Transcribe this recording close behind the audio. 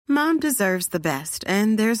Mom deserves the best,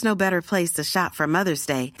 and there's no better place to shop for Mother's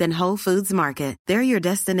Day than Whole Foods Market. They're your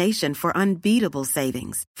destination for unbeatable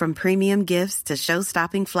savings, from premium gifts to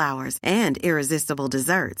show-stopping flowers and irresistible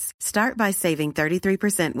desserts. Start by saving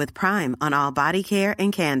 33% with Prime on all body care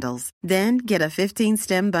and candles. Then get a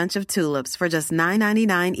 15-stem bunch of tulips for just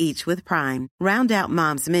 $9.99 each with Prime. Round out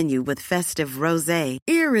Mom's menu with festive rosé,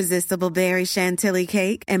 irresistible berry chantilly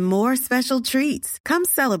cake, and more special treats. Come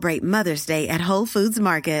celebrate Mother's Day at Whole Foods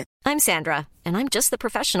Market. I'm Sandra, and I'm just the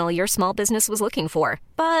professional your small business was looking for.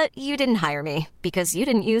 But you didn't hire me because you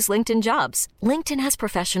didn't use LinkedIn Jobs. LinkedIn has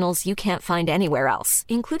professionals you can't find anywhere else,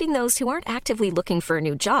 including those who aren't actively looking for a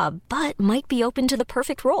new job, but might be open to the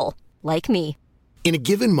perfect role, like me. In a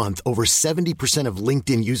given month, over 70% of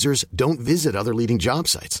LinkedIn users don't visit other leading job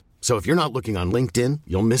sites. So if you're not looking on LinkedIn,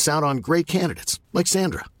 you'll miss out on great candidates like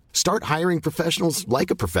Sandra. Start hiring professionals like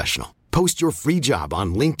a professional. Post your free job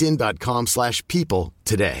on linkedin.com/people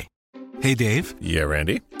today. Hey, Dave. Yeah,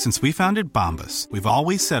 Randy. Since we founded Bombas, we've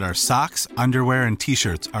always said our socks, underwear, and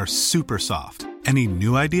T-shirts are super soft. Any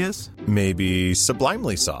new ideas? Maybe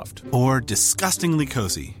sublimely soft. Or disgustingly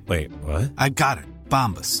cozy. Wait, what? I got it.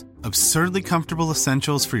 Bombas. Absurdly comfortable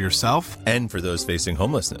essentials for yourself and for those facing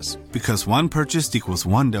homelessness. Because one purchased equals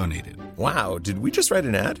one donated. Wow, did we just write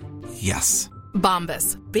an ad? Yes.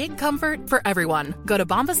 Bombas. Big comfort for everyone. Go to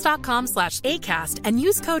bombas.com/ACAST and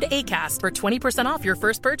use code ACAST for 20% off your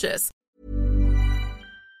first purchase.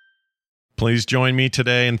 Please join me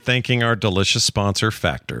today in thanking our delicious sponsor,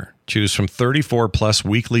 Factor. Choose from 34-plus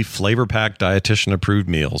weekly flavor-packed dietitian-approved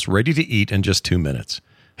meals ready to eat in just 2 minutes.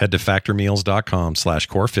 Head to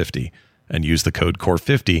factormeals.com/core50 and use the code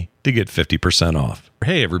core50 to get 50% off.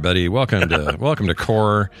 Hey, everybody. Welcome to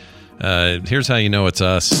Core. Here's how you know it's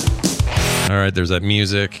us. All right, there's that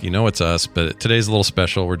music. You know it's us, but today's a little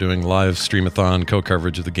special. We're doing live streamathon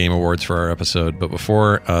co-coverage of the Game Awards for our episode. But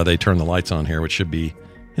before they turn the lights on here, which should be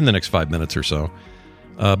in the next 5 minutes or so,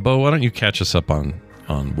 Bo, why don't you catch us up on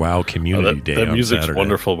WoW Community Day that on music's Saturday.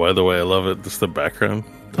 Wonderful, by the way. I love it. Just the background.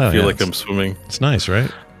 I feel like I'm swimming. It's nice,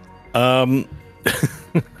 right?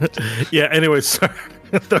 Yeah, anyway, sorry.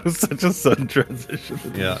 That was such a sudden transition.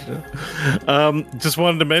 Yeah. Just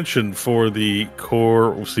wanted to mention for the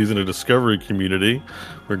core Season of Discovery community,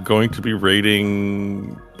 we're going to be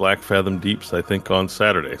raiding Black Fathom Deeps, I think, on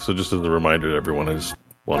Saturday. So just as a reminder to everyone, I just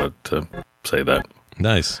wanted to say that.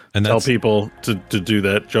 Nice. And tell people to do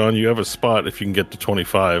that. John, you have a spot if you can get to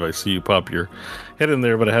 25. I see you pop your head in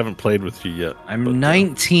there, but I haven't played with you yet. I'm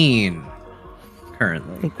 19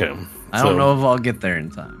 currently. Okay. I don't know if I'll get there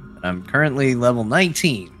in time. I'm currently level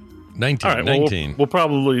 19. 19. All right, 19. We'll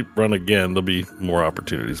probably run again. There'll be more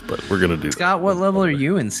opportunities, but we're going to do Scott, what level are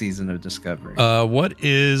you in Season of Discovery? What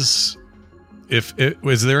is...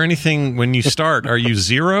 is there anything when you start? Are you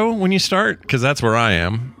 0 when you start? Because that's where I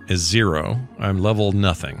am, is 0. I'm level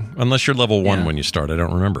nothing. Unless you're level 1 when you start. I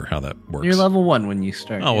don't remember how that works. You're level 1 when you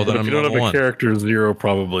start. Oh, well, then if I'm you don't level have a 1. character, 0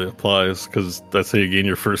 probably applies, because that's how you gain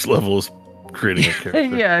your first level, is creating a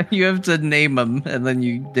character. Yeah, you have to name them, and then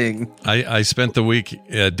you ding. I spent the week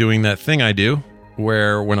doing that thing I do,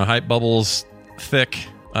 where when a hype bubble's thick,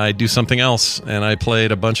 I do something else, and I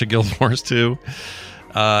played a bunch of Guild Wars 2.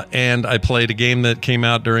 And I played a game that came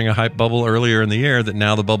out during a hype bubble earlier in the year that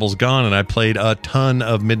now the bubble's gone, and I played a ton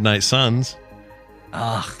of Midnight Suns.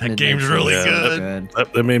 That game's really good.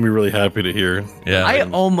 That made me really happy to hear. Yeah, I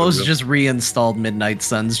almost just reinstalled Midnight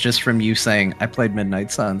Suns just from you saying I played Midnight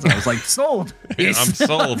Suns. I was like, sold. I'm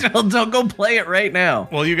sold. Don't go play it right now.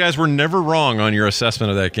 Well, you guys were never wrong on your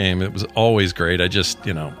assessment of that game. It was always great. I just,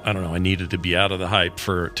 I don't know. I needed to be out of the hype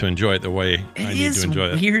to enjoy it the way I need to enjoy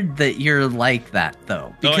it. It is weird that you're like that,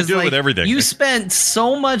 though. Because I do it with everything. You spent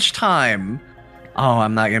so much time. Oh,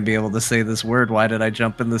 I'm not going to be able to say this word. Why did I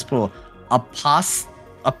jump in this pool?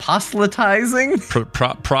 Apostatizing?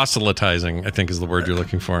 Proselytizing, I think, is the word you're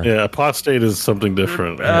looking for. Yeah, apostate is something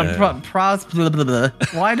different. Why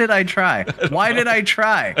did I try? Why did I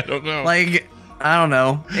try? I don't know. I don't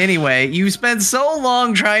know. Anyway, you spent so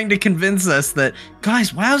long trying to convince us that,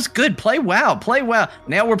 guys, WoW's good. Play WoW. Play WoW.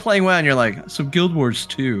 Now we're playing WoW, and you're like, so Guild Wars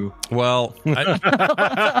 2. Well,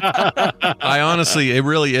 I honestly, it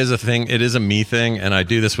really is a thing. It is a me thing, and I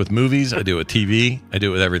do this with movies. I do it with TV. I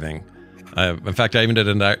do it with everything. In fact, I even did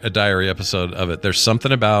a diary episode of it. There's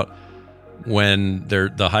something about when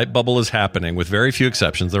the hype bubble is happening, with very few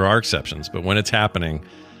exceptions. There are exceptions, but when it's happening,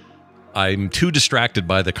 I'm too distracted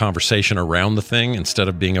by the conversation around the thing instead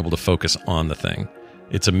of being able to focus on the thing.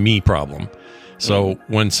 It's a me problem. So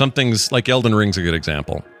when something's like Elden Ring's a good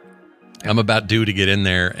example. I'm about due to get in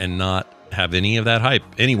there and not have any of that hype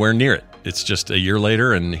anywhere near it. It's just a year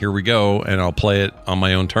later and here we go, and I'll play it on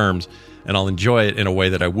my own terms. and I'll enjoy it in a way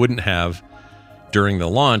that I wouldn't have during the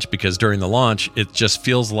launch, because during the launch, it just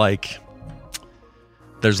feels like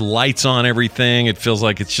there's lights on everything. It feels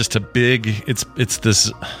like it's just a big, it's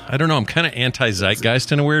this, I don't know, I'm kind of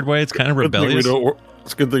anti-zeitgeist in a weird way. It's kind of rebellious.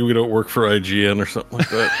 It's a good thing we don't work for IGN or something like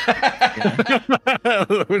that.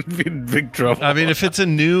 That would be in big trouble. I mean, if it's a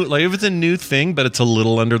new thing, but it's a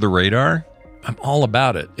little under the radar, I'm all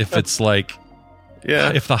about it. If it's like,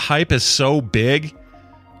 if the hype is so big,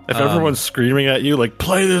 if everyone's screaming at you like,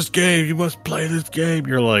 play this game, you must play this game,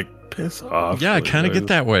 you're like, piss off. Yeah, I kind of get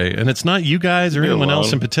that way. And it's not you guys or anyone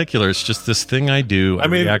else in particular. It's just this thing I do.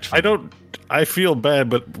 I feel bad,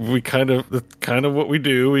 but that's kind of what we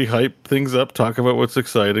do. We hype things up, talk about what's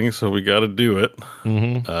exciting, so we got to do it.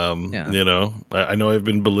 Mm-hmm. You know, I know I've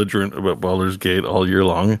been belligerent about Baldur's Gate all year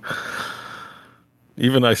long.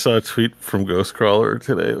 Even I saw a tweet from Ghostcrawler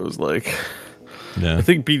today. It was like, I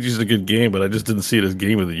think BG's a good game, but I just didn't see it as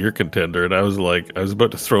Game of the Year contender. And I was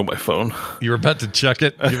about to throw my phone. You were about to chuck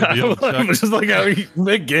it? I'm just like, how you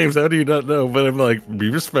make games? How do you not know? But I'm like, be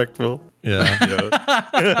respectful. Yeah.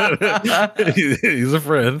 He's a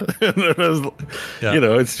friend. It's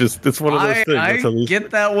one of those things. I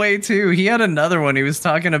get that way too. He had another one. He's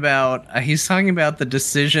talking about the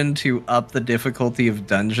decision to up the difficulty of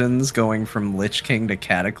dungeons going from Lich King to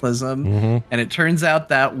Cataclysm. Mm-hmm. And it turns out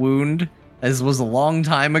that wound, as was a long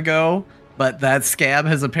time ago, but that scab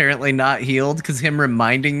has apparently not healed, because him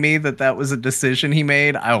reminding me that was a decision he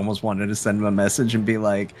made, I almost wanted to send him a message and be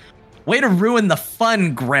like, way to ruin the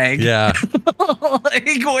fun, Greg. Yeah.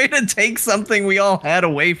 Way to take something we all had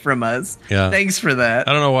away from us. Yeah. Thanks for that.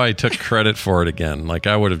 I don't know why he took credit for it again. Like,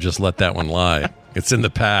 I would have just let that one lie. It's in the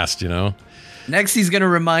past, you know? Next, he's going to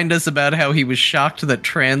remind us about how he was shocked that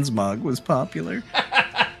Transmog was popular.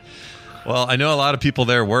 Well, I know a lot of people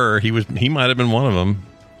there were. He might have been one of them.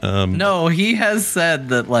 No, he has said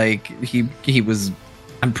that, like, he was,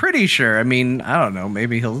 I'm pretty sure. I mean, I don't know.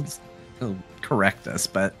 Maybe he'll correct us,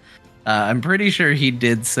 but I'm pretty sure he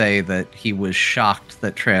did say that he was shocked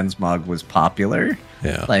that Transmog was popular.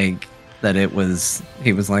 Yeah. Like, that he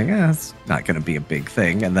was like, it's not going to be a big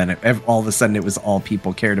thing. And then all of a sudden it was all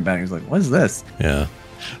people cared about. He was like, what is this? Yeah.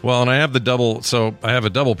 Well, and I have a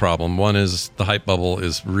double problem. One is the hype bubble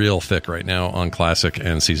is real thick right now on Classic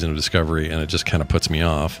and Season of Discovery, and it just kind of puts me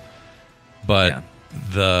off. But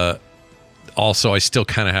also, I still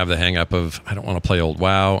kind of have the hang up of, I don't want to play old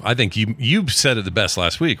WoW. I think you said it the best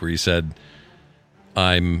last week, where you said,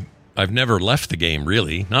 I've never left the game,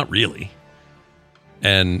 really. Not really.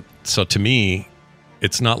 And so to me,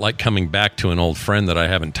 it's not like coming back to an old friend that I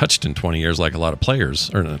haven't touched in 20 years, like a lot of players,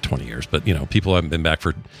 or not 20 years, but, you know, people haven't been back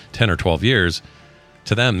for 10 or 12 years.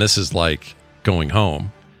 To them, this is like going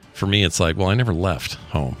home. For me, it's like, well, I never left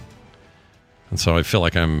home. And so I feel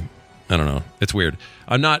like I don't know. It's weird.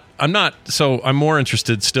 I'm more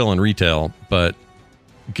interested still in retail, but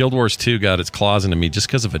Guild Wars 2 got its claws into me just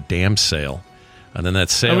because of a damn sale. And then that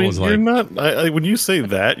sale was like... when you say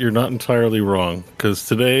that, you're not entirely wrong. Because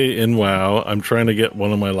today in WoW, I'm trying to get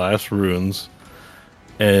one of my last runes.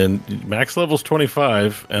 And max level's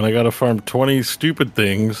 25, and I got to farm 20 stupid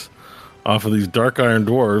things off of these Dark Iron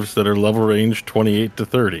Dwarves that are level range 28 to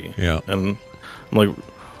 30. Yeah. And I'm like,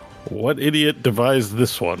 what idiot devised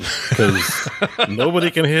this one? Because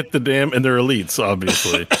nobody can hit the damn... And they're elites,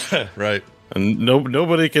 obviously. Right. And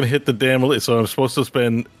nobody can hit the damn elite. So I'm supposed to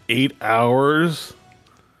spend 8 hours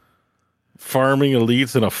farming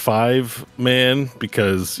elites in a 5-man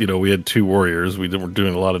because, you know, we had 2 warriors. We were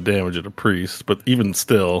doing a lot of damage at a priest. But even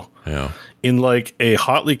still, in like a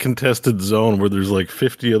hotly contested zone where there's like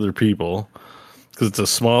 50 other people, because it's a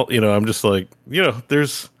small, you know, I'm just like, you know,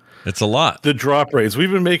 it's a lot. The drop rates.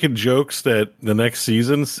 We've been making jokes that the next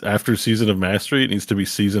season, after Season of Mastery, it needs to be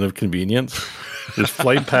Season of Convenience. There's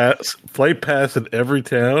flight pass in every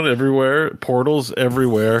town, everywhere, portals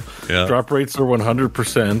everywhere. Yeah. Drop rates are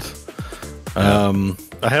 100%.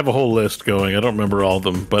 I have a whole list going. I don't remember all of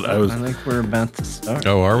them, but I think we're about to start.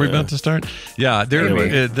 Oh, are we about to start? Yeah,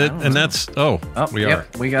 that's. We are.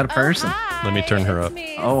 We got a person. Let me turn her up.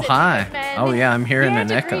 Oh, hi. Oh, yeah, I'm hearing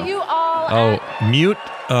an echo. Mute.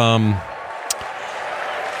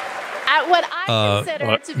 At what I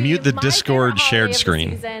consider to be mute the Discord shared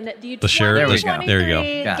screen. The shared. There we go. There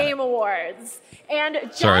you go. Game Awards. And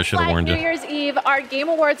just Sorry, I should have like warned New you. Year's Eve, our Game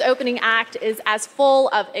Awards opening act is as full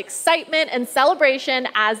of excitement and celebration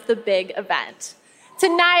as the big event.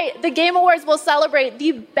 Tonight, the Game Awards will celebrate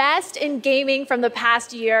the best in gaming from the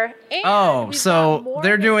past year. And so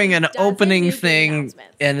they're doing an opening thing,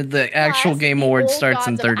 and the actual Game Awards starts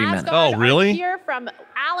in 30 minutes. Oh, really? Here from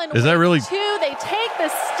Alan Is that really? Wake 2, they take the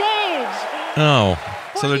stage. Oh.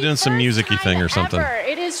 So they're doing some music-y thing or something.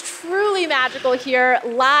 It is truly magical here,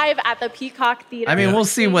 live at the Peacock Theater. I mean, we'll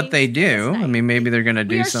see what they do. I mean, maybe they're going to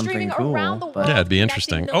do something cool. But yeah, it'd be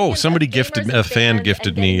interesting. Oh, somebody a fan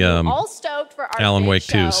gifted me Alan Wake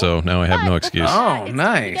 2, so now I have no excuse. Oh,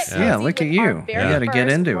 nice. Yeah, look at you. You got to get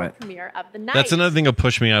into it. That's another thing that'll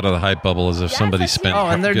push me out of the hype bubble is if somebody spent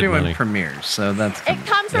and they're good doing money. premieres, so that's It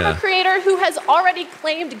comes from a creator who has already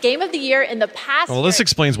claimed Game of the Year in the past. Well, this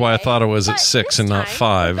explains why I thought it was at 6 and not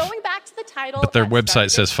 5. Going back to the title, But their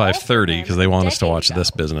website says 5:30 because they want us to watch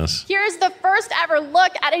this business. Here's the first ever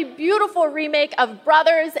look at a beautiful remake of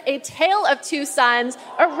Brothers, A Tale of Two Sons,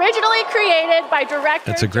 originally created by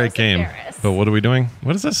director It's a great Joseph game. Fares. But what are we doing?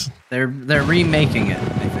 What is this? They're remaking it,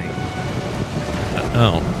 I think.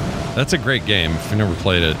 Oh, that's a great game. If you've never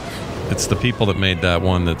played it, it's the people that made that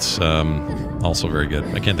one that's also very good.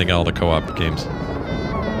 I can't think of all the co-op games.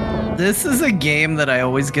 This is a game that I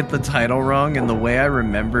always get the title wrong, and the way I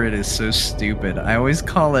remember it is so stupid. I always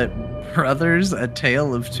call it Brothers, A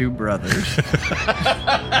Tale of Two Brothers.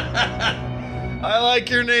 I like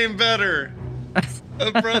your name better.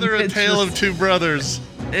 A Brother, A Tale of Two Brothers.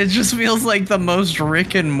 It just feels like the most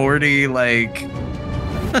Rick and Morty,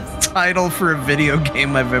 title for a video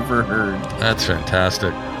game I've ever heard. That's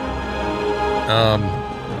fantastic.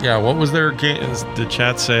 Yeah, what was their game? Did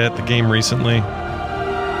chat say at the game recently?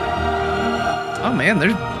 Oh man,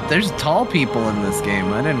 there's tall people in this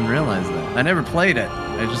game. I didn't realize that. I never played it.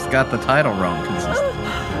 I just got the title wrong consistently.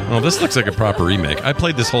 Well, this looks like a proper remake. I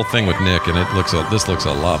played this whole thing with Nick, and this looks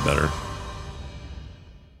a lot better.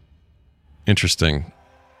 Interesting.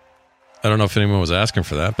 I don't know if anyone was asking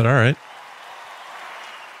for that, but all right.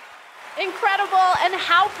 Incredible, and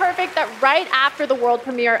how perfect that right after the world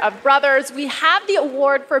premiere of Brothers, we have the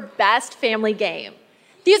award for Best Family Game.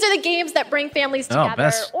 These are the games that bring families together.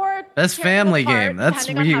 Best or family game. That's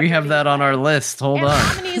we have that on our list. Hold and on.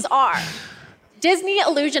 The nominees are Disney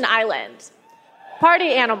Illusion Island,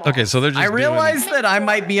 Party Animal. Okay, so they're just I realize that I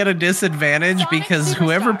might be at a disadvantage because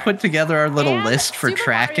whoever put together our little list for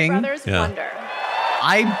tracking,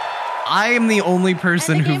 I am the only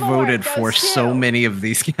person who voted for so many of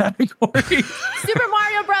these categories. Super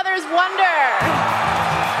Mario Brothers Wonder.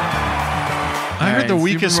 I heard the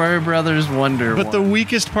weakest Super Mario Brothers Wonder. But the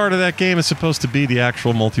weakest part of that game is supposed to be the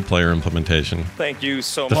actual multiplayer implementation. Thank you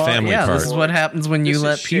so much. The much. family part. This is what happens when you This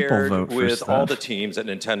let is people shared vote for with stuff. all the teams at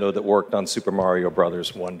Nintendo that worked on Super Mario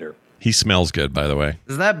Brothers Wonder. He smells good, by the way.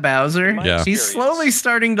 Is that Bowser? Yeah. He's slowly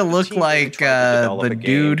starting to look like the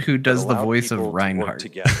dude who does the voice of Reinhardt. He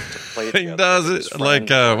does it like,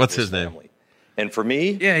 what's his name? And for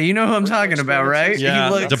me, yeah, you know who I'm talking about, right? Yeah,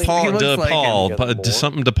 he looks DePaul,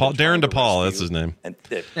 something DePaul, Darren Mario DePaul, that's his name.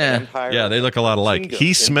 Yeah, they look a lot alike.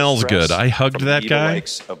 He smells good. I hugged that guy,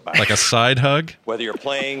 like a side hug, whether you're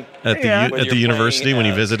playing at the university when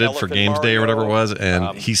he visited for Games Day or whatever it was,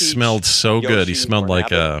 and he smelled so good. He smelled like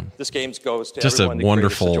just a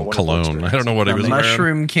wonderful cologne. I don't know what he was wearing.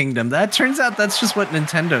 Mushroom Kingdom. That turns out that's just what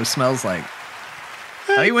Nintendo smells like.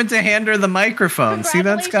 Oh, you went to hand her the microphone. See, you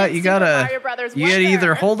gotta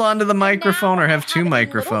either hold on to the microphone or have two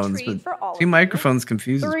microphones, but two microphones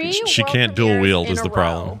confuses people. She can't dual wield is the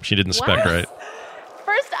problem. She didn't spec right.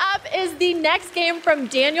 First up is the next game from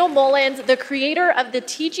Daniel Mullins, the creator of the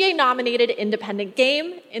TGA-nominated independent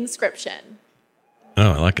game, Inscription.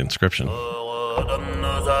 Oh, I like Inscription.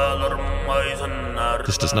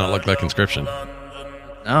 This does not look like Inscription.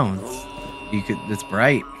 No, it's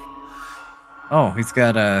bright. Oh, he's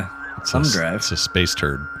got a thumb drive. It's a space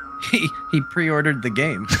turd. He pre-ordered the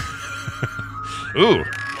game. Ooh.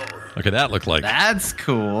 Look at that look like. That's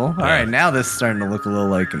cool. All right, now this is starting to look a little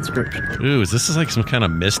like Inscription. Ooh, is this like some kind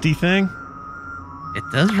of Misty thing? It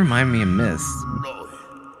does remind me of Myst.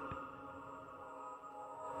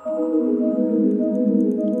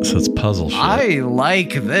 So it's puzzle shit. I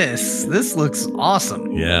like this. This looks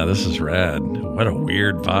awesome. Yeah, this is rad. What a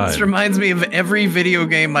weird vibe. This reminds me of every video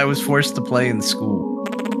game I was forced to play in school.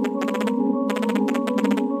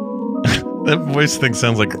 That voice thing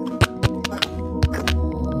sounds like...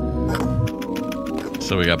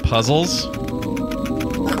 So we got puzzles.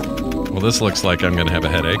 Well, this looks like I'm going to have a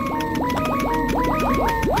headache.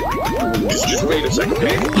 Just wait a second.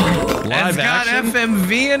 Live it's got action?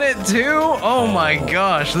 FMV in it too? Oh my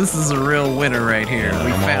gosh, this is a real winner right here. Yeah,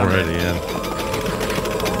 we I'm found already it. in.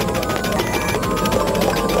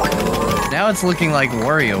 Now it's looking like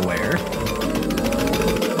WarioWare.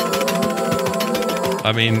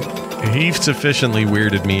 I mean, he sufficiently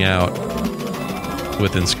weirded me out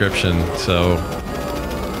with Inscription, so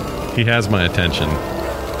he has my attention.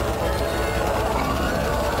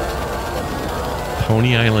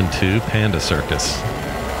 Pony Island 2, Panda Circus.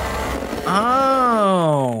 Oh,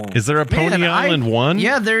 Is there a Pony Island 1?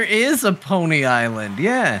 Yeah, there is a Pony Island.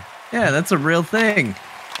 Yeah, that's a real thing.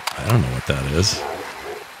 I don't know what that is.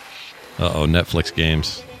 Uh-oh, Netflix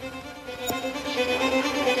games.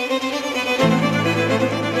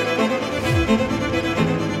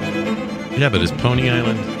 Yeah, but is Pony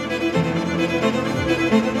Island...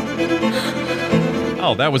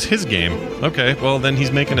 Oh, that was his game. Okay, well, then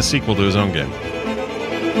he's making a sequel to his own game.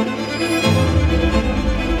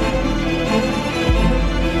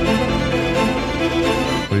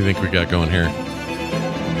 What do you think we got going here?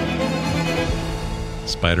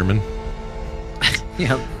 Spider-Man?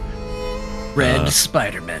 Yep. Red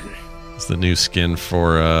Spider-Man. It's the new skin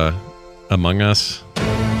for Among Us.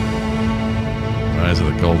 Rise of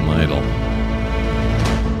the Golden Idol.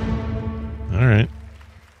 All right.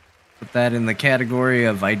 Put that in the category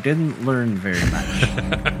of I didn't learn very much.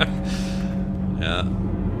 Yeah.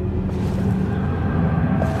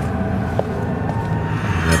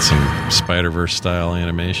 Got some Spider-Verse style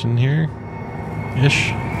animation here.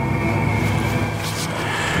 Ish.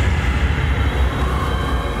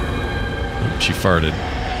 Oh, she farted.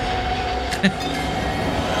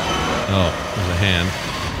 Oh, there's a hand.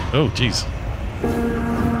 Oh, jeez.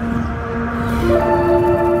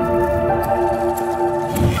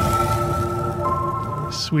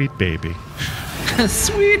 Sweet baby.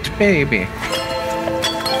 Sweet baby.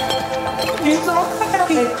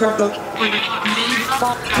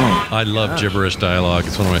 I love gibberish dialogue.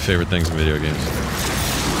 It's one of my favorite things in video games.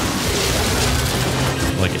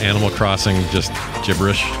 Like Animal Crossing, just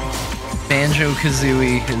gibberish.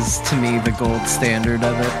 Banjo-Kazooie is, to me, the gold standard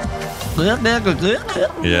of it.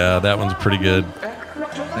 Yeah, that one's pretty good.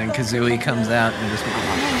 Then Kazooie comes out and just...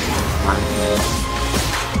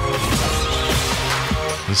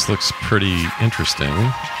 This looks pretty interesting.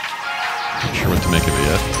 Not sure what to make of it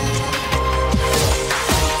yet.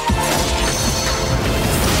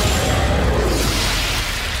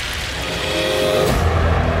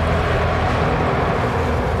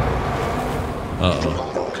 Uh-oh.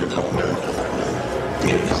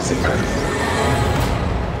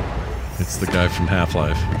 It's the guy from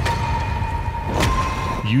Half-Life.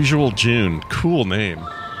 Usual June. Cool name.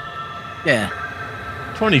 Yeah.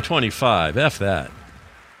 2025. F that.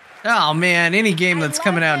 Oh, man. Any game that's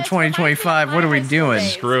coming out in 2025, what are we doing?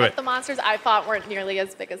 Screw it. The monsters I fought weren't nearly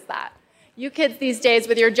as big as that. You kids these days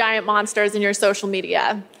with your giant monsters and your social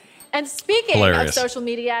media. And speaking of social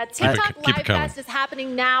media, TikTok Live Fest is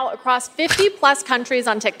happening now across 50-plus countries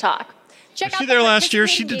on TikTok. Was she there last year?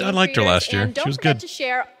 She did. I liked her last year. She was good. Don't forget to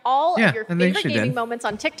share all of your favorite gaming moments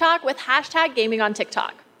on TikTok with hashtag gaming on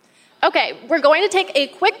TikTok. Okay, we're going to take a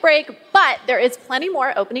quick break, but there is plenty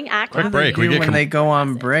more opening act. Quick break. We get when they go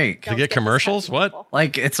on break. They get commercials? What?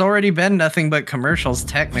 Like, it's already been nothing but commercials,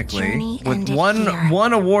 technically. With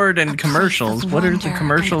one award and commercials. What are the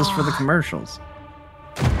commercials for the commercials?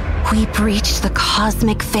 We breached the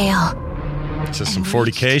cosmic veil. Just some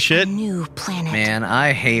 40K shit? New planet. Man,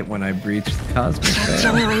 I hate when I breach the cosmic veil.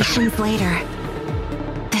 Generations later,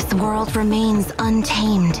 this world remains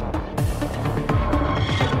untamed.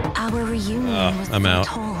 Our reunion was I'm out.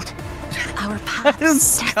 foretold. Our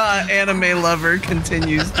paths Scott, anime lover,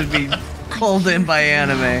 continues to be pulled in by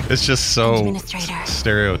anime. It's just so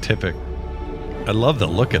stereotypic. I love the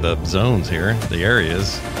look of the zones here, the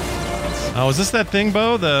areas. Oh, is this that thing,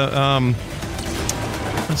 Bo? The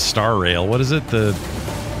Star Rail. What is it? The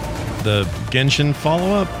Genshin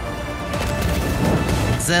follow-up?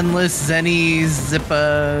 Zenless, Zenny,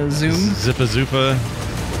 Zippa, Zoom? Zippa Zupa.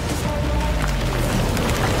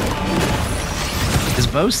 Is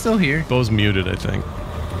Bo still here? Bo's muted, I think.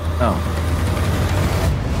 Oh.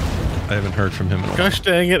 I haven't heard from him in a while. Gosh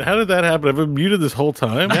dang it. How did that happen? I've been muted this whole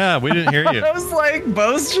time. Yeah, we didn't hear you. I was like,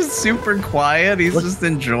 Bo's just super quiet. He's just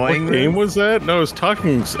enjoying What game was that? No, I was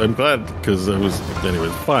talking. I'm glad because I was.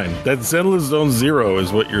 Anyways, fine. That Zenless Zone Zero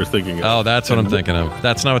is what you're thinking of. Oh, that's what I'm thinking of.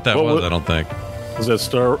 That's not what that was, I don't think. Was that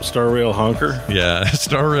Star Rail Honker? Yeah,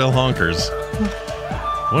 Star Rail Honkers.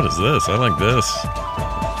 What is this? I like this.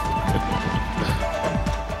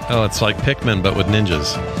 Oh, it's like Pikmin, but with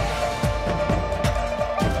ninjas.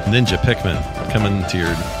 Ninja Pikmin coming to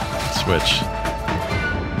your Switch.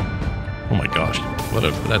 Oh my gosh,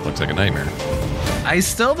 that looks like a nightmare. I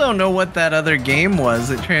still don't know what that other game was.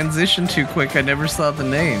 It transitioned too quick. I never saw the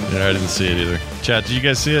name. Yeah, I didn't see it either. Chat, did you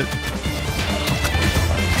guys see it?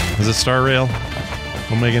 Is it Star Rail?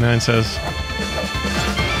 Omega 9 says.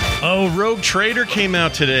 Oh, Rogue Trader came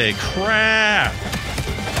out today. Crap!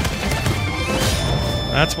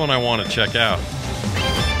 That's one I want to check out.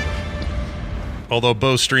 Although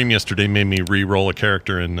Bo's stream yesterday made me re-roll a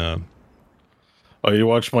character in Oh, you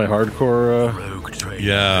watched my hardcore?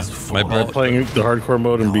 Yeah, my We're playing the hardcore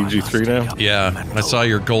mode in BG3 now. Yeah, I saw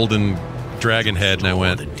your golden dragon head, and I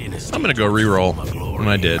went, I'm gonna go reroll, and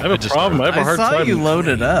I did. I have a problem. I have a hard time. I saw you load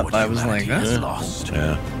it up. I was like, that's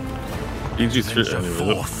Yeah. BG3.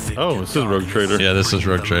 Anyway, oh, this is Rogue Trader. Yeah, this is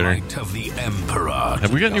Rogue Trader.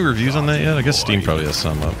 Have we got any reviews on that yet? I guess Steam probably has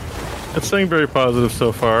some up. It's saying very positive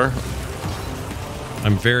so far.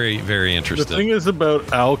 I'm very, very interested. The thing is about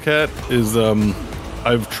Owlcat is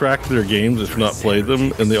I've tracked their games, if not played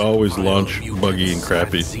them, and they always launch buggy and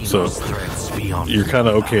crappy. So you're kind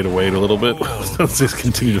of okay to wait a little bit. Let's just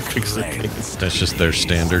continue to fix the games. That's just their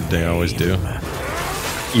standard. They always do.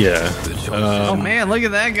 Yeah. oh man, look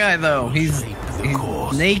at that guy though. He's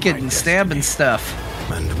naked and stabbing stuff.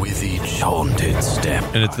 And with each haunted step,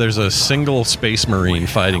 And there's a single space marine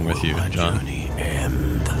fighting with you, John.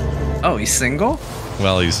 Oh, he's single?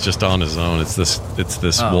 Well, he's just on his own. It's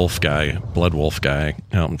this wolf guy, blood wolf guy,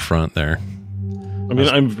 out in front there. I mean,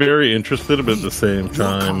 I'm very interested, but at the same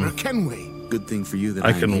time, good thing for you that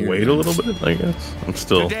I can wait a little bit, I guess. I'm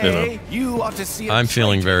still, I'm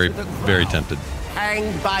feeling very, very tempted.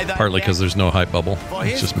 Partly because there's no hype bubble.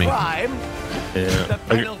 It's just me. Yeah,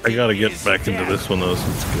 I gotta get back into this one though. So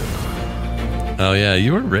it's good. Oh yeah,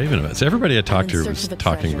 you were raving about it. So everybody I talked to was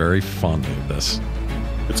talking very fondly of this.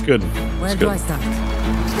 It's good. Where do I start?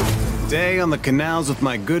 Day on the canals with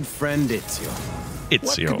my good friend Ezio.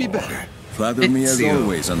 What could be better? Flatter me as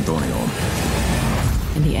always, Antonio.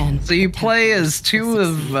 In the end. So you play as two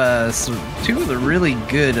of the really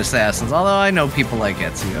good assassins. Although I know people like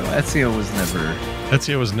Ezio. Ezio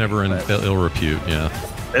was never in ill repute. Yeah.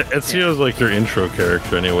 Ezio's like their intro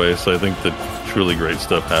character anyway, so I think the truly great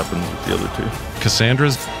stuff happens with the other two.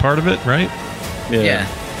 Cassandra's part of it, right? Yeah.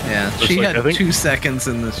 She like, had I think, 2 seconds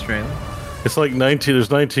in this trailer. It's like 19. There's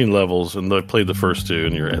 19 levels, and I played the first 2,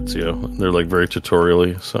 and you're Ezio. And they're like very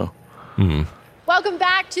tutorially. So. Welcome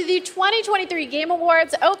back to the 2023 Game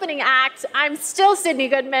Awards opening act. I'm still Sydney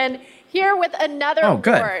Goodman, here with another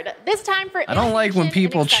award. This time for I don't like when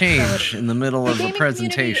people change in the middle of a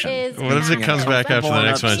presentation. What if it comes back after the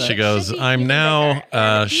next one? She goes, I'm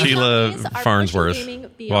now Sheila Farnsworth.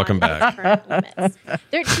 Welcome back.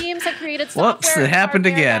 Their teams have created software Whoops, it happened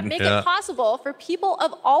again. that make it possible for people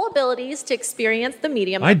of all abilities to experience the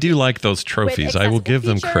medium. I do like those trophies. I will give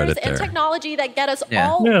them credit and there. technology that get us Yeah.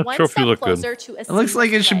 all Yeah, one trophy step look good. closer to a It looks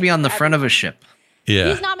like it should be on the front of a ship.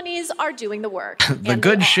 Yeah. These nominees are doing the work. The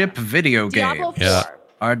Good Ship video game. Diablo Yeah.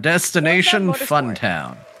 Our destination,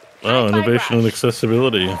 Funtown. Oh, innovation and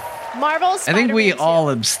accessibility. Marvel's I think we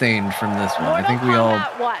all abstained from this one. I think we all.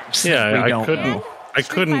 Yeah, we I don't couldn't. know. I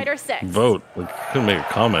couldn't Fighter 6. vote. I couldn't make a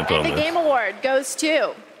comment on The this. Game Award goes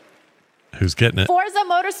to Who's getting it? Forza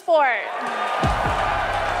Motorsport.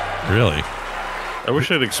 Really? I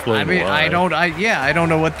wish I'd explained I mean, why. I don't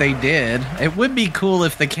know what they did. It would be cool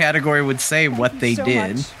if the category would say what they so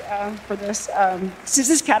did. much, for this. Since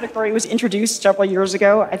this category was introduced several years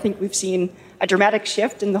ago, I think we've seen a dramatic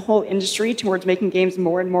shift in the whole industry towards making games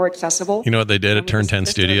more and more accessible. You know what they did at Turn 10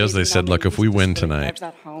 Studios? They said, look, if we win tonight,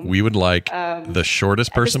 we would like the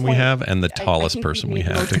shortest person we have and the tallest person we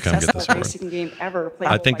have to come get this award.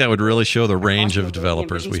 I think that would really show the range of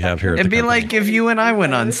developers we have here at the It'd be company. like if you and I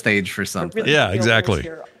went on stage for something. Yeah, exactly.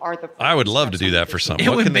 I would love to do that for something. It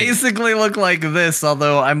What would can they- basically look like this,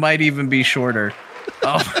 although I might even be shorter.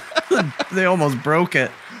 Oh, they almost broke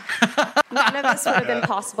it. None of this would have been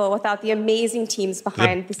possible without the amazing teams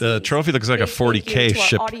behind the trophy looks like a 40K to our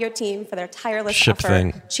ship. audio team for their tireless ship effort,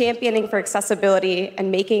 thing. championing for accessibility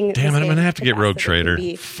and making. Damn it, I'm this going to game have to the get best Rogue that it can Trader.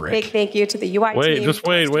 be. Frick. Big thank you to the UI Wait, team. just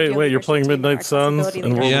wait. You're playing Midnight Suns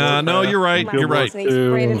and World Yeah, War no, Warcraft. you're right.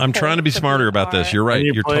 You're right. I'm trying to be smarter about this. You're right.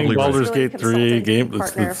 And You're playing totally Baldur's right. Gate 3 game.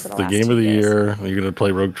 It's the game of the year. You're going to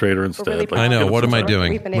play Rogue Trader instead. I know. What am I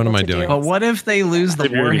doing? What am I doing? But what if they lose the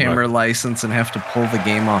Maybe you're Warhammer not. license and have to pull the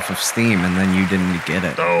game off of Steam and then you didn't get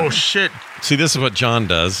it? Oh, shit. See, this is what John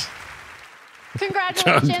does.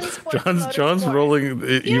 Congratulations, John's rolling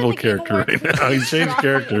the evil character right now. He changed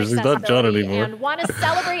characters. He's not John anymore. and want to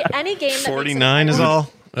celebrate any game that 49 is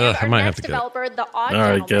all? I might have to get it. developer, the Odd All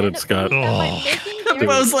right, get it, Scott. I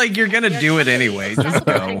was like, you're going to do it anyway. Just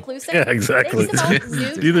go. Yeah, exactly.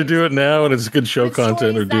 Either do it now and it's good show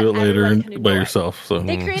content, or do it later and by yourself. So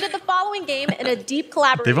They created the following game in a deep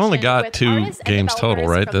collaboration. They've only got with 2 artists and games total,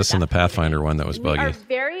 developers right? from This and the Pathfinder one that was buggy.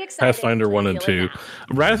 very excited. Pathfinder 1 and 2.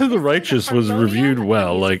 Wrath of the Righteous was reviewed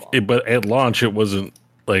well, but at launch it wasn't.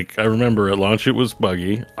 Like, I remember at launch it was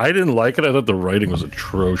buggy. I didn't like it. I thought the writing was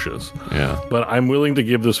atrocious. Yeah. But I'm willing to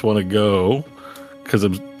give this one a go because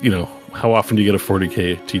I'm, how often do you get a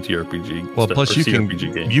 40K TTRPG? Well, stuff, plus or you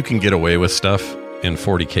CRPG game? can get away with stuff in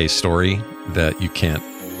 40K story that you can't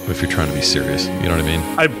if you're trying to be serious. You know what I mean?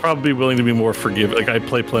 I'd probably be willing to be more forgiving. Like, I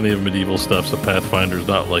play plenty of medieval stuff, so Pathfinder's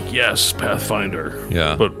not like, yes, Pathfinder.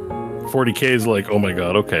 Yeah. But 40K is like, oh my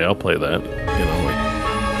god, okay, I'll play that. You know,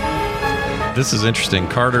 like. This is interesting.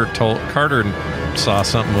 Carter saw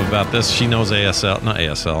something about this. She knows ASL, not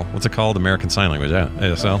ASL. What's it called? American Sign Language. Yeah,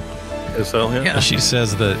 ASL. ASL, yeah. She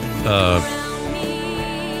says that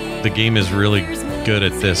the game is really good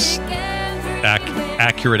at this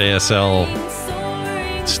accurate ASL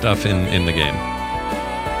stuff in the game.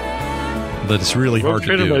 But it's really hard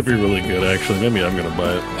to do. Might be really good, actually. Maybe I'm going to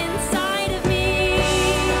buy it.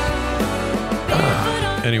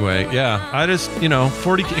 Anyway, yeah, I just,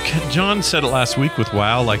 40. John said it last week with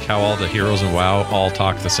WoW, like how all the heroes in WoW all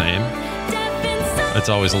talk the same. It's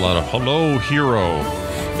always a lot of hello, hero.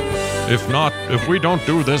 If we don't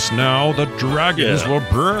do this now, the dragons will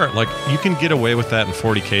burn. Like, you can get away with that in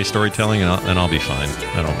 40K storytelling, and I'll be fine.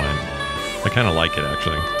 I don't mind. I kind of like it,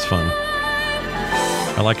 actually. It's fun.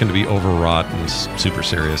 I like him to be overwrought and super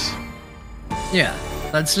serious. Yeah,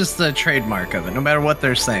 that's just the trademark of it, no matter what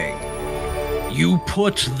they're saying. You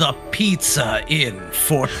put the pizza in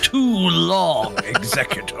for too long,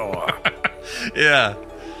 Executor. Yeah,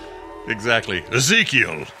 exactly.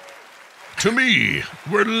 Ezekiel, to me,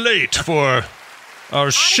 we're late for our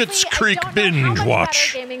Schitt's Creek binge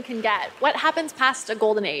watch. Better gaming can get. What happens past a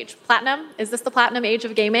golden age? Platinum? Is this the platinum age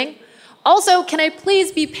of gaming? Also, can I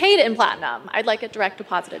please be paid in platinum? I'd like it direct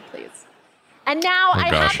deposited, please. And now I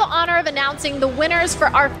have the honor of announcing the winners for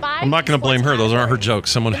our 5. I'm not going to blame her. Those aren't her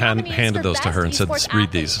jokes. Someone handed those to her and said,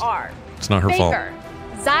 read these. It's not her fault.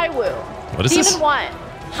 Zywoo. What is this? Demon One.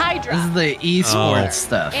 Hydra. This is the esports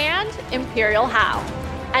stuff. And Imperial How.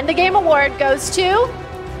 And the game award goes to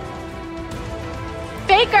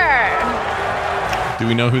Faker. Do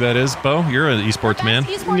we know who that is, Bo? You're an esports man.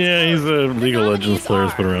 Yeah, he's a League of Legends player.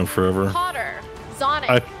 He's been around forever. Potter,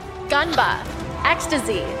 Zonic, Gunba,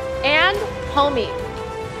 Ecstasy, and Homie.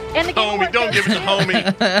 And the game Homie, don't give it to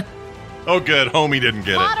Homie. Oh, good. Homie didn't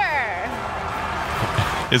get Potter.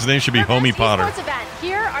 it. His name should be Homie Potter. Esports event.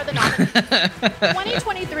 Here are the nominees.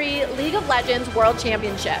 2023 League of Legends World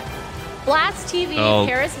Championship. Blast TV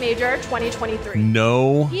Paris Major 2023.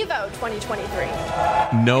 No. Evo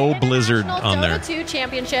 2023. No Blizzard on there. Dota 2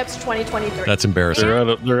 Championships 2023. That's embarrassing. They're out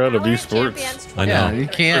of esports. I know. Yeah, you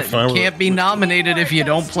can't be nominated if you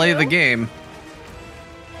don't play the game.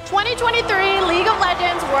 2023 League of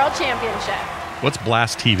Legends World Championship. What's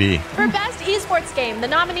Blast TV? For best esports game, the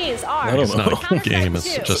nominees are It's not a game.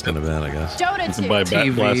 It's just an event, I guess. Dota 2. You can buy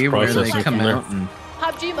TV where they come out and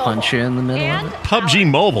PUBG Mobile. punch you in the middle of it. PUBG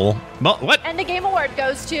Mobile? What? And the game award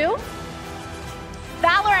goes to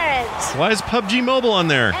Valorant. Why is PUBG Mobile on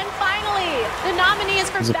there? And finally, the nominees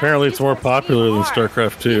for Because best apparently it's more popular than are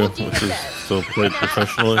StarCraft 2, which is still played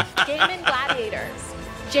professionally. Gaming Gladiators,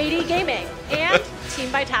 JD Gaming, and Team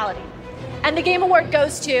Vitality. And the game award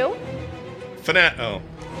goes to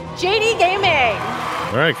JD Gaming.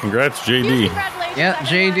 All right, congrats, JD. Yeah,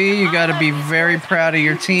 JD, you got to be very proud of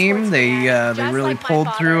your team. They really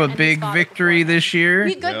pulled through a big victory this year.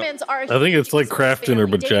 We Goodmans are I think it's like craft dinner,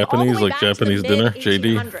 but Japanese, like Japanese dinner.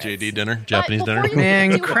 JD dinner, Japanese dinner.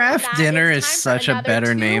 Man, craft dinner is such a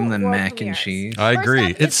better name than mac and cheese. I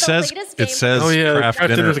agree. It says craft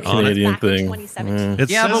dinner dinner's a on it. Canadian thing.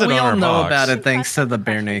 Yeah, says but we it on all our know box. about it thanks to the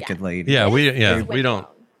bare naked lady. Yeah,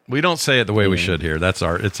 we don't say it the way we should here. It's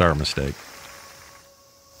our mistake.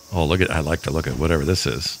 Oh, I like to look at whatever this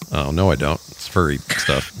is. Oh, no, I don't. It's furry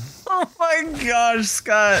stuff. Oh my gosh,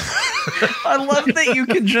 Scott. I love that you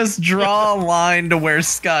can just draw a line to where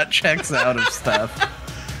Scott checks out of stuff.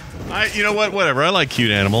 You know what? Whatever. I like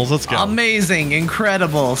cute animals. Let's go. Amazing,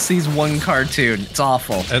 incredible. Sees one cartoon. It's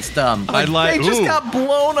awful. It's dumb. They just got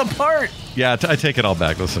blown apart. Yeah, I take it all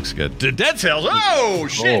back. This looks good. Dead Cells. Oh,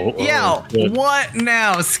 shit. Yeah, what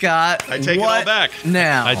now, Scott? I take it all back.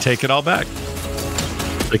 Now. I take it all back.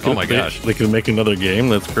 Oh my gosh. They can make another game?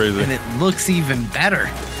 That's crazy. And it looks even better.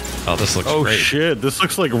 Oh, this looks Oh great. shit, this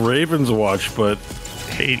looks like Raven's Watch, but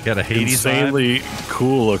got a Hades insanely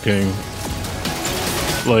cool looking.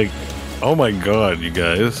 Like, oh my god, you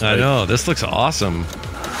guys. I know. This looks awesome.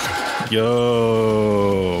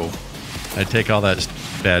 Yo. I take all that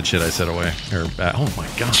bad shit I said away. Oh my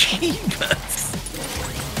god. Jesus.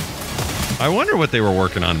 I wonder what they were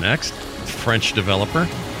working on next. French developer.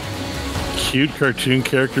 Cute cartoon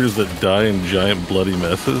characters that die in giant bloody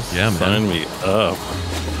messes. Yeah, man. Sign me up.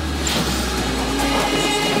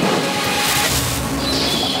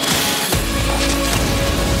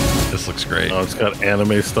 This looks great. Oh, it's got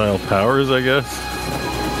anime style powers, I guess.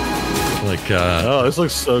 Like oh, this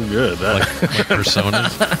looks so good. like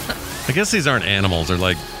personas. I guess these aren't animals. They're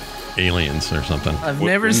like aliens or something. I've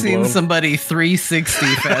never seen somebody 360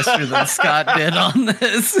 faster than Scott did on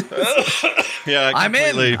this. Yeah, I'm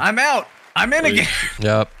in. I'm out. I'm in again.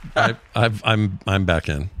 Yep. I'm back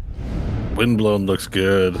in. Windblown looks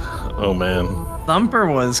good. Oh man. Thumper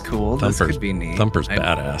was cool. This could be neat. Thumper's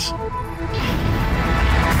badass.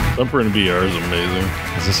 Thumper in VR is amazing.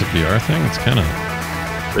 Is this a VR thing? It's kind of.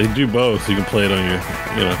 They do both. You can play it on your,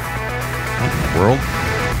 world.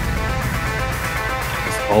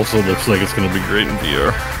 It also looks like it's going to be great in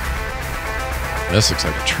VR. This looks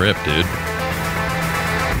like a trip, dude.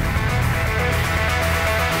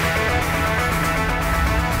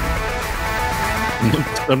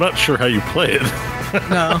 I'm not sure how you play it.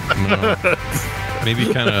 No.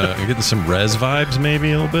 Maybe kind of getting some Res vibes,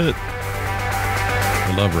 maybe a little bit.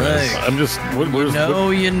 I love Res. Hey. I'm just.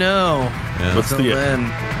 You know. Yeah. What's the?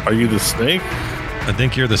 Are you the snake? I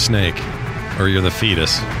think you're the snake, or you're the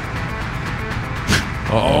fetus.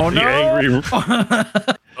 Oh no! Angry.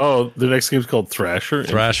 Oh, the next game's called Thrasher.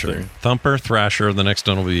 Thrasher, Thumper, Thrasher. The next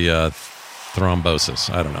one will be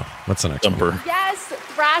Thrombosis. I don't know. What's the next Thumper? one? Yes,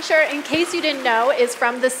 Thrasher, in case you didn't know, is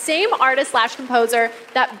from the same artist/composer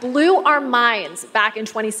that blew our minds back in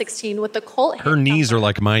 2016 with the cult hit Her knees are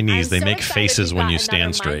like my knees. They so make excited faces we've when got you another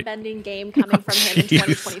stand straight. mind-bending game coming from him in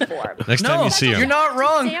 2024. Next time you see him. You're not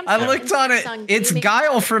wrong. I looked on it. It's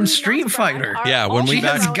Guile from Street Fighter. Yeah, when we She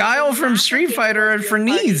has Guile from Street Fighter for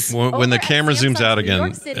knees. When the camera zooms out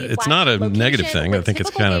again, it's not a negative thing. I think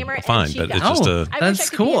it's kind of fine, but it's just a. That's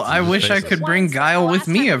cool. I wish I could bring Guile with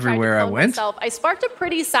me everywhere I went. I sparked a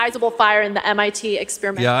pretty sizable fire in the MIT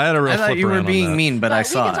experiment. Yeah, I had a real I thought flip you were around on being that. mean, but I we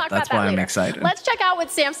saw can it. talk That's about why that I'm later. excited. Let's check out what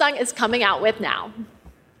Samsung is coming out with now.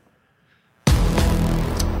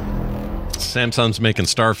 Samsung's making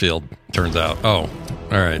Starfield, turns out. Oh,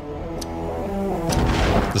 all right.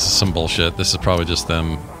 This is some bullshit. This is probably just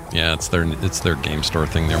them. Yeah, it's their game store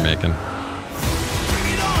thing they're making.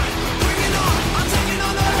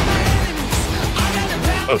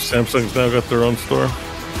 Oh, Samsung's now got their own store?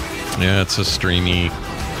 Yeah, it's a streamy.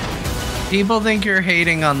 People think you're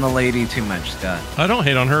hating on the lady too much, Scott. I don't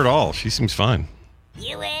hate on her at all. She seems fine.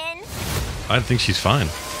 You in? I think she's fine.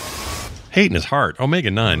 Hating is hard. Omega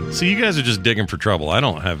 9. See, you guys are just digging for trouble.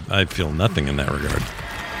 I feel nothing in that regard.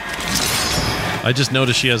 I just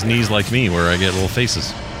noticed she has knees like me where I get little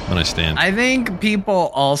faces when I stand. I think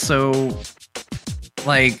people also,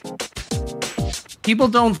 people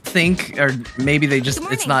don't think, or maybe they just,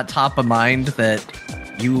 it's not top of mind that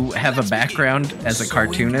you have a background as a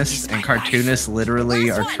cartoonist, and cartoonists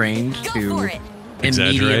literally are trained to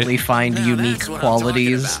immediately find unique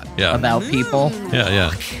qualities about people.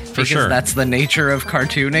 Yeah, for because sure. That's the nature of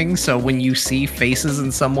cartooning. So when you see faces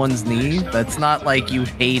in someone's knee, that's not like you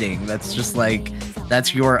hating. That's just like,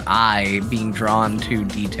 that's your eye being drawn to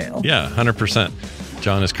detail. Yeah, 100%.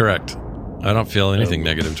 John is correct. I don't feel anything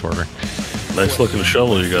negative toward her. Nice looking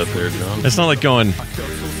shovel you got there, John. It's not like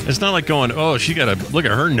going, oh, she got to look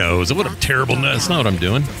at her nose. What a terrible nose. That's not what I'm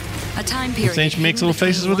doing. A time I'm period. saying she makes little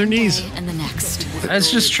faces with her knees. And the next.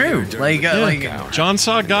 That's just true. John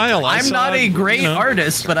saw Guile. I'm not a great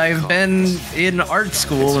artist, but I've been in art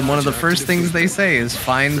school, and one of the first things they say is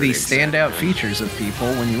find the standout features of people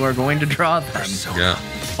when you are going to draw them. Yeah.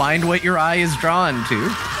 Find what your eye is drawn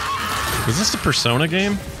to. Is this the Persona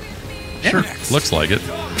game? Yeah. Sure. Looks like it.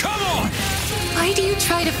 Why do you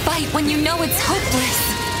try to fight when you know it's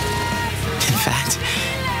hopeless? In fact,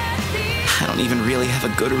 I don't even really have a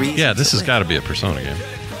good reason. Yeah, this has got to be a Persona game.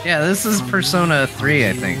 Yeah, this is Persona 3,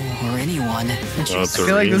 I think. Or anyone. I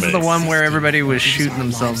feel like this is the one where everybody was shooting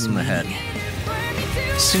themselves in the head.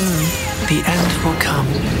 Soon, the end will come.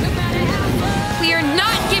 We are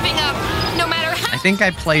not giving up, no matter how. I think I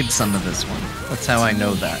played some of this one. That's how I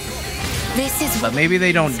know that. This is. But maybe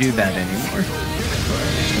they don't do that anymore.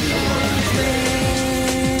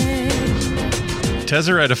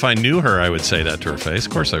 Tezzeret, if I knew her, I would say that to her face.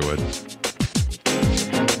 Of course I would.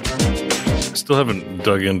 Still haven't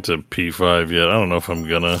dug into P5 yet. I don't know if I'm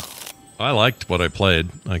gonna. I liked what I played.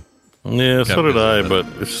 Yeah, so did I, but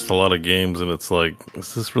it's just a lot of games, and it's like,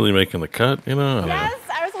 is this really making the cut? You know? Yes,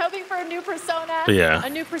 I was hoping for a new Persona. Yeah. A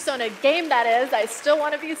new Persona game, that is. I still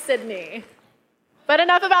want to be Sydney. But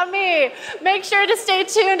enough about me. Make sure to stay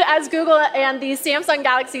tuned as Google and the Samsung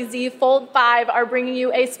Galaxy Z Fold 5 are bringing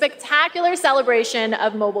you a spectacular celebration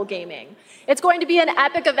of mobile gaming. It's going to be an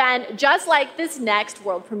epic event just like this next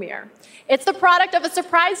world premiere. It's the product of a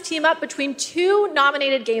surprise team-up between two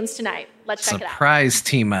nominated games tonight. Let's check it out. Surprise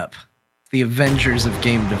team-up. The Avengers of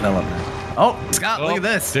game development. Oh, Scott, look at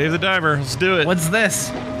this. Dave the Diver. Let's do it. What's this?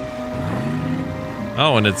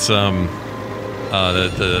 Oh, and it's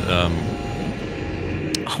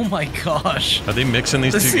Oh my gosh. Are they mixing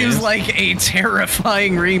these two This games? seems like a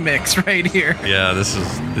terrifying remix right here. Yeah,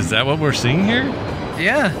 is that what we're seeing here?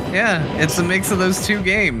 Yeah. It's a mix of those two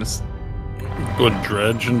games. What,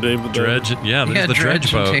 Dredge and Dave the Diver? Dredge, yeah, there's the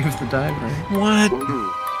Dredge boat. And Dave the Diver. What?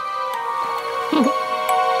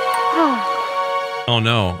 Oh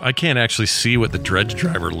no, I can't actually see what the Dredge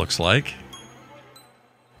driver looks like.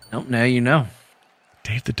 Nope, now you know.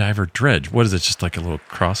 Dave the Diver Dredge. What is it, just like a little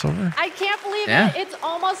crossover? I can't believe Yeah. it. It's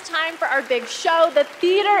almost time for our big show. The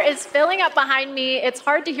theater is filling up behind me. It's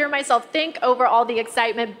hard to hear myself think over all the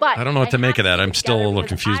excitement, but I don't know what to make of that. I'm still a little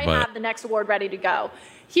because confused by I it. have the next award ready to go.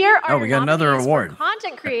 Here are we got another nominees award. for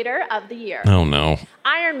Content Creator of the Year. Oh no.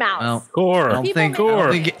 Iron Mouse. Well, Core. I don't think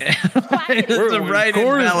it's a write-in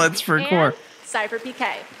ballots for and Core. Cypher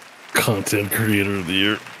PK. Content Creator of the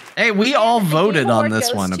Year. Hey, we all voted on award this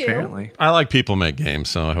goes one, to- apparently. I like people make games,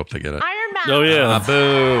 so I hope they get it. Iron Mouse. Oh, yeah.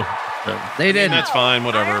 Boo. They did. That's fine,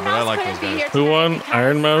 whatever, Iron but I Mouse like couldn't those be guys. here Who tonight won? because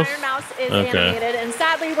Iron Mouse? Iron Mouse is Okay. animated, and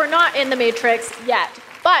sadly, we're not in the Matrix yet.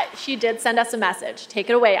 But she did send us a message. Take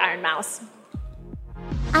it away, Iron Mouse.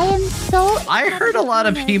 I am so. I heard a lot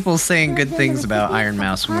of people saying good things about Iron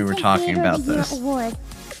Mouse when we were talking about this.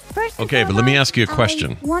 Okay, but let me ask you a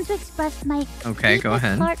question. I want to express my Okay, go deepest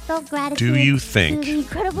ahead. heartfelt gratitude Do you to think, the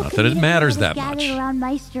incredible not that it community matters that that has much, gathered around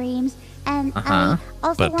my streams, and Uh-huh. I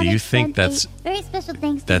also but want do to you think extend that's- a very special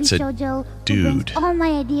thanks that's to a Shoujo, dude? who brings all my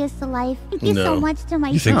ideas to life. Thank you so No. much to my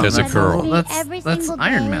You think friends that's a that girl? help me That's every Iron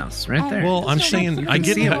single Mouse day, right and there. Well, I'm thank you so much saying for I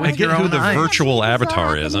get see it with who your the own eyes. virtual Thank you for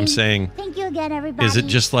avatar is. I'm happening. saying, Thank you again, everybody. is it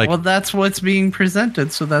just like? Well, that's what's being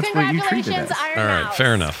presented, so that's what you treat it Congratulations, as. Iron All right, Mouse.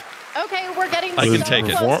 fair enough. Okay, we're getting I so can take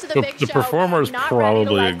it. close to the big The show. performer is I'm not ready to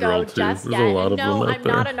probably let a girl, go too. just There's a yet. lot And of no, them out I'm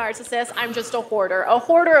there. not a narcissist. I'm just a hoarder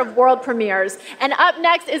of world premieres. And up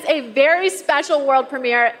next is a very special world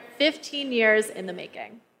premiere, 15 years in the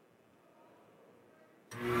making.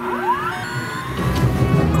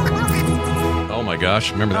 Oh my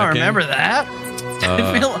gosh, remember that I game? remember that.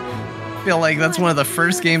 Uh, I feel like that's one of the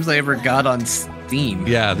first games I ever got on Steam.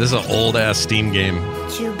 Yeah, this is an old ass Steam game.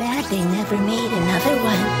 Too bad they never made another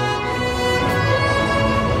one.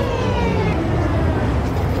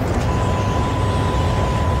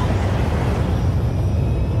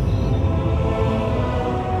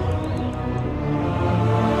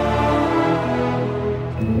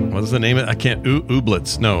 What's the name of it? I can't.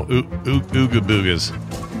 Ooblets. No. Ooga Boogas.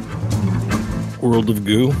 World of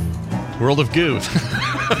Goo. World of Goo.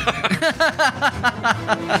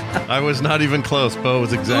 I was not even close. Bo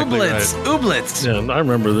was exactly Ooblets. right. Ooblets. Yeah, I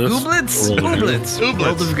remember this. Ooblets. World of Goo. Ooblets. Ooblets.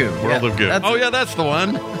 World of Goo. World of Goo. that's Oh it. yeah, that's the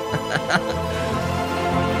one.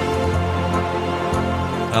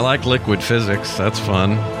 I like liquid physics. That's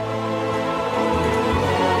fun.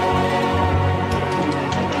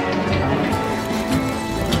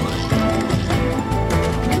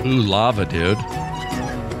 Ooh, lava, dude.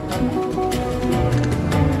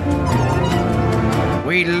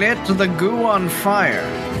 We lit the goo on fire.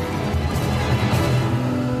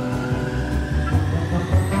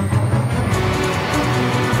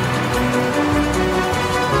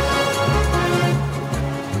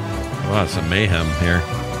 Wow, some mayhem here.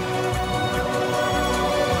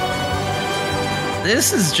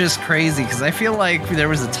 This is just crazy because I feel like there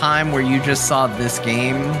was a time where you just saw this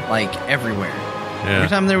game like everywhere. Every Yeah.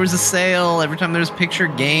 time there was a sale, every time there was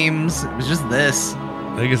pictured games, it was just this.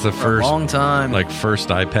 I think it's the For a first long time. like first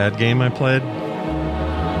iPad game I played.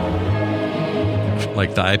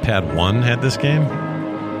 Like the iPad 1 had this game.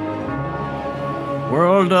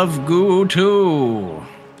 World of Goo 2.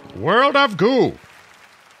 World of Goo.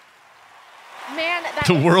 Man, that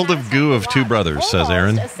The was world of goo of two brothers, says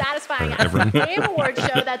Aaron. as satisfying Or as the Everin. Game Awards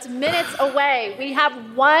show that's minutes away. We have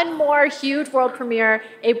one more huge world premiere,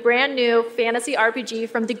 a brand new fantasy RPG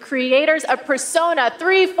from the creators of Persona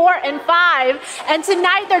 3, 4, and 5. And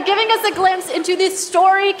tonight they're giving us a glimpse into the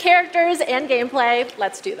story, characters, and gameplay.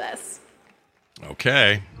 Let's do this.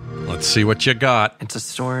 Okay. Let's see what you got. It's a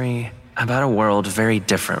story about a world very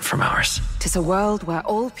different from ours. Tis a world where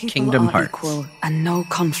all people Kingdom are Hearts. equal and no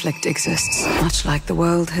conflict exists, much like the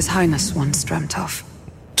world His Highness once dreamt of.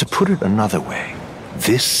 To put it another way,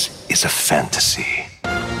 this is a fantasy.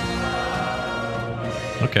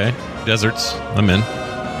 Okay. Deserts. I'm in.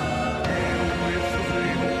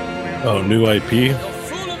 Oh, new IP?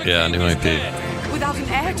 Yeah, new IP. Without an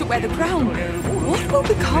heir to wear the crown, what will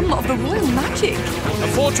become of the royal magic? The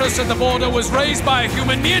fortress at the border was raised by a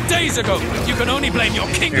human mere days ago. You can only blame your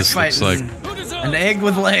king. This looks like An egg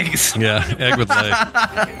with legs. yeah, egg with leg.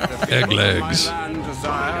 Egg legs.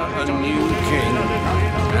 A new king,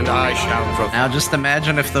 and I shall provide. Now just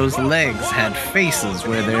imagine if those legs had faces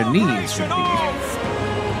where their knees would be.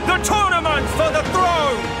 The tournament one for the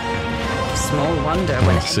throne. Small wonder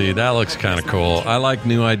when Let's see, that looks kind of cool. I like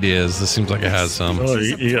new ideas. This seems like it has some. Oh,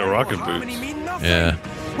 you got rocket boots. Yeah.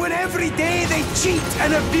 When every day they cheat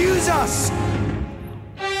and abuse us.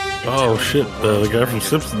 Oh shit! The guy from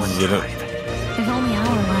Simpsons is in it. If only our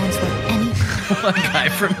lives were anything. What guy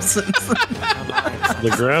from Simpsons? The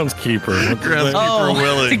groundskeeper. Groundskeeper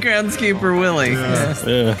Willie. The groundskeeper Willie.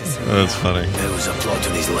 Yeah. That's funny. There was a plot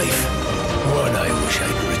in his life. One I wish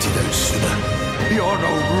I'd written out sooner. You're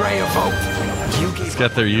no ray of hope. It's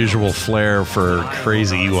got their usual flair for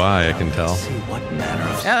crazy UI, I can tell.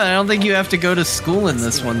 Yeah, I don't think you have to go to school in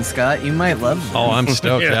this one, Scott. You might love it. Oh, I'm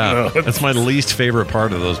stoked, Yeah, yeah. That's my least favorite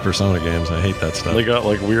part of those Persona games. I hate that stuff. They got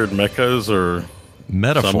like weird mechas or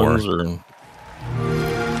Metaphor. summons or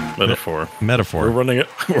metaphor. Metaphor. We're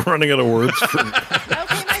running out of words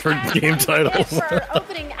for game titles. For our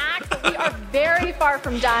opening act, but we are very far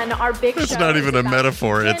from done. Our big It's show not is even a about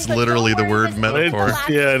metaphor. It's literally the word metaphor.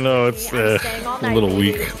 Yeah, no, it's a little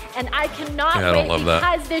weak. And I cannot Yeah, I don't wait love that.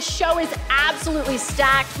 because this show is absolutely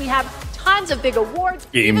stacked. We have tons of big awards,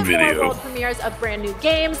 Game even video. more world premieres of brand new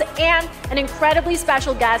games, and an incredibly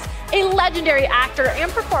special guest, a legendary actor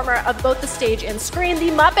and performer of both the stage and screen, the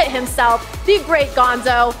Muppet himself, the great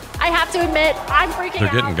Gonzo. I have to admit, I'm freaking They're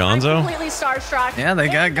getting out. Gonzo? I'm completely starstruck. Yeah, they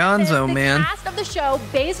got Gonzo, The man. cast of the show,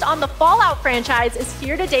 based on the Fallout franchise, is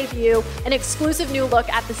here to debut an exclusive new look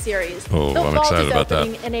at the series. Oh, the I'm vault excited is about that.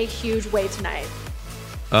 opening in a huge way tonight.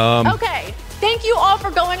 Um, Okay, thank you all for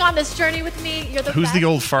going on this journey with me. You're the Who's best. the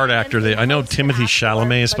old fart actor? I know Timothy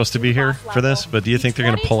Chalamet is supposed to be here for this, but do you think they're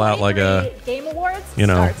going to pull out like a, Game Awards you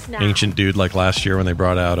know, starts now. ancient dude like last year when they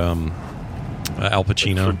brought out Al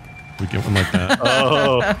Pacino? We give him like that.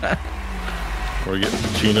 Oh, we're getting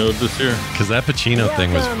Pacino this year. Because that Pacino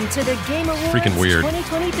thing was Welcome to the Game Awards freaking weird.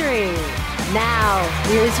 2023. Now,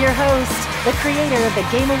 here's your host, the creator of the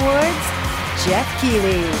Game Awards, Jeff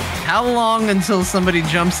Keighley. How long until somebody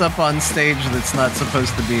jumps up on stage that's not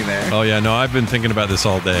supposed to be there? Oh yeah, no, I've been thinking about this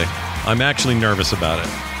all day. I'm actually nervous about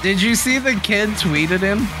it. Did you see the kid tweeted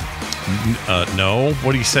him? No.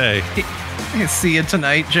 What do you say? See you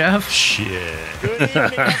tonight, Jeff. Shit. Good evening,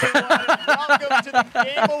 everyone. Welcome to the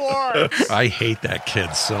Game Awards. I hate that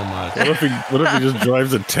kid so much. What if he just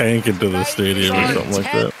drives a tank into the stadium or something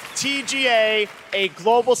like that? TGA, a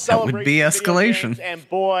global celebration. would be escalation. of video games, and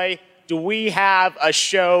boy, do we have a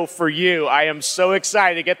show for you. I am so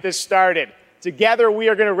excited to get this started. Together, we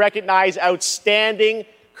are going to recognize outstanding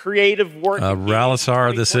creative work.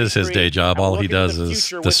 Ralasar, this is his day job. All he does is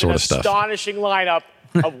this sort of stuff. Astonishing lineup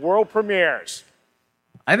of world premieres.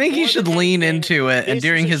 I think he should lean into it, and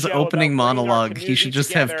during his opening monologue, he should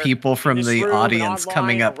just have people from the audience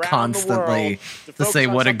coming up constantly to say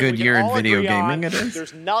what a good year in video gaming it is.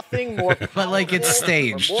 There's nothing more But like it's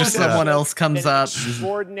staged, just someone else comes up.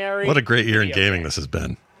 extraordinary. What a great year in gaming this has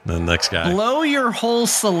been. The next guy. Blow your whole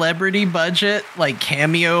celebrity budget, like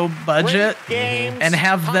cameo budget, and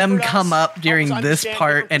have them come up during this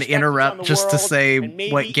part and interrupt just to say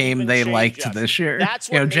what game they liked this year.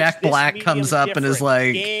 You know, Jack Black comes up and is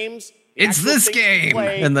like, "It's this game,"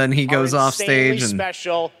 and then he goes off stage and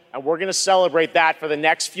special, and we're going to celebrate that for the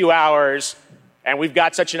next few hours. And we've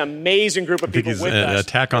got such an amazing group of I think people he's with us.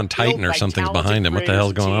 Attack on Titan or something's behind him. What the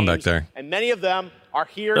hell's going on back there? And many of them are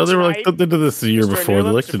here No, they were tonight. like they did this the year before. They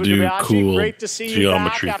like to do Fukubayashi, cool great to see you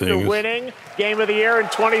geometry back after things. winning Game of the Year in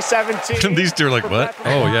 2017. These two are like, what?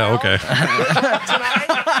 Oh, yeah, okay.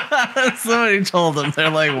 somebody told them, they're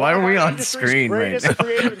like, "Why are we on screen right Greatest now?"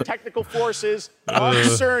 creative and technical forces, Mark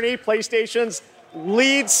Cerny, PlayStation's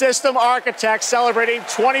lead system architect, celebrating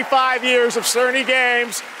 25 years of Cerny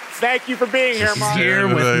games. Thank you for being here, Mark. Here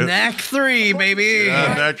with Knack 3, baby.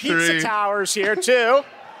 Yeah, Knack Pizza 3. Towers here too.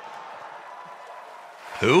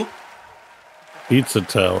 Who? Pizza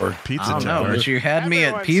Tower. Pizza I don't know, Tower. but you had me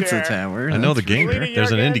at Pizza Tower. I know the That's game. weird.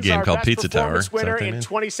 There's an indie Jurgens, game our called best Pizza Tower. performance Is that winner what they in mean?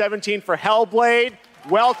 2017 for Hellblade.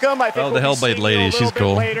 Welcome. I think Oh, the we'll be Hellblade seeing you lady. a little She's bit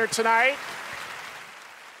cool. Later tonight.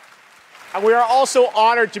 And we are also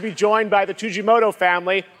honored to be joined by the Tujimoto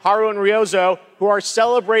family, Haru and Ryozo, who are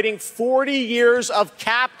celebrating 40 years of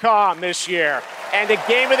Capcom this year and a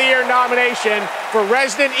Game of the Year nomination for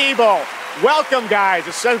Resident Evil. Welcome, guys.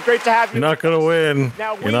 It's so great to have you. You're not gonna win.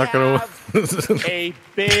 Now we You're not gonna have win. a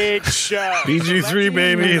big show. BG3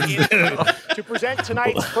 baby. To present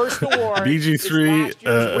tonight's first award. BG3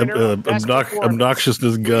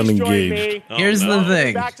 obnoxiousness gun engaged. Here's the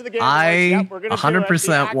thing. I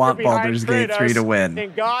 100% want Baldur's Gate 3 to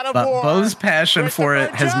win. But Bo's passion for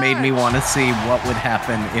it has made me want to see what would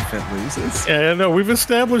happen if it loses. Yeah, no, we've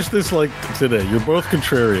established this like today. You're both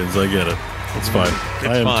contrarians. I get it. It's fine.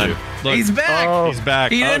 I am fine. too. Look. He's back. Oh. He's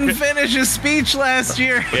back. He didn't finish his speech last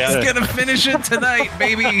year. Yeah. He's gonna finish it tonight,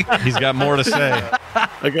 baby. He's got more to say.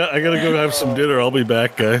 I gotta go have some dinner. I'll be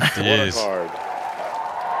back, guys. Jeez.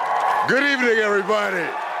 Good evening, everybody.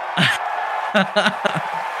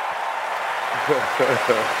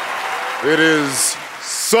 It is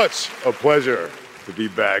such a pleasure to be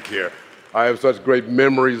back here. I have such great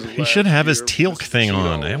memories. He should have his Teal'c thing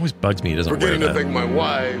on. It always bugs me he doesn't wear Forgetting to that. thank my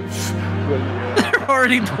wife. They're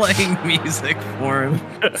already playing music for him.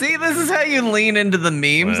 See, this is how you lean into the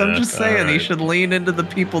memes. I'm just saying, he should lean into the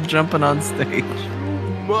people jumping on stage.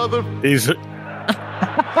 Mother. He's. All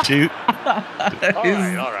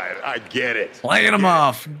right, I get it. Playing him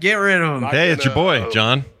off. Get rid of him. Hey, it's your boy,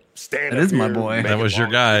 John. That is my boy. That was your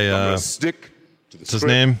guy. Stick to the what's his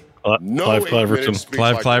name? Clive Cliverton.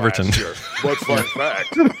 Clive Cliverton. But fun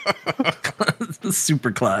fact,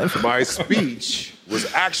 Super Clive. my speech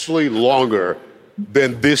was actually longer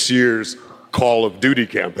than this year's Call of Duty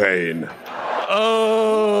campaign.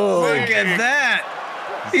 Oh, look at that.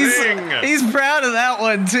 He's proud of that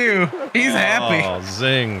one, too. He's happy. Oh,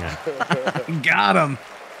 zing. Got him.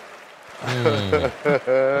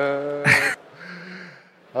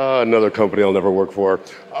 Another company I'll never work for.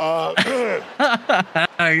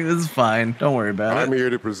 This is fine. Don't worry about I'm it. here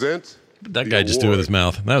to present That guy just did with his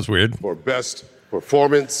mouth. That was weird. for best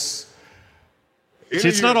performance. See,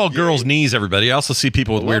 it's not all girls' knees, everybody. I also see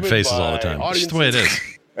people with weird faces all the time. It's just the way it is.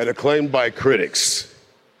 And acclaimed by critics.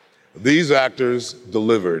 These actors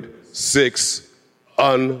delivered 6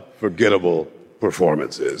 unforgettable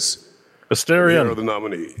performances. Here are the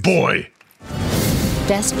nominees. Boy.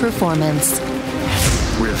 Best performance.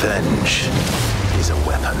 Revenge is a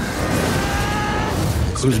weapon.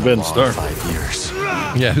 Who's Ben Starr? 5 years.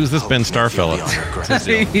 Yeah, who's this Ben Starr fella?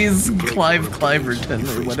 He's Clive Cliverton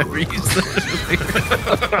or whatever you said.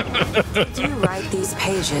 Do you write these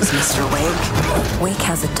pages, Mr. Wake? Wake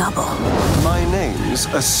has a double. My name's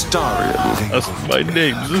Astarion. My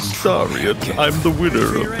name's Astarion. I'm the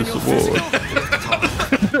winner of this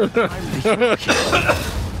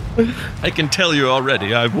award. I can tell you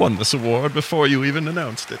already, I've won this award before you even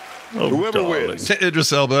announced it. Oh, Whoever wins.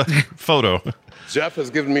 Idris Elba, photo. Jeff has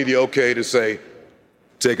given me the okay to say,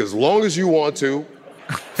 take as long as you want to.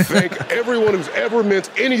 Thank everyone who's ever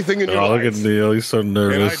meant anything in your Oh, life. look at Neil. He's so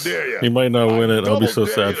nervous. And I dare ya. He might not win it. I'll be so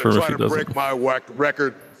Double sad dare you for him to if he try to doesn't. break my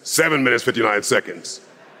record, 7 minutes, 59 seconds.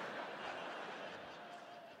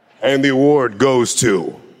 And the award goes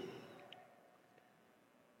to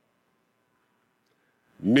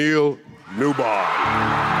Neil Newbar.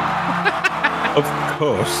 Of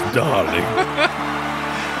course, darling.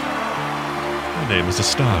 My name is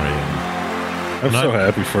Astarion. I'm so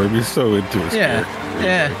happy for him. He's so into his character.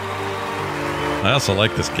 Yeah. I also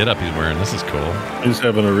like this getup he's wearing. This is cool. He's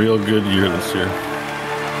having a real good year this year.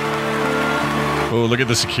 Oh, look at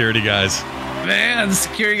the security guys. Man, the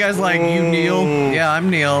security guy's like, you Neil? Yeah, I'm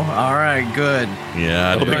Neil. All right, good.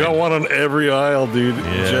 Yeah. Oh, they got one on every aisle, dude.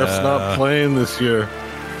 Yeah. Jeff's not playing this year.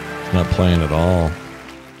 He's not playing at all.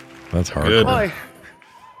 That's hard. Good. Hi.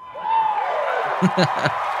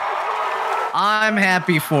 I'm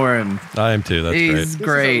happy for him. I am too. That's He's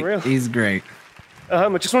great. great. He's great. I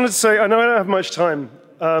just wanted to say, I know I don't have much time.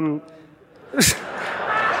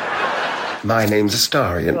 My name's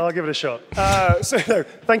Astarion. I'll give it a shot.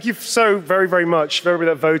 Thank you so very, very much for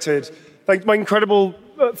everybody that voted. Thank my incredible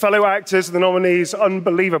fellow actors and the nominees.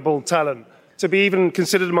 Unbelievable talent. To be even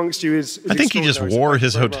considered amongst you is I think he just wore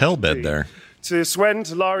his hotel bed there. To Swen,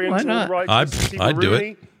 to Larian, to all the writers, I'd do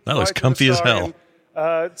it. That looks comfy as hell.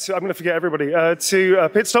 I'm going to forget everybody. To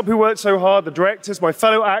Pit Stop, who worked so hard, the directors, my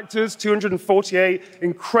fellow actors, 248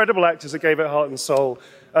 incredible actors that gave it heart and soul.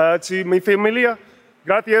 To mi familia,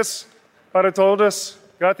 gracias para todos.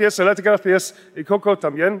 Gracias, gracias, y Coco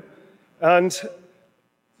también. And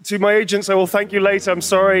to my agents, I will thank you later. I'm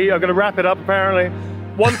sorry, I'm going to wrap it up apparently.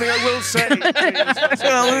 One thing I will say is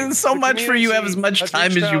well, so much for you to have as much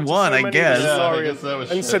time as you want, I guess.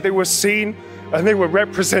 And said they were seen and they were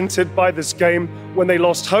represented by this game when they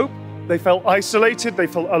lost hope, they felt isolated, they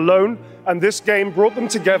felt alone, and this game brought them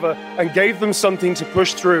together and gave them something to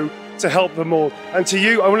push through to help them all. And to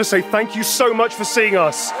you, I want to say thank you so much for seeing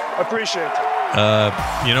us. I appreciate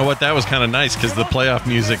it. You know what? That was kind of nice because the playoff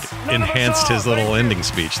music enhanced his little ending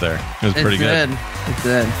speech there. It was pretty good. It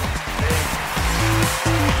did.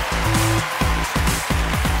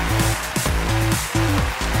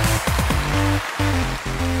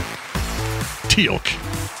 Teal'c.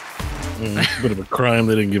 Bit of a crime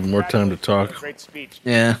they didn't give him more time to talk. Great speech.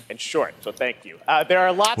 Yeah. And short, so thank you. There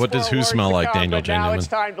are lots What does more Who awards smell to like, come, Daniel but now Genuine? it's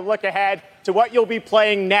time to look ahead to what you'll be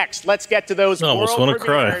playing next. Let's get to those I almost world wanna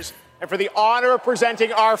cry. premieres And for the honor of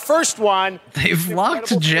presenting our first one, they've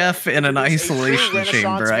locked Jeff in an isolation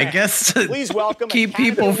chamber, I guess, to keep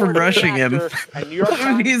people from rushing him.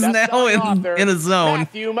 He's now in a zone.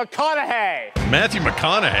 Matthew McConaughey. Matthew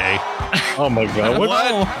McConaughey? Oh my God! What?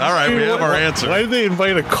 All right, we have our answer. Why did they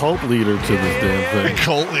invite a cult leader to this damn thing? A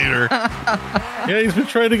cult leader. Yeah, he's been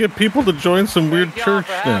trying to get people to join some weird church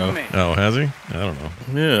now. Oh, has he? I don't know.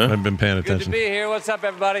 Yeah, I've been paying attention. Good to be here. What's up,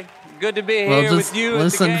 everybody? Good to be Well, here just with you.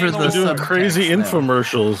 listen for the They're doing crazy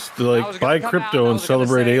infomercials to like buy crypto and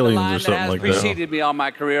celebrate aliens or something like that. Preceded me all my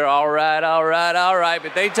career. All right.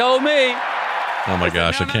 But they told me. Oh my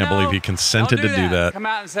gosh, I can't believe he consented to do that. Come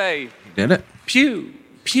out and say, did it? Pew.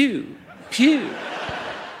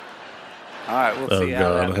 All right, we'll see. Oh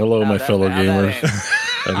God! Hello, my fellow gamers.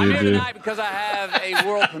 How do you do? Because I have a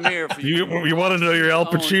world premiere for you. You want to know your Al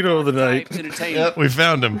Pacino of the night? Yep, we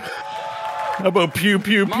found him. How about pew,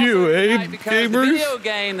 eh, The gamers? video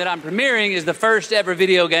game that I'm premiering is the first ever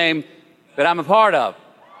video game that I'm a part of.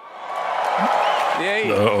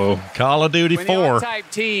 Yeah. Uh-oh. Call of Duty When 4. the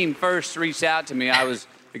R-Type team first reached out to me, I was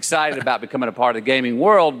excited about becoming a part of the gaming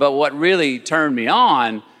world, but what really turned me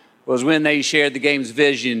on was when they shared the game's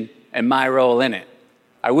vision and my role in it.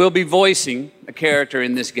 I will be voicing a character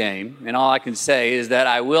in this game, and all I can say is that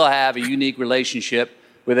I will have a unique relationship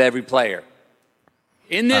with every player.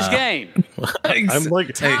 In this game, I'm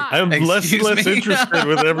less and less interested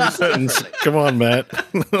with every sentence. Come on, Matt.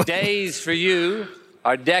 days for you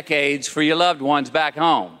are decades for your loved ones back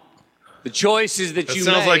home. The choices that you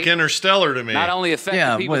sounds make like Interstellar to me. not only affect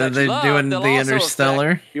Yeah, the people what are that they you love, doing, they'll the also Interstellar?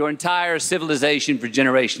 affect your entire civilization for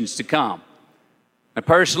generations to come. Now,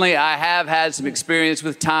 personally, I have had some experience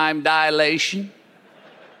with time dilation.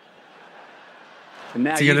 And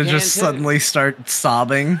now So you're you gonna can just too. suddenly start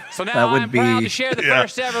sobbing? So now That would I'm be. proud to share the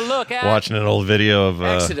first ever look at Watching an old video of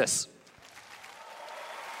Exodus.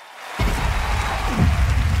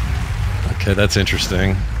 Okay, that's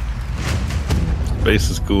interesting. Space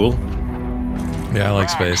is cool. Yeah, I like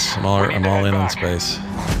space. I'm all in on space.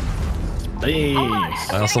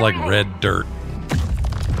 I also like red dirt.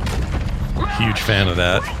 Huge fan of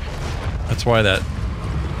that. That's why that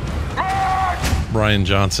Rian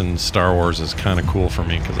Johnson Star Wars is kind of cool for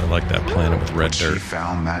me, because I like that planet with red dirt. What she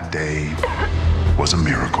found that day was a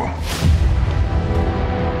miracle.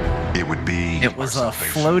 It would be. It was a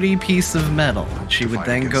floaty piece of metal. She would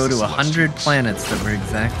then go to 100 planets that were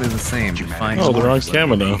exactly the same to find. Oh, they're more. on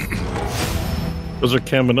Kamino. Those are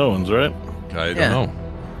Kaminoans, right? I don't Yeah. know.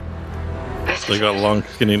 They got long,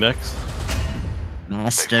 skinny necks.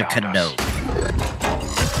 Master Kenobi.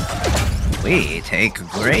 We take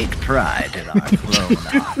great pride in our clone.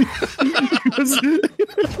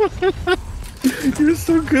 You're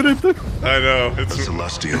so good at that. I know. It's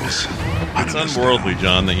Celestials. It's unworldly,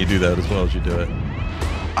 John, that you do that as well as you do it.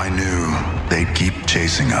 I knew they'd keep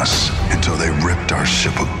chasing us until they ripped our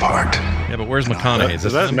ship apart. Yeah, but where's McConaughey?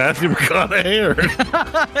 Is that Matthew McConaughey? Or?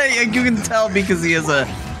 You can tell because he has a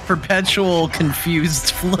perpetual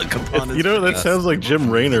confused look upon his You know, that face. sounds like Jim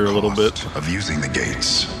Raynor a little bit. Of using the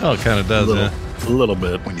gates. Oh, it kind of does, A little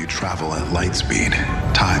bit. When you travel at light speed,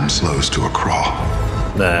 time slows to a crawl.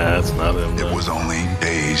 Nah, that's not him. It was only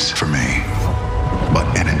days for me, but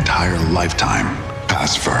an entire lifetime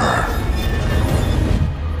passed for her.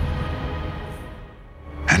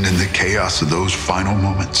 And in the chaos of those final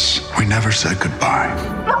moments, we never said goodbye.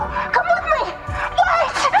 Come with me!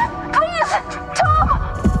 Wait! Please! Tom!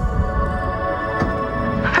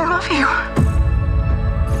 I love you.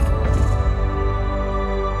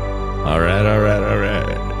 All right.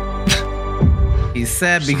 He's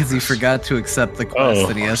sad because he forgot to accept the quest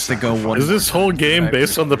and he has to go one. Is this whole game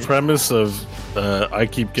based on the premise of I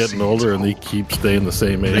keep getting older and they keep staying the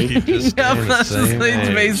same age?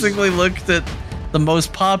 They basically looked at the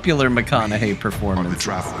most popular McConaughey performance. The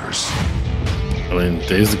Travelers. I mean,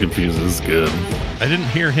 Days of Confused is good. I didn't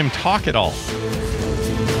hear him talk at all.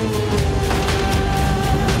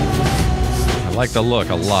 I like the look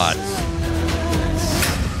a lot.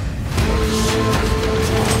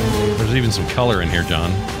 There's even some color in here,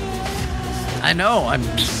 John. I know. I'm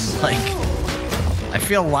just like, I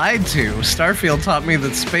feel lied to. Starfield taught me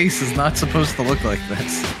that space is not supposed to look like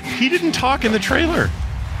this. He didn't talk in the trailer.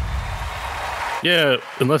 Yeah,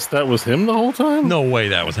 unless that was him the whole time? No way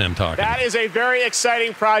that was him talking. That is a very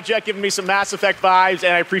exciting project, giving me some Mass Effect vibes,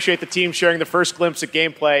 and I appreciate the team sharing the first glimpse of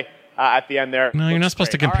gameplay at the end there. No, you're not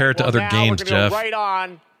supposed to compare it to other games, we're gonna Jeff. Go right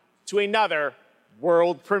on to another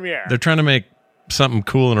world premiere. They're trying to make something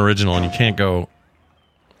cool and original, and you can't go.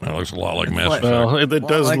 That looks a lot like Mass Effect. Well, it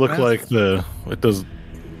does like look Mass like the. It does.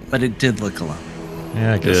 But it did look a lot.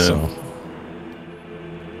 Yeah, I guess so.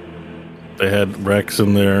 They had Rex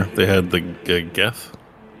in there. They had the Geth.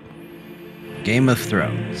 Game of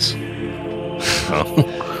Thrones.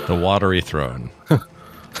 The watery throne.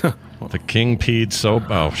 The King Peed soap.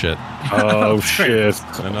 Oh shit. Oh shit.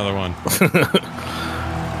 Another one.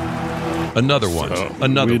 Another one. So,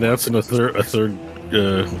 Another. We announcing a third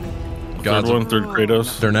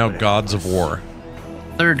Kratos. They're now gods of war.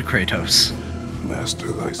 Third Kratos. Master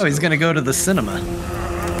Oh, he's gonna go to the cinema.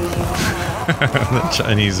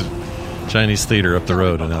 The Chinese theater up the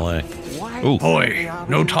road in L.A. Ooh. Boy,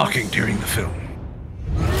 no talking during the film.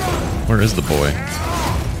 Where is the boy?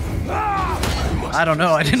 I don't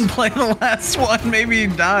know. I didn't play the last one. Maybe he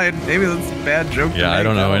died. Maybe that's a bad joke. Yeah, I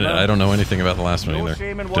don't know. I don't know anything about the last one either.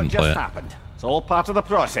 Didn't play it. Happened. It's all part of the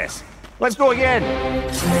process. Let's go again.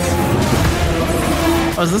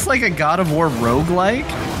 Oh, is this like a God of War roguelike?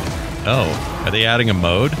 Oh, are they adding a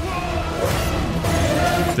mode?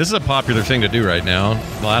 This is a popular thing to do right now.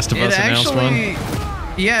 The Last of Us announced one.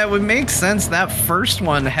 Yeah, it would make sense. That first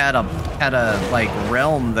one had a like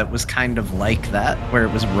realm that was kind of like that, where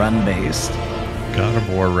it was run based. God of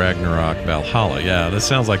War Ragnarok Valhalla. Yeah, this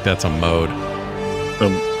sounds like that's a mode.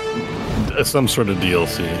 Some sort of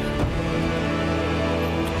DLC.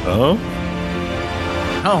 Oh?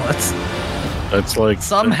 Oh, that's like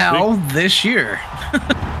somehow this year.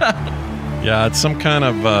 Yeah, it's some kind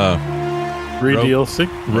of DLC.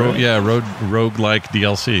 Roguelike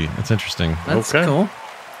DLC. It's interesting. That's cool.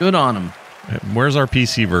 Good on them. Where's our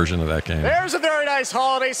PC version of that game? There's a very nice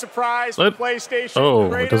holiday surprise for PlayStation.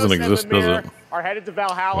 Oh, it doesn't exist, does it? Are headed to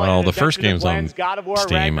Valhalla. Well, the first game's on God of War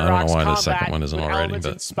Steam. I don't know why the Ragnarok's second one isn't already,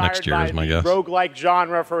 but next year is my guess. Roguelike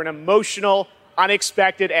genre for an emotional,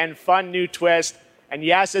 unexpected, and fun new twist. And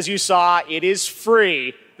yes, as you saw, it is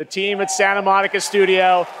free. The team at Santa Monica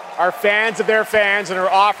Studio are fans of their fans and are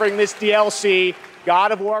offering this DLC,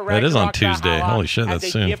 God of War Ragnarok. That is on Tuesday. Valhalla, Holy shit, that's as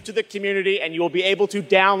a soon. gift to the community, and you will be able to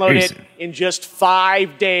download it in just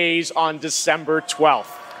 5 days on December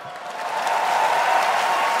 12th.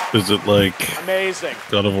 Is it like amazing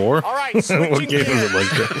God of War? All right, what game is it like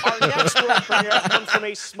that? Our next world premiere comes from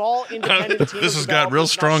a small independent team. This has got real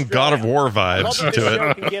strong God of War vibes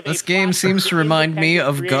to it. This game seems to remind me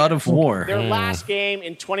of God of War. Their last game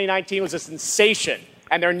in 2019 was a sensation,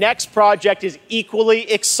 and their next project is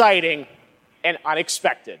equally exciting and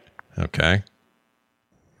unexpected. Okay.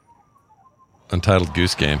 Untitled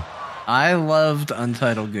Goose Game. I loved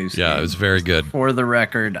Untitled Goose Game. Yeah, it was very good. For the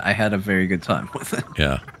record, I had a very good time with it.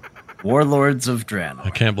 Yeah. Warlords of Draenor. I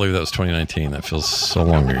can't believe that was 2019. That feels so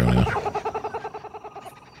long ago now.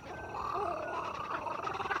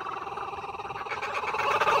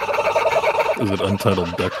 Is it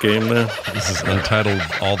Untitled Duck Game there? This is Untitled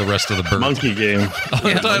All the Rest of the Birds. Monkey Game.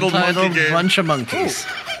 Untitled Monkey Game. Bunch of monkeys.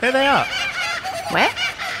 There they are. What?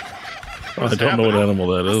 Oh, I don't know what animal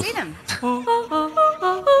that is. See them.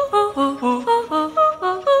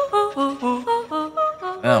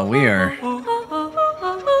 Oh, we are.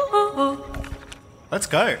 Let's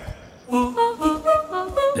go.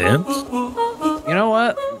 Dance? You know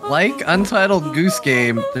what? Like Untitled Goose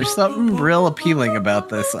Game, there's something real appealing about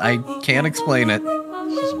this. I can't explain it.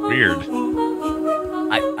 This is weird.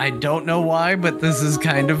 I don't know why, but this is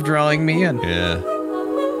kind of drawing me in. Yeah.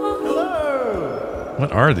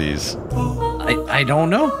 What are these? I don't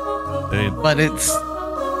know. But it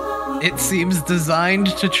seems designed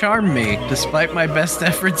to charm me, despite my best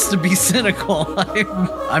efforts to be cynical.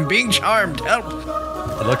 I'm being charmed. Help!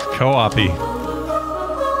 It looks co-op-y.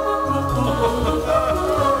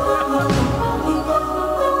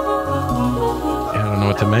 I don't know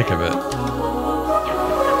what to make of it.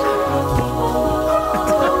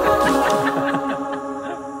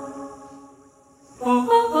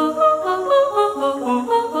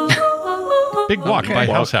 Big Walk by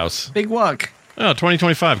House. Big Walk. Oh,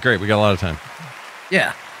 2025. Great. We got a lot of time.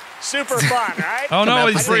 Yeah. Super fun, right? Oh, no,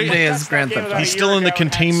 he's same day as Grand Theft Auto. He's still in the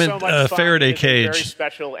containment Faraday cage. Very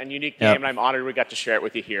special and unique game, and I'm honored we got to share it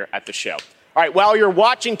with you here at the show. All right, while you're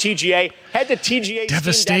watching TGA, head to TGA.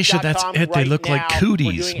 Devastation, that's it. They look like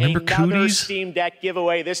cooties. Remember cooties? Steam Deck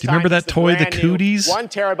giveaway. This Do you remember time that toy, the cooties? 1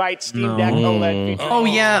 terabyte Steam Deck OLED. Oh,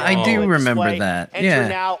 yeah, I do remember that. Enter Yeah.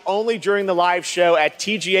 now only during the live show at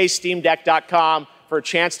TGASteamDeck.com for a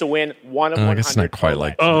chance to win one of 100. I guess not quite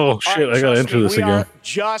like that. Oh, shit, I gotta enter this we again. are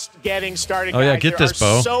just getting started, Oh, yeah, guys. get There this,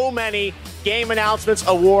 are Bo. so many game announcements,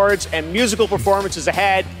 awards, and musical performances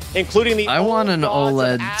ahead, including the I want an Old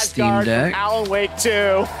Gods of OLED Asgard Steam from Deck. Alan Wake 2.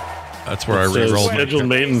 That's where I It says re-rolled. scheduled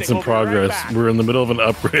maintenance in progress. We're in the middle of an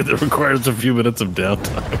upgrade that requires a few minutes of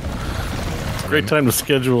downtime. It's a great time to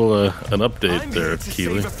schedule an update there,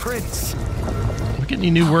 Keely. We get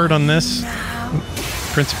any new word on this?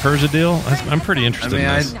 Prince of Persia deal? I'm pretty interested in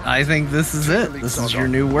this. I think this is it. This is your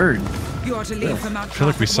new word. You are to leave for Mount I feel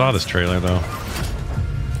like we saw this trailer, though.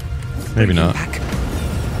 Maybe not.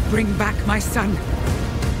 Bring back my son.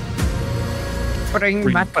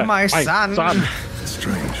 Bring back my son.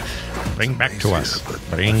 Strange. Bring back to us.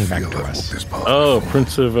 Bring back to us. Oh,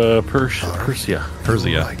 Prince of Persia.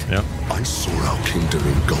 Persia, yep. I saw our kingdom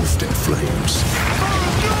engulfed in flames.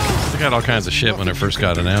 They got all kinds of shit when it first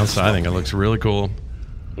got announced. I think it looks really cool.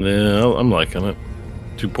 Yeah, I'm liking it.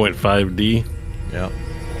 2.5D. Yeah.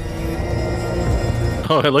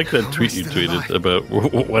 Oh, I like that tweet you tweeted about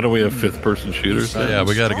why don't we have fifth-person shooters? Yeah,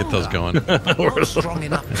 we got to get those going. It's time already.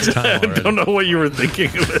 I don't know what you were thinking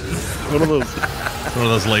of it. One of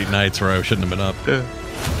those late nights where I shouldn't have been up. Yeah.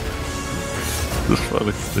 It's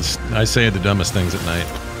funny. I say the dumbest things at night.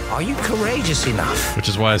 Are you courageous enough? Which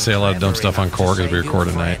is why I say a lot of dumb stuff on Core, because we record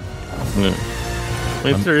at night. Yeah.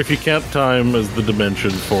 If you count time as the dimension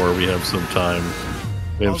 4, we have some time.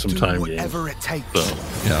 We have some time games. Whatever it takes. So,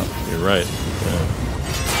 yeah, you're right. Yeah.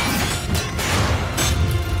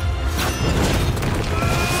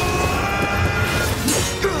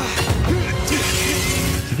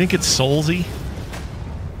 Do you think it's Soulsy?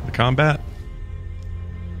 The combat?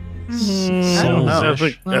 I don't know. I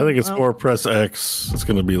think it's more press X. It's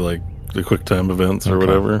going to be like the quick time events or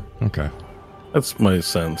whatever. Okay. That's my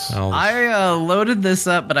sense. I loaded this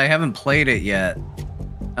up, but I haven't played it yet.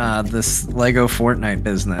 This Lego Fortnite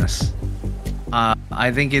business.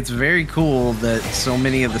 I think it's very cool that so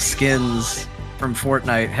many of the skins from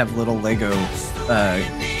Fortnite have little Lego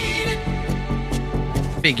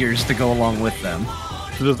figures to go along with them.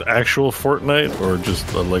 Is this actual Fortnite or just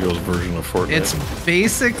a Lego's version of Fortnite? It's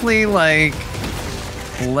basically like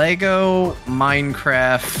Lego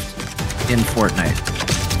Minecraft in Fortnite.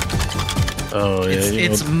 Oh yeah,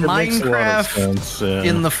 it's Minecraft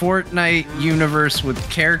in the Fortnite universe with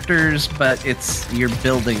characters, but you're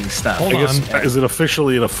building stuff. I guess, is it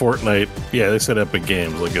officially in a Fortnite? Yeah, they said Epic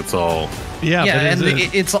Games, like it's all. Yeah, and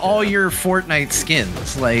it's all your Fortnite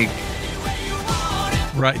skins, like.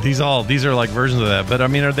 Right, these are like versions of that. But I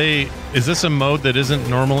mean, is this a mode that isn't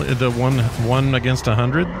normal? The one against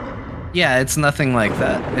 100? Yeah, it's nothing like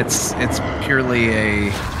that. It's purely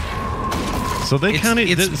a. So they kind of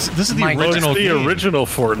this is the original. It's the original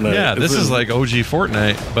Fortnite. Yeah, this is like OG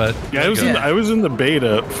Fortnite, but yeah, I was in the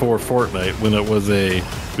beta for Fortnite when it was a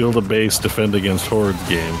build a base, defend against hordes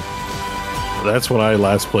game. That's when I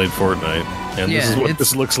last played Fortnite, and this is what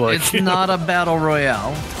this looks like. It's not a battle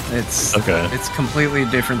royale. It's It's a completely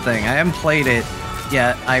different thing. I haven't played it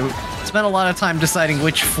yet. I spent a lot of time deciding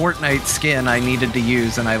which Fortnite skin I needed to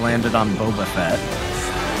use, and I landed on Boba Fett.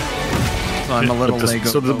 So I'm a little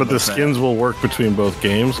Lego. But the skins will work between both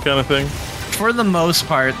games, kind of thing. For the most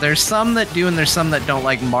part, there's some that do and there's some that don't.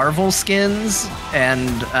 Like Marvel skins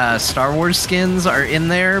and Star Wars skins are in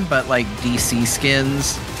there, but like DC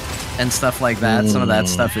skins and stuff like that, some of that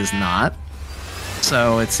stuff is not.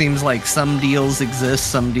 So it seems like some deals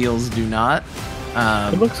exist, some deals do not.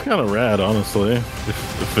 It looks kind of rad, honestly.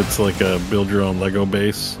 If it's like a build your own Lego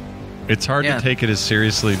base, it's hard to take it as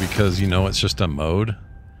seriously because it's just a mode.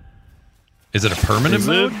 Is it a permanent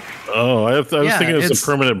mode? Oh, I was thinking it's a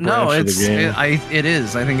permanent branch of the game. It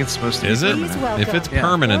is. I think it's supposed to be. Is it? If it's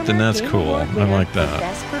permanent, then that's cool. I like that.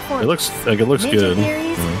 It looks good.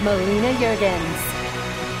 Melina Juergens.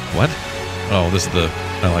 What? Oh, this is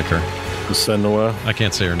I like her. Senua. I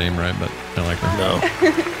can't say her name right, but I like her. No.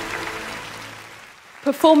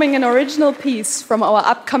 Performing an original piece from our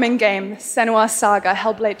upcoming game, Senua Saga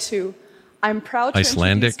Hellblade 2. I'm proud to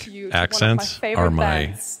Icelandic introduce you to accents one of my are favorite my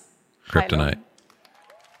bands. kryptonite.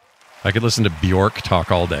 I could listen to Bjork talk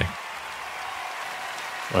all day.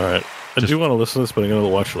 All right. I do want to listen to this, but I'm going to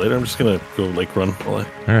watch it later. I'm just going to go lake run. All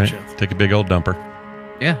right. Take a big old dumper.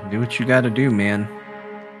 Yeah, do what you got to do, man.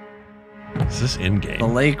 Is this in-game? The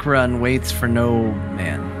lake run waits for no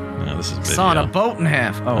man. No, this is video. Sawing a boat in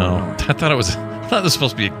half. Oh, no. I thought it was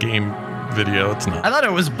supposed to be a game video. It's not. I thought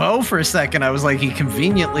it was Bo for a second. I was like, he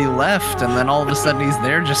conveniently left, and then all of a sudden he's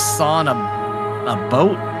there just sawing a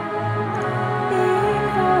boat.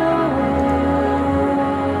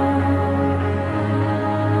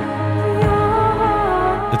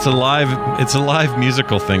 It's a live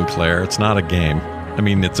musical thing, Claire. It's not a game. I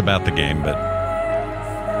mean, it's about the game, but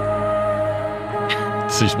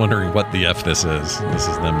she's wondering what the F this is. This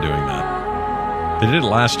is them doing that. They did it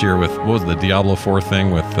last year with, what was the Diablo 4 thing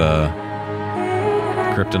with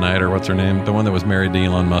Kryptonite, or what's her name? The one that was married to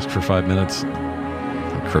Elon Musk for 5 minutes.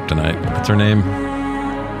 Kryptonite. What's her name?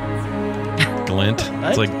 Glint.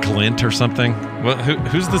 It's like Glint or something. Well,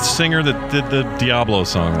 who's the singer that did the Diablo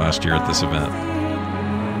song last year at this event?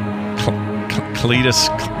 Cletus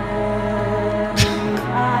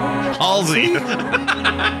Halsey.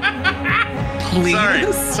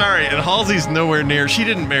 Sorry. And Halsey's nowhere near. She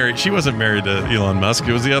wasn't married to Elon Musk.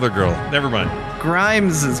 It was the other girl. Never mind.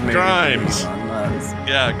 Grimes is married Grimes. to Elon Musk.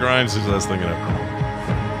 Yeah, Grimes is what I was thinking of.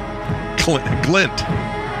 Glint.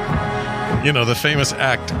 You know, the famous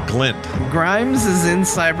act, Glint. Grimes is in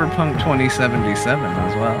Cyberpunk 2077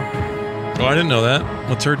 as well. Oh, I didn't know that.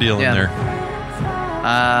 What's her deal in there?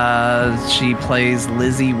 She plays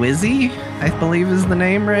Lizzie Wizzy, I believe is the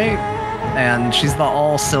name, right? And she's the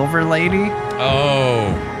all-silver lady. Oh.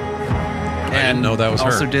 I didn't know that was her.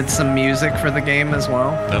 Also did some music for the game as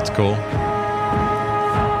well. That's cool.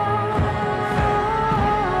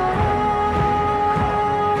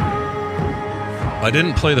 I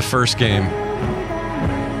didn't play the first game.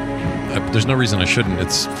 There's no reason I shouldn't.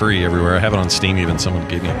 It's free everywhere. I have it on Steam even. Someone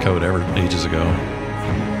gave me a code ages ago.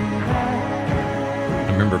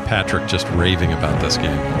 I remember Patrick just raving about this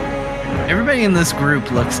game. Everybody in this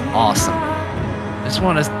group looks awesome. I just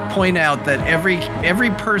want to point out that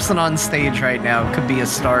every person on stage right now could be a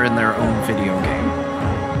star in their own video game.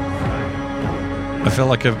 I feel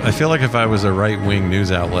like if I was a right-wing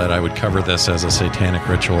news outlet, I would cover this as a satanic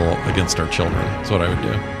ritual against our children. That's what I would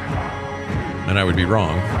do. And I would be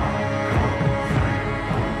wrong.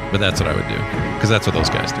 But that's what I would do. Because that's what those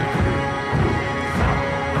guys do.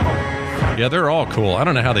 Yeah, they're all cool. I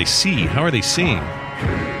don't know how they see. How are they seeing?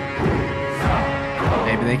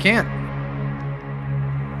 Maybe they can't.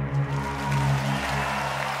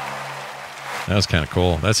 That was kind of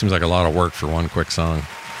cool. That seems like a lot of work for one quick song.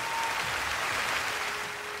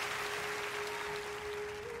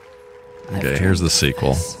 Okay, here's the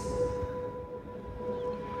sequel.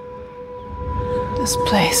 This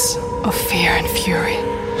place of fear and fury.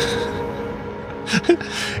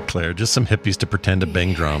 Claire, just some hippies to pretend to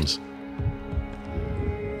bang drums.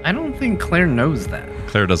 I don't think Claire knows that.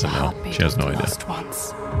 Claire doesn't know. She has no idea.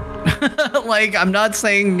 Like, I'm not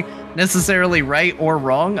saying necessarily right or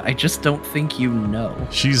wrong. I just don't think you know.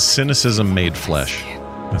 She's cynicism made flesh.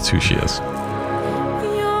 That's who she is.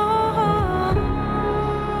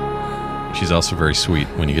 She's also very sweet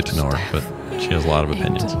when you get to know her, but she has a lot of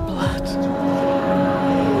opinions.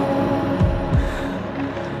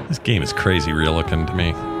 This game is crazy real looking to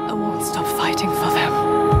me. I won't stop fighting for them.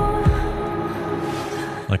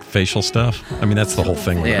 Like facial stuff. I mean, that's the whole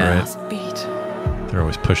thing with it, right? They're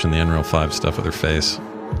always pushing the Unreal 5 stuff with their face.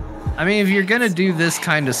 I mean, if you're gonna do this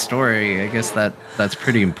kind of story, I guess that's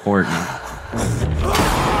pretty important.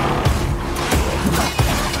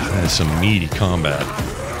 That is some meaty combat.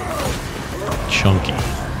 Chunky.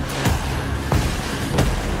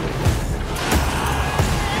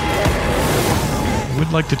 I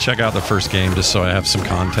would like to check out the first game just so I have some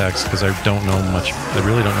context because I don't know much. I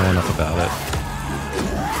really don't know enough about it.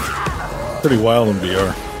 Pretty wild in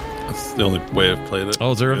VR. That's the only way I've played it.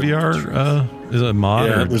 Oh, is there a VR? Is it a mod?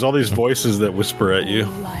 Yeah, or? there's all these voices that whisper at you,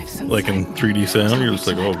 like in 3D sound. You're just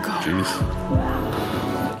like, oh, jeez.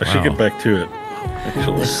 I should get back to it.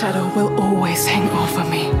 Actually. The shadow will always hang over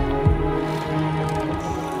me.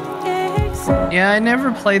 Yeah, I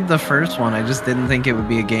never played the first one. I just didn't think it would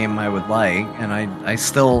be a game I would like, and I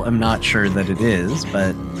still am not sure that it is,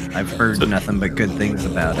 but I've heard nothing but good things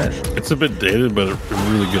about it. It's a bit dated, but a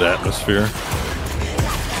really good atmosphere.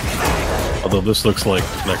 Although this looks like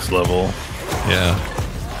next level. Yeah.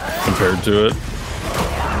 Compared to it.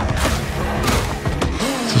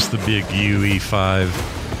 It's just the big UE5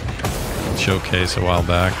 showcase a while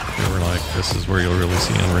back. They were like, this is where you'll really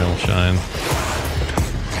see Unreal shine.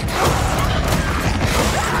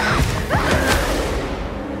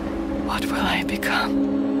 What will I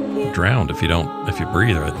become? Drowned if you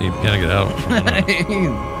breathe, right? You gotta get out.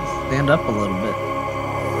 Stand up a little bit.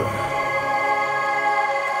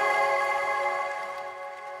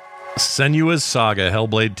 Senua's Saga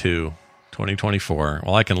Hellblade 2 2024.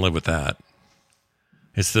 Well, I can live with that.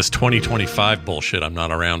 It's this 2025 bullshit I'm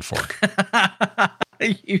not around for.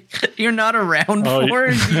 You're not around for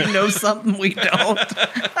it? You know something we don't?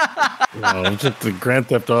 No, just the Grand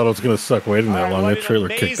Theft Auto's going to suck waiting that long. That trailer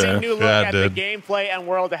kicked ass. New look at the gameplay and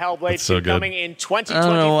world of Hellblade so 2 coming in 2024. I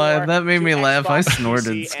don't know why. That made me laugh. I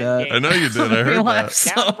snorted, Scott. I know you did. I heard that.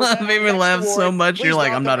 That made me laugh so much. You're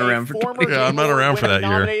like, I'm not around for 20. Yeah, I'm not around for that year.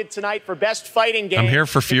 Nominated tonight for best fighting game. I'm here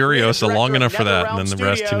for Furiosa long enough for that, and then the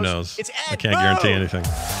rest, who knows? I can't guarantee anything.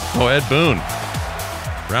 Oh, Ed Boon.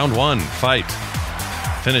 Round 1, fight.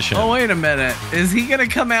 Finish him. Oh, wait a minute. Is he going to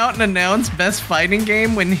come out and announce best fighting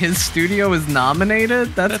game when his studio is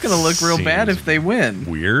nominated? That's going to look real bad if they win.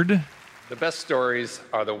 Weird. The best stories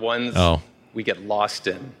are the ones we get lost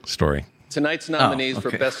in. Story. Tonight's nominees for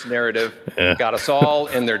okay. Best Narrative got us all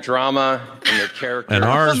in their drama and their characters. And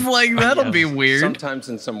ours- I was like, that'll be weird. Sometimes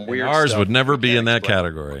in some weird Ours stuff. would never be in that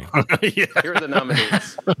category. Here are the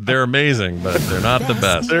nominees. They're amazing, but they're not the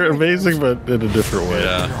best. They're amazing, but in a different way.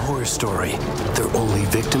 Yeah. Horror story. They're only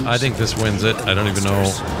victims. I think this wins it. I don't even know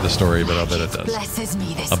the story, but I'll bet it does. Blesses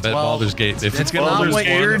me this. I'll bet Baldur's Gate. If It's not what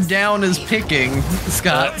you're down as picking,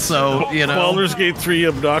 Scott. So you know. Baldur's Gate 3,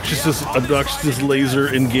 obnoxious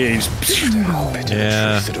laser engaged.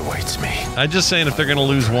 Yeah. I'm just saying, if they're going to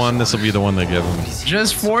lose one, this will be the one they give them.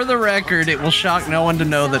 Just for the record, it will shock no one to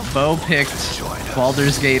know that Bo picked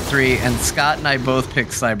Baldur's Gate 3 and Scott and I both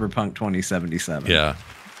picked Cyberpunk 2077. Yeah.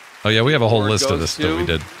 Oh, yeah, we have a whole Award list of goes this to- that we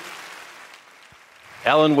did.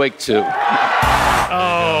 Alan Wake 2.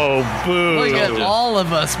 Oh, boo. Look at all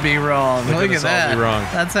of us be wrong. Look Look at at us all that. be wrong.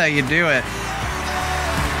 That's how you do it.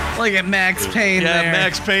 Look at Max Payne Yeah, there.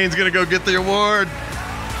 Max Payne's going to go get the award.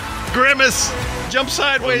 Grimace, jump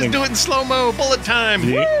sideways, do it in slow-mo, bullet time.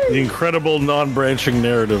 The incredible non-branching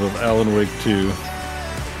narrative of Alan Wake 2.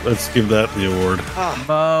 Let's give that the award.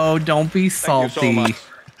 Bo, don't be salty.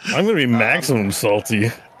 I'm going to be maximum salty.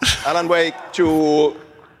 Alan Wake 2,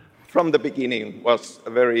 from the beginning, was a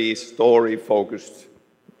very story-focused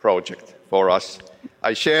project for us.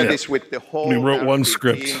 I share this with the whole. We wrote one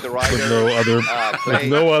script with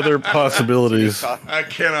no other possibilities. I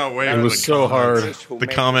cannot wait. It was so hard. The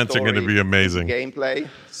comments are going to be amazing. Gameplay,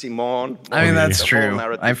 Simone. I mean, that's the true. whole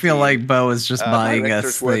narrative I feel team, like Bo is just buying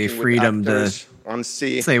us directors the working with freedom to actors on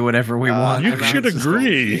sea. say whatever we want. You should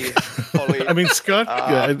agree. I mean, Scott,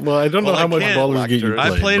 I don't know how much Baldur's Gate you played.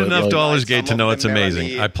 I played but, enough like, Baldur's Gate to know it's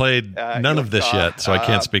amazing. I played none of this yet, so I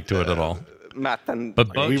can't speak to it at all. Matt and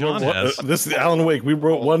But Bo we John wrote, has. this is Alan Wake. We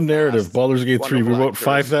wrote one narrative, Baldur's Gate 3. We wrote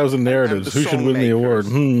 5,000 narratives. Who should win the award?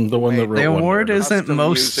 The one that wrote The one award narrative. isn't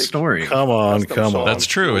most story. Come on. That's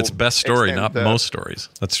true. It's best story, not most stories.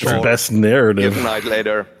 That's true. It's best narrative. Give Night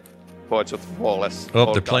Later, Forge of Flawless.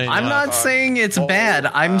 Oh, they're playing. I'm not saying it's bad.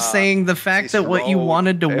 I'm saying the fact that what you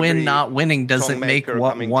wanted to win not winning doesn't make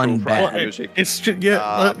what won bad. It's just,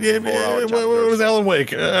 what was Alan Wake?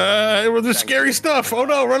 There's scary stuff. Oh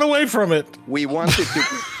no, run away from it. We wanted to.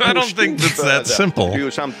 I don't think that's that simple.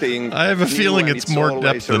 Do something. I have a new, feeling and it's more always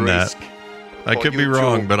depth a than that. risk I for could be you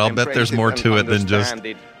wrong, to but I'll bet there's embrace more it to and it than just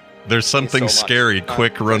understand there's something so much. scary.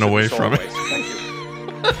 Quick, run away As from it. always. Thank you.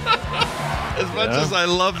 As much as I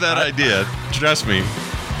love that idea, trust me.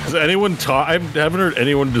 Has anyone talk? I haven't heard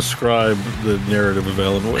anyone describe the narrative of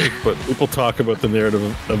Alan Wake, but people talk about the narrative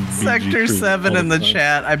of BG3 Sector 7 all in the time.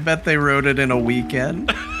 chat. I bet they wrote it in a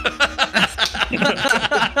weekend.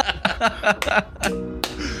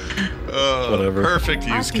 Whatever. Perfect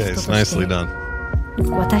use case. Nicely done.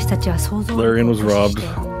 私たちは想像 Larian was robbed. 目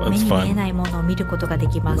That's に見え fine. ないものを見ることがで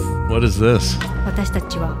きます。 What is this? 私た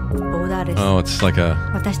ちはボーダーレス。 Oh, it's like a.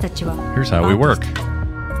 私たちは Here's how we work.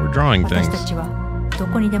 We're drawing 私 things. たちはど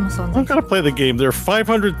こにでも存 I'm 在。 gonna play the game. There are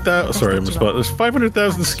 500,000. Sorry, I'm spot. There's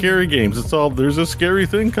 500,000 scary games. It's all there's a scary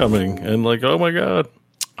thing coming, and like, oh my god.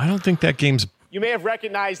 I don't think that game's. You may have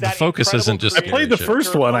recognized The that. focus incredible isn't just I played the scary shit.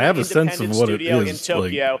 first one. I have a sense of independent what it studio in is. Like,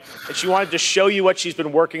 Tokyo, and she wanted to show you what she's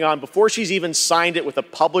been working on before she's even signed it with a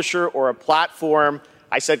publisher or a platform.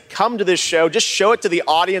 I said, come to this show, just show it to the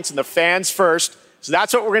audience and the fans first. So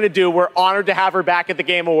that's what we're going to do. We're honored to have her back at the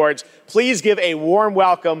Game Awards. Please give a warm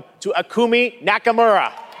welcome to Akumi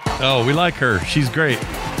Nakamura. Oh, we like her. She's great.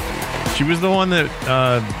 She was the one that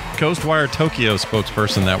Ghostwire Tokyo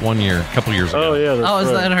spokesperson that one year, a couple years ago. oh yeah. That's Oh,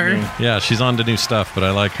 is right. that her? Yeah. Yeah, she's on to new stuff, but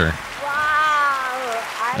I like her.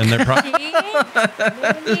 Wow! And they're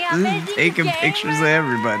Taking pictures of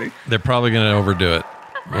everybody. they're probably going to overdo it.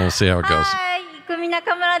 We'll see how it goes. はい、生見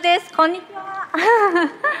中村です。こんにちは。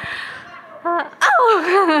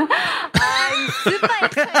I'm super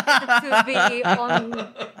excited to be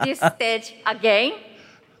on this stage again.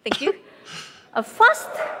 Thank you. First,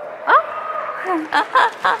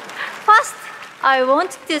 I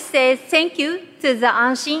want to say thank you to the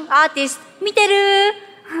Anshin artist, Miteru.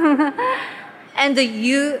 And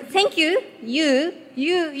you, thank you,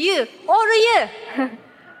 all you.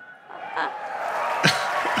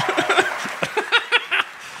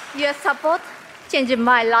 Your support changed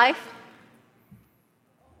my life.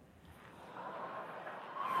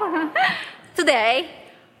 Today,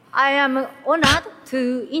 I am honored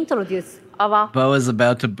to introduce our Bo is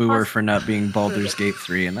about to boo her for not being Baldur's Gate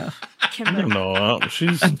 3 enough. I don't know.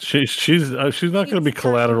 She's not going to be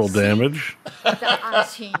collateral damage.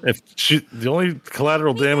 If the only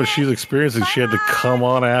collateral damage she's experiencing, she had to come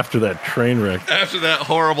on after that train wreck. After that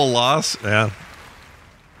horrible loss? Yeah.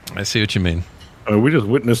 I see what you mean. I mean, we just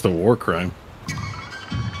witnessed a war crime.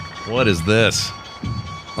 What is this?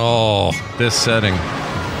 Oh, this setting.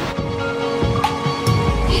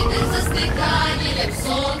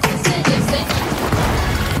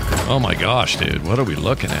 Oh my gosh, dude. What are we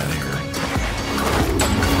looking at here?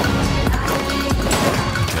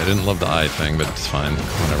 Okay, I didn't love the eye thing, but it's fine.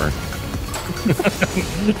 Whatever.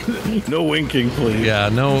 No winking, please. Yeah,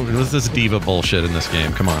 no, what's this diva bullshit in this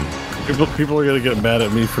game? Come on. People are going to get mad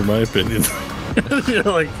at me for my opinion. You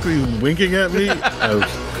know, like, winking at me? Ouch.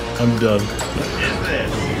 I'm done.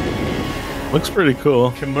 Looks pretty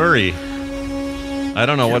cool. Kimuri. I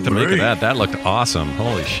don't know what to make of that. That looked awesome.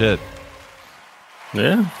 Holy shit.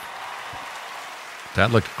 Yeah.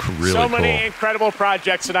 That looked really cool. So many incredible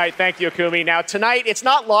projects tonight. Thank you, Akumi. Now, tonight, it's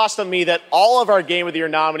not lost on me that all of our Game of the Year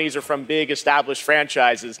nominees are from big established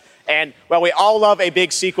franchises. And while we all love a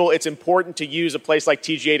big sequel, it's important to use a place like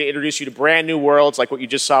TGA to introduce you to brand new worlds like what you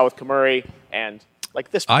just saw with Kimuri and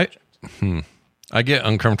like this project. I get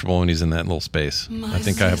uncomfortable when he's in that little space. I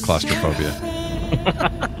think I have claustrophobia.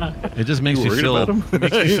 It just makes you feel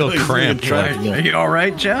cramped. Are you all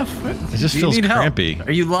right, Jeff? It just feels crampy.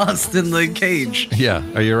 Are you lost in the cage? Yeah.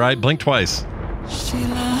 Are you all right? Blink twice.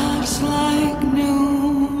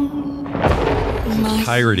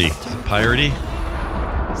 Piratey. Piratey?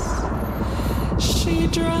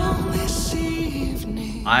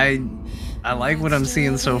 I like what I'm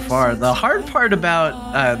seeing so far. The hard part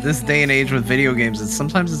about this day and age with video games is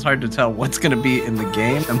sometimes it's hard to tell what's going to be in the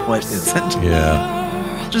game and what isn't. Yeah.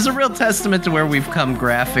 Which is a real testament to where we've come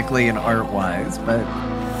graphically and art-wise, but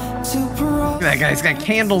that guy's got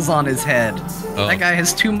candles on his head. Oh. That guy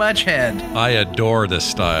has too much head. I adore this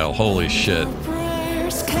style. Holy shit.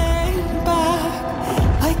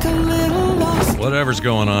 Whatever's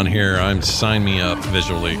going on here, sign me up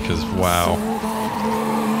visually, because wow.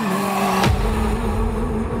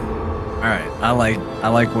 All right, I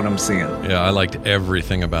like what I'm seeing. Yeah, I liked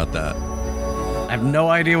everything about that. I have no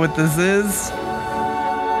idea what this is.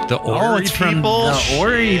 The Ori it's people? From the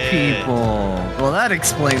Ori people. Well, that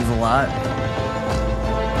explains a lot. All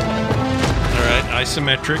right,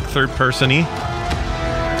 isometric, third person-y.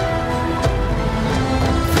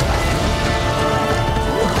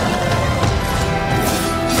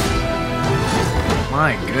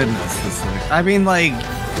 My goodness, this looks... I mean, like,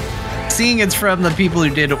 seeing it's from the people who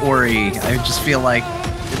did Ori, I just feel like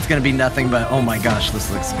it's going to be nothing but, oh my gosh,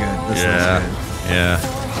 this looks good. This looks good.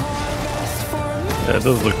 Yeah. Yeah, it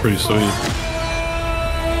does look pretty sweet.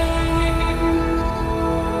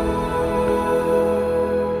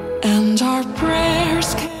 And our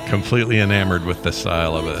prayers Completely enamored with the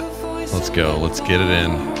style of it. Let's go. Let's get it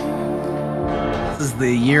in. This is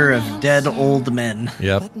the year of dead old men.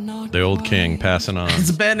 Yep. The old king passing on.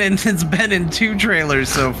 It's been in 2 trailers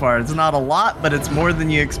so far. It's not a lot, but it's more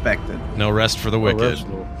than you expected. No rest for the wicked.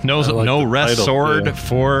 No rest title, sword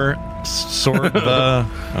for sword the...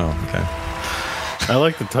 Oh, okay. I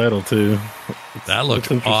like the title, too. That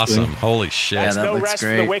looked awesome. Holy shit. That's No Rest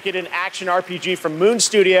for the Wicked, an action RPG from Moon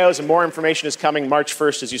Studios, and more information is coming March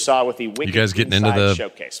 1st, as you saw with the Wicked You guys getting into Inside the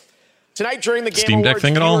showcase. Tonight during the Game Steam Deck Awards,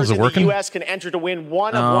 thing at all? Is it viewers in working? The US can enter to win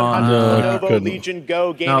one of 100 Lenovo Legion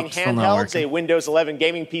Go gaming handhelds, a Windows 11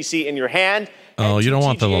 gaming PC in your hand. Oh, you don't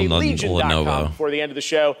want the Legion.com Lenovo. before the end of the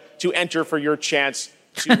show to enter for your chance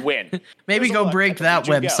to win. Maybe go break that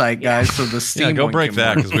website, guys, so the Steam Yeah, go one break can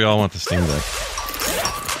that, work. because we all want the Steam Deck.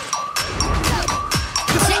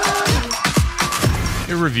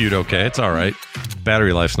 It reviewed okay. It's all right.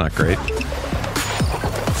 Battery life's not great.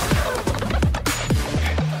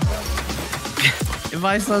 If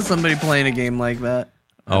I saw somebody playing a game like that,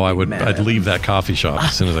 Oh, I'd leave that coffee shop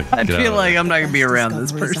as soon as I I get out feel of like there. I'm not gonna be around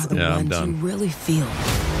this person. Yeah, I'm done. Really feel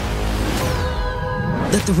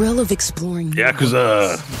the thrill of exploring.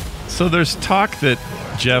 Yakuza. So there's talk that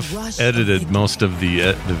Jeff edited most of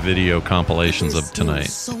the video compilations of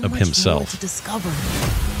tonight of himself.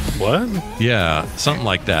 What? Yeah, something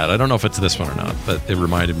like that. I don't know if it's this one or not, but it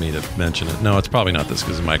reminded me to mention it. No, it's probably not this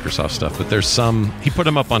because of Microsoft stuff, but there's some... He put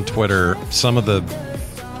them up on Twitter, some of the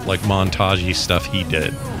like montage-y stuff he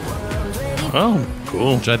did. Oh,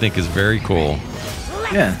 cool. Which I think is very cool.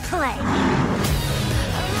 Yeah.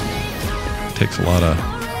 Takes a lot of...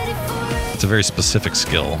 It's a very specific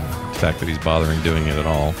skill. The fact that he's bothering doing it at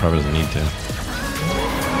all probably doesn't need to.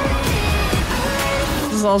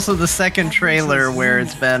 This is also the second trailer where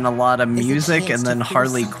it's been a lot of music and then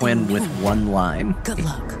Harley Quinn with one line. Good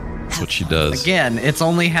luck. That's what she does. Again, it's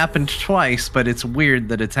only happened twice, but it's weird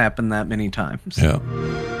that it's happened that many times. Yeah.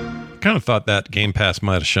 Kind of thought that Game Pass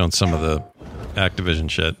might have shown some of the Activision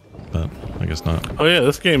shit, but I guess not. Oh, yeah,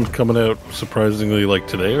 this game's coming out surprisingly like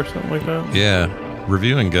today or something like that. Yeah.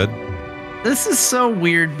 Reviewing good. This is so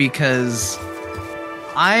weird because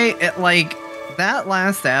that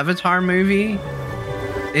last Avatar movie,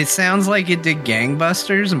 it sounds like it did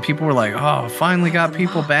gangbusters, and people were like, "Oh, finally got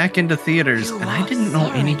people back into theaters." And I didn't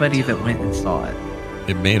know anybody that went and saw it.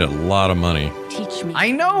 It made a lot of money. I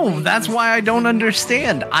know. That's why I don't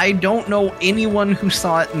understand. I don't know anyone who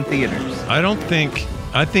saw it in theaters. I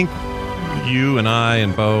think you and I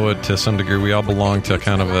and Bo, to some degree, we all belong to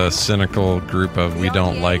kind of a cynical group of we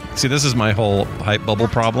don't like. See, this is my whole hype bubble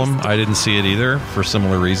problem. I didn't see it either for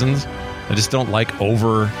similar reasons. I just don't like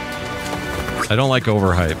overhype,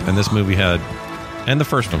 and this movie had, and the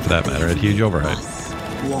first one for that matter, had huge overhype.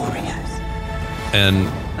 Warriors. And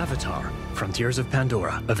Avatar: Frontiers of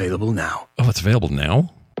Pandora, available now. Oh, it's available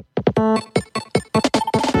now?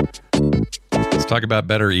 Let's talk about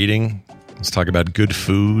better eating. Let's talk about good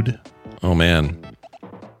food. Oh, man.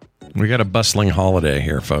 We got a bustling holiday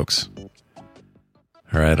here, folks.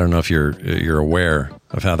 All right, I don't know if you're aware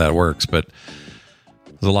of how that works, but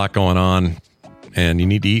there's a lot going on, and you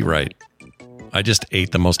need to eat right. I just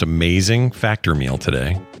ate the most amazing Factor meal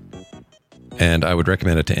today, and I would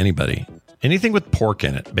recommend it to anybody. Anything with pork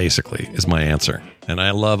in it, basically, is my answer. And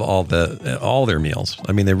I love all their meals.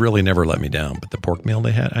 I mean, they really never let me down. But the pork meal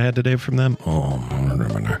I had today from them,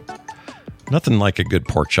 nothing like a good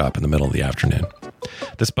pork chop in the middle of the afternoon.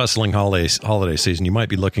 This bustling holiday season, you might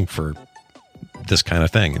be looking for this kind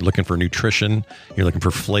of thing. You're looking for nutrition. You're looking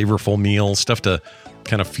for flavorful meals, stuff to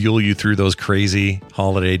kind of fuel you through those crazy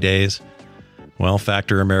holiday days. Well,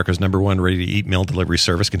 Factor, America's #1 ready-to-eat meal delivery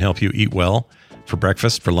service, can help you eat well for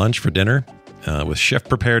breakfast, for lunch, for dinner, with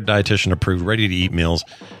chef-prepared, dietitian-approved, ready-to-eat meals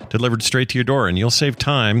delivered straight to your door. And you'll save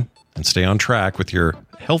time and stay on track with your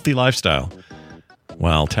healthy lifestyle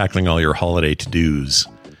while tackling all your holiday to-dos.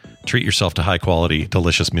 Treat yourself to high-quality,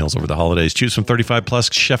 delicious meals over the holidays. Choose from 35-plus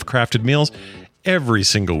chef-crafted meals every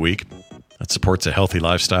single week that supports a healthy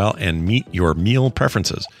lifestyle and meet your meal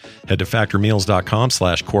preferences. Head to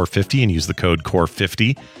factormeals.com/core50 and use the code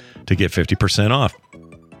core50 to get 50% off.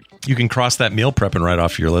 You can cross that meal prepping right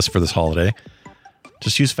off your list for this holiday.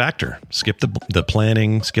 Just use Factor. Skip the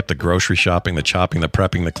planning, skip the grocery shopping, the chopping, the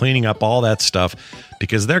prepping, the cleaning up, all that stuff,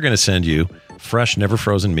 because they're going to send you fresh, never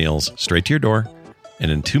frozen meals straight to your door.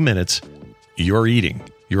 And in 2 minutes, you're eating.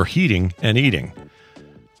 You're heating and eating.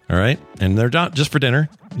 All right? And they're not just for dinner.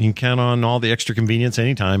 You can count on all the extra convenience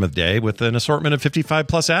any time of day with an assortment of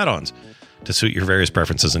 55-plus add-ons to suit your various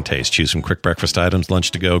preferences and tastes. Choose from quick breakfast items,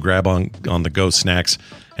 lunch to go, grab on the go snacks,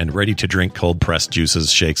 and ready-to-drink cold-pressed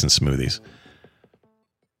juices, shakes, and smoothies.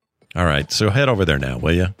 All right, so head over there now,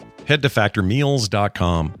 will you? Head to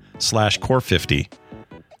factormeals.com/core50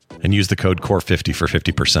 and use the code core50 for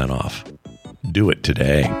 50% off. Do it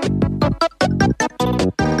today.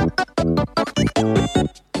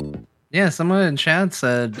 Yeah, someone in chat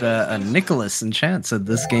said, Nicholas in chat said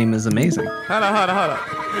this game is amazing. Hold on.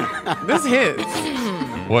 This hits.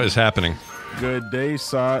 What is happening? Good day,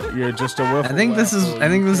 Saw. You're just a whiff. I think this is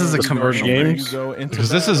a commercial. Because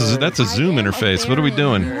that's a Zoom interface. What are we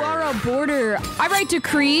doing? You are a border. I write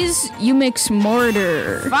decrees. You mix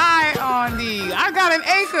mortar. Fire on thee. I got an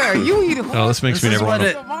acre. You eat. Oh, this makes me never want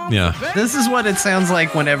to. Yeah. This is what it sounds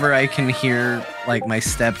like whenever I can hear like my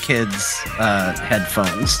stepkids'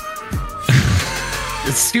 headphones.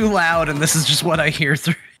 It's too loud, and this is just what I hear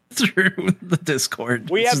through the Discord.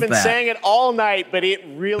 We have been saying it all night, but it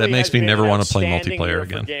really that makes me never want to play multiplayer year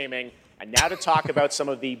again. For gaming. And now to talk about some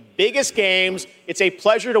of the biggest games, it's a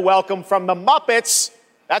pleasure to welcome from the Muppets.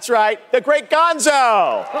 That's right, the great Gonzo.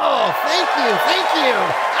 Oh, thank you.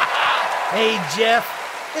 Hey, Jeff.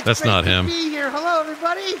 It's That's not him. Be here. Hello,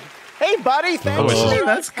 everybody. Hey, buddy. Thanks. Hey,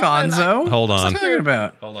 that's Gonzo. Hold on. What are you talking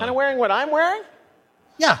about? Kind of wearing what I'm wearing?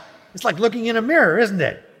 Yeah, it's like looking in a mirror, isn't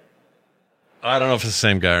it? I don't know if it's the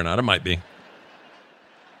same guy or not. It might be.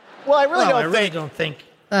 Well, I really don't think.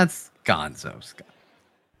 That's Gonzo.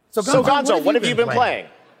 So Gonzo, what have you been playing?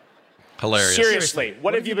 Hilarious. Seriously,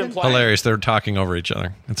 what have you been playing? Hilarious. They're talking over each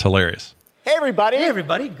other. It's hilarious. Hey, everybody.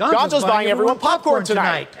 Gonzo's buying everyone popcorn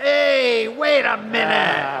tonight. Hey, wait a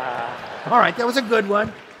minute. All right, that was a good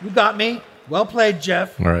one. You got me. Well played,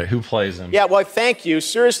 Jeff. All right, who plays him? Yeah, well, thank you.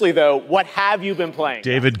 Seriously, though, what have you been playing?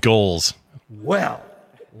 David Goals. Well,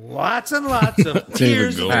 lots and lots of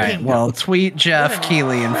tears. All right, well, tweet Jeff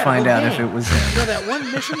Keighley and find out if it was him. You know that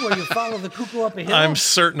one mission where you follow the cuckoo up a hill? I'm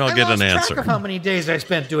certain I'll get an answer. I lost track of how many days I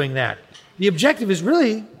spent doing that. The objective is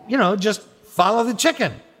really, just follow the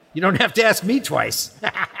chicken. You don't have to ask me twice.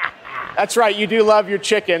 That's right. You do love your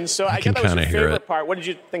chicken. So I guess that was your hear favorite it. part. What did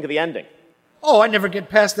you think of the ending? Oh, I never get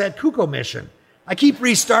past that cuckoo mission. I keep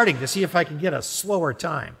restarting to see if I can get a slower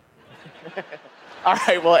time. All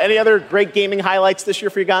right. Well, any other great gaming highlights this year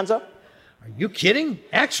for you, Gonzo? Are you kidding?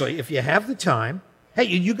 Actually, if you have the time, Hey,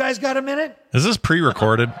 you guys got a minute? Is this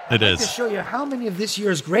pre-recorded? It To is. show you how many of this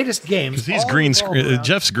year's greatest games. He's all green revolve screen. around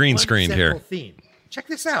Jeff's green one screened central here. Theme. Check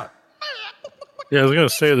this out. Yeah, I was going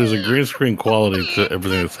to say there's a green screen quality to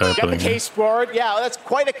everything that's Got the happening. case board. Yeah, well, that's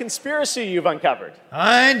quite a conspiracy you've uncovered.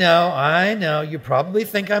 I know. You probably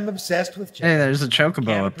think I'm obsessed with Hey, there's a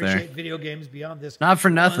chocobo up there. appreciate video games beyond this. Not for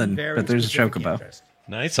nothing, one very but there's a specific chocobo. interest.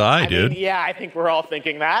 Nice eye, dude. Yeah, I think we're all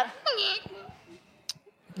thinking that.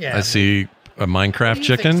 Yeah. I see a Minecraft What do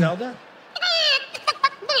you think, chicken. Zelda?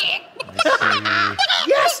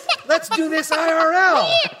 Yes, let's do this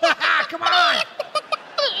IRL. Come on.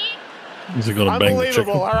 Is it going to bang the chicken?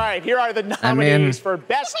 Unbelievable. All right, here are the nominees for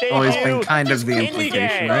Best Debut always been kind of the Indie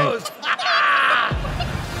implication, Game. right?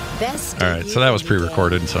 Best All right, so that was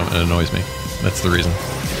pre-recorded, so it annoys me. That's the reason.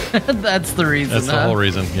 That's the reason. That's the whole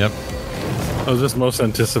reason. Yep. Oh, is this most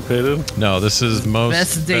anticipated? No, this is most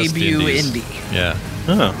Best debut indies. indie. Yeah.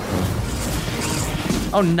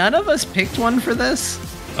 Oh, none of us picked one for this?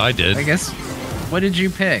 I did. I guess. What did you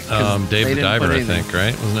pick? 'Cause Dave they the didn't put Diver, I anything. think,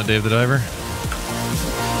 right? Wasn't it Dave the Diver?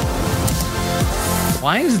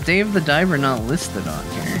 Why is Dave the Diver not listed on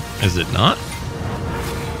here? Is it not?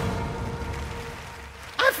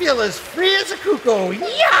 I feel as free as a cuckoo.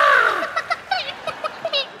 Yeah.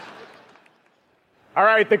 All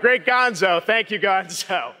right, the great Gonzo. Thank you,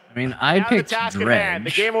 Gonzo. I mean, I Now picked the task at hand. The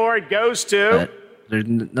Dredge, Game Award goes to... but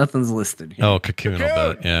nothing's listed here. Oh, Cocoon,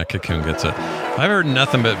 I'll bet. Yeah, Cocoon gets it. I've heard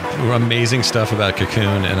nothing but amazing stuff about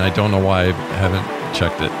Cocoon, and I don't know why I haven't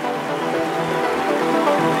checked it.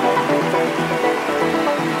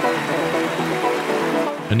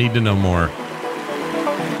 I need to know more.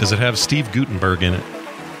 Does it have Steve Gutenberg in it?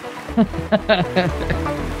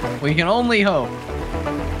 We can only hope.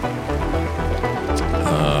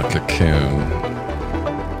 Cocoon.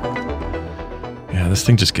 Yeah, this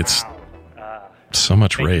thing just gets so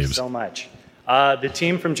much Thank you raves. so much. The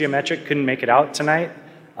team from Geometric couldn't make it out tonight,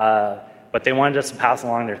 but they wanted us to pass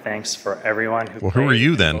along their thanks for everyone who Well, who are played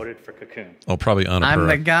you and then? voted for Cocoon. Oh, probably Annapurna. I'm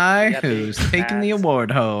the guy Yep. who's taking the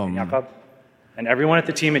award home. Jakob, and everyone at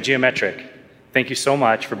the team at Geometric, thank you so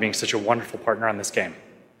much for being such a wonderful partner on this game.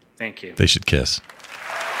 Thank you. They should kiss.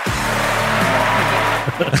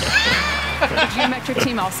 The Geometric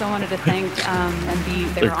team also wanted to thank they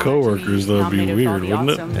Their were honored coworkers, to be though, would be nominated for all weird, the wouldn't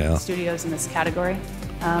it? awesome Yeah. studios in this category.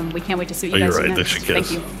 We can't wait to see what Oh, you you're guys do right, they next. should Thank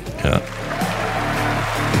kiss. you. Yeah.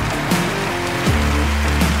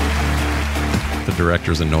 The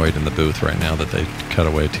director's annoyed in the booth right now that they cut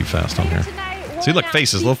away too fast on here. See, look,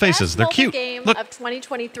 faces, little faces. They're cute. Look. Of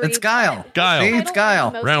 2023. It's Guile. Guile. See, it's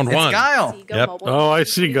Guile. Round It's one. Guile. Yep. Oh, I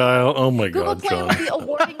see Guile. Oh my Google God, Play John. will be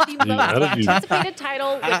awarding the Yeah, most how did you- anticipated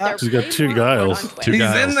title with their She's got two Guiles. Two He's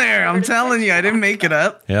guys. in there. I'm telling you, I didn't make it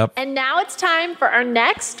up. Yep. And now it's time for our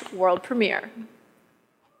next world premiere.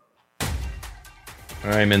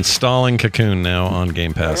 I'm installing Cocoon now on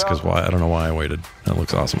Game Pass because why? I don't know why I waited. That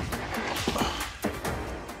looks awesome.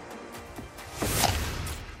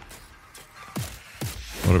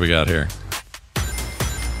 What do we got here?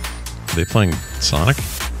 Are they playing Sonic?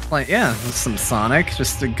 Like, yeah, some Sonic.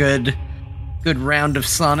 Just a good round of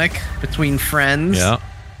Sonic between friends. Yeah.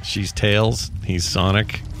 She's Tails. He's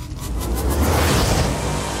Sonic.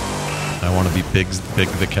 I want to be Big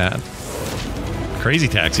the Cat. Crazy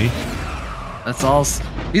Taxi. That's all.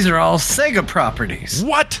 These are all Sega properties.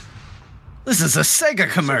 What? This is a Sega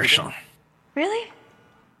commercial. Really?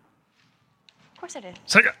 Of course I did.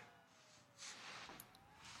 Sega.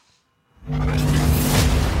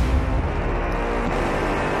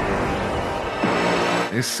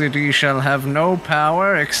 This city shall have no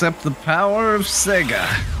power except the power of Sega.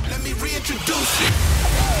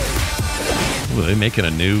 Ooh, are they making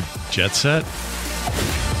a new Jet Set?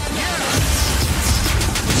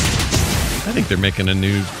 I think they're making a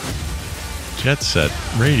new Jet Set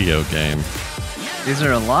radio game. These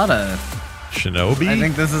are a lot of Shinobi? I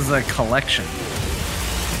think this is a collection.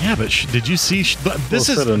 Yeah, but did you see? This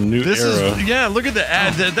is a new this era. is yeah. Look at the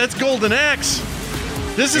ad. That's Golden Axe.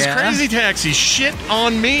 This is Yeah? Crazy Taxi. Shit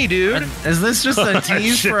on me, dude. Is this just a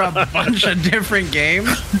tease for a bunch of different games?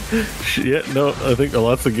 Yeah, no, I think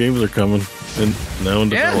lots of games are coming now in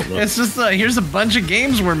Yeah, development. it's just here's a bunch of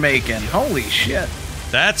games we're making. Holy shit.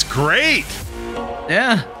 That's great.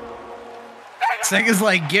 Yeah. Sega's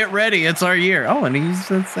like, get ready, it's our year. Oh, and he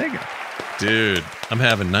said Sega. Dude, I'm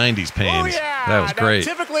having 90s pains. Yeah, That was now, great.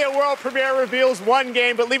 typically, a world premiere reveals one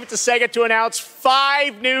game, but leave it to Sega to announce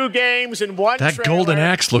 5 new games in one That trailer. Golden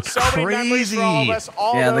Axe looked So many memories for all of us.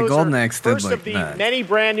 All Yeah, the those Golden are Axe did first look of the nuts. many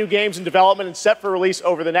brand new games in development and set for release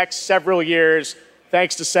over the next several years.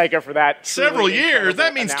 Thanks to Sega for that. Several years.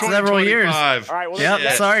 That means Several years. 2025. All right, well, Yep.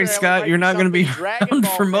 let's Sorry, get Scott. You're not going to be Dragon around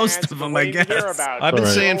Ball for most fans of have them, been I waiting to hear guess. about. I've been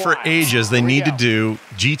saying for ages they need to Here do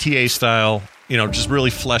GTA style, just really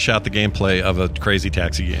flesh out the gameplay of a Crazy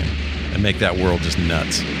Taxi game and make that world just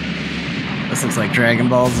nuts. This looks like Dragon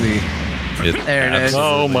Ball Z. There it is.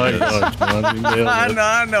 Oh my God!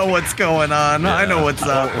 I know what's going on. I know what's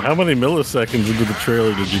up. How many milliseconds into the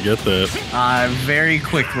trailer did you get that? Very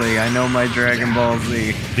quickly. I know my Dragon Ball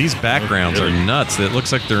Z. These backgrounds are nuts. It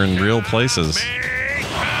looks like they're in real places.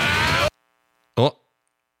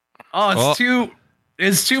 Oh,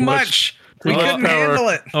 it's too much. We couldn't handle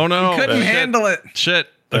it. Oh no. We couldn't handle it. Shit.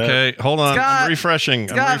 Okay, hold on. Scott, I'm refreshing.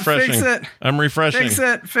 Scott, fix it. I'm refreshing. Fix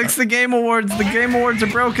it. Fix the Game Awards. The Game Awards are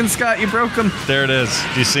broken, Scott. You broke them. There it is.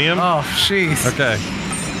 Do you see him? Oh, jeez. Okay.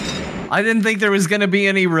 I didn't think there was going to be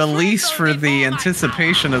any release for the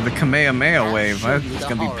anticipation of the Kamehameha wave. I was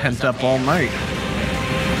going to be pent up all night.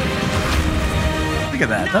 Look at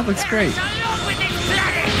that. That looks great.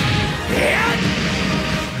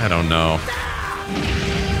 I don't know.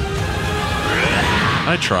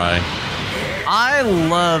 I try. I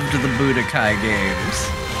loved the Budokai games.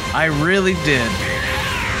 I really did.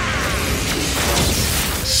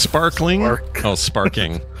 Sparkling? Oh,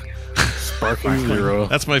 Sparking. Sparkling Zero.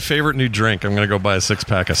 That's my favorite new drink. I'm going to go buy a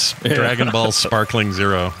 6-pack of Dragon Ball Sparkling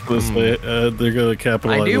Zero. They're going to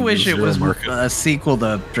capitalize. I do on wish the it Zero was market. a sequel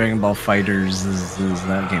to Dragon Ball Fighters.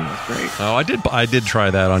 That game was great. Oh, I did try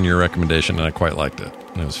that on your recommendation, and I quite liked it.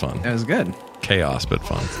 It was fun. It was good. Chaos, but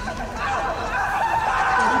fun.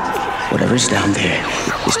 Whatever's down there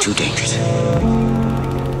is too dangerous.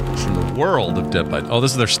 From the world of Dead by... Oh,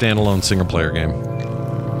 this is their standalone single-player game.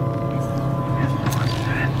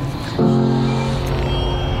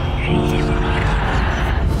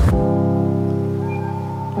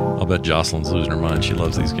 I'll bet Jocelyn's losing her mind. She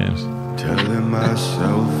loves these games. Telling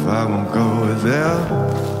myself I won't go there.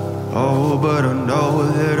 Oh, but I know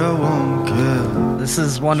that I won't care. This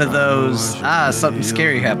is one of those something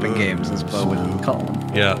scary happened games, as Bo would call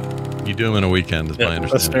them. Yeah, you do them in a weekend, is my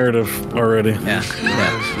That's understanding. narrative already. Yeah.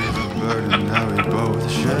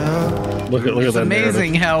 Look at It's that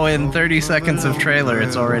amazing narrative. how in 30 seconds of trailer,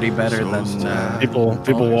 it's already better than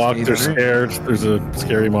People walk, they're scared. There's a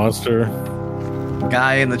scary monster.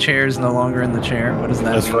 Guy in the chair is no longer in the chair. What does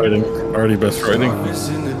that Best mean? writing. Already best writing.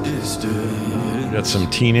 Got some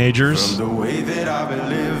teenagers.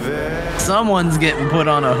 Someone's getting put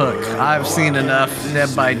on a hook. I've seen enough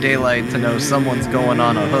Dead by Daylight to know someone's going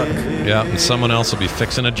on a hook. Yeah, and someone else will be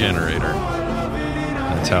fixing a generator.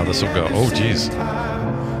 That's how this will go. Oh, geez. Look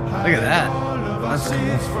at that. That's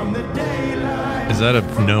cool. Is that a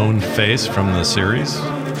known face from the series?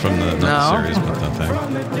 From the, not the No. series, but the thing.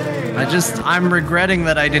 I'm regretting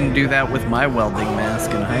that I didn't do that with my welding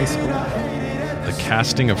mask in high school. The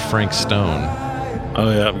casting of Frank Stone. Oh,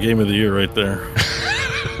 yeah. Game of the year right there.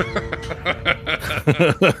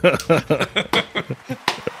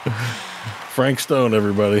 Frank Stone,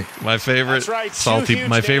 everybody. My favorite right, salty.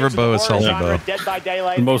 My favorite bow is Salty Bow. Dead by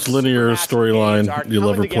Daylight. The most linear storyline you'll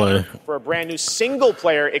ever play. For a brand new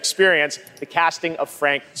single-player experience, the casting of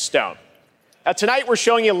Frank Stone. Now, tonight we're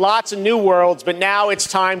showing you lots of new worlds, but now it's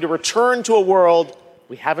time to return to a world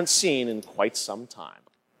we haven't seen in quite some time.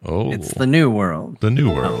 Oh, It's the new world. the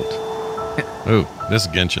new world. Oh, this is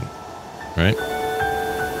Genshin, right?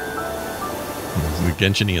 The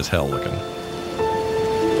Genshin-y as hell looking.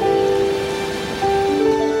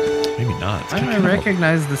 Maybe not. It's Why do I kinda-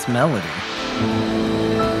 recognize this melody?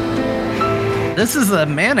 This is a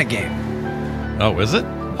mana game. Oh, is it?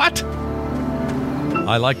 What?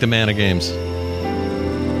 I like the mana games.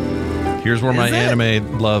 Here's where my Is it?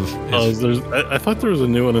 anime love is. I thought there was a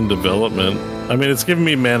new one in development. I mean, it's giving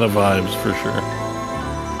me Mana vibes for sure.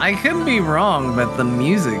 I could be wrong, but the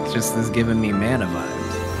music just is giving me mana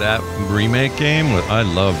vibes. That remake game, I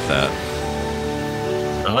love that.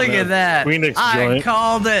 Look at that. Phoenix I joint.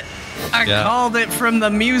 called it. I Yeah. called it from the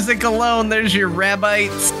music alone. There's your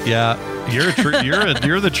rabbites. Yeah, you're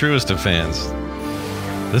the truest of fans.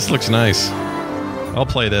 This looks nice. I'll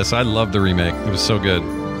play this. I love the remake. It was so good.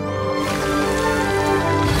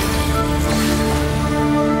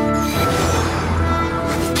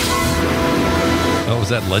 Oh, was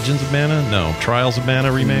that Legends of Mana? No, Trials of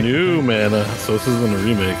Mana remake? New Mana. So this isn't a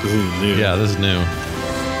remake. This is new. Yeah, this is new.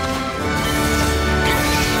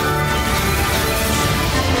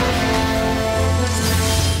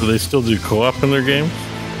 Do they still do co-op in their games?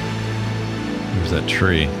 There's that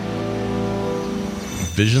tree.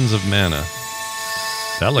 Visions of Mana.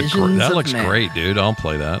 That looks Visions that of looks Mana. great, dude. I'll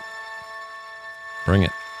play that. Bring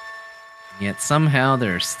it. Yet somehow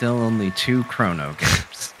there are still only 2 Chrono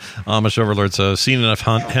games. Amish Overlord. So seen enough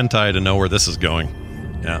hentai to know where this is going.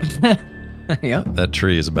 Yeah. Yep. That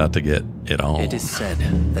tree is about to get it on. It is said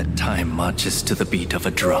that time marches to the beat of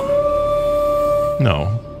a drum.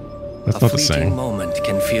 No, that's a not the fleeting same. moment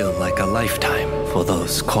can feel like a lifetime for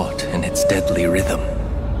those caught in its deadly rhythm.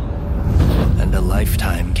 And a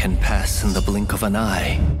lifetime can pass in the blink of an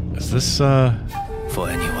eye. Is this for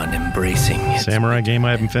anyone embracing it. Samurai game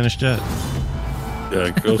I haven't finished yet?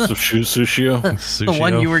 Yeah, Ghost of Tsushio. The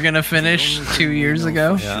one you were going to finish 2 years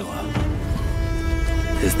ago? Yeah.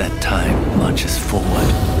 Is that time marches forward.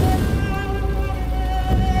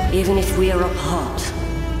 Even if we are apart.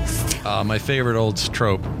 My favorite old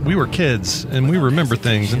trope. We were kids, and we remember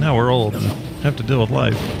things, and now we're old and have to deal with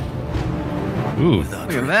life. Ooh.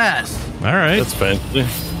 Look at that. All right. That's fancy.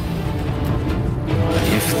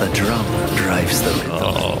 If the drum drives the rhythm.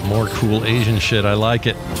 Oh, more cool Asian shit. I like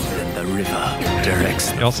it. Then the river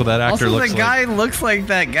directs. Also, that actor Also, looks the guy looks like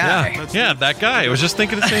that guy. Yeah, that guy. I was just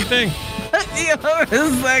thinking the same thing. This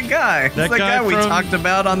is that guy. It's that guy we talked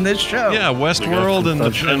about on this show. Yeah, Westworld and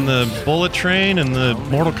the Bullet Train and the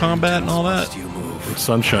Mortal Kombat and all that.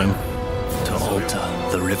 Sunshine. To alter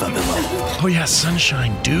the river below. Oh yeah,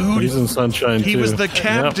 Sunshine, dude. He's in Sunshine He too. was the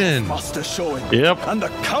captain. Yep.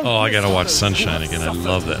 Oh, I gotta watch Sunshine again. I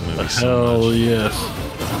love that movie so Hell much. yes.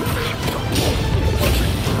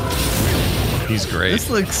 He's great. This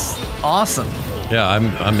looks awesome. Yeah,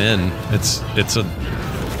 I'm in. It's a.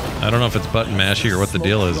 I don't know if it's button mashy or what the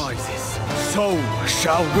deal is. So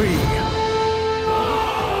shall we.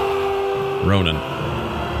 Ronin.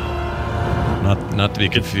 Not to be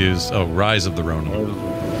confused. Oh, Rise of the Ronin.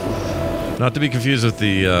 Not to be confused with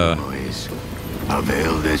the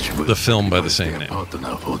film by the same name.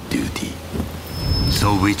 For duty.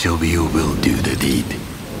 So which of you will do the deed?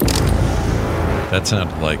 That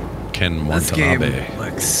sounded like Ken This game Watanabe.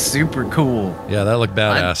 looks super cool. Yeah, that looked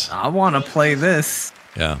badass. I want to play this.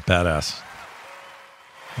 Yeah, badass.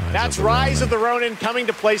 That's Rise of the Ronin coming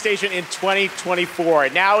to PlayStation in 2024.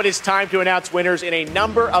 And now it is time to announce winners in a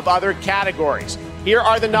number of other categories. Here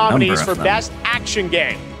are the nominees for Best Action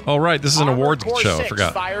Game. Oh, right. This is an awards Core show. I 6,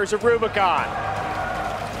 forgot. Fires of Rubicon.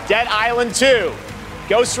 Dead Island 2.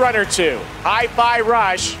 Ghost Runner 2. Hi-Fi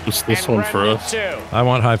Rush. Just this and one for Remnant us. 2. I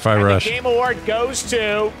want Hi-Fi And Rush. The Game Award goes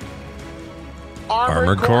to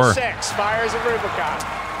Armored Core 6. Fires of Rubicon.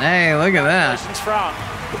 Hey, look at that. Congratulations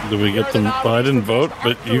from Did we get them? Well, I didn't vote,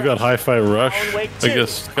 but you got Hi-Fi Rush, I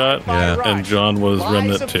guess, Scott. Yeah. And John was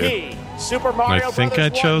Remnant 2. Super Mario I think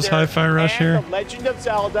Brothers I chose Wonder, Hi-Fi Rush and here. The Legend of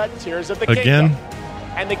Zelda: Tears of the Again? Kingdom.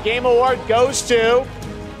 And the Game Award goes to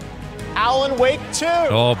Alan Wake 2.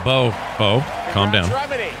 Oh, Bo, calm down.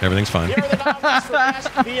 Everything's fine. Here are the nominees for Best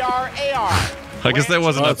VR AR. I guess that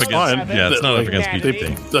wasn't up That's against. fine. Yeah, it's not up against They-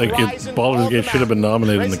 BGT. Baldur's Gate should have been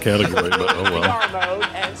nominated in the category, but oh well. VR mode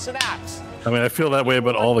and Synapse. I mean, I feel that way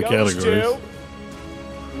about all the Goes categories. to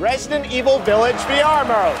Resident Evil Village VR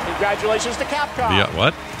mode. Congratulations to Capcom. Yeah,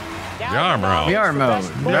 what? VR mode.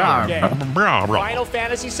 VR mode. Final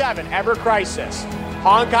Fantasy VII Ever Crisis.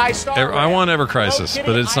 Honkai Star I want Ever Crisis,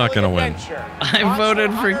 but it's not going to win. I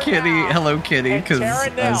voted for Kitty, Hello Kitty, because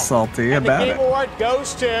I was salty And about the Game it. Award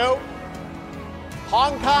goes to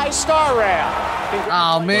Honkai Star Rail.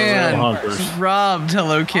 Oh man, Honkers. robbed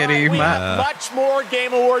Hello Kitty. We My- have much more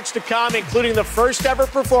Game Awards to come, including the first ever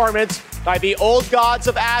performance by the Old Gods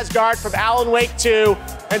of Asgard from Alan Wake 2,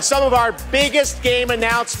 and some of our biggest game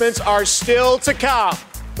announcements are still to come.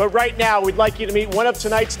 But right now, we'd like you to meet one of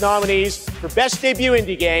tonight's nominees for Best Debut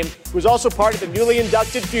Indie Game, who is also part of the newly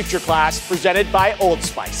inducted Future Class presented by Old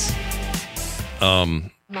Spice.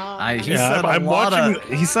 He said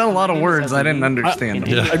a lot of words I didn't understand.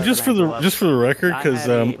 Just for the record, because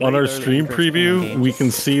on our stream preview we can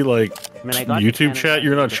see like YouTube chat.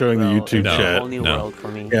 You're not showing the YouTube chat. No.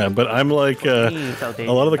 Yeah, but I'm like a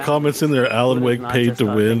lot of the comments in there. Alan Wake paid to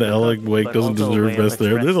win. Alan Wake doesn't deserve best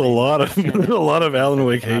there. There's a lot of Alan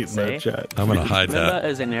Wake hate in that chat. I'm gonna hide that.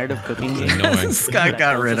 Is a narrative cooking game. Annoying. Scott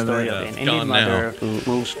got rid of it. An Indian Gone mother now. who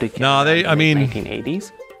moves to No, Canada I mean, in the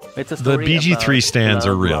 1980s. It's a the story BG3 about stands are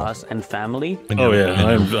love, real. loss, and family. Oh yeah,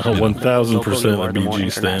 I'm 1,000% a The more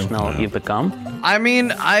BG stan. international you become. I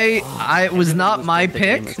mean, I it was not my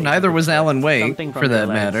pick. Neither was Alan Wake, for that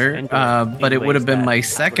matter. But it would have been my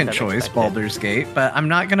second choice, Baldur's Gate. But I'm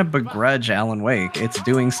not gonna begrudge Alan Wake. It's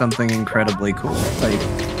doing something incredibly cool. Like,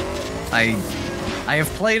 I have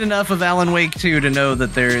played enough of Alan Wake 2 to know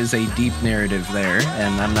that there is a deep narrative there,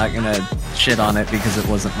 and I'm not gonna shit on it because it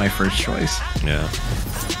wasn't my first choice. Yeah.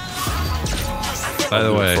 By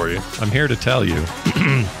the way, I'm here to tell you,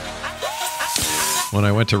 when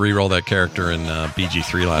I went to re-roll that character in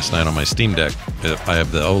BG3 last night on my Steam Deck, I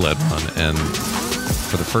have the OLED one, and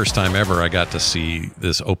for the first time ever I got to see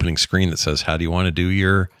this opening screen that says, "How do you want to do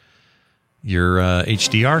your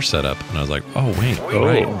HDR setup?" And I was like, "Oh wait,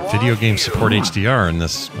 right, video games support HDR on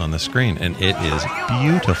this screen, and it is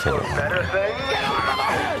beautiful."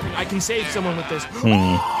 I can save someone with this. What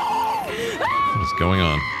is going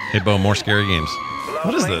on? Hey, Bo, more scary games.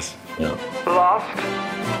 What is this? Lost,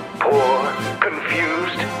 poor,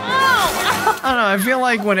 confused. I don't know. I feel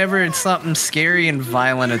like whenever it's something scary and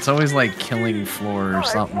violent, it's always like Killing Floor or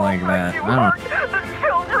something like that. I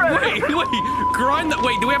don't know. Wait, grind the.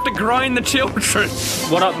 Wait, do we have to grind the children?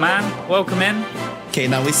 What up, man? Welcome in. Okay,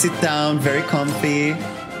 now we sit down, very comfy.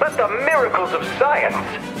 Let the miracles of science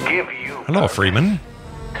give you. Hello, Freeman.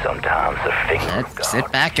 Sometimes the finger.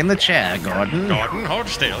 Sit back in the chair, Gordon. Gordon, hold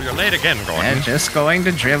still. You're late again, Gordon. I'm just going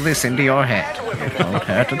to drill this into your head. It won't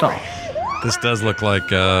hurt at all. This does look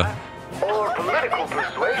like. Or political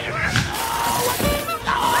persuasion.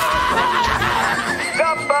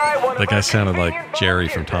 That guy sounded like Jerry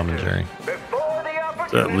from Tom and Jerry.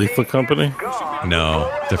 Is that Lethal Company? No,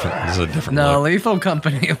 different. This is a different. No, look. Lethal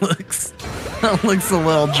Company looks a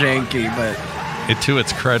little janky, but to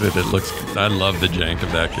its credit, it looks. I love the jank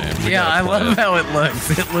of that game. yeah, I love how it looks.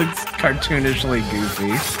 It looks cartoonishly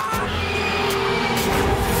goofy.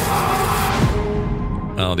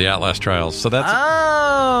 Oh, the Outlast Trials. So that's.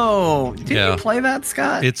 Oh, did you play that,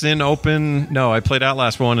 Scott? It's in open. No, I played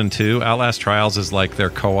Outlast 1 and 2. Outlast Trials is like their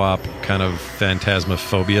co-op kind of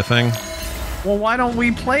Phantasmaphobia thing. Well, why don't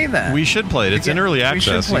we play that? We should play it. It's in early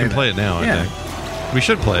access. You can play it now, I think. We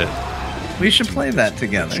should play it. We should play that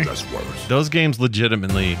together. Those games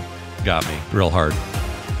legitimately got me real hard.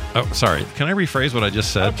 Oh, sorry. Can I rephrase what I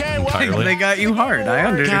just said entirely? They got you hard. I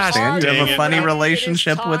understand. Gosh, you have a funny It is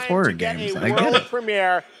relationship time with horror to get games. a I get world it.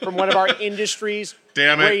 premiere from one of our industry's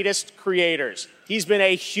Damn it. greatest creators. He's been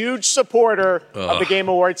a huge supporter of the Game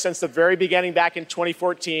Awards since the very beginning back in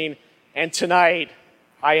 2014. And tonight,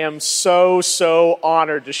 I am so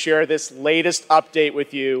honored to share this latest update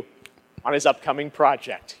with you on his upcoming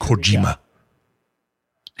project. Kojima.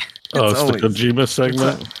 Oh, it's the Kojima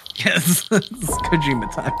segment? Yes, it's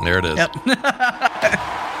Kojima time. There it is. Yep.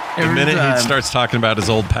 The minute he starts talking about his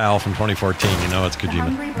old pal from 2014, you know it's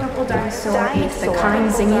Kojima. Hungry purple dinosaur ate the kind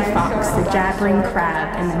zingy fox, the jabbering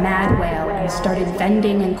crab, and the mad whale, and started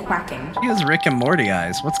bending and quacking. He has Rick and Morty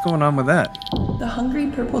eyes. What's going on with that? The hungry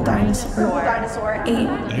purple dinosaur ate.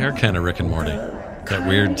 The hair kind of Rick and Morty. That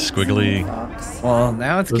weird squiggly. Well,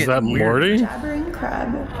 now it's getting that weird. Morty? Jabbering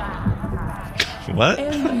crab. What?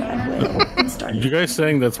 And the mad whale. And started. You guys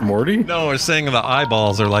saying that's Morty? No, we're saying the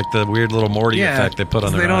eyeballs are like the weird little Morty effect they put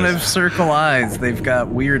on their eyes. They don't have circle eyes. They've got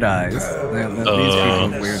weird eyes. These people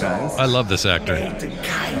have weird eyes. I love this actor.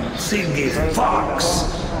 Zingy fox,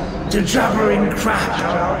 the jabbering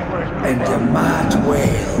crab, and the mad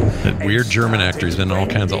whale. That weird German actor. He's been in all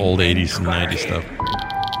kinds of old 80s and 90s stuff.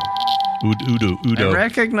 Udo. I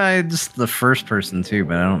recognize the first person too,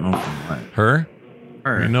 but I don't know from what. Her?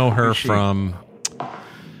 Her. You know her Who's she? from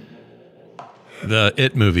the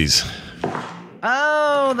It movies.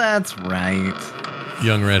 Oh, that's right.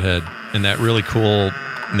 Young redhead. And that really cool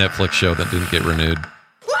Netflix show that didn't get renewed.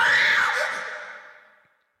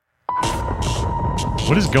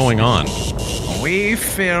 What is going on? We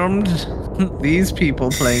filmed these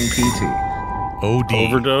people playing PT. OD.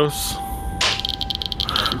 Overdose?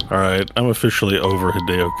 All right, I'm officially over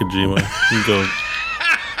Hideo Kojima.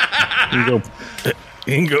 You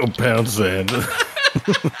can go pound sand.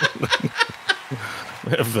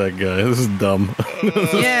 F that guy. This is dumb.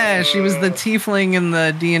 Yeah, she was the tiefling in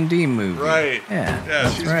the D&D movie. Right. Yeah,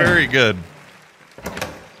 she's right. very good.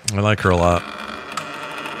 I like her a lot.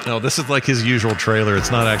 No, this is like his usual trailer.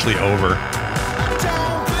 It's not actually over.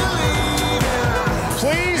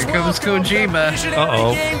 Please Here comes Kojima.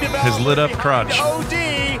 Uh-oh. His lit up crotch. OD,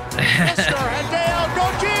 Mr. Hideo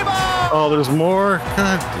Kojima! Oh, there's more?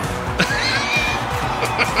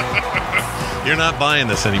 You're not buying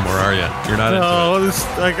this anymore, are you? You're not into it.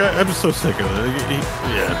 I'm just so sick of it.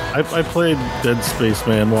 I played Dead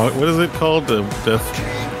Spaceman Walk. What is it called? Death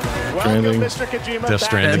Stranding? Death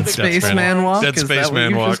Stranding. Dead Spaceman Walk? Dead Is that what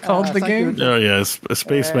Spaceman you Walk. just called the game? Oh, yeah, a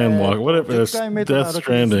Spaceman Walk. Whatever. Death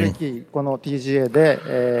Stranding.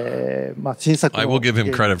 I will give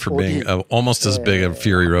him credit for being almost as big a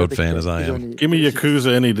Fury Road fan as I am. Give me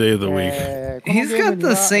Yakuza any day of the week. He's got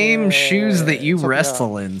the same shoes that you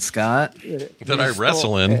wrestle in, Scott. That I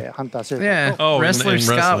wrestle in? Yeah. Oh, Wrestler in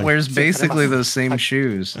Scott wrestling. wears basically those same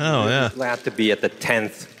shoes. Oh, yeah. Glad to be at the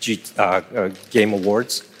 10th Game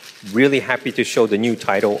Awards. Really happy to show the new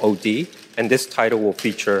title, OD. And this title will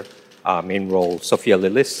feature main role Sophia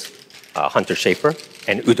Lillis, Hunter Schafer,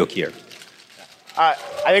 and Udo Kier. I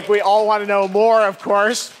think we all want to know more, of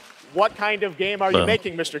course. What kind of game are you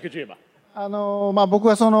making, Mr. Kojima? まあ僕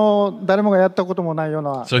はその誰もがやったこともないよう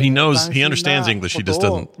な So he understands English, he just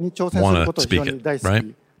doesn't want to speak it,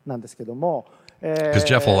 right? なんですけども Because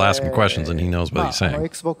Jeff will ask him questions and he knows what he's saying.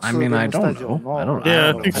 I mean, I don't know. I don't know.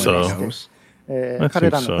 Yeah, I think so. I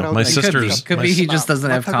think so. My sister's could be he just doesn't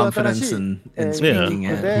have confidence in speaking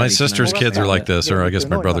it. My sister's kids are like this, or I guess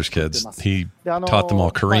my brother's kids. He taught them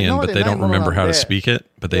all Korean, but they don't remember how to speak it,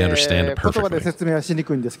 but they understand it perfectly.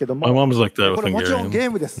 My mom was like that with Hungarian.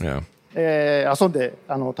 Yeah. 遊んで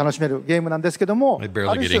楽しめるゲームなんですけども、ある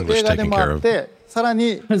種映画でもあって、さら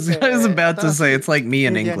に I was about to say it's like me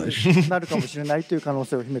in English. なるかもしれないという可能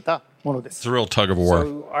性を秘めたものです。 It's a real tug of war.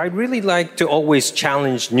 So I really like to always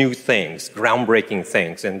challenge new things, groundbreaking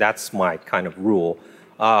things, and that's my kind of rule.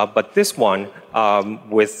 But this one,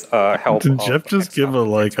 with help Did Jeff just give a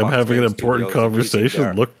I'm having an important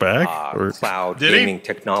conversation look back? Or cloud gaming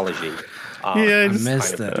technology. Yeah, I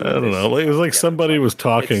missed it. I don't know. It was like somebody was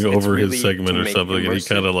talking over his segment or something, and he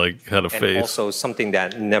kind of had a face. And also something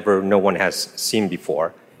that no one has seen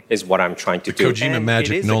before is what I'm trying to do. The Kojima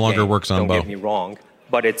magic no longer works on Bo. Don't get me wrong,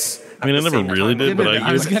 but it's. I mean, I never really did, but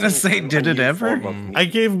I was gonna say, did it ever? I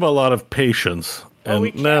gave him a lot of patience,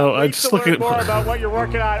 and now I just look at more about what you're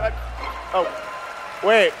working on. Oh,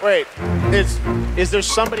 wait. Is there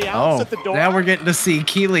somebody else at the door? Now we're getting to see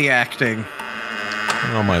Keeley acting.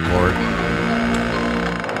 Oh my lord.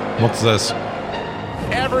 What's this?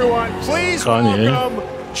 Everyone, please welcome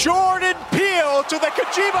Jordan Peele to the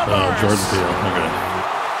Kojima Verse. Jordan Peele. Okay.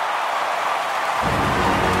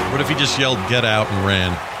 What if he just yelled "Get out" and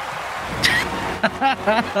ran?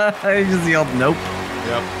 He just yelled "Nope."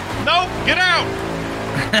 Yep. Nope. Get out.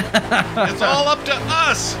 It's all up to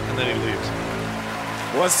us. And then he leaves.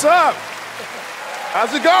 What's up?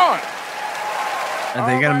 How's it going? Are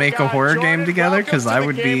they going to make a horror game together? Because I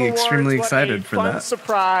would be extremely excited for that.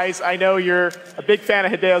 Surprise. I know you're a big fan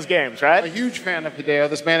of Hideo's games, right? A huge fan of Hideo.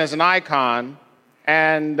 This man is an icon.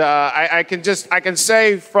 And I can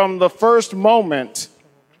say from the first moment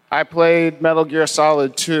I played Metal Gear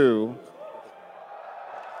Solid 2,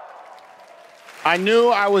 I knew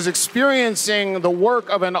I was experiencing the work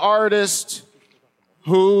of an artist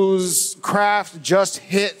whose craft just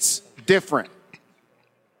hits different.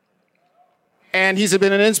 And he's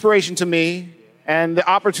been an inspiration to me, and the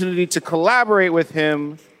opportunity to collaborate with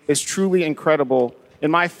him is truly incredible. In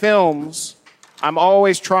my films, I'm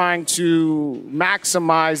always trying to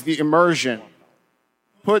maximize the immersion,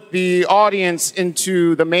 put the audience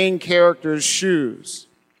into the main character's shoes.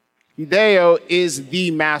 Hideo is the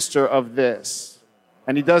master of this,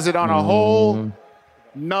 and he does it on a whole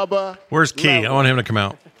nubba. Where's Key? level. I want him to come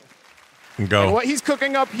out and go. And what he's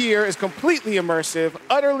cooking up here is completely immersive,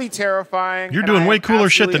 utterly terrifying. You're doing way cooler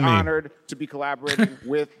shit than me. I'm honored to be collaborating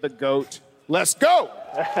with the GOAT. Let's go!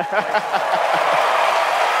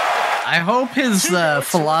 I hope his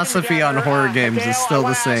philosophy on horror games is still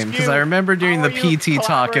the same, because I remember during the PT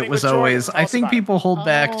talk, it was always, I think people hold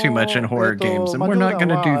back too much in horror games, and we're not going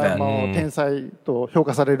to do that.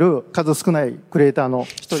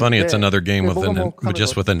 It's funny, it's another game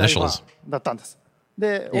just with initials.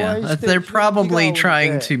 Yeah, they're probably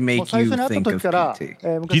trying to make you think of PT.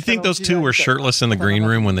 Do you think those two were shirtless in the green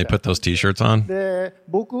room when they put those T-shirts on? You know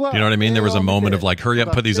what I mean? There was a moment of like, hurry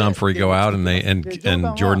up, put these on before you go out,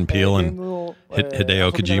 and Jordan Peele and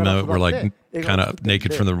Hideo Kojima were like kind of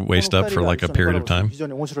naked from the waist up for like a period of time.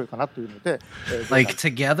 Like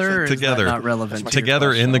together? Or together, is that not relevant.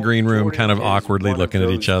 Together in the green room, kind of awkwardly looking at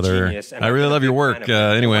each other. I really love your work.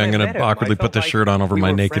 Anyway, I'm going to awkwardly put this shirt on over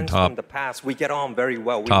my naked top. We get on very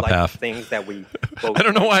well. Top half. Things that we I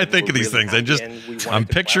don't know why I think of these things. I'm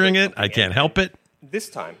picturing it. I can't help it. This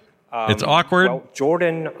time. It's awkward. Well,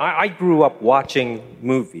 Jordan, I grew up watching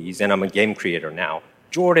movies, and I'm a game creator now.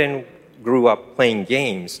 Jordan grew up playing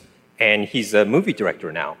games, and he's a movie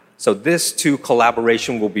director now. So this two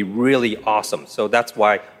collaboration will be really awesome. So that's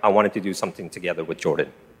why I wanted to do something together with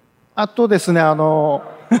Jordan. あとですね、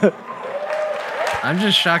I'm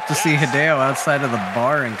just shocked to see Hideo outside of the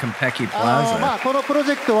bar in Konpeki Plaza. このプロ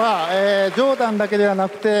ジェクトは、ジョーダンだけではな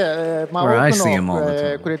くて、多く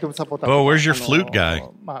の、クリエイティブサポーター Oh, where's your flute guy?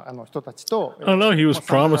 人たちと、I don't know. He was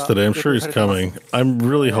promised today. I'm sure he's coming. I'm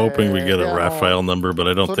really hoping we get a Raphael number, but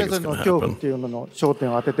I don't think it's going to happen. っていうのの焦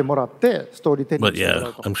点を当ててもらってストーリーテリング But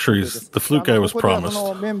yeah, I'm sure the flute guy was promised. こ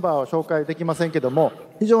こでメンバーを紹介できませんけども、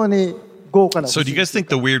非常に豪華な。So do you guys think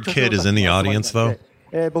the weird kid is in the audience though?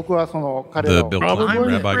 僕はその彼の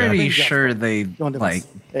I'm pretty sure they don't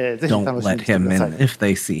let him in if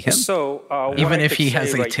they see him. So even if he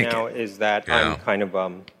has a right ticket. Now is that I'm kind of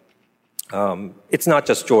it's not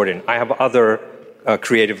just Jordan. I have other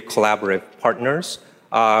creative collaborative partners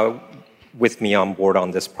with me on board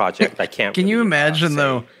on this project. I can't. Can you imagine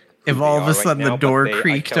though? If all of a sudden the door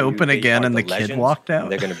creaked open again and the kid walked out?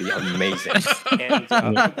 They're going to be amazing.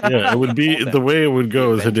 Yeah, it would be the way it would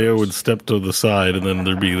go is Hideo would step to the side and then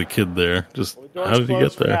there'd be the kid there. Just how did he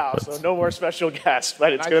get there? Now, so no more special guests,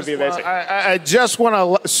 but it's going to be amazing. I just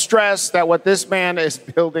want to stress that what this man is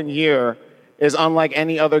building here is unlike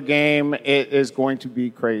any other game. It is going to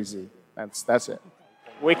be crazy. That's it.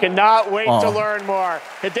 We cannot wait to learn more.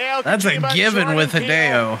 Hideo That's a given with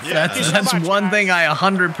Hideo. Yeah. That's one thing I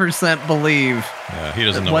 100% believe. Yeah, he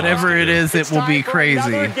doesn't know whatever it is, it will be crazy.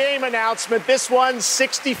 Another game announcement. This one's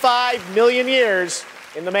 65 million years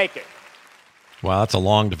in the making. Wow, that's a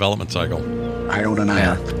long development cycle. I own an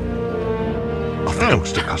island off the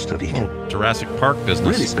coast of Costa Rica. Jurassic Park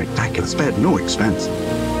business. Really spectacular. Spared no expense.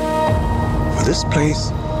 For this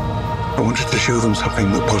place, I wanted to show them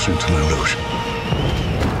something that wasn't an illusion.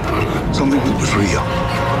 Something that was real.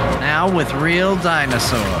 Now with real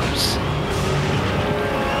dinosaurs.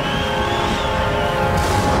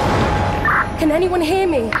 Can anyone hear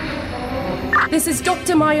me? This is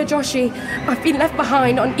Dr. Maya Joshi. I've been left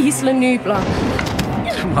behind on Isla Nublar.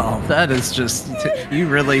 Well, that is just... You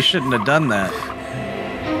really shouldn't have done that.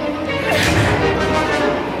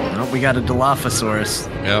 Oh, we got a Dilophosaurus.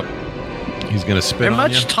 Yep. He's going to spit They're on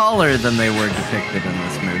much you. taller than they were depicted in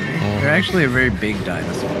this movie. They're actually a very big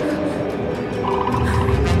dinosaur.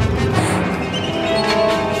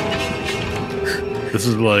 This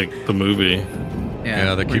is like the movie.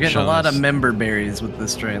 Yeah, they we're keep getting a showing lot us. of member berries with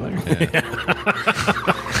this trailer. Big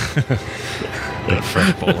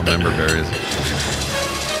fresh bowl of member berries.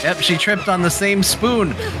 Yep, she tripped on the same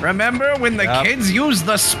spoon. Remember when the kids used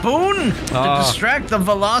the spoon to distract the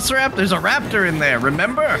velociraptor? There's a raptor in there,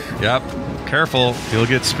 remember? Yep. Careful. You'll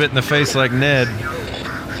get spit in the face like Ned.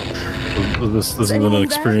 This is going to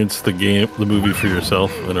experience the movie for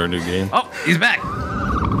yourself in our new game. Oh, he's back.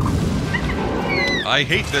 I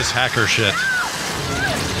hate this hacker shit.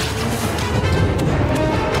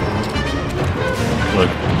 Look,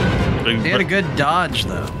 He had a good dodge,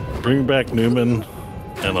 though. Bring back Newman,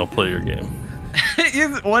 and I'll play your game.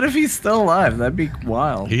 What if he's still alive? That'd be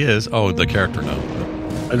wild. He is? Oh, the character, no.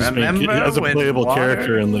 I just mean as a playable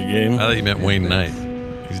character in the game. I thought you meant Wayne Knight.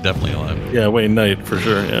 He's definitely alive. Yeah, Wayne Knight, for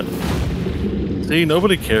sure, yeah. See,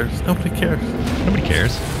 nobody cares. Nobody cares. Nobody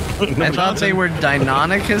cares. I thought they were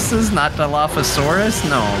Deinonychuses, not Dilophosaurus.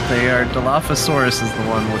 No, they are. Dilophosaurus is the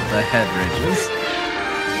one with the head ridges.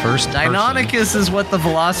 First Deinonychus is what the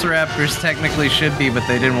velociraptors technically should be, but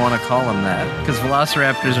they didn't want to call them that because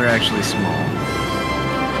velociraptors are actually small.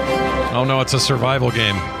 Oh no, it's a survival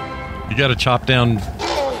game. You got to chop down.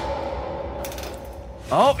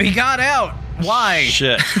 Oh, he got out. Why?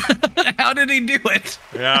 Shit. How did he do it?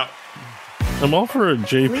 Yeah. I'm all for a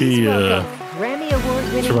JP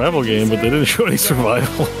survival game, but they didn't show any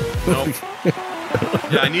survival. Nope.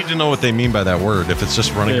 Yeah, I need to know what they mean by that word. If it's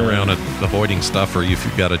just running around avoiding stuff, or if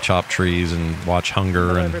you've got to chop trees and watch hunger.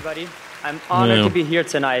 Hello, and everybody. I'm honored to be here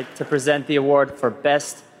tonight to present the award for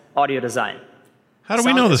Best Audio Design. How do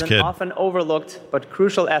we know this Sound is kid? an often overlooked but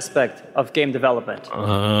crucial aspect of game development.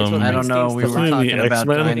 I don't know. We were talking about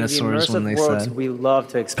dinosaurs when they said. We love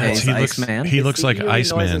to experience. He looks like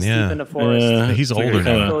Iceman, yeah. He's older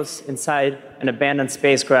now. Goes inside an abandoned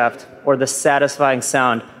spacecraft, or the satisfying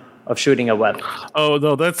sound of shooting a web. Oh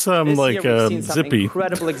no, that's like Zippy.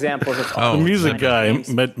 Incredible examples of the music guy,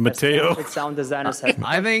 Mateo. Sound designers have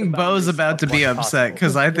I think Bo's about to be upset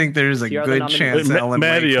because I think there's a good chance Alan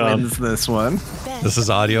Wake wins this one. This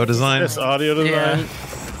is audio design? This audio design?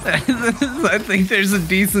 I think there's a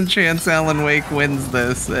decent chance Alan Wake wins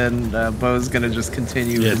this, and Bo's gonna just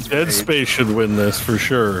continue. Yeah, Dead Space should win this for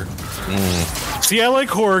sure. See, I like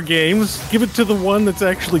horror games. Give it to the one that's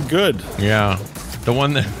actually good. Yeah, the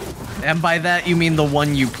one that. And by that you mean the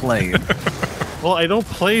one you played. Well, I didn't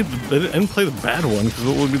play the bad one because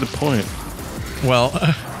what would be the point? Well,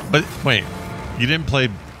 but wait, you didn't play.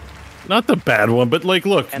 Not the bad one, but like,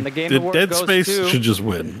 look, And the Game the Award Dead goes Space to- should just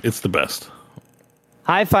win. It's the best.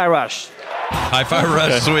 Hi-Fi Rush. Hi-Fi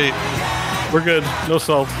Rush, sweet. We're good. No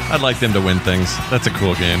salt. I'd like them to win things. That's a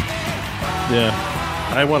cool game. Yeah,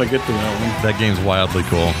 I want to get to that one. That game's wildly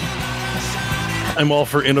cool. I'm all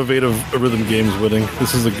for innovative rhythm games winning.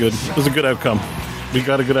 This is a good outcome. We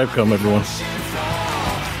got a good outcome, everyone.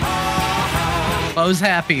 Bo's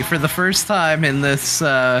happy for the first time in this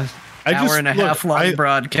hour and a half long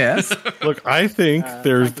broadcast. Look, I think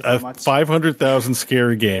there's 500,000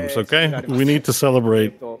 scary games, okay? We need to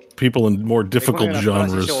celebrate people in more difficult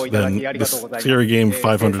genres than the scary game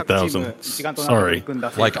 500,000. Sorry.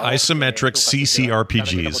 Like isometric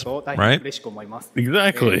CCRPGs, right?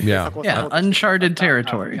 Exactly. Yeah, uncharted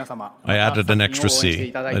territory. I added an extra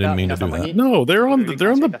C. I didn't mean to do that. No, they're on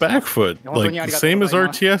the back foot. Like the same as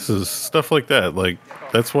RTSs, stuff like that. Like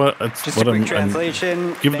that's what I'm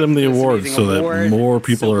give them the awards so that more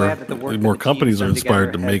people more companies are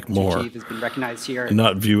inspired to make more and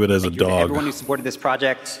not view it as a dog. Everyone who supported this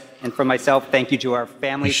project, and for myself, thank you to our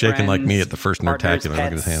family. He's shaking friends, like me at the first Nerdtacular. Look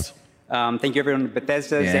at his hands. Thank you everyone at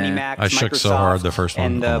Bethesda, ZeniMax, I shook Microsoft, so hard the first one.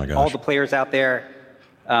 and Oh my gosh. all the players out there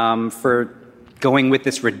for going with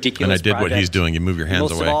this ridiculous And I did project. what he's doing. You move your hands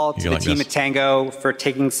Most away. of all, You to go the like team this. at Tango for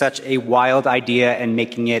taking such a wild idea and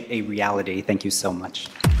making it a reality. Thank you so much.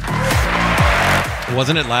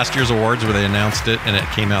 Wasn't it last year's awards where they announced it and it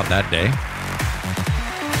came out that day?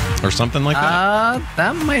 Or something like that?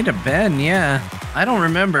 That might have been, yeah. I don't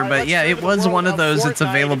remember, but yeah, it was one of those it's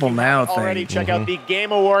available now Already thing. check out the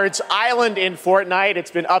Game Awards Island in Fortnite.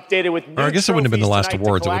 It's been updated with new Or I guess it wouldn't have been the last trophies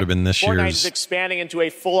awards. It tonight would have been this Fortnite year's is expanding into a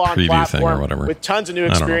full-on preview platform thing or whatever. with tons of new I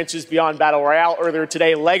don't know. experiences beyond Battle Royale. Earlier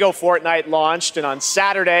today, Lego Fortnite launched, and on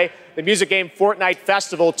Saturday, the music game Fortnite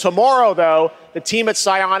Festival. Tomorrow, though, the team at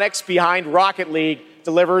Psyonix behind Rocket League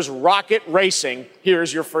delivers Rocket Racing.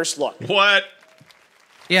 Here's your first look. What?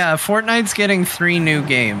 Yeah, Fortnite's getting 3 new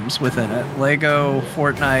games within it. Lego,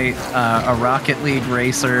 Fortnite, a Rocket League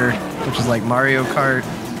racer, which is like Mario Kart,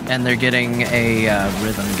 and they're getting a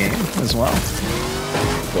rhythm game as well.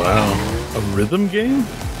 Wow. A rhythm game?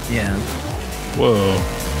 Yeah. Whoa.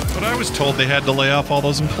 But I was told they had to lay off all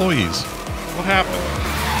those employees. What happened?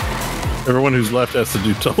 Everyone who's left has to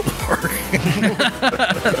do total work.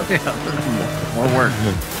 More work.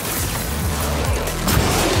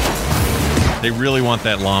 They really want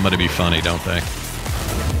that llama to be funny, don't they?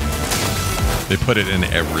 They put it in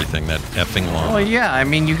everything, that effing llama. Well, yeah, I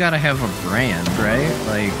mean, you gotta have a brand, right?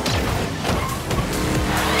 Like,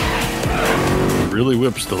 really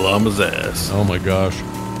whips the llama's ass. Oh my gosh.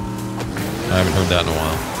 I haven't heard that in a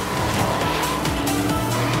while.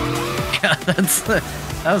 yeah,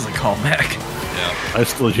 that was a callback. Yeah. I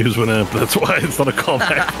still use Winamp, that's why it's not a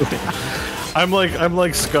callback. I'm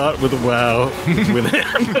like Scott with WoW.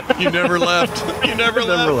 Winamp. You never left. You never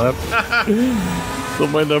left. So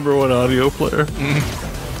my number one audio player.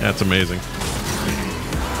 That's amazing.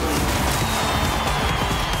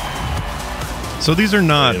 So these are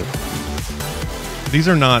not.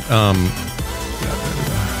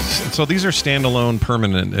 So these are standalone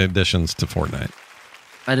permanent additions to Fortnite.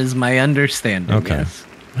 That is my understanding. Okay. Yes.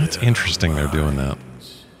 That's interesting they're doing that.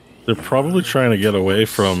 They're probably trying to get away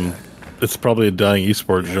from. It's probably a dying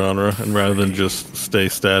esports genre, and rather than just stay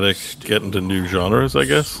static, get into new genres, I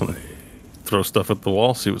guess, and throw stuff at the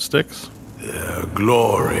wall, see what sticks.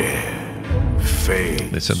 Glory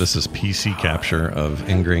fades. They said this is PC capture of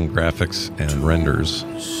ingrained graphics and renders,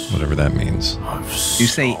 whatever that means. You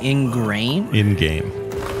say ingrain? In-game.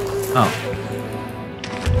 Oh.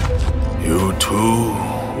 You too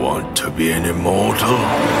want to be an immortal?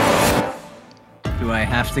 Do I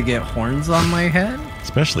have to get horns on my head?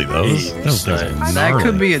 Especially those. Those things are That gnarly.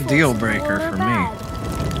 could be a deal breaker for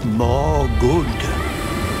me. More good.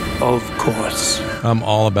 Of course. I'm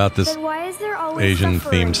all about this Then why is there always Asian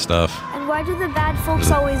suffering? themed stuff. And why do the bad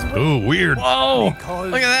folks always win? Ooh, weird. Whoa!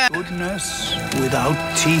 Because Look at that. goodness without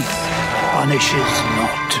teeth punishes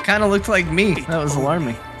not. It kind of looked like me. That was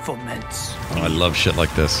alarming. Foments. Oh, I love shit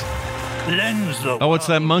like this. Cleanse the Oh, it's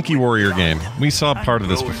that Monkey Warrior game. We saw part of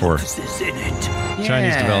this before. This is in it.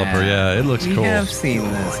 Chinese developer, yeah, it looks we cool. We have seen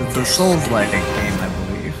this. It's a Souls-like game, I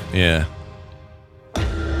believe. Yeah.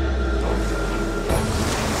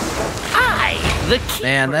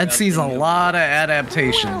 Man, that sees a lot of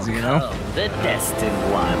adaptations, you know? The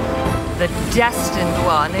Destined One. The Destined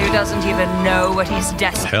One who doesn't even know what he's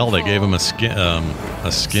destined Hell, they gave him a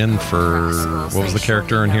skin for what was the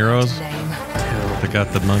character in Heroes? They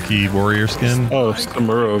got the Monkey Warrior skin. Oh,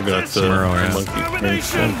 Samuro got the yeah. monkey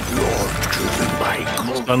skin.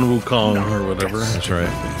 Sun Wukong or whatever. That's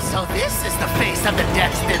right. So this is the face of the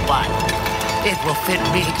Destined One. It will fit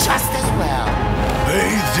me just as well.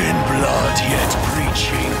 Bathed in blood, yet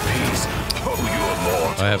preaching peace. Oh, you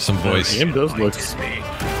immortal. I have some voice. The game does look.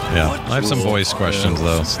 Yeah, I have some voice questions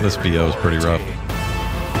though. This BO is pretty rough.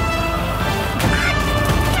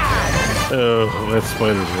 Oh, that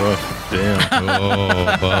spider's rough. Damn.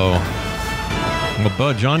 Oh, Bo. Well,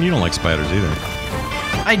 Bo, John, you don't like spiders either.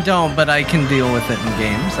 I don't, but I can deal with it in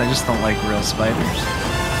games. I just don't like real spiders.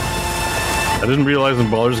 I didn't realize in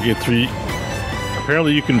Baldur's Gate 3,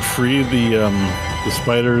 apparently you can free the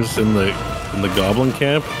spiders in the goblin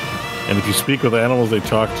camp, and if you speak with animals, they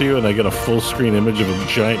talk to you, and I get a full screen image of a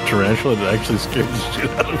giant tarantula that actually scared the shit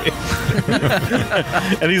out of me.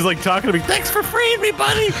 And he's like talking to me, thanks for freeing me,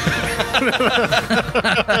 buddy.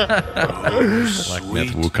 Black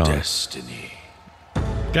Myth Wukong. Destiny.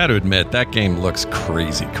 Gotta admit, that game looks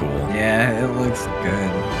crazy cool. Yeah, it looks good.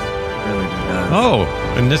 It really does. Oh,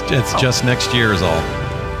 and it's just next year is all.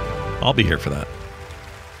 I'll be here for that.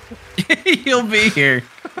 You'll be here.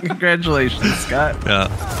 Congratulations, Scott. Yeah.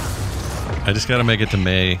 I just gotta make it to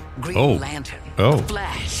May.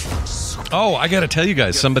 Oh, I gotta tell you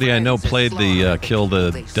guys, somebody I know played the Kill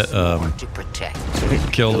the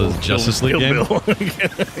Justice League game.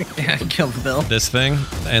 Yeah, Kill the Bill. This thing,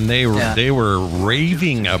 and they were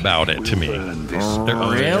raving about it to me.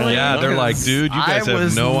 Really? Yeah, they're like, dude, you guys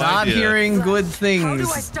have no idea. I was not hearing good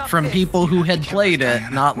things from people who had played it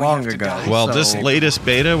not long ago. Well, this latest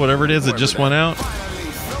beta, whatever it is that just went out,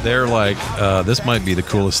 they're like, this might be the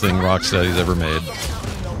coolest thing Rocksteady's ever made.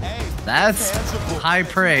 That's high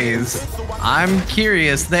praise. I'm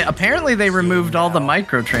curious. Apparently they removed all the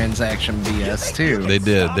microtransaction BS too. They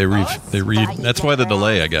did. They that's why the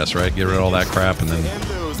delay, I guess, right? Get rid of all that crap and then.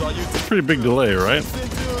 It's a pretty big delay, right?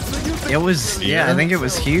 It was. Yeah, I think it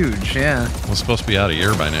was huge. Yeah. It was supposed to be out a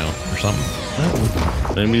year by now or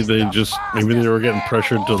something. Maybe they were getting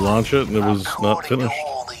pressured to launch it and it was not finished.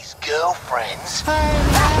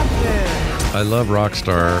 I love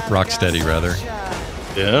Rocksteady rather.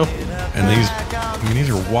 Yeah. And these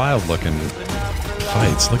are wild looking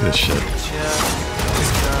fights. Look at this shit.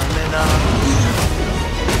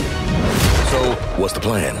 So, what's the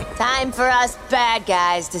plan? Time for us bad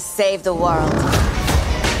guys to save the world.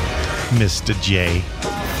 Mr. J.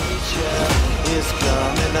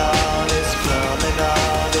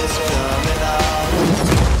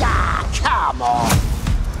 Come on.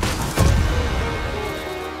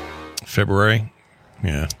 February?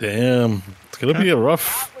 Yeah. Damn. It's going to be a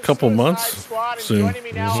rough couple months soon.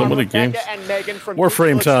 So many games.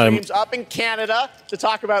 Warframe time. Up in Canada to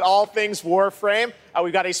talk about all things Warframe.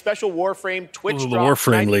 We've got a special Warframe Twitch drop. The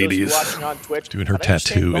Warframe ladies. On Twitch. Dude, her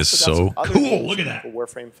tattoo is so cool. Look at that.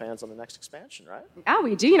 Warframe fans on the next expansion, right? Yeah,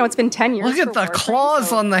 we do. You know, it's been 10 years. Look at the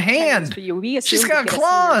claws on the hand. She's got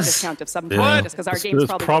claws. Yeah.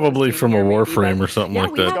 It's probably from a Warframe or something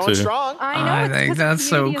like that, too. I think that's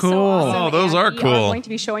so cool. Oh, those are cool. We are going to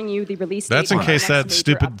be showing you the release date. That's in case that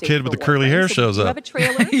stupid kid with the curly hair shows up.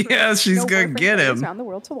 Yeah, she's going to get him. Around the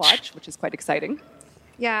world to watch, which is quite exciting.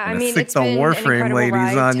 Yeah, I mean, stick it's the been Warframe an ladies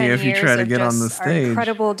ride, on you 10 if you try to years get of on the just our stage.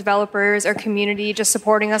 incredible developers, our community, just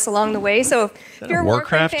supporting us along the way. So if you're a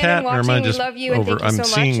Warcraft Warframe fan and hat, or am I watching, we just love you and thank you I'm so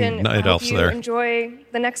seeing much. And I Night hope Elves you there. enjoy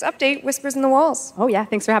the next update, Whispers in the Walls. Oh yeah,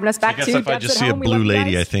 thanks for having us back I guess too. if I just see a blue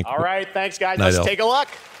lady, I think. All right, thanks, guys. Night Let's Elf. take a look.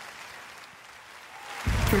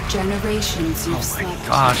 For generations, you've slept.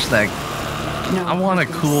 Gosh, I want a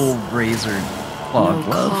cool razor claw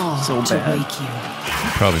glove so bad.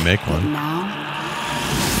 Probably make one.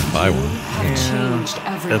 Buy one.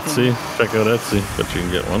 Etsy. Check out Etsy. Bet you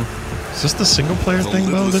can get one. Is this the single player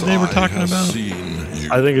thing though that they were talking about?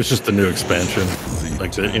 I think it's just the new expansion.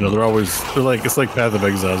 Like they're like it's like Path of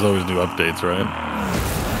Exiles always do updates, right?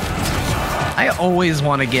 I always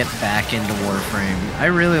want to get back into Warframe. I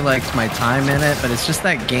really liked my time in it, but it's just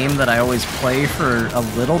that game that I always play for a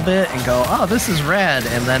little bit and go, oh, this is rad,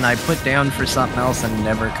 and then I put down for something else and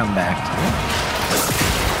never come back to it.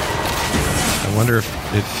 I wonder if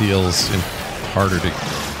it feels harder to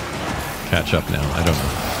catch up now. I don't know.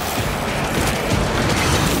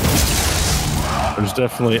 There's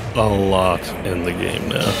definitely a lot in the game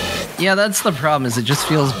now. Yeah, that's the problem, is it just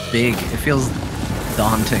feels big. It feels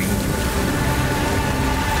daunting.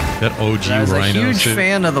 That OG I was a Rhino huge suit.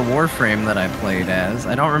 fan of the Warframe that I played as.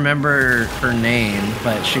 I don't remember her name,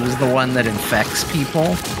 but she was the one that infects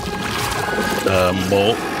people.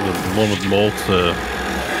 Molt, the one with Molt.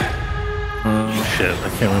 Shit, I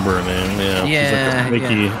can't remember her name. Yeah, she's like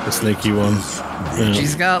the snaky one. Yeah.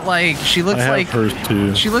 She's got she looks I have like hers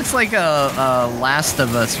too. She looks like a Last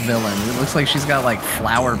of Us villain. It looks like she's got like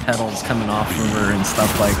flower petals coming off of her and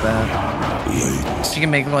stuff like that. She can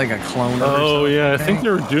make like a clone of herself. Oh yeah, I think they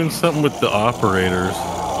were doing something with the operators.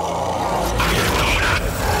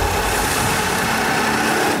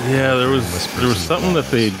 Yeah, there was something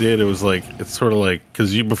that they did. It was like, it's sort of like,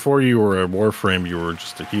 because before you were a Warframe, you were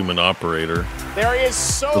just a human operator. There is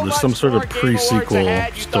so there's much some sort of more Game Awards pre-sequel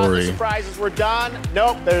ahead. You thought the story. surprises were done?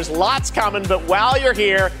 Nope, there's lots coming. But while you're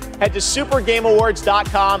here, head to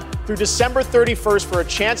supergameawards.com through December 31st for a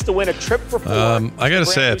chance to win a trip for four. I gotta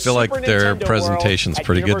say, I feel like their Nintendo presentation's World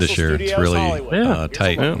pretty at good this year. Universal It's really Studios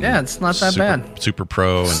tight. Yeah, it's not that bad. Super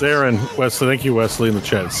pro. And Saren, Wesley, thank you, Wesley, in the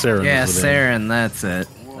chat. Saren. Yeah, is the name. Saren, that's it.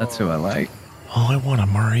 That's who I like. Oh, I want a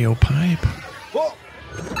Mario pipe.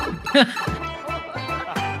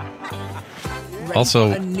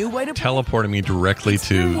 Also, teleporting me directly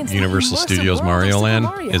to Universal Studios Mario Land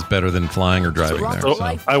is better than flying or driving there. So,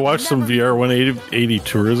 So. I watched some VR 180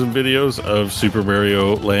 tourism videos of Super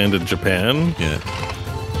Mario Land in Japan. Yeah.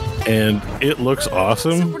 And it looks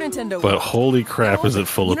awesome, but holy crap, is it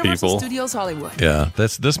full of people? Studios Hollywood. Yeah,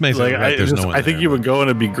 this makes it like there's no one I think you would go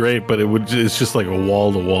and it'd be great, but it's just like a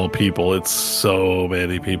wall-to-wall people. It's so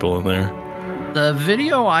many people in there. The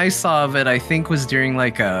video I saw of it, I think, was during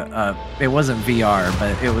like it wasn't VR,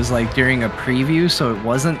 but it was like during a preview, so it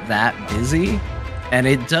wasn't that busy. And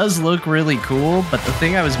it does look really cool, but the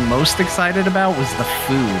thing I was most excited about was the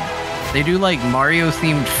food. They do like Mario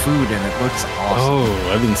themed food and it looks awesome.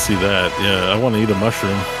 Oh, I didn't see that. Yeah, I want to eat a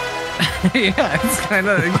mushroom. Yeah, it's kind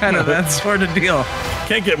of that sort of deal.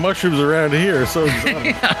 Can't get mushrooms around here, so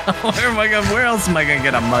exotic. Yeah, where else am I gonna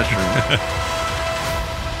get a mushroom?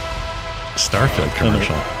 Starfield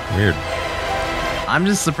commercial. Weird. I'm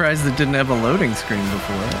just surprised it didn't have a loading screen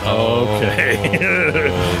before. Okay.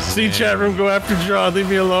 See, chat room, go after John. Leave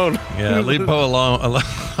me alone. Yeah, leave Poe alone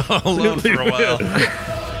for a while.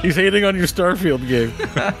 He's hating on your Starfield game.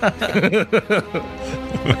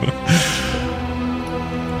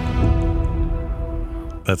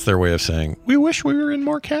 That's their way of saying, we wish we were in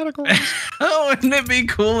more categories. Oh, wouldn't it be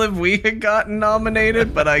cool if we had gotten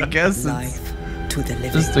nominated? But I guess it's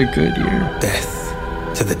just a good year. Death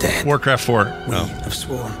to the dead. Warcraft 4. We have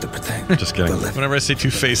sworn to protect. Just kidding. Whenever I see two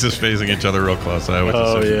faces facing each other real close, I always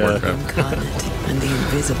associate Warcraft. And the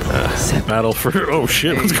invisible. Battle for... Oh,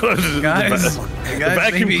 shit. What's going on? Guys, the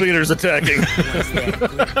vacuum cleaner's attacking.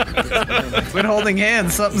 Quit holding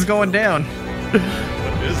hands. Something's going down.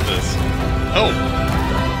 What is this? Oh.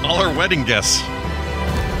 All our wedding guests.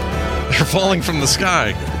 They're falling from the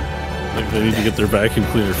sky. They need to get their vacuum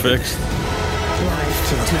cleaner fixed. Life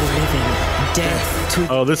to the living. Death to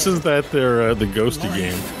Oh, this is the Ghosty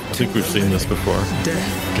game. I think we've seen this before.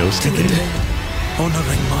 death. Ghosty To the game? dead.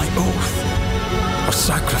 Honoring my oath. Or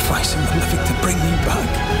sacrificing the living to bring me back.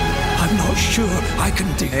 I'm not sure I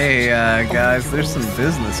can do Hey, guys, there's some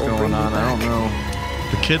business going on. I don't know.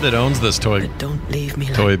 The kid that owns this toy leave me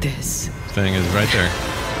toy like this. thing is right there.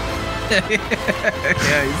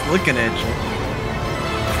 Yeah, he's looking at you.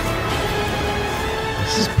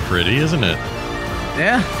 This is pretty, isn't it?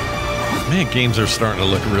 Yeah. Man, games are starting to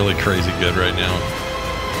look really crazy good right now.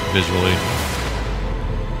 Visually.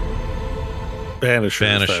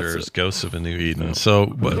 Banishers, Ghosts of a New Eden. So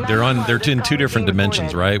but they're in two different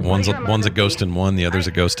dimensions, right? One's a ghost in one, the other's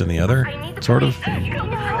a ghost in the other, sort of.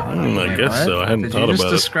 I guess so. I hadn't Did thought you just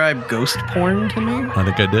about it. describe ghost porn to me? I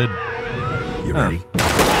think I did. You ready?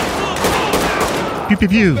 Pew pew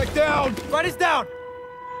pew. Down! Friday's down!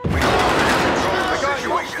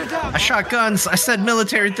 I shot guns. I said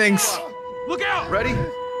military things. Look out! Ready?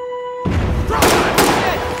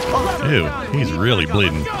 Ew, he's really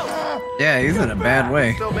bleeding. Yeah, he's in a bad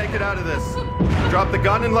way. Still make it out of this. Drop the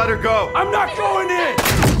gun and let her go. I'm not going in!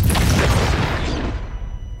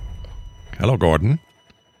 Hello, Gordon.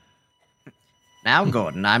 Now,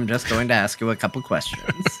 Gordon, I'm just going to ask you a couple questions.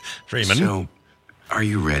 Freeman. So, are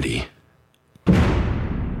you ready?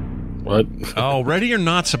 What? Oh, Ready or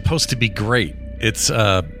Not supposed to be great. It's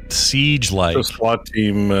siege-like. A SWAT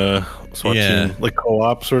team, team, like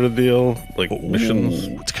co-op sort of deal, like missions.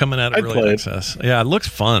 It's coming out of I'd early play it. access. Yeah, it looks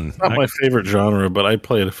fun. Not my favorite genre, but I'd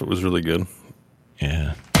play it if it was really good.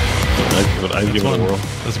 Yeah. I'd give it a whirl.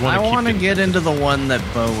 I want to get into the one that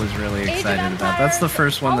Bo was really excited about. That's the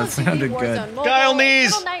first one that sounded good. Guile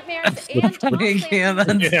Knees! I can't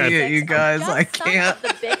unsee it, you guys. I can't.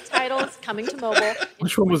 The big titles coming to mobile.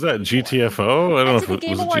 Which one was that? GTFO? I don't know if The it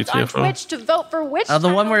Game was a Awards on GTFO. Twitch to vote for which The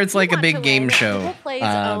one where title it's like you a want big to game win. show. Google Play's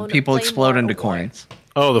own People Play explode More into Award. coins.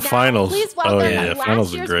 Oh, the finals. Please Oh, welcome yeah, last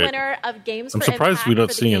finals are year's great. winner of Games I'm for surprised Impact we're not for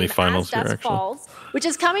the seeing any game finals As here, Dusk actually. Falls, which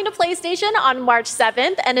is coming to PlayStation on March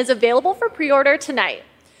 7th and is available for pre-order tonight.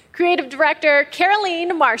 Creative director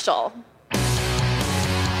Caroline Marshall.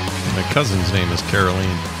 My cousin's name is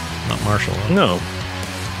Caroline, not Marshall. No.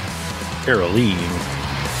 Caroline.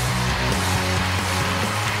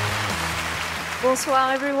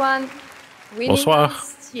 Bonsoir, everyone. We Bonsoir.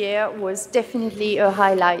 announced This year was definitely a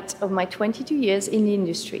highlight of my 22 years in the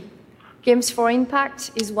industry. Games for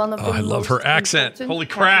Impact is one of the I love her accent. important Holy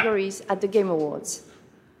crap. categories at the Game Awards.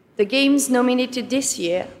 The games nominated this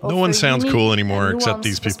year No one offer sounds unique cool anymore and except nuanced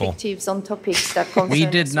these people. perspectives on topics that concern We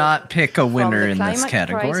did us not pick a winner in this climate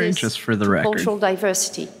category, crisis just for the to record. cultural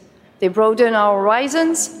diversity. They broaden our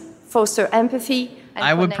horizons, foster empathy, and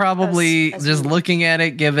I would connect probably, us as just humans. looking at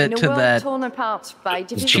it, give it In a to world that torn apart by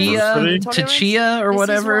divisions Chia, and intolerance, Chia or this is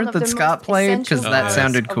whatever one of that the Scott most played, because essential that parts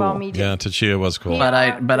sounded of our cool. media. Yeah, Tachia was cool. But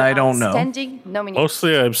I don't know. Standing nominations.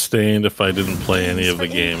 Mostly I abstained if I didn't play any of the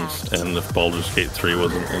games, and if Baldur's Gate 3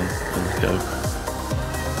 wasn't in the category.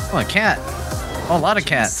 Oh, a cat. Oh, a lot of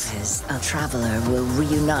cats. A traveler will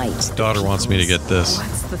reunite. Daughter wants me to get this.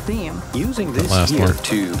 What's the theme? Using The this last year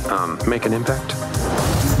one. to make an impact.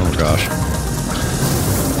 Oh gosh.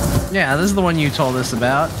 Yeah, this is the one you told us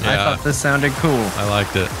about. I Yeah. thought this sounded cool. I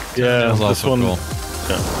liked it. Yeah, it was this also one- cool.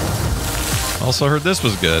 Also heard this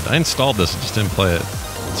was good. I installed this, just didn't play it.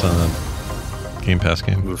 It's on a Game Pass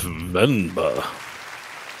game. Venba.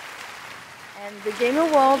 And the Game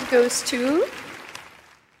Award goes to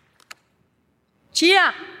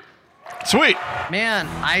Chia. Sweet. Man,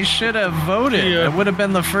 I should have voted. It would have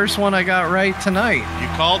been the first one I got right tonight. You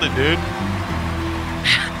called it, dude.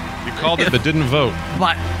 You called it, but didn't vote.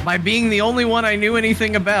 By being the only one I knew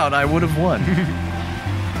anything about, I would have won.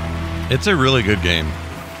 It's a really good game.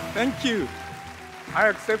 Thank you. I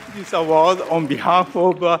accept this award on behalf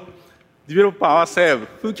of developer ourselves,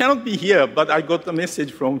 who cannot be here, but I got a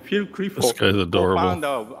message from Phil Clifford, This guy's adorable. co-founder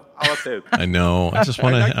of ourselves. I know. I just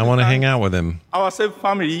want to hang out with him. Ourselves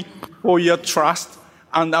family for your trust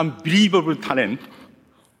and unbelievable talent.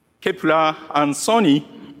 Kepler and Sony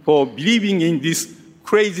for believing in this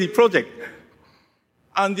crazy project.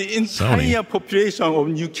 And the entire population of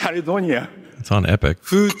New Caledonia It's on Epic.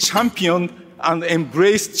 who championed and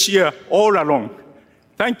embraced cheer all along.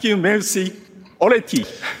 Thank you, merci, Oleti.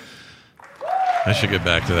 I should get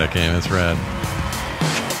back to that game. It's rad.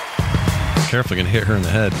 Careful, you can hit her in the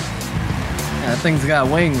head. Yeah, that thing's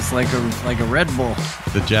got wings like a Red Bull.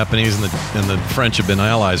 The Japanese and the French have been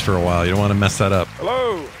allies for a while. You don't want to mess that up.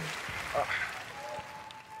 Hello.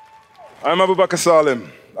 I'm Abubakar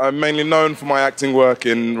Salim. I'm mainly known for my acting work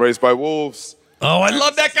in Raised by Wolves. Oh, I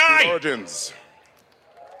love that guy! Origins.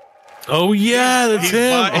 Oh yeah, that's He's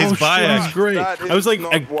him. Ba- he's Oh, shit, Bayek. he's great. That I was like, is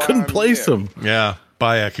I not why couldn't I'm place here. him. Yeah,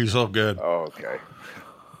 Bayek, he's so good. Oh, okay.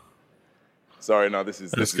 Sorry, no, this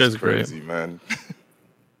is guy's great. crazy, man.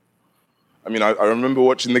 I mean, I remember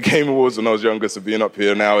watching the Game Awards when I was younger, so being up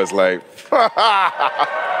here now is like,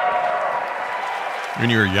 When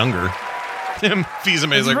you were younger. Him,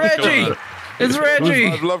 Fizame is It's like, Reggie. It's Reggie.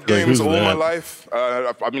 I've loved Like, games who's all my that? life.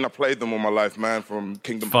 I mean, I played them all my life, man, from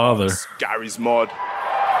Kingdom Father. Hearts, Gary's Mod,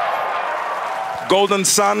 Golden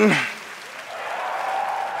Sun.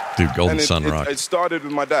 Dude, Golden And Sun rock. It started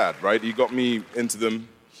with my dad, right? He got me into them.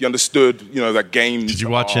 He understood, that games. Did you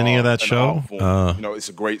watch any of that an show? art form. It's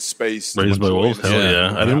a great space. to Raised by enjoy Wolves? this Hell world.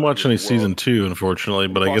 yeah. I didn't watch any This world. season 2, unfortunately,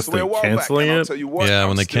 but I Passed guess away a they're while back, canceling and I'll it. tell you what, Yeah, I'm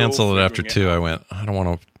when they still canceled it after figuring 2, I went, I don't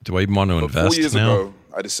want to. Do I even want to But 4 invest years now? ago,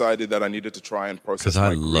 I decided that I needed to try and process Because I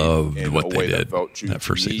my grief loved in what a they way did felt true that to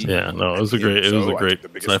first me. season. Yeah, no, it was a great So I great took the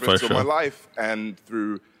biggest sci-fi risks of my show. life, and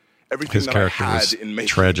through everything His that I character had was in making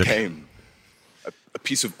tragic. the game, a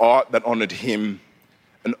piece of art that honored him,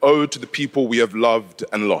 an ode to the people we have loved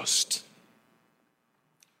and lost.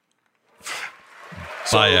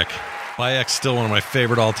 Bayek. Bayek's still one of my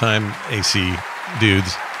favorite all-time AC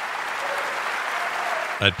dudes.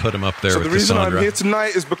 I'd put him up there So with the reason Cassandra. I'm here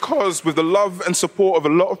tonight is because with the love and support of a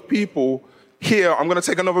lot of people here, I'm going to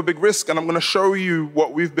take another big risk and I'm going to show you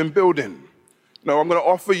what we've been building. I'm going to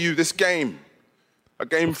offer you this game. A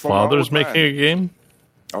game from our Father's old man. making a game?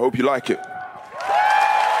 I hope you like it.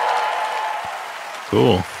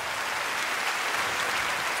 Cool.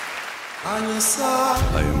 I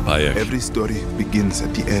am Bayek. Every story begins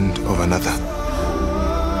at the end of another.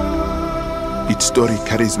 Each story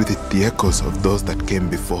carries with it the echoes of those that came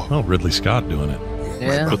before. Oh, Ridley Scott doing it.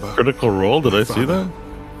 Yeah. With Critical Role, did I see that?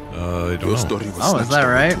 I don't Your know. story was Oh, is snatched that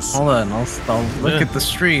away right? too soon. Hold on, I'll look at the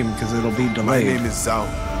stream because it'll be My delayed. name is Zhao,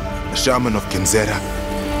 a shaman of Kenzera.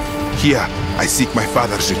 Here, I seek my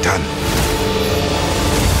father's return.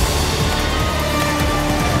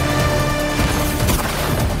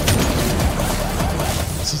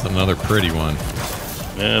 This is another pretty one.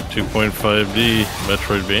 Yeah, 2.5D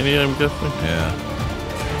Metroidvania, I'm guessing.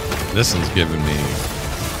 Yeah. This one's giving me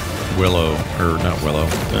Willow, or not Willow,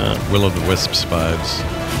 Will of the Wisps vibes.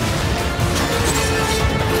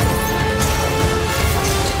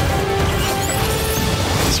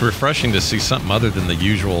 It's refreshing to see something other than the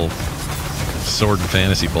usual sword and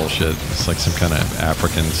fantasy bullshit. It's like some kind of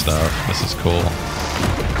African stuff. This is cool.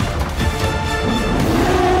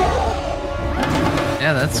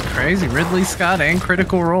 Yeah, that's crazy. Ridley Scott and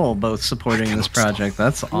Critical Role both supporting this project.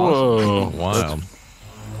 That's awesome. Whoa, wild.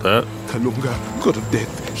 That Kalunga, God of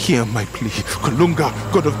Death, hear my plea. Kalunga,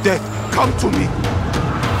 God of Death, come to me.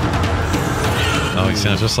 Oh, he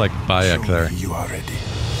sounds just like Bayek there. You are ready.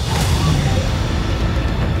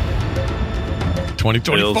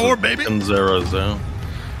 2024, baby. And zeros out.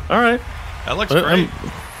 All right. That looks great.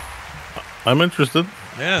 I'm interested.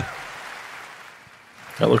 Yeah.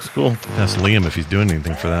 That looks cool. Ask Liam if he's doing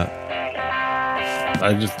anything for that.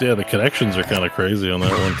 The connections are kind of crazy on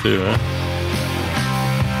that one too, huh?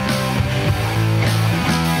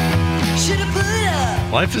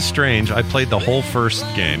 Life is Strange. I played the whole first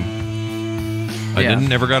game. I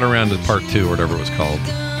never got around to part 2 or whatever it was called.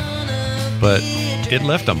 But it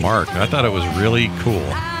left a mark. I thought it was really cool.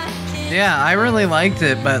 Yeah, I really liked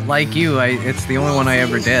it, but like you, it's the only one I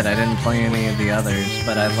ever did. I didn't play any of the others,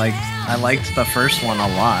 but I liked the first one a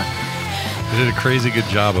lot. They did a crazy good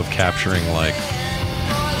job of capturing like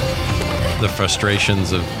the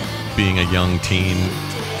frustrations of being a young teen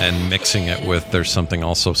and mixing it with there's something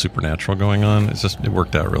also supernatural going on. It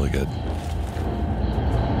worked out really good.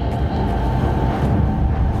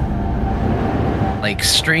 Like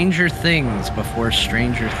Stranger Things before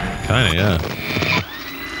Stranger Things. Kinda, yeah.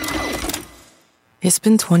 It's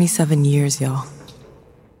been 27 years, y'all.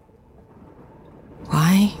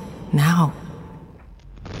 Why now?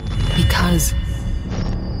 Because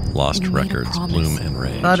Lost Records, Bloom and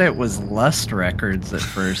Rage. I thought it was Lust Records at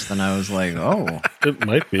first, and I was like, oh. It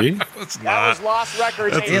might be. That was Lost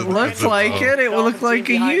Records. It looked like it. It looked like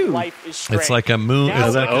a U. It's like a moon.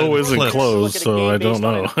 It's like O isn't closed, so I don't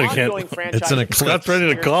know. I can't. It's an eclipse. Scott's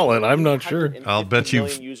ready to call it. I'm not sure. I'll bet you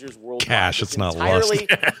cash it's not Lost.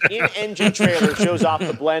 In-engine trailer shows off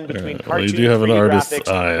the blend between Well, you cartoon do have an 3D artist's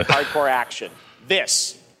graphics eye. and hardcore action.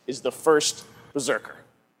 This is the first Berserker.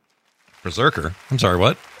 Berserker? I'm sorry,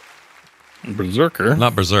 what? Berserker?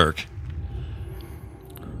 Not Berserk.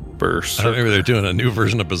 Berserk. I thought maybe they're doing a new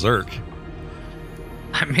version of Berserk.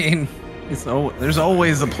 I mean, there's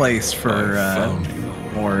always a place for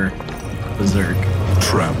more Berserk.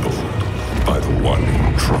 Trampled by the one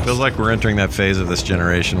who trusts. Feels like we're entering that phase of this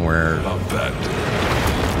generation where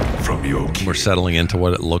from your we're settling into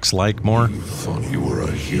what it looks like more. thought you were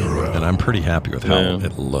a hero. And I'm pretty happy with how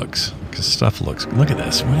it looks. Because stuff looks... Look at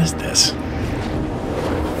this. What is this?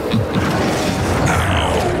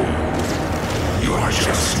 Now, you are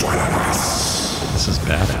just one of us. This is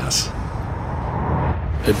badass.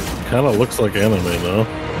 It kind of looks like anime, though.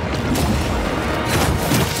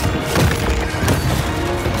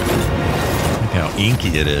 Look how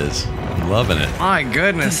inky it is. I'm loving it. My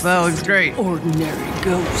goodness, that looks great. Ordinary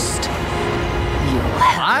ghost.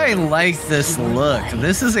 I like this look.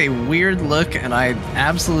 This is a weird look, and I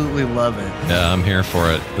absolutely love it. Yeah, I'm here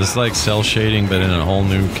for it. This is like cell shading, but in a whole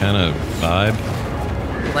new kind of vibe.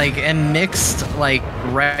 Like, and mixed, like,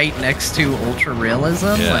 right next to ultra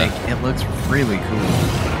realism. Yeah. Like, it looks really cool.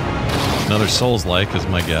 Another Souls-like is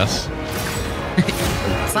my guess.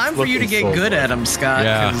 It's time for you to get good at them, Scott.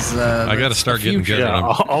 Yeah, 'cause, I got to start getting good at them.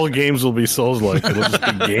 All games will be Souls-like. It'll just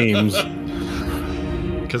be games.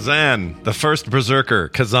 Kazan, the first Berserker,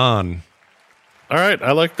 Kazan. All right,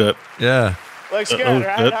 I like that. Yeah. Looks good,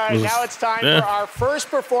 right? All right, now it's time for our first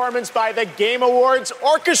performance by the Game Awards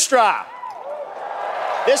Orchestra.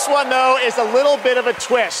 This one, though, is a little bit of a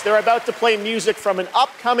twist. They're about to play music from an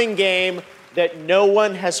upcoming game that no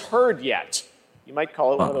one has heard yet. You might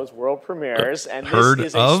call it one of those world premieres, and this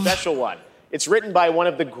is a special one. It's written by one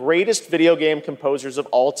of the greatest video game composers of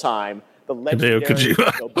all time, the legendary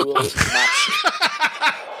Nobuo Uematsu.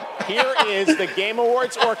 Here is the Game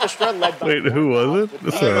Awards Orchestra led by... Wait, who was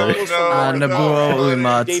it? Sorry. Nobuo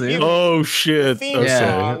Uematsu. Oh, shit.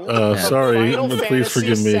 Okay. Sorry. Please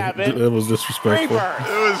forgive me. That was disrespectful.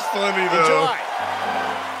 It was funny, though.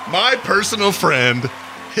 My personal friend,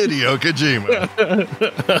 Hideo Kojima.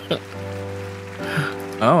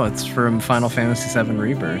 Oh, it's from Final Fantasy VII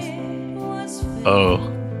Rebirth. Oh.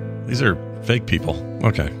 These are fake people.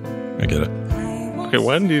 Okay, I get it. Okay,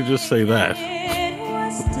 why didn't you just say that?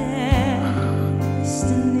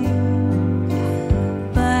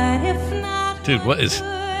 Dude, what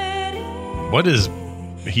is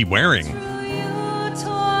he wearing? I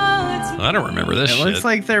don't remember this shit. It looks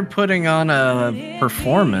like they're putting on a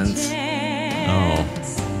performance. Oh.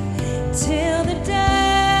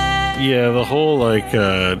 Yeah, the whole, like,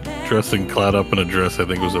 dressing Cloud up in a dress, I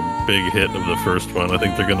think, was a big hit of the first one. I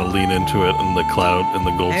think they're going to lean into it in the Cloud and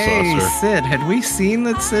the Gold Hey, Saucer. Sid, had we seen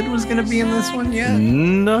that Sid was going to be in this one yet?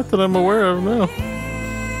 Not that I'm aware of, no.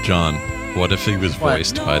 John, what if he was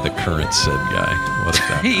voiced by the current Sid guy? What if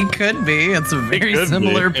that? He could be. It's a very could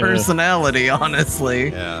similar be, yeah. personality,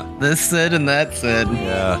 honestly. Yeah. This Sid and that Sid.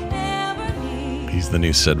 Yeah. He's the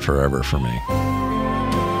new Sid forever for me.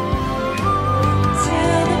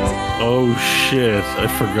 Oh shit! I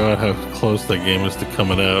forgot how close that game is to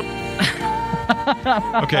coming out.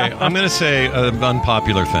 Okay, I'm going to say an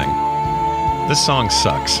unpopular thing. This song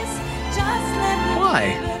sucks.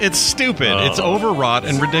 Why? It's stupid. It's overwrought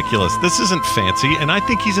and ridiculous. This isn't fancy, and I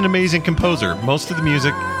think he's an amazing composer. Most of the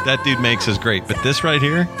music that dude makes is great, but this right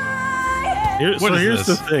here? So here's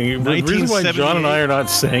the thing. The reason why John and I are not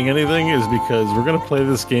saying anything is because we're going to play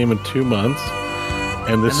this game in 2 months,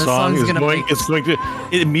 and this song is going to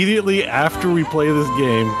immediately after we play this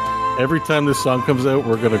game. Every time this song comes out,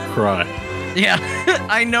 we're going to cry. Yeah,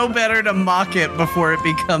 I know better to mock it before it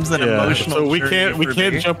becomes an emotional. So we journey can't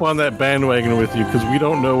for me. jump on that bandwagon with you because we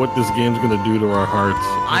don't know what this game's going to do to our hearts.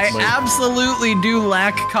 I absolutely do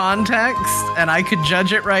lack context, and I could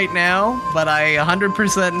judge it right now, but I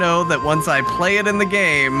 100% know that once I play it in the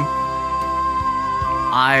game,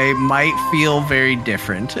 I might feel very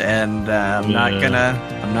different, and I'm not gonna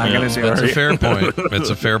do it. It's a fair point. It's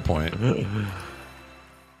a fair point.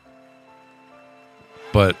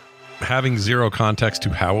 But having zero context to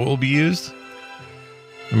how it will be used,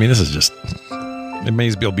 I mean, this is just, it may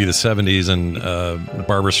as well be the 70s and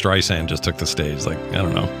Barbara Streisand just took the stage. Like, I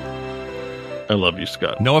don't know. I love you,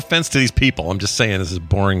 Scott. No offense to these people. I'm just saying this is a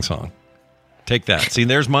boring song. Take that. See,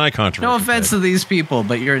 there's my controversy. No offense to these people,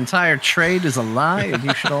 but your entire trade is a lie, and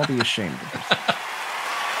you should all be ashamed of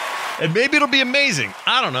yourself. And maybe it'll be amazing.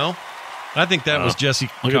 I don't know. I think that was Jesse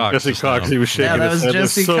Look Cox. at Jesse Cox. He was shaking that his was head.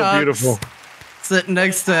 Jesse It's so Cox. beautiful. Sitting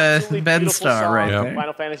next to Ben Starr right there.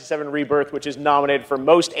 Final Fantasy VII Rebirth, which is nominated for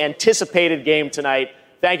most anticipated game tonight.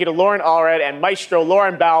 Thank you to Lauren Allred and Maestro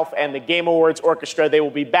Lauren Balfe and the Game Awards Orchestra. They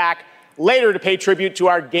will be back later to pay tribute to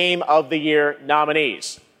our Game of the Year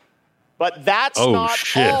nominees. But that's not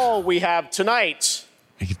all we have tonight.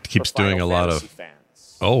 He keeps doing a lot of.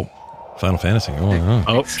 Oh, Final Fantasy.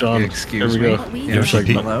 Oh, John. Excuse Here me. we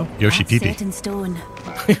go. Yoshi Pee Set in stone.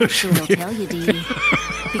 So I'll tell you, dearie.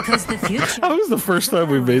 Because the future. That was the first time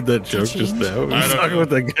we made that joke just now. We talk about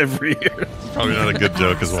that guy every year. Probably not a good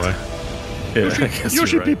joke, is why. Yeah, I guess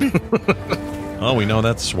Yoshi you're right. Pee. Oh, we know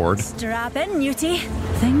that's Sword. Strap in, Newty.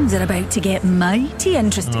 Things are about to get mighty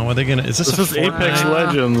interesting. Oh, are they gonna? Is this This is Apex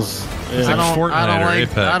Legends. It's like Fortnite or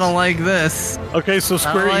Apex. I don't like this. Okay, so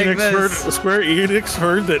Square Enix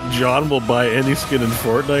heard that John will buy any skin in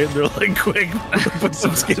Fortnite, and they're like, quick, put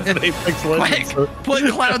some skins in Apex Legends. Quick, put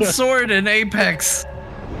Cloud Sword in Apex.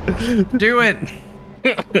 Do it.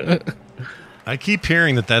 I keep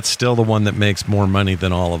hearing that that's still the one that makes more money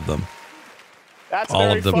than all of them. That's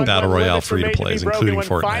all of the fun Battle when Royale limits remain to be free-to-plays, broken including when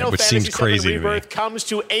Fortnite, Final which Fantasy seems crazy VII to me. Rebirth comes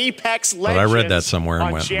to Apex But I read that Legends somewhere and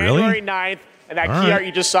on went, January really? 9th, and that All key right. art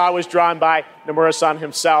you just saw was drawn by Nomura-san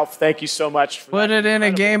himself. Thank you so much for Put it in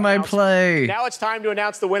a game I play. Now it's time to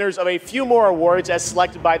announce the winners of a few more awards as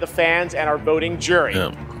selected by the fans and our voting jury.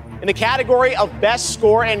 In the category of Best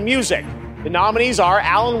Score and Music, the nominees are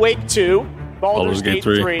Alan Wake 2, Baldur's Gate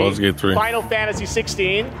 3, Baldur's Gate 3. Final Fantasy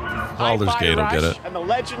 16, Baldur's Hi-Fi Gate will Rush, get it. and The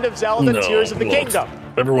Legend of Zelda Tears of the Kingdom.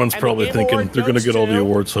 Everyone's And the probably Game thinking Award they're going to goes get all the to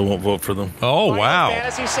awards, so I won't vote for them. Oh, wow.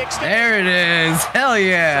 Fantasy 16. There it is. Hell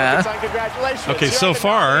yeah. Congratulations. Okay, so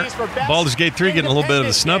far, Baldur's Gate 3 getting a little bit of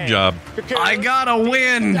the snub job. I gotta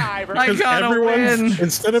win. I gotta win.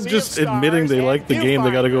 Instead of just admitting they like the game,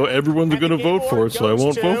 they got to go, everyone's going to vote for it, so I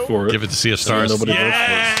won't vote for it. Give it to Sea of Stars. Nobody votes for it.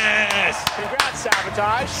 Yes! Congrats,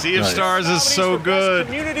 Sabotage. Sea of Stars is so good.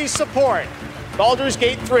 Community support. Baldur's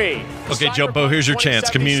Gate 3. Okay, Joe Bo, here's your chance.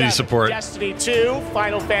 Community 2077, support. Destiny 2,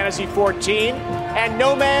 Final Fantasy 14, and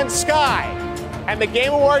No Man's Sky. And the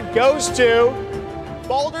Game Award goes to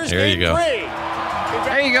Baldur's There you Gate go. 3.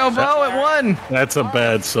 There you go, Bo. It won. That's a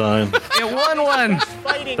bad sign. It won one.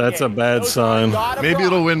 That's a bad sign. Maybe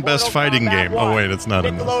it'll win Best Fighting Game. Oh, wait, it's not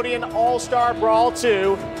in this. Nickelodeon All-Star Brawl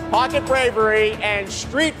 2, Pocket Bravery, and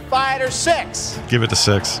Street Fighter 6. Give it to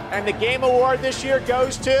 6. And the Game Award this year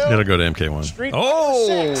goes to It'll go to MK1. Street Oh!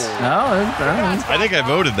 Fighter 6. I think I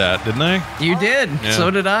voted that, didn't I? You did. Yeah. So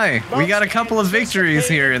did I. We got a couple of victories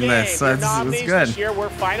here in this. So it's good. This year were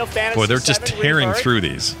Final Fantasy Boy, they're just VII tearing Rebirth, through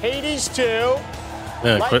these. Hades 2,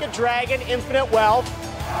 Yeah, Like quit. a Dragon, Infinite Wealth,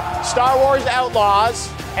 Star Wars Outlaws,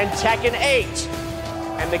 and Tekken 8.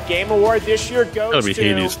 And the Game Award this year goes Gotta be to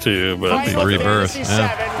Hades too, but That'd be Final Rebirth, Fantasy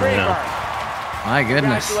yeah. VII Rebirth. Yeah. My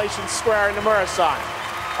goodness. Congratulations, Square and Nomura-san.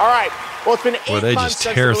 All right. Well, it's been Boy, 8 they months just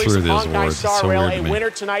since tear the release through of these Honkai awards. It's Star so Rail, weird to a me. winner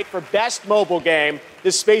tonight for Best Mobile Game.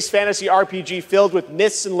 This space fantasy RPG filled with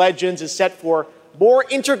myths and legends is set for more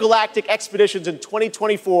intergalactic expeditions in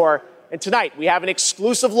 2024. And tonight, we have an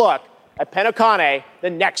exclusive look at Penokane, the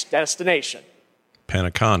next destination.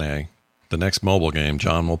 Penokane, the next mobile game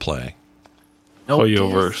John will play.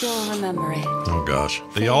 Hoyoverse. Still remember it. Oh gosh,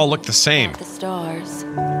 they all look the same. The stars.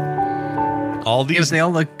 All these, they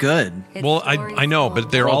all look good. Well, I know,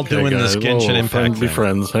 but they're all Okay, doing this guys. Genshin Whoa, Impact friendly thing.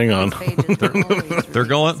 friends. Hang on.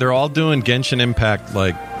 They're all doing Genshin Impact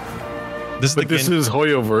like this. But this is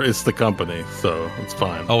Hoyoverse. It's the company, so it's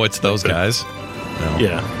fine. Oh, it's those guys. No.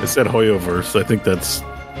 Yeah, it said Hoyoverse. I think that's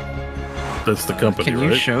the company. Can you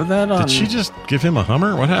right? show that on? Did she just give him a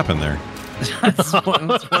Hummer? What happened there? That's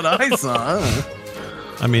what I saw.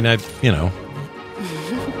 I mean, I don't know.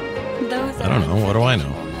 What do I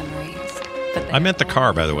know? I meant the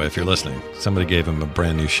car, by the way, if you're listening. Somebody gave him a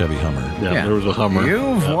brand new Chevy Hummer. Yeah, there was a Hummer.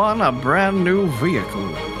 You've won a brand new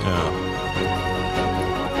vehicle. Yeah.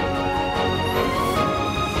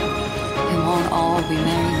 It won't all be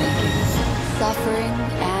merrymaking. Suffering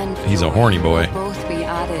and He's a joy horny boy. will both be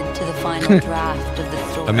added to the final draft of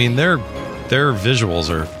the story. I mean, their visuals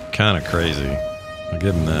are kind of crazy. I'll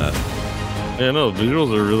give them that. Yeah, no,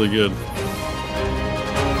 visuals are really good.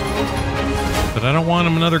 But I don't want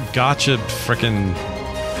him another gotcha frickin'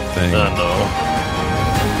 thing. No.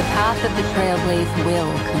 The path of the Trailblaze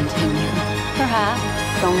will continue.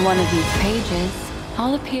 Perhaps on one of these pages,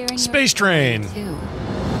 I'll appear in Space Train.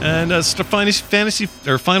 And a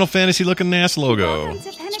Final Fantasy looking NAS logo.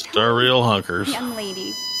 Star Rail Hunkers. Young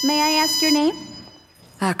lady, may I ask your name?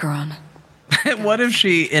 Acheron. What if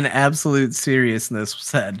she, in absolute seriousness,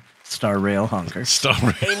 said Star Rail Hunker? Star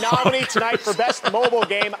Rail. A nominee tonight for Best Mobile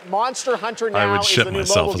Game, Monster Hunter I Now would is shit the new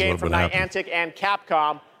myself mobile is game what from would happen. Niantic and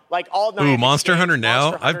Capcom. Like all Ooh, Niantic Monster games, Hunter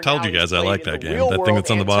Now? Monster I've Hunter told Now you guys is I like played that in game. real That thing world,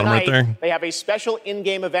 that's on the and bottom right tonight, there? They have a special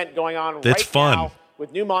in-game event going on It's right fun. now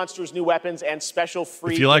with new monsters, new weapons, and special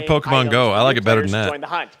free If you like game Pokemon items Go, for I like new it better than players to that. Join the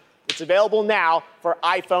hunt. It's available now for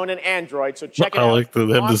iPhone and Android, so check it I out. like that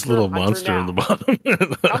they have this little Monster monster Hunter in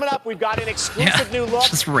the bottom. Coming up, we've got an exclusive new look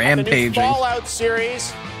just at the new rampaging. Fallout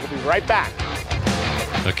series. We'll be right back.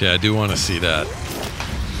 Okay, I do want to see that.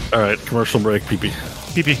 All right, commercial break, pee-pee.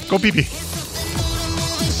 Pee-pee. Go pee-pee.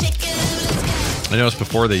 I noticed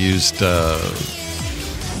before they used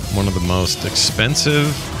one of the most expensive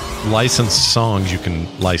licensed songs you can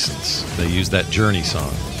license. They used that Journey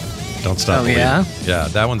song. Don't Stop Oh, Believing. yeah? Yeah,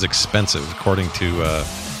 that one's expensive, according to...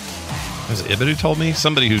 was it Ibid who told me?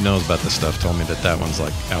 Somebody who knows about this stuff told me that one's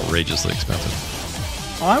like outrageously expensive.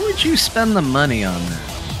 Why would you spend the money on that?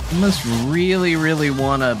 You must really, really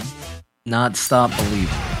want to not stop believing.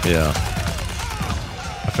 Yeah.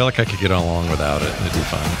 I feel like I could get along without it. It'd be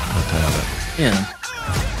fine not to have it. Yeah.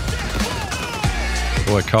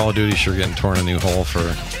 Boy, Call of Duty sure getting torn a new hole for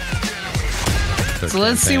their So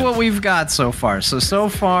let's see campaign. what we've got so far. So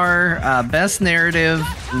far, best narrative.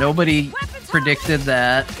 Nobody predicted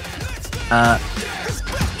that.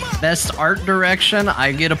 Best art direction.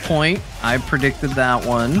 I get a point. I predicted that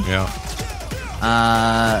one. Yeah.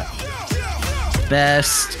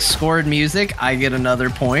 Best scored music. I get another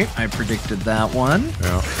point. I predicted that one.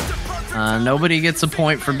 Yeah. Nobody gets a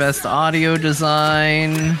point for best audio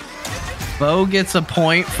design. Bo gets a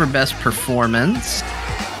point for best performance.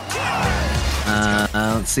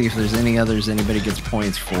 Let's see if there's any others anybody gets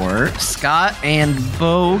points for. Scott and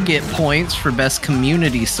Bo get points for best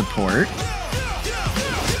community support.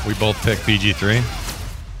 We both picked BG3.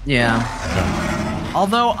 Yeah.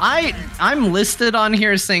 Although I'm listed on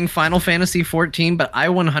here saying Final Fantasy 14, but I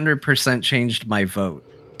 100% changed my vote.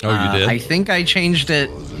 Oh, you did? I think I changed it.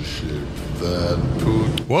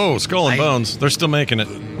 Whoa, Skull and Bones. They're still making it.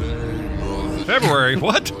 February,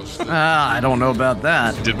 what? I don't know about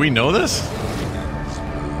that. Did we know this?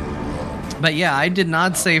 But yeah, I did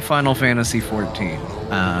not say Final Fantasy 14.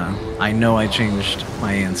 I know I changed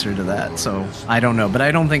my answer to that, so I don't know. But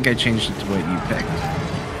I don't think I changed it to what you picked.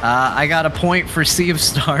 I got a point for Sea of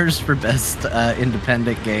Stars for best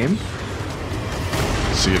independent game.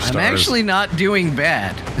 Sea of Stars. I'm actually not doing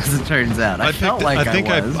bad, as it turns out. I felt like I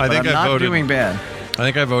was, but I'm not doing bad. I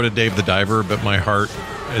think I voted Dave the Diver, but my heart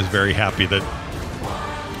is very happy that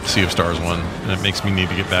Sea of Stars won, and it makes me need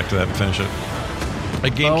to get back to that and finish it.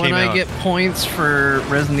 That game Bo came and out. I get points for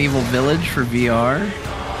Resident Evil Village for VR.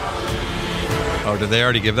 Oh, did they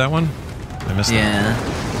already give that one? I missed that.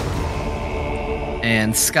 Yeah.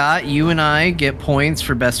 And Scott, you and I get points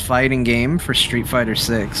for best fighting game for Street Fighter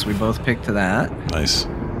 6. We both picked that. Nice.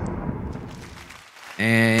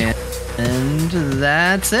 And And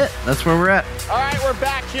that's it. That's where we're at. All right, we're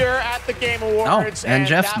back here at the Game Awards. and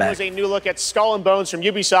Jeff's that back. was a new look at Skull and Bones from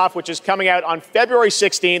Ubisoft, which is coming out on February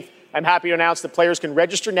 16th. I'm happy to announce that players can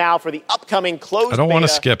register now for the upcoming closed I don't want to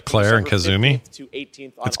beta skip Claire and Kazumi. to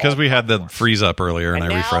 18th on It's because we had the freeze up earlier and I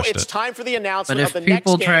now refreshed it's it. time for the announcement But of the if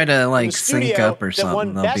people next try game to, from like, the sync studio up or that won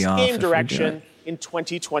something, they'll Best be off Game if we do Direction it. in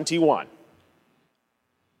 2021.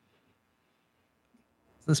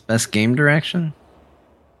 Is this best game direction?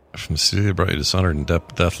 From the studio that brought you Dishonored and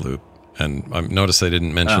Deathloop. And I noticed they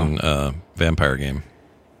didn't mention Vampire Game.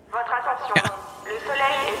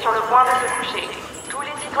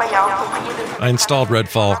 I installed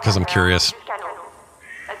Redfall because I'm curious.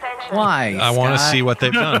 Why? I want to see what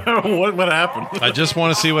they've done. what happened? I just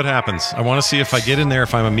want to see what happens. I want to see if I get in there,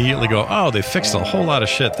 if I'm immediately go, oh, they fixed a whole lot of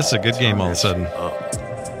shit. This is a good game all of a sudden.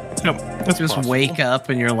 Just wake up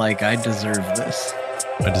and you're like, I deserve this.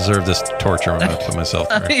 I deserve this torture I'm going to put myself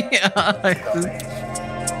through.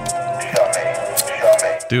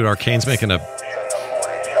 Dude, Arcane's making a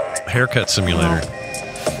haircut simulator.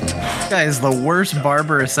 This guy is the worst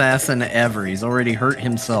barber assassin ever. He's already hurt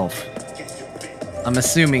himself. I'm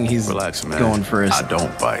assuming he's going for his. I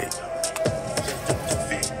don't bite.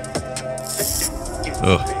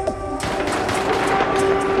 Ugh.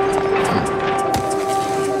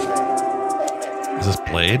 Is this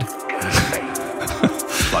Blade?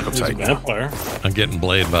 Like I'm saying, vampire. I'm getting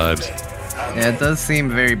Blade vibes. Yeah, it does seem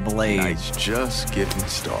very Blade. It's just getting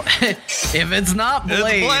started. If it's not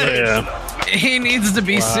Blade, he needs to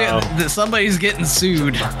be sued. Somebody's getting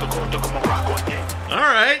sued. All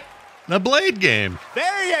right. The Blade game.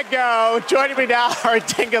 There you go. Joining me now are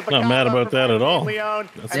Dinga Not mad about that at all. Leone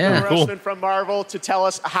That's and pretty cool. Grossman from Marvel to tell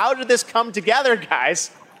us, how did this come together,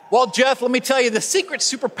 guys? Well, Jeff, let me tell you, the secret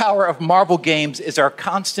superpower of Marvel games is our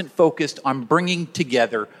constant focus on bringing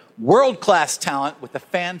together world-class talent with the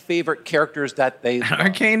fan-favorite characters that they love.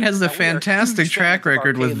 Arcane has a fantastic track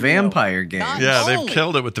record with vampire games. Yeah, they've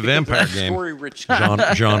killed it with the vampire game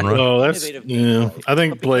genre. Oh, that's I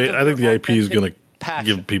think the IP is going to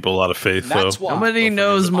give people a lot of faith, though. Nobody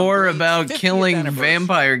knows more about killing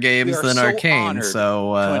vampire games than Arcane.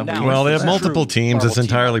 So, well, they have multiple teams. It's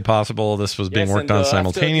entirely possible this was being worked on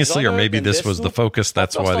simultaneously, or maybe this was the focus.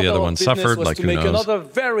 That's why the other one suffered. Like, who knows? Another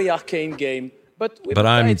very Arcane game. But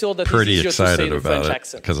I'm pretty excited about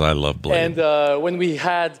it because I love Blade. And when we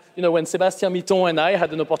had, when Sébastien Mitton and I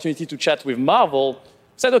had an opportunity to chat with Marvel,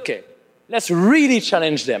 said, okay, let's really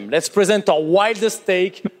challenge them. Let's present our wildest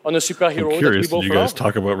take on a superhero I'm curious, that we did both you guys love.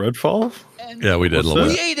 talk about Redfall? Yeah, we did a little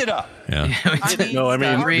bit. We ate it up. Yeah. No, I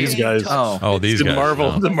mean these guys. Oh, these did guys.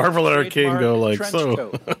 Marvel, No. did Marvel and Arcane go like trench so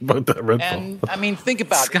coat. about that Redfall? And I mean, think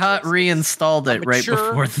about Scott reinstalled it right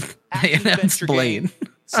before they announced Blade.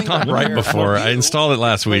 Not right before. I installed it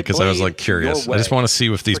last week because I was like curious. I just want to see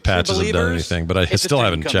if these patches have done anything, but I still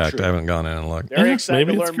haven't checked. I haven't gone in and looked. Very excited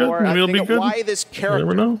maybe to it's learn good. more. Maybe it'll be Dinga, good. why this You never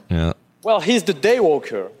character? know. Yeah. Well, he's the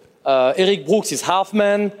Daywalker. Eric Brooks is half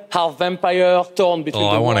man, half vampire, torn between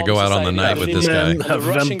Oh, the I want to go warm out on the society night with of this guy. and the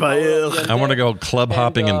rushing power of the I want to go club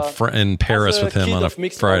hopping in Paris As a with him kid on a of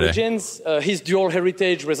mixed Friday. origins, his dual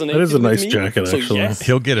heritage resonated That is a with nice me. jacket, So actually. yes,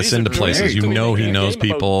 He'll get us this is into a places. great You know he game knows about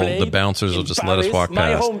people. Blade The bouncers will in just let us Paris, walk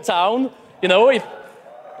my past. hometown.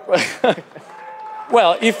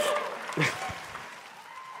 If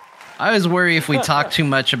I always worry if we talk too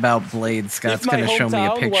much about Blade, Scott's my going to show me a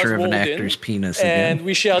hometown picture was of an Walden, actor's penis and again.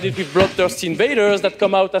 we shared it with bloodthirsty invaders that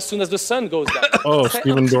come out as soon as the sun goes down. Oh,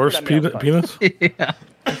 Stephen Dorff's penis?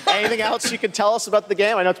 Anything else you can tell us about the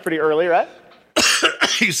game? I know it's pretty early, right?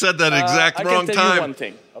 He said that exact I wrong can tell you time. one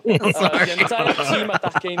thing. The entire team at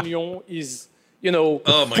Arcane Lyon is,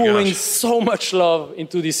 Oh my pouring gosh. so much love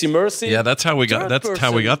into this immersive. Yeah, that's how we got. That's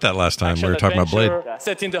how we got that last time. We were talking about Blade.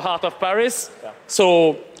 Set in the heart of Paris.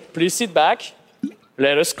 So please sit back.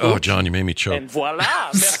 Let us cook. Oh, John, you made me choke. And voila.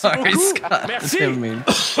 Merci Sorry, beaucoup. Scott. Merci. Didn't mean-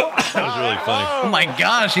 That was really funny. Oh my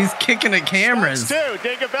gosh, he's kicking at cameras.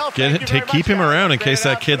 Keep him around in case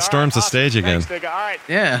that kid storms the stage again.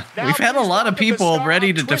 Yeah, we've had a lot of people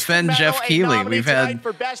ready to defend Jeff Keighley. We've had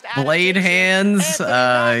Blade Hands,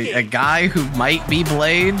 a guy who might be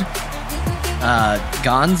Blade,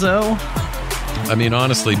 Gonzo. I mean,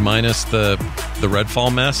 honestly, minus the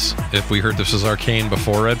Redfall mess, if we heard this was Arcane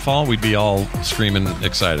before Redfall, we'd be all screaming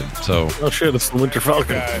excited. So, oh shit, it's the Winter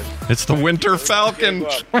Falcon. It's the Winter Falcon.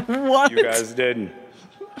 What? You guys didn't.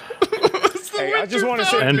 Hey, I just want to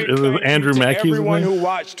say Andrew to Mackey's everyone name? who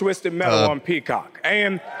watched Twisted Metal on Peacock.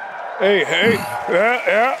 And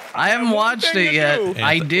yeah. I haven't watched it yet.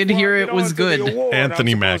 I did hear it was good.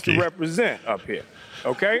 Anthony To Mackie. represent up here.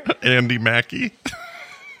 Okay? Andy Mackie.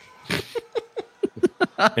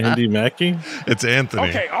 Andy Mackie? It's Anthony.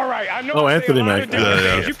 Okay, all right. right. I know. Oh, I say Anthony a lot of Mackie. different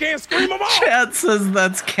Yeah, things. You can't scream them all. Chad says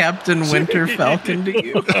that's Captain Winter Falcon to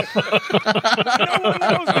you. No one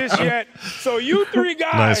knows this yet. So you three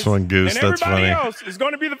guys, Nice one, Goose. and That's everybody funny. else is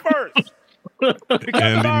going to be the first.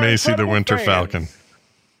 Andy Macy, the Winter fans. Falcon.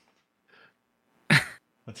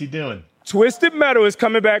 What's he doing? Twisted Metal is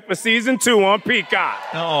coming back for season 2 on Peacock.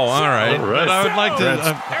 Oh, all right. But I would like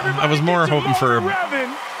to. I was more hoping for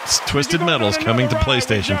Twisted Metal's coming to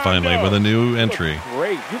PlayStation finally with a new entry.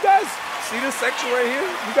 Great. You guys see this section right here?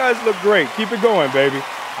 You guys look great. Keep it going, baby.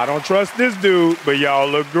 I don't trust this dude, but y'all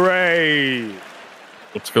look great.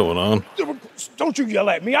 What's going on? Don't you yell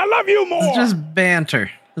at me. I love you more. It's just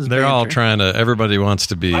banter. They're all trying to. Everybody wants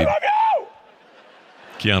to be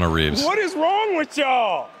Keanu Reeves. What is wrong with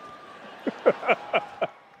y'all?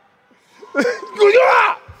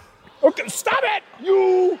 Okay, stop it.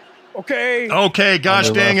 You. Okay. Okay, gosh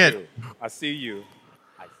dang it. I see you.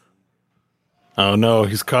 Oh no,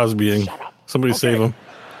 he's Cosbying. Somebody save him.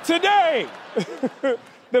 Today,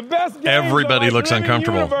 the best games Everybody of looks Living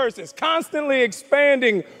uncomfortable. Universe is constantly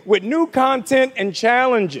expanding with new content and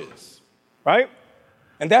challenges, right?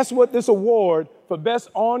 And that's what this award for best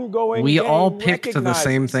ongoing We game all picked the recognizes.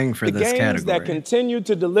 same thing for The this games category. that continue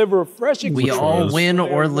to deliver fresh We all experiences win for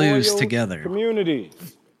or their lose loyal together. Communities.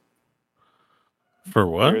 For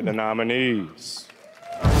what? Here are the nominees.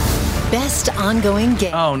 Best ongoing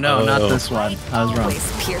game. Oh no, not this one. I was wrong.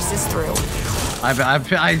 Always pierces through.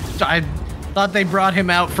 I thought they brought him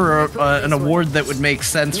out for an award that would make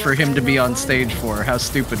sense for him to be on stage for. How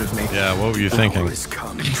stupid of me. Yeah, what were you thinking? I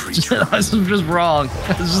was just wrong.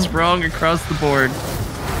 I was just wrong across the board.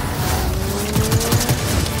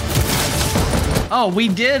 Oh, we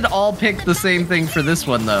did all pick the same thing for this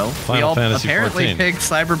one, though. We Final all Fantasy apparently 14. picked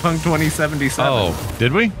Cyberpunk 2077. Oh,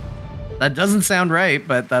 did we? That doesn't sound right,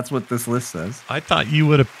 but that's what this list says. I thought you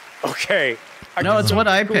would have. Okay. No, it's what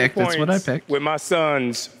I Cool picked. It's what I points picked. with my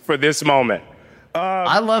sons for this moment.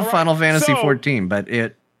 I love all right, Final Fantasy so 14, but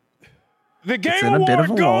the it's game in a bit award of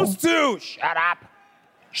a lull. goes to shut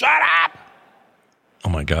up, Oh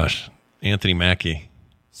my gosh, Anthony Mackie.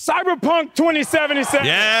 Cyberpunk 2077.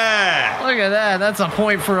 Yeah. Look at that. That's a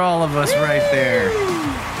point for all of us right there.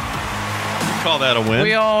 Call that a win.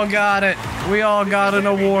 We all got it. We all got an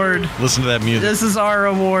award. Listen to that music. This is our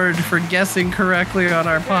award for guessing correctly on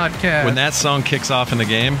our podcast. When that song kicks off in the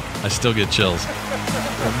game, I still get chills.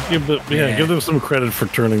 Give them some credit for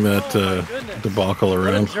turning that debacle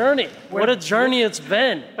around. Journey. What a journey it's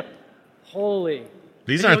been. Holy.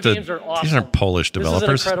 These Video aren't the games are awesome. these aren't Polish developers.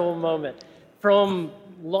 This is an incredible moment. From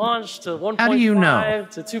launch to 1.5 How do you know?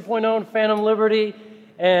 to 2.0 in Phantom Liberty,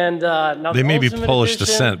 and now They the may be Ultimate Polish Edition,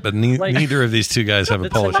 descent, but like, neither of these two guys have a the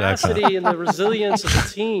Polish accent. tenacity and the resilience of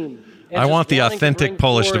the team. and I just want the wanting to authentic bring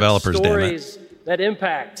Polish forward developers, damn it. stories that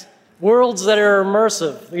impact. Worlds that are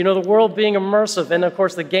immersive. You know, the world being immersive, and of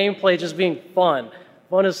course the gameplay just being fun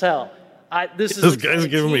as hell. This guy's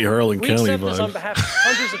giving me Harlan we County accept this on vibes. behalf of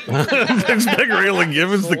hundreds of people. I expect Raylan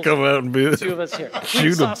Givens to come out and be Two of us here,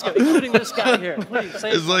 shoot him. Saska, including this guy here. Please,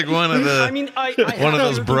 say It's like one of the one of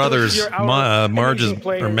those brothers, Marge's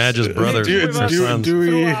or Madge's brothers. It's or Dewey, sons.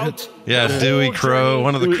 Dewey. Yeah, Dewey Crow,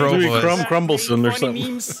 one of the Crow Dewey boys. Crumbleson or something.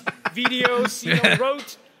 Memes, videos,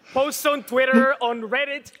 wrote posts on Twitter, on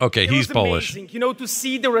Reddit. Okay, It he's was Polish. amazing, to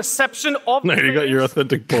see the reception of No, the you got your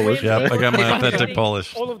authentic Polish. Yep, I got my authentic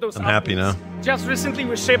Polish. All of those I'm happy now. Just recently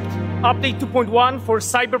we shipped update 2.1 for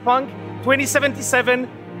Cyberpunk 2077,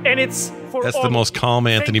 and it's for That's all the of most you. calm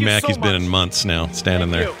Thank Anthony you so Mackie's been much. in months now,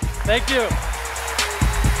 standing there. Thank you.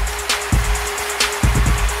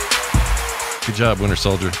 Good job, Winter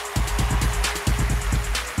Soldier.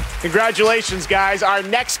 Congratulations, guys. Our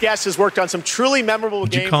next guest has worked on some truly memorable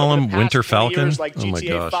Did you games call over the him past Winter 20 Falcon? years, like Oh my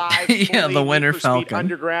GTA gosh. 5, Yeah, formerly the Winter Need for Speed Falcon.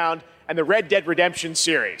 Underground, and the Red Dead Redemption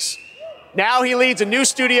series. Now he leads a new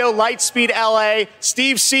studio, Lightspeed LA.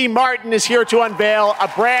 Steve C. Martin is here to unveil a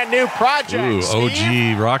brand new project. Ooh,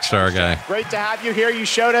 Steve, OG Rockstar guy. great to have you here. You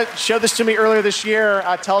showed this to me earlier this year.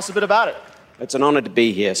 Tell us a bit about it. It's an honor to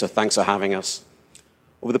be here, so thanks for having us.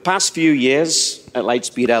 Over the past few years at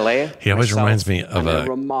Lightspeed LA, He always myself reminds me of and a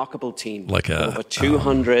remarkable team, like a, over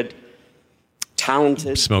 200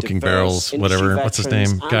 talented, Smoking diverse Barrels, industry whatever. What's his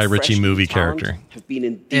veterans name? and Guy Ritchie fresh new movie talent character. have been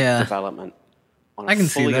in deep Yeah. development on I a can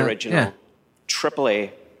see fully that, original, yeah.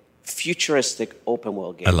 AAA, futuristic open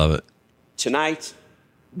world game. I love it. Tonight,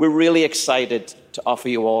 we're really excited to offer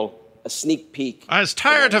you all a sneak peek. I was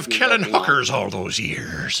tired of We've been killing working on. hookers all those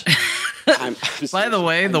years. By the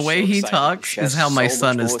way, the way he talks is how my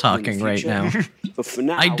son is talking right now. But for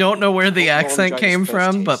now, I don't know where the hope you all accent enjoy came this first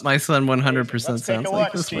from, taste. but my son 100% sounds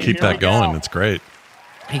like this one. Keep that going. It's great.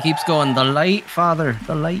 He keeps going, the light, father,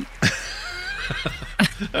 the light.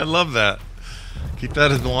 I love that. Keep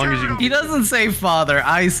that as long as you can. He doesn't say father.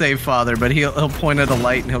 I say father, but he'll point at a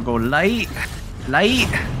light and he'll go light.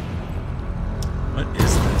 What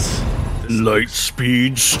is this?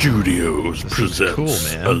 Lightspeed Studios presents cool,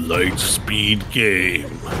 man. a Lightspeed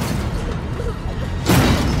game.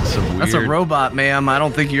 That's a robot, ma'am. I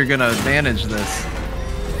don't think you're gonna manage this.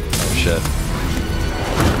 Oh shit.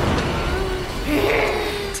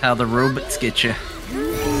 That's how the robots get you.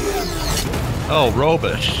 Oh,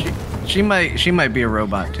 robot. She might be a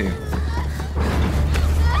robot too.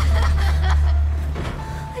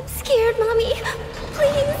 I'm scared, Mommy.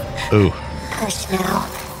 Please. Ooh. Hush now.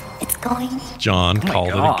 It's going John called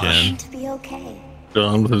it again. to be okay.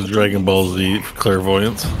 John with his Dragon Ball Z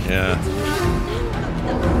clairvoyance. Yeah.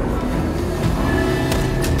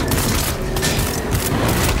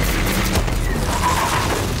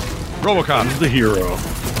 RoboCop. He's the hero.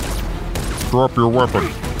 Drop your weapon.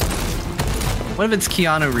 What if it's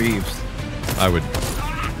Keanu Reeves? I would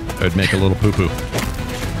make a little poo-poo.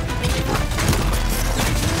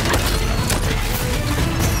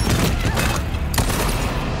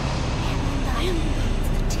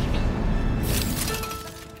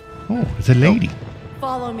 Oh, it's a lady.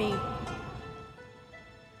 Follow me.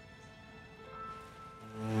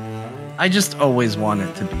 I just always want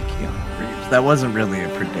it to be Keanu Reeves. That wasn't really a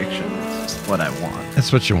prediction. It's just what I want.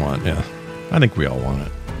 That's what you want, yeah. I think we all want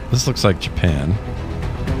it. This looks like Japan.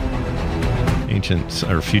 Ancient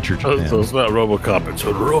or future Japan. So it's not RoboCop, it's a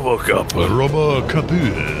RoboCop. RoboCop.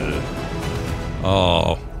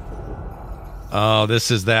 Oh,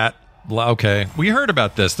 this is that. Okay, we heard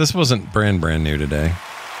about this. This wasn't brand new today.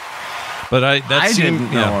 But I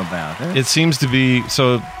didn't know about it. It seems to be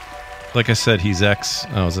so. Like I said, he's ex.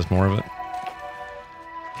 Oh, is this more of it?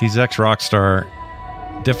 He's ex Rockstar.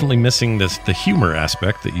 Definitely missing the humor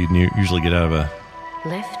aspect that you usually get out of a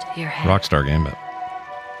Lift your head. Rockstar game, but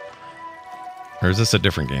or is this a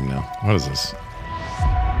different game now? What is this?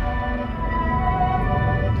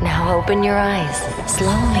 Now open your eyes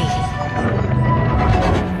slowly.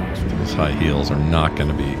 Those high heels are not going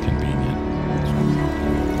to be convenient.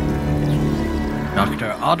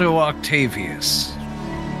 Dr. Otto Octavius.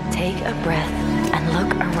 Take a breath and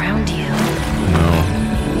look around you.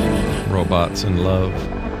 No. Robots in love.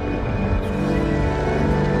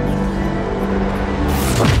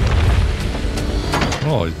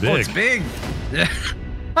 Oh, he's big. Oh, it's big.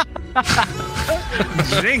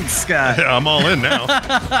 Jinx, Scott. I'm all in now.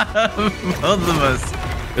 Both of us.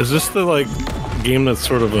 Is this the game that's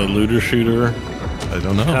sort of a looter shooter? I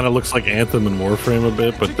don't know. Kind of looks like Anthem and Warframe a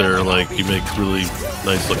bit, but they're you make really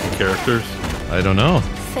nice looking characters. I don't know.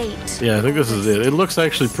 Fate. Yeah, I think this is it. It looks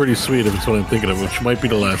actually pretty sweet if it's what I'm thinking of, which might be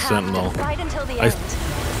The Last Sentinel. Right until the end.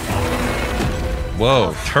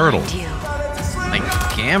 Whoa, turtle. My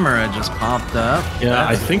camera just popped up. Yeah,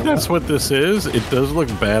 I think that's what this is. It does look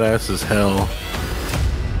badass as hell.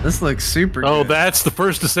 This looks super Oh, good. that's the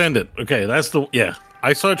first Descendant. Okay, that's yeah.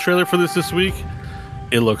 I saw a trailer for this week.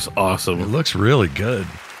 It looks awesome. It looks really good.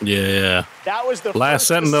 Yeah. That was the Last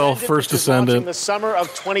Sentinel, first which is launching Descendant. in the summer of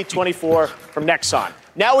 2024 from Nexon.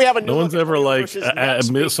 Now we have a No one's ever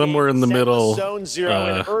somewhere in the middle. Zone Zero,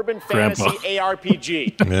 an urban Grandpa. fantasy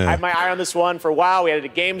ARPG. Yeah. I had my eye on this one for a while. We had it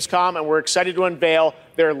at Gamescom, and we're excited to unveil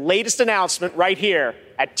their latest announcement right here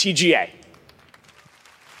at TGA.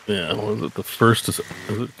 Yeah, was it the first? Is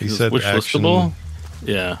He it said wish action. listable?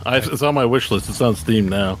 Yeah, it's on my wish list. It's on Steam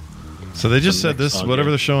now. So they just said this, whatever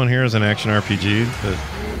they're showing here is an action RPG, but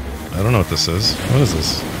I don't know what this is. What is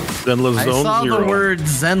this? Zenless I Zone saw Zero. the word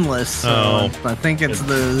Zenless, so Oh. I think it's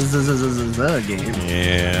the game.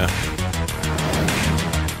 Yeah.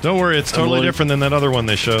 Don't worry, it's totally different than that other one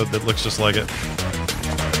they showed that looks just like it.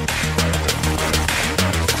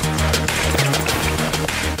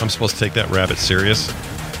 I'm supposed to take that rabbit serious.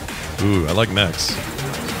 Ooh, I like mechs.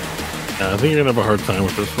 Yeah, I think you're gonna have a hard time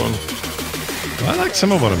with this one. I like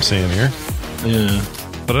some of what I'm seeing here. Yeah,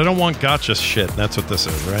 but I don't want gotcha shit. That's what this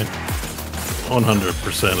is, right?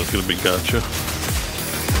 100% is gonna be gotcha.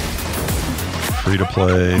 Free to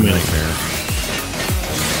play nightmare.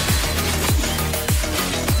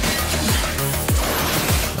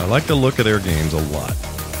 I like the look of their games a lot.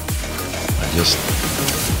 I just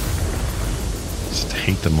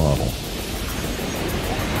hate the model.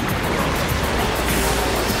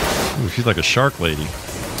 Ooh, she's like a shark lady.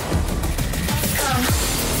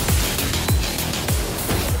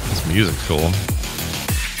 This music's cool. I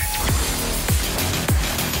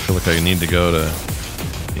feel like I need to go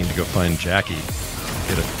find Jackie,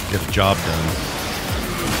 get a job done.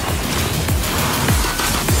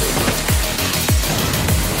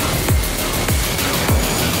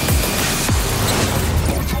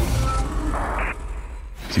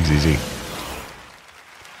 CZZ.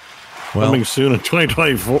 Well, Coming soon in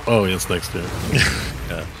 2024. Oh, yes, next year.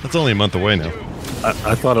 yeah, that's only a month away now.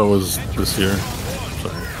 I thought it was this year.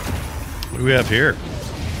 Sorry. What do we have here?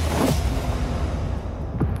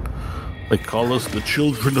 They call us the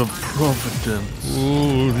children of Providence.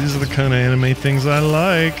 Ooh, these are the kind of anime things I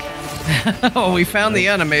like. Oh, we found the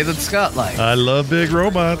anime that Scott likes. I love big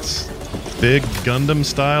robots. Big Gundam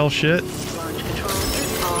style shit.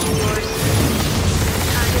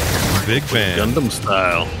 Big fan. Gundam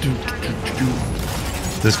style.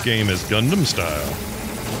 This game is Gundam style.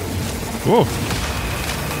 Whoa.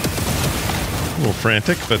 A little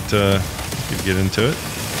frantic, but you could get into it.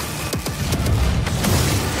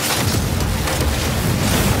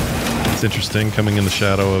 It's interesting coming in the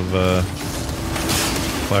shadow of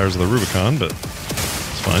Fires of the Rubicon, but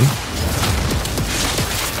it's fine.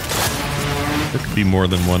 There could be more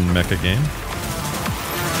than one mecha game.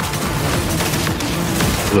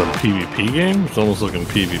 Is that a PvP game? It's almost looking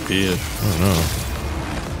PvP-ish. I don't know.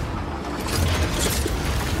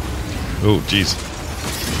 Oh, jeez.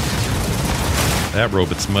 That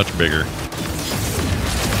robot's much bigger.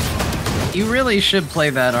 You really should play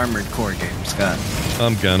that Armored Core game, Scott.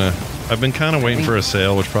 I'm gonna. I've been kind of waiting for a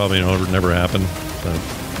sale, which probably never happened. But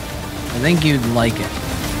I think you'd like it.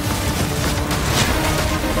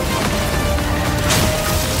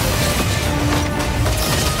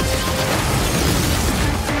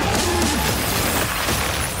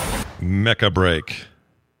 Mecha break.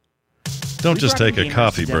 Don't just take a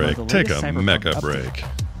coffee break. Take a mecha break.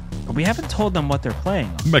 But we haven't told them what they're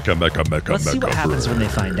playing. Mecha Let's see what happens when they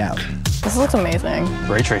find out. This looks amazing.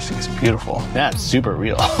 Ray tracing is beautiful. Yeah, it's super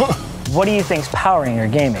real. What do you think's powering your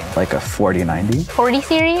gaming? Like a 4090? 40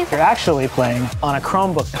 series? You're actually playing on a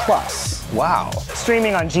Chromebook Plus. Wow.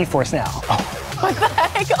 Streaming on GeForce Now. What the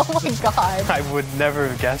heck? Oh my god. I would never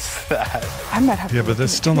have guessed that. I might have Yeah, but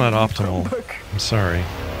that's still not optimal. I'm sorry.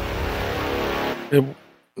 Yeah,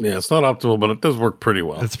 it's not optimal, but it does work pretty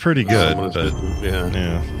well. It's pretty good, but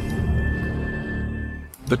yeah.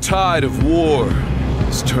 The tide of war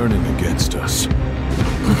is turning against us.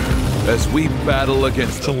 As we battle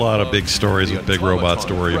against it's a lot of big stories with big robots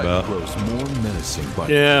to worry about.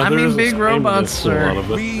 Yeah, I mean, big robots are.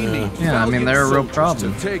 Yeah, I mean, they're a real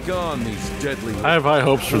problem. Take on these deadly I have high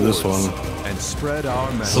hopes for this one. and spread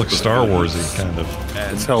our This looks Star Warsy, kind of.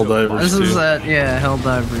 It's Helldivers. This is too. that, yeah,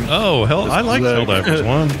 Helldivers. Oh, I like Helldivers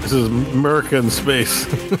 1. This is America in space.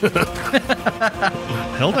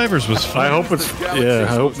 Helldivers was fun. I hope it's. Yeah,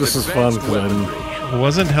 I hope this is fun because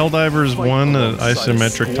Wasn't Helldivers 1 an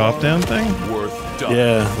isometric top-down thing?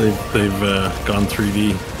 Yeah, they've gone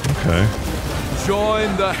 3D. Okay.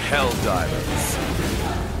 Join the Helldivers.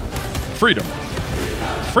 Freedom.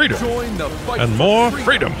 Freedom. Join the fight And for more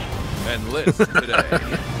freedom. Enlist today.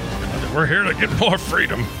 We're here to get more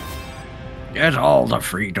freedom. Get all the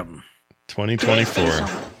freedom. 2024.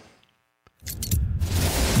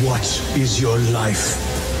 What is your life?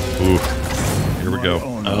 Ooh. Here we go.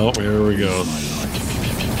 Oh, here we go.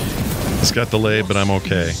 It's got delayed, but I'm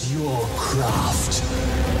okay. Your craft.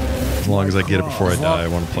 As long as I get it before I die, I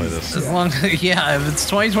want to play this. As long, yeah, if it's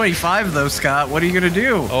 2025 though, Scott, what are you gonna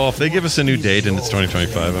do? Oh, if they give us a new date and it's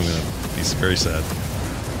 2025, I'm gonna be very sad.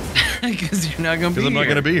 Because you're not gonna be. Because I'm not here.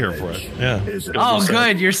 gonna be here for it. Yeah. Oh,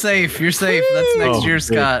 good. You're safe. You're safe. That's next year,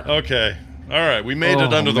 Scott. Okay. All right. We made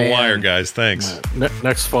it under the wire, guys. Thanks.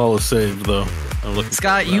 Next fall is saved, though.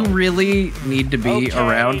 Scott, you really need to be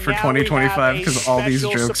around for 2025 because all these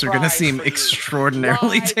jokes are going to seem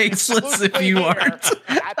extraordinarily tasteless if you aren't.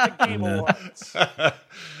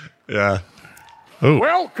 Yeah. Oh.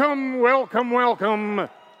 Welcome, welcome, welcome.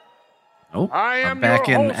 Oh, I am back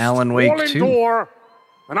your in host, Alan Wake Roland 2. Dorr,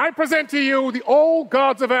 and I present to you the Old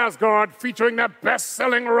Gods of Asgard featuring the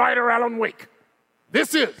best-selling writer Alan Wake.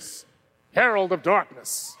 This is Herald of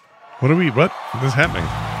Darkness. What is happening?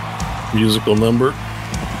 Musical number.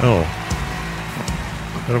 Oh.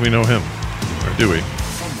 How do we know him? Or do we?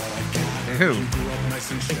 Who?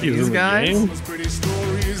 These guys?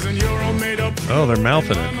 Oh, they're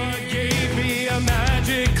mouthing it.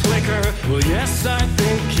 Well, yes, I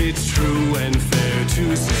think it's true and fair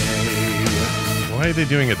to say. Why are they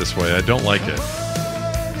doing it this way? I don't like it.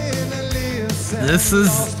 This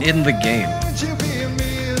is in the game.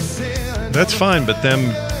 That's fine, but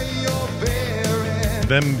them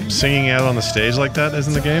singing out on the stage like that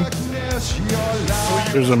isn't the game?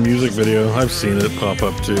 There's a music video. I've seen it pop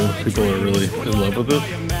up too. People are really in love with it.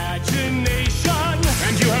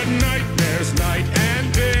 And you had nightmares night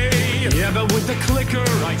and day. Yeah, but with the clicker,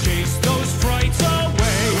 I chased those frights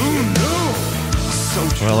away. Ooh, no.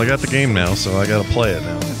 Well, I got the game now, so I gotta play it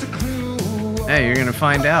now. Hey, you're gonna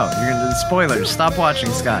find out. You're gonna spoilers. Stop watching,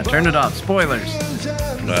 Scott. Turn it off. Spoilers.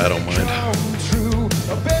 I don't mind.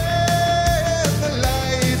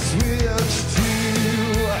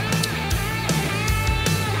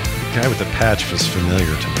 The guy with the patch was familiar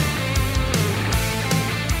to me.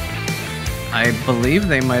 I believe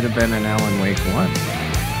they might have been in Alan Wake 1. Is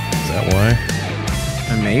that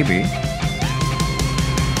why? Maybe.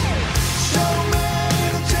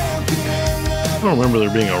 I don't remember there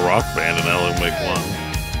being a rock band in Alan Wake 1.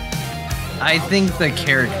 I think the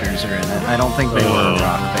characters are in it. I don't think they were a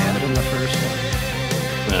rock band in the first one.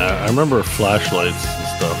 Yeah, I remember flashlights and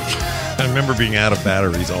stuff. I remember being out of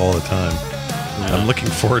batteries all the time. Yeah. I'm looking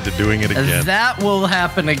forward to doing it again. That will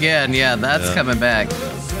happen again. Yeah, that's coming back.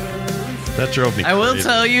 That drove me crazy. I will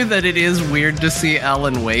tell you that it is weird to see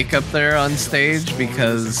Alan Wake up there on stage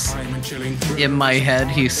because in my head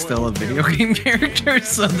he's still a video game character,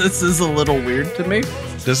 so this is a little weird to me.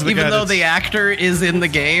 Even though the actor is in the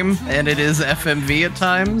game and it is FMV at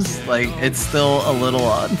times, like it's still a little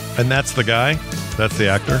odd. And that's the guy? That's the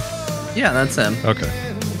actor? Yeah, that's him. Okay.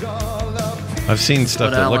 I've seen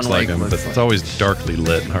stuff that looks like him, but it's always darkly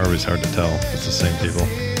lit and always hard to tell. It's the same people.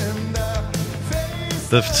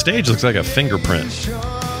 The stage looks like a fingerprint.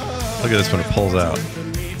 Look at this when it pulls out.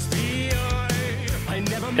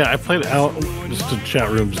 Yeah, I played just the chat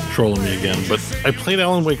room's trolling me again, but I played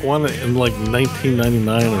Alan Wake 1 in like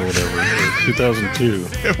 1999 or whatever, or 2002.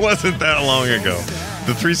 It wasn't that long ago.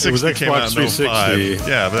 The 360 came out in 05.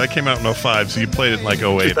 Yeah, but that came out in 05, so you played it in like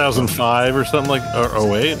 08. 2005 or something like,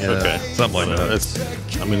 or 08? Yeah, okay. Something like that. It's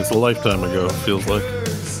a lifetime ago, it feels like.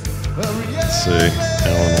 Let's see.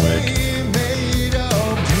 Alan Wake.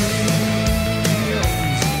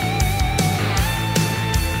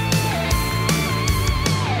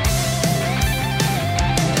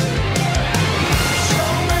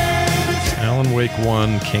 Alan Wake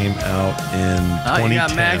 1 came out in 2010. You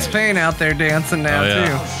got Max Payne out there dancing now, too.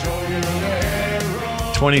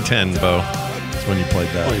 2010, Bo. That's when you played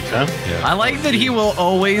that. 2010? Yeah. I like that he will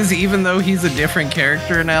always, even though he's a different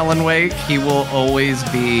character in Alan Wake, he will always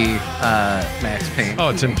be Max Payne. Oh,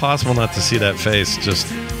 it's impossible not to see that face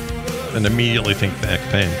and immediately think Max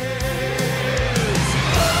Payne.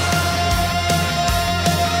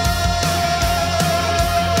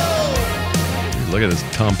 Look at this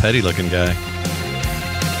Tom Petty looking guy.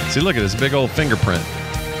 See, look at this big old fingerprint.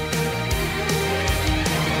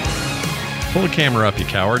 Pull the camera up, you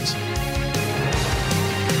cowards.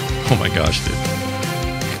 Oh my gosh, dude.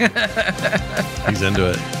 He's into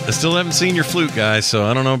it. I still haven't seen your flute guy, so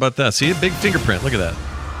I don't know about that. See, a big fingerprint. Look at that.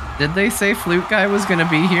 Did they say Flute Guy was going to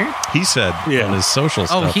be here? He said on his social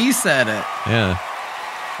stuff. Oh, he said it. Yeah.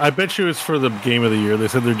 I bet you it's for the game of the year. They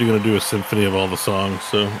said they're going to do a symphony of all the songs,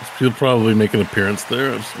 so he'll probably make an appearance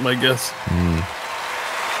there, is my guess.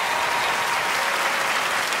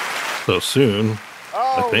 So soon,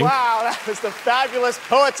 I think. Wow, that was the fabulous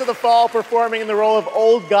Poets of the Fall performing in the role of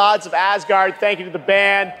Old Gods of Asgard. Thank you to the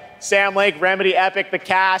band, Sam Lake, Remedy, Epic, the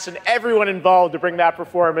cast, and everyone involved to bring that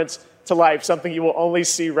performance to life, something you will only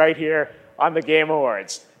see right here on the Game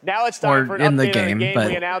Awards. Now it's time for an update on the game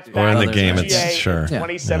we announced Or in the back game, in it's GTA sure.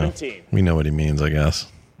 2017. Yeah. We know what he means, I guess.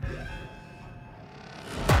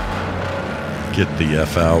 Get the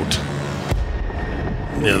F out.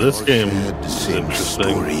 Yeah, this game is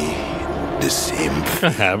interesting. I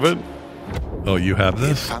have it. Oh, you have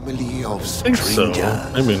this? I think so.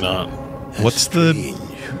 Maybe not. What's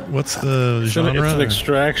the genre? It's an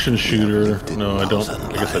extraction shooter. No, I don't.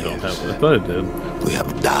 I guess I don't have it. I thought I did. We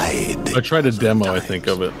have died. I tried a demo, I think,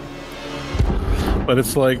 of it. But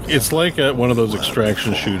it's like one of those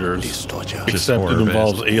extraction shooters, except it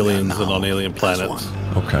involves aliens and on alien planets.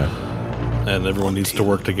 Okay. And everyone needs to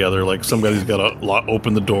work together. Like somebody's got to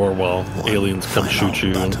open the door while aliens come shoot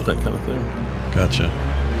you and that kind of thing. Gotcha.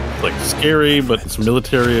 It's like scary, but it's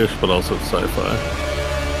military-ish, but also it's sci-fi.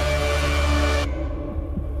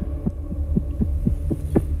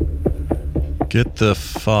 Get the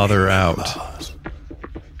father out.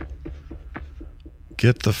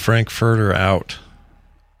 Get the Frankfurter out.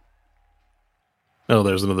 Oh,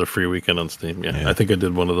 there's another free weekend on Steam. Yeah, I think I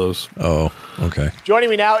did one of those. Oh, okay. Joining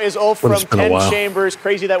me now is Ulf But from it's been a 10 while. Chambers.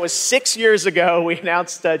 Crazy, that was 6 years ago. We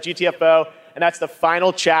announced GTFO, and that's the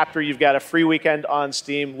final chapter. You've got a free weekend on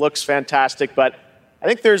Steam. Looks fantastic, but I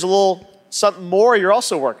think there's a little something more you're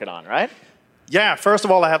also working on, right? Yeah, first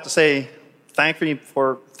of all, I have to say thank you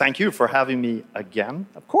for having me again.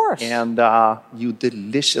 Of course. And you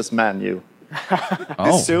delicious menu. Oh,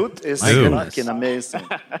 This suit is my goodness. fucking amazing.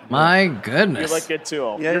 My goodness. You look good too.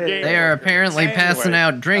 Ulf. Yeah, Your yeah, game- They are apparently passing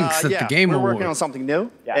out drinks at yeah, the Game we're Awards. working on something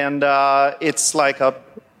new, and it's like a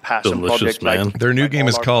passion Delicious, project. man. Like, Their new like game all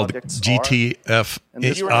is our called projects are.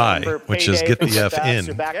 GTFI, which is Get the F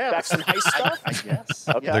In. Back some heist stuff? I guess.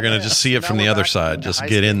 Okay. They're going to just see it from the other side. Just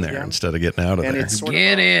get in there instead of getting out of And there. it's sort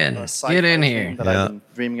Get of in. a sci-fi Get in thing here. that Yeah. I've been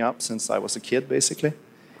dreaming up since I was a kid, basically.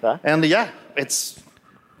 Okay. And yeah, it's,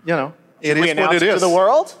 it Should we is what announce it it is. to the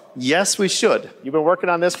world? Yes, we should. You've been working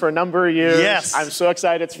on this for a number of years. Yes. I'm so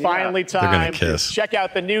excited. It's finally They're gonna time kiss. to check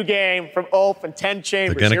out the new game from Ulf and 10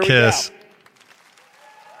 Chambers. They're going to Here we kiss.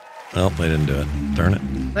 Well, they didn't do it. Darn it.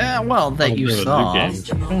 Well, that you do a saw. new I game.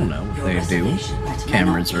 don't know what they do.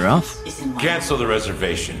 Cameras are off. Cancel the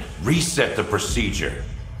reservation. Reset the procedure.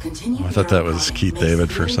 I thought that was Keith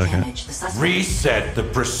David for a second. Reset the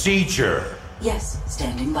procedure. Yes,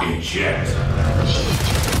 standing by. Eject.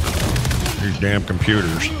 These damn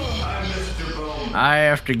computers. I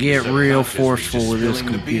have to get real forceful with this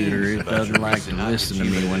computer. It doesn't like to listen to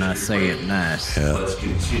me when I say it nice. Yeah. Let's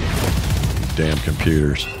continue. Damn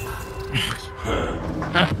computers. You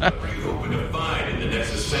open a find in the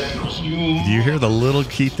Nexus Sentinel. Do you hear the little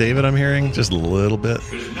Keith David I'm hearing? Just a little bit.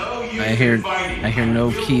 I hear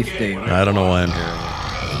no Keith David. I don't know why I'm hearing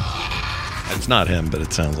it. It's not him, but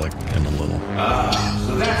it sounds like him a little.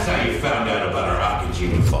 So that's how you found out about our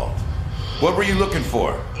Akajima vault. What were you looking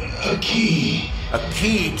for? A key. A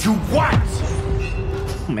key to what?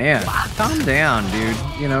 Man, calm down, dude.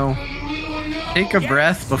 Take a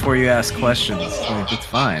breath before you ask questions. Like, it's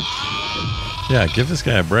fine. Yeah, give this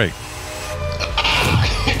guy a break.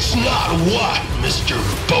 It's not what, Mr.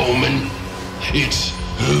 Bowman. It's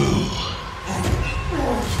who.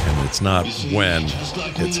 And it's not when,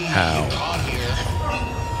 it's how.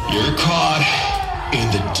 You're caught in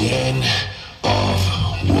the den of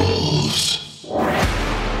wolves.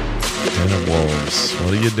 Den of Wolves.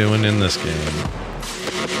 What are you doing in this game?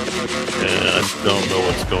 Yeah, I don't know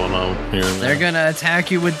what's going on here. They're gonna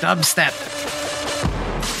attack you with dubstep.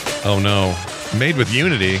 Oh no. Made with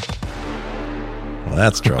Unity? Well,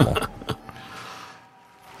 that's trouble.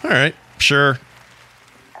 All right, sure.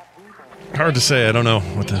 Hard to say. I don't know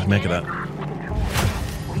what to make of that.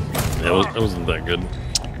 Yeah, it wasn't that good.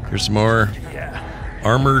 Here's some more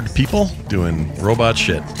armored people doing robot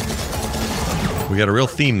shit. We got a real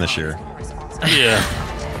theme this year. Yeah.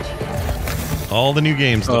 All the new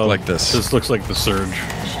games look like this. This looks like the Surge.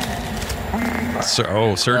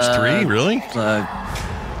 Surge 3? Really?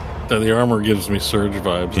 The armor gives me Surge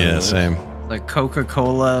vibes. Yeah, anyways. same. The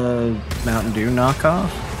Coca-Cola Mountain Dew knockoff?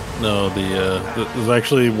 No, it was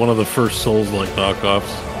actually one of the first Souls-like knockoffs.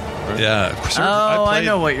 Right? Yeah. Surge, I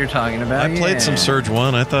know what you're talking about. I played some Surge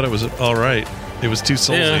 1. I thought it was all right. It was too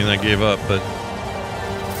soulsy and I gave up, but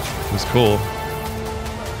it was cool.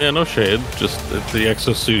 Yeah, no shade. Just the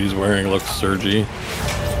exosuit he's wearing looks surgy.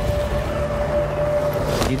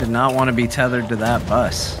 He did not want to be tethered to that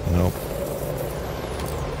bus. Nope.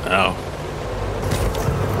 Ow.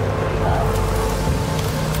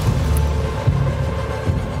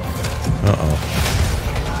 Uh-oh.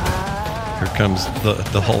 Here comes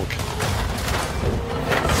the Hulk.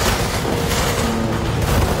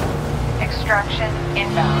 Extraction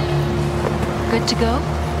inbound. Good to go?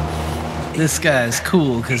 This guy's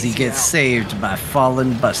cool because he gets saved by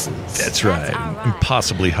fallen buses. That's right.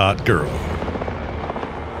 Impossibly hot girl.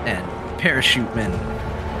 And parachute men.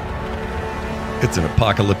 It's an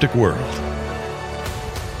apocalyptic world.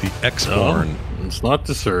 The X-Born. No, it's not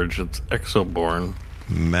the Surge, it's Exoborn.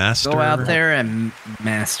 Master. Go out there and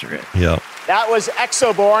master it. Yep. That was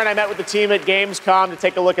Exoborn. I met with the team at Gamescom to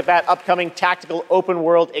take a look at that upcoming tactical open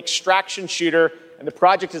world extraction shooter. And the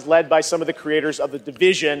project is led by some of the creators of The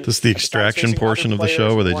Division. This is the extraction portion of the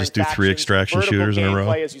show where they just do 3 extraction shooters in a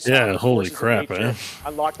row. Yeah, holy crap, man.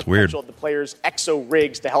 Unlock the Weird. potential of the players' exo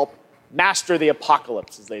rigs to help master the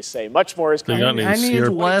apocalypse, as they say. Much more is coming. I need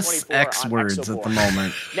less X words at the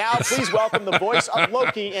moment. Now, please welcome the voice of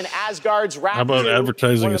Loki in Asgard's Wrath. How about 2,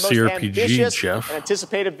 advertising one of a the most CRPG, ambitious Jeff? and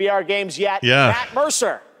anticipated VR games yet. Yeah. Matt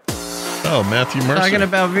Mercer. Oh, Matthew Mercer. Talking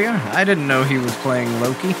about VR? I didn't know he was playing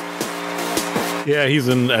Loki. Yeah, he's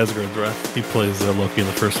in Asgard's Wrath. He plays Loki in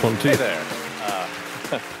the first one, too. Hey there.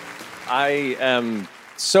 I am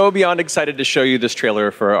so beyond excited to show you this trailer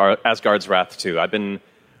for our Asgard's Wrath 2. I've been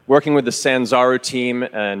working with the Sanzaru team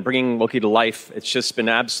and bringing Loki to life. It's just been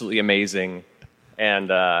absolutely amazing. And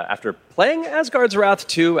after playing Asgard's Wrath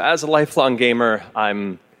 2 as a lifelong gamer,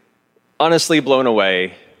 I'm honestly blown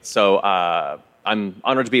away. So I'm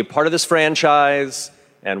honored to be a part of this franchise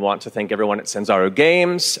and want to thank everyone at Sanzaru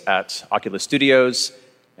Games, at Oculus Studios,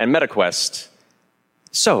 and MetaQuest.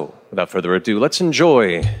 So, without further ado, let's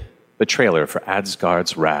enjoy the trailer for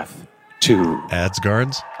Asgard's Wrath to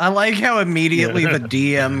Asgards. I like how immediately the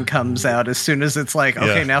DM comes out as soon as it's like,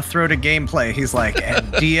 okay, Yeah. now throw to gameplay. He's like,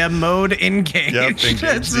 DM mode engage. Yep, engage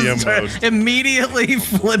It's DM just, mode. Immediately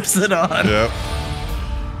flips it on. Yep.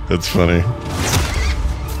 That's funny.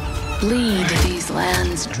 Bleed these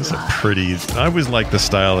lands It's dry. a pretty. I always like the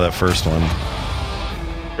style of that first one.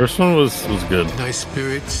 First one was good. Thy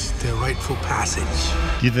spirits their rightful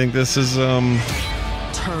passage. Do you think this is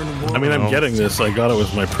Turn I mean, I'm getting this. I got it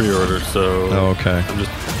with my pre-order, so okay. I'm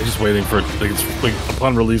just waiting for it. Like,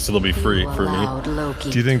 upon release, it'll be free for me.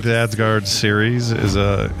 Do you think the Asgard series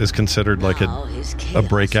is considered like a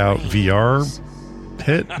breakout VR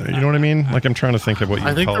hit? You know what I mean? Like I'm trying to think of what you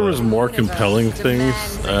I think call there was it. more compelling things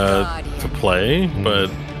to play,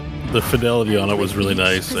 but the fidelity on it was really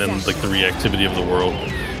nice, and like the reactivity of the world.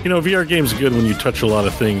 You know, VR games are good when you touch a lot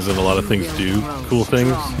of things, and a lot of things do cool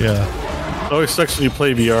things. Yeah. It always sucks when you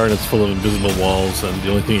play VR and it's full of invisible walls, and the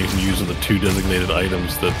only thing you can use are the 2 designated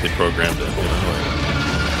items that they programmed in. You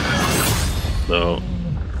know? So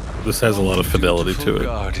this has a lot of fidelity to it.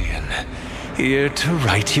 Guardian, here to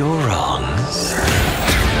right your wrongs.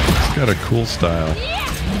 It's got a cool style.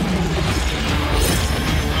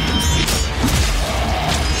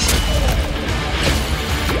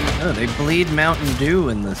 Oh, they bleed Mountain Dew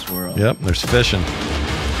in this world. Yep, there's fishing.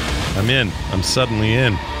 I'm in. I'm suddenly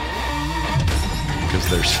in. Because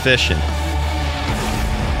there's fishing.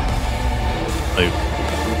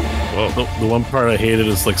 The one part I hated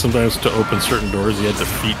is like sometimes to open certain doors you had to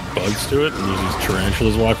feed bugs to it, and there's these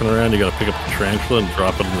tarantulas walking around. You got to pick up the tarantula and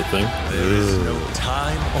drop it in the thing. There is no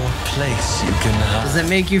time or place you can hide. Does it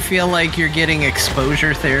make you feel like you're getting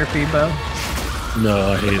exposure therapy, Bo?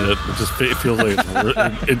 No, I hate it. It feels like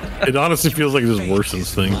it honestly feels like it just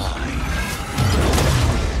worsens things.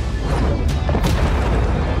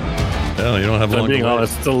 Yeah, you don't have If I'm long being to wait.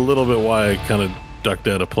 honest, it's a little bit why I kind of ducked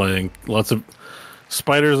out of playing. Lots of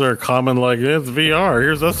spiders are common, like, it's VR,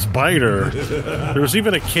 here's a spider. There was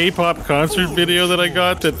even a K-pop concert video that I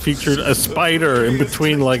got that featured a spider in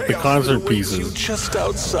between, like, the concert pieces. Just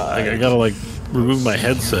outside. I gotta, like, remove my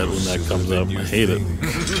headset when that comes up. I hate it.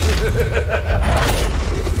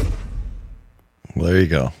 Well, there you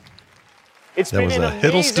go. It's That been was an a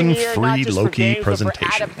amazing Hiddleston year, free not just for Loki games, but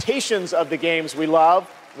presentation. for adaptations of the games we love.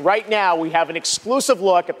 Right now, we have an exclusive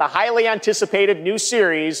look at the highly anticipated new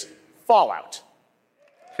series, Fallout.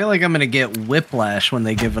 I feel like I'm gonna get whiplash when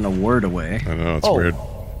they give an award away. I know, it's weird.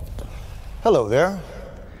 Hello there.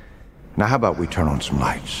 Now, how about we turn on some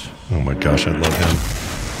lights? Oh my gosh, I love him.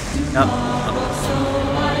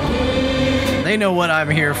 They know what I'm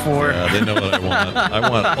here for. Yeah, they know what I want. I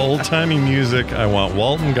want old-timey music. I want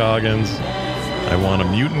Walton Goggins. I want a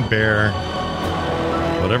mutant bear.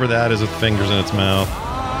 Whatever that is with fingers in its mouth.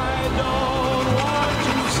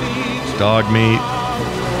 Dog meat.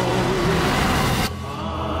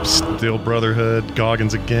 Steel Brotherhood.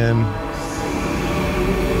 Goggins again.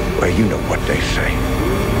 Well, you know what they say.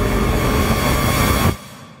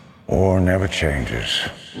 War never changes.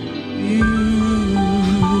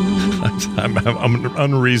 I'm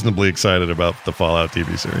unreasonably excited about the Fallout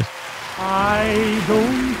TV series.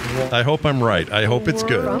 I hope I'm right. I hope it's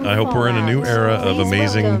good. I hope we're in a new era of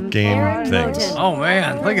amazing game things. Oh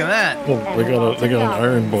man, look at that! Oh, they got an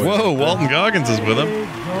Iron Boy. Whoa, Walton Goggins is with him.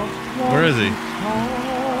 Where is he?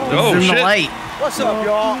 Oh, in the shit. light. What's up,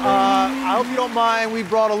 y'all? I hope you don't mind. We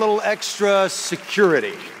brought a little extra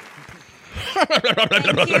security.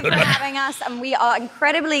 Thank you for having us, and we are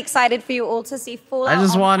incredibly excited for you all to see Fallout. I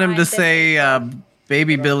just want him to Online. say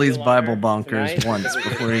Baby Billy's Bible Bonkers once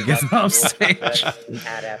before he gets off stage.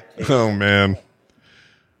 Oh, man.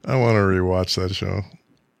 I want to rewatch that show.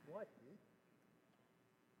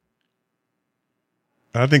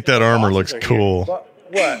 I think that armor looks cool.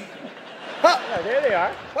 What? Yeah, there they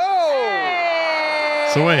are.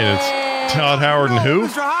 Oh! So wait, it's Todd Howard and who?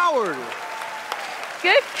 Mr. Howard.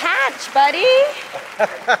 Good catch, buddy.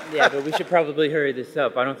 Yeah, but we should probably hurry this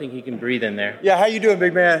up. I don't think he can breathe in there. Yeah, how you doing,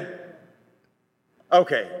 big man?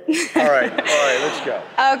 Okay. All right, let's go.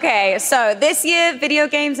 Okay, so this year, video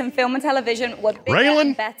games and film and television were bigger Raylan?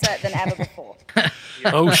 and better than ever before.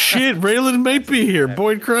 Oh shit, Raylan might be here.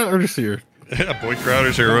 Boyd Crowder's here. Yeah, Boyd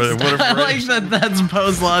Crowder's here. Whatever. I like that's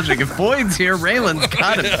Poe's logic. If Boyd's here, Raylan's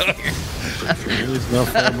gotta be here. He's not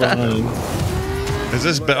far behind. Is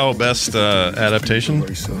this best adaptation?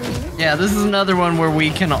 Yeah, this is another one where we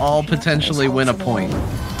can all potentially win a point.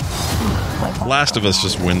 Last of Us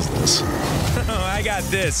just wins this. I got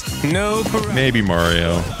this. No. Maybe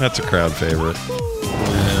Mario. That's a crowd favorite.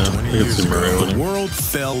 Yeah, 20 years ago, the world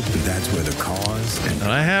fell. That's where the cause And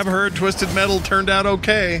I have heard Twisted Metal turned out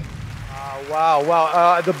okay.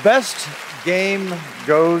 Wow. The best game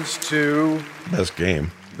goes to Best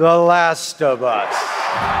game. The Last of Us.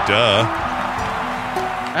 Duh.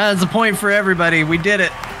 That's a point for everybody. We did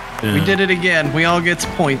it. Yeah. We did it again. We all get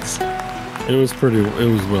points. It was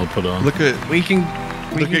well put on. We can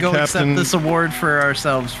Look at go Captain- accept this award for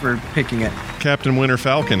ourselves for picking it. Captain Winter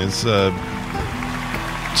Falcon is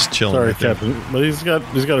just chilling. Sorry, right there. Captain, but he's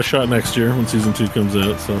got a shot next year when season 2 comes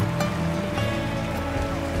out. So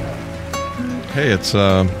Hey, it's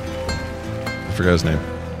I forgot his name.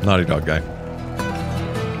 Naughty Dog guy.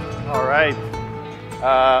 All right.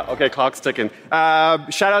 Okay, clock's ticking.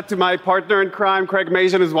 Shout out to my partner in crime, Craig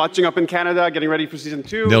Mason, who's watching up in Canada, getting ready for season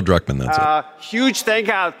 2. Neil Druckmann, that's it. Huge thank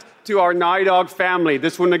out to our Naughty Dog family.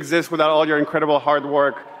 This wouldn't exist without all your incredible hard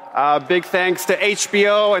work. Big thanks to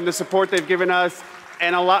HBO and the support they've given us,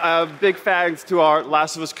 and big thanks to our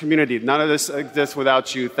Last of Us community. None of this exists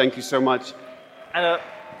without you. Thank you so much. And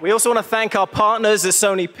we also want to thank our partners at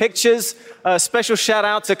Sony Pictures. A special shout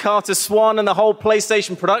out to Carter Swan and the whole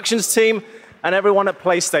PlayStation Productions team and everyone at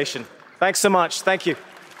PlayStation. Thanks so much. Thank you.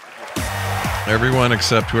 Everyone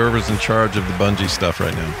except whoever's in charge of the Bungie stuff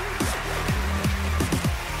right now.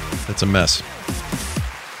 It's a mess.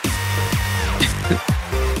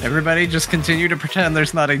 Everybody just continue to pretend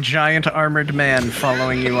there's not a giant armored man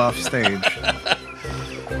following you off stage.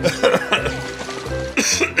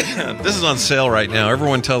 This is on sale right now.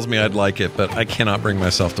 Everyone tells me I'd like it, but I cannot bring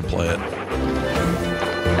myself to play it.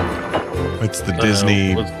 It's the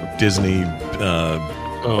Disney. Epic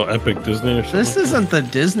Disney or something? This isn't the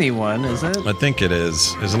Disney one, is it? I think it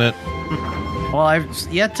is, isn't it? Well, I've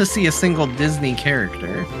yet to see a single Disney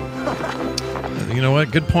character. You know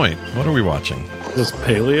what? Good point. What are we watching? This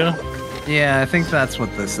Paleo? Yeah, I think that's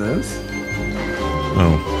what this is.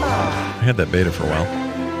 Oh. I had that beta for a while.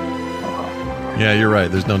 Yeah, you're right.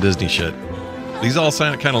 There's no Disney shit. These all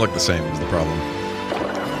kind of look the same is the problem.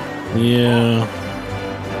 Yeah.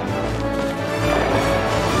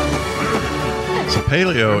 So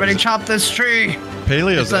Paleo... Everybody chop this tree!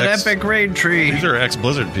 Paleo's It's an epic raid tree. These are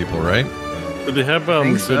ex-Blizzard people, right? Do they have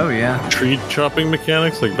think so, yeah. tree chopping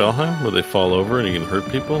mechanics like Valheim, where they fall over and you can hurt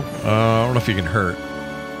people? I don't know if you can hurt.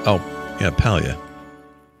 Oh, yeah, Palia.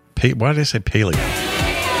 Why did I say Paleo?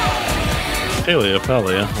 Palia. I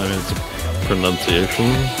mean, it's a pronunciation.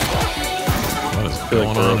 What is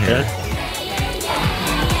going on here?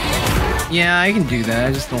 Yeah, I can do that.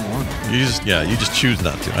 I just don't want to. You just choose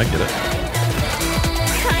not to. I get it.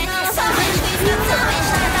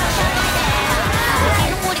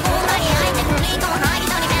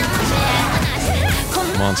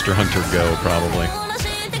 Monster Hunter Go, probably.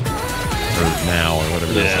 Or now, or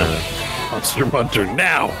whatever it is. Monster Hunter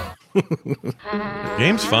now! The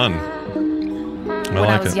game's fun. When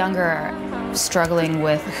I was younger, struggling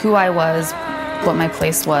with who I was, what my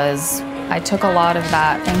place was, I took a lot of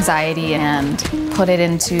that anxiety and put it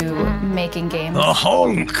into making games. The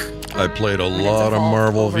Hulk! I played a lot of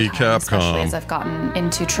Marvel v. Especially Capcom. as I've gotten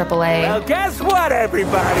into AAA. Well, guess what,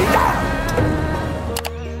 everybody?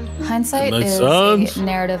 Hindsight Midnight is Suns? a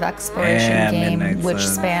narrative exploration game Midnight which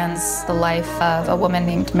Suns. spans the life of a woman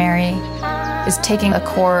named Mary, is taking a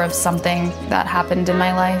core of something that happened in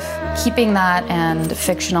my life, keeping that and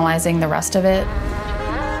fictionalizing the rest of it.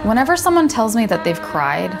 Whenever someone tells me that they've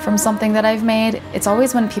cried from something that I've made, it's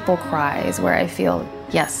always when people cry is where I feel,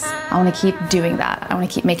 yes, I want to keep doing that. I want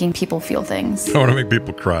to keep making people feel things. I want to make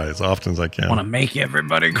people cry as often as I can. I want to make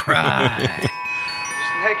everybody cry.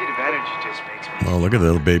 Negative energy just makes me Oh, look at the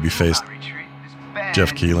little baby faced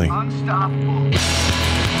Jeff Keighley. unstoppable.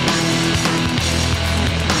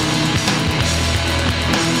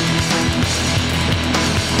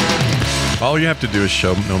 All you have to do is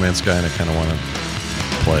show No Man's Sky, and I kind of want to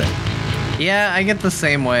play. Yeah, I get the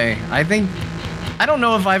same way. I don't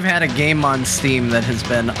know if I've had a game on Steam that has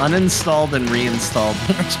been uninstalled and reinstalled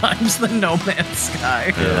more times than No Man's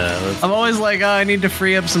Sky. Yeah, I'm always like, oh, I need to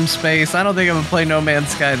free up some space. I don't think I'm gonna play No Man's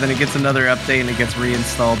Sky. Then it gets another update and it gets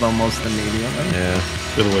reinstalled almost immediately. Yeah,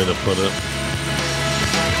 good way to put it.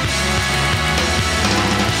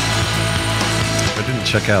 I didn't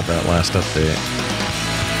check out that last update.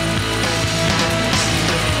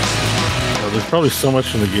 There's probably so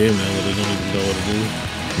much in the game now that I don't even know what it is.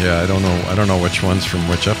 Yeah, I don't know. I don't know which one's from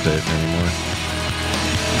which update anymore.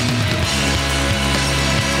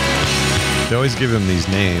 They always give him these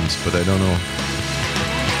names, but I don't know.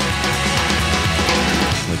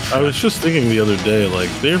 I was just thinking the other day, like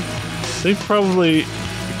they've probably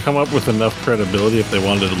come up with enough credibility if they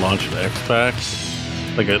wanted to launch an X-Pack,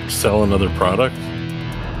 like sell another product.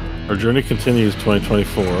 Our journey continues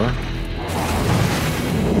 2024.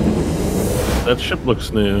 That ship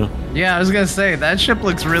looks new. Yeah, I was gonna say that ship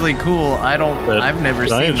looks really cool. I've never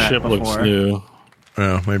seen that ship before. looks new.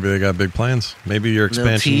 Well, maybe they got big plans. Maybe your Little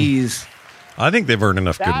expansion. tease. I think they've earned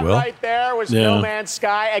enough That goodwill. right there was No Man's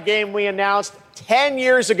Sky, a game we announced 10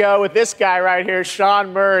 years ago with this guy right here,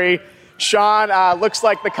 Sean Murray. Sean, looks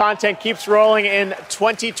like the content keeps rolling in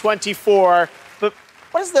 2024. But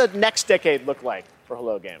what does the next decade look like for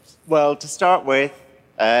Hello Games? Well, to start with,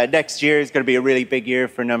 next year is going to be a really big year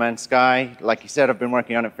for No Man's Sky. Like you said, I've been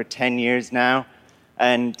working on it for 10 years now,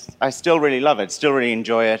 and I still really love it, still really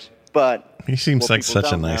enjoy it. But he seems what like people such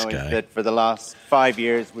a don't nice know is guy. that for the last 5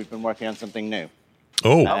 years, we've been working on something new.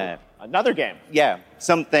 Oh. Another game. Yeah,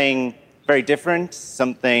 something very different,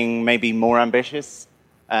 something maybe more ambitious.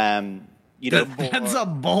 That's a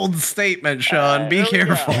bold statement, Sean. Be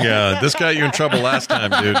careful. Yeah, this got you in trouble last time,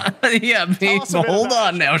 dude. Yeah, hold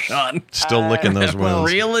on now, Sean. Still licking those wounds.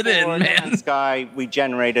 Reel it in, For man. No Man's Sky, we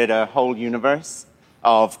generated a whole universe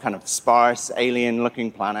of kind of sparse,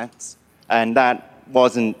 alien-looking planets, and that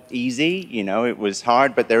wasn't easy. You know, it was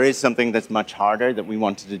hard, but there is something that's much harder that we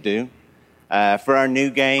wanted to do. For our new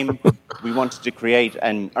game, we wanted to create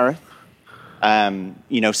an Earth,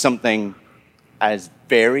 something as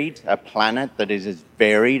varied, a planet that is as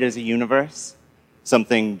varied as a universe,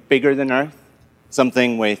 something bigger than Earth,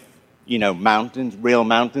 something with, mountains, real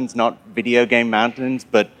mountains, not video game mountains,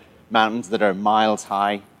 but mountains that are miles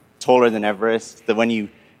high, taller than Everest, that when you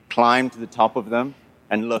climb to the top of them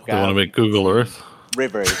and look They out, want to make Google Earth.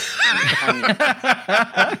 rivers.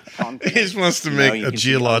 He just wants to make a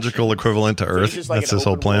geological equivalent to Earth. just like That's an his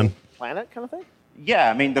whole open plan. Planet kind of thing? Yeah,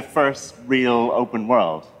 I mean, the first real open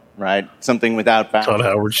world, right? Something without boundaries. Todd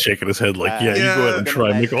Howard's shaking his head like, yeah, you go ahead and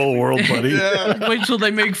try and make a whole world, buddy. Wait till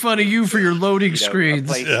they make fun of you for your loading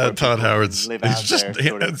screens. Yeah, Todd Howard's. He's just.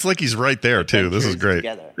 It's like he's right there too. This is great.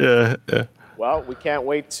 Yeah. Well, we can't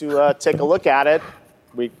wait to take a look at it.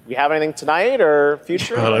 We have anything tonight or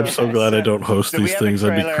future? God, I'm so glad I don't host So we these have a things.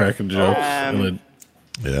 I'd be trailer, cracking jokes.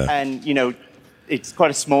 Yeah. And, it's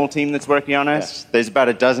quite a small team that's working on it. There's about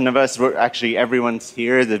a dozen of us. Actually, everyone's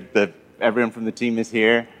here. Everyone from the team is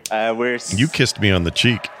here. You kissed me on the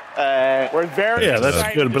cheek. We're very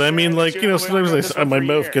that's good. But I mean, sometimes my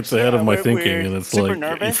mouth gets ahead of my thinking, and it's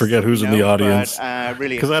like you forget who's in the audience.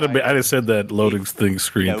 Because I'd have said that loading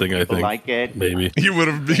screen thing. I think maybe you would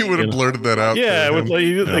have blurted that out. Yeah,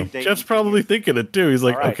 Jeff's probably thinking it too. He's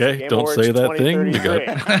like, okay, Game don't Awards say that thing. You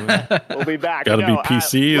 2033. We'll be back. Gotta be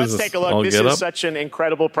PC. Let's take a look. All This get is up. such an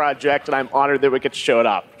incredible project, and I'm honored that we get to show it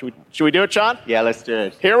up. Should we do it, Sean? Yeah, let's do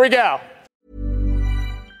it. Here we go.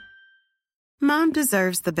 Mom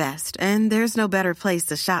deserves the best, and there's no better place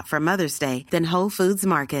to shop for Mother's Day than Whole Foods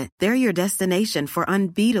Market. They're your destination for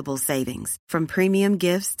unbeatable savings, from premium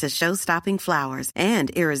gifts to show-stopping flowers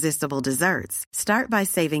and irresistible desserts. Start by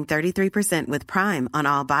saving 33% with Prime on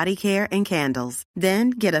all body care and candles.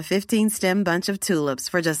 Then get a 15-stem bunch of tulips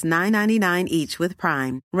for just $9.99 each with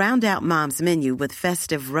Prime. Round out Mom's menu with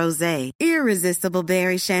festive rosé, irresistible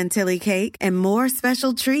berry chantilly cake, and more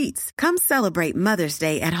special treats. Come celebrate Mother's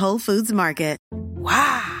Day at Whole Foods Market.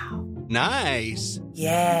 Wow. Nice.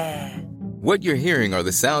 Yeah. What you're hearing are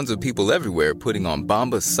the sounds of people everywhere putting on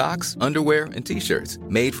Bombas socks, underwear, and T-shirts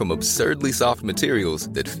made from absurdly soft materials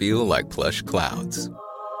that feel like plush clouds.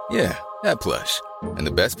 Yeah, that plush. And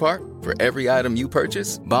the best part? For every item you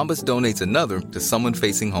purchase, Bombas donates another to someone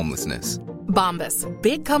facing homelessness. Bombas.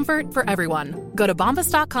 Big comfort for everyone. Go to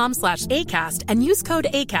bombas.com/ACAST and use code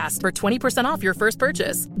ACAST for 20% off your first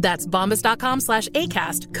purchase. That's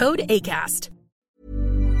bombas.com/ACAST. Code ACAST.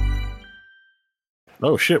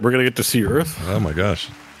 Oh shit, we're gonna get to see Earth. Oh my gosh.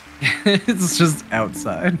 It's just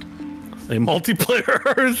outside. A multiplayer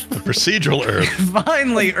Earth. Procedural Earth.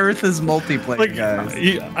 Finally, Earth is multiplayer, guys.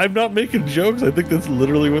 I'm not making jokes. I think that's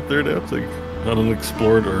literally what they're announcing. On an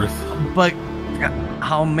explored Earth. But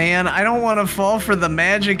oh man, I don't want to fall for the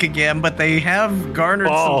magic again, but they have garnered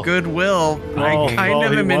some goodwill. I kind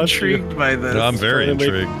of am intrigued by this. No, I'm very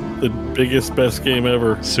intrigued. The biggest, best game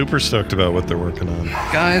ever. Super stoked about what they're working on.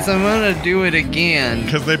 Guys, I'm gonna do it again.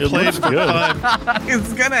 Because they played for 5.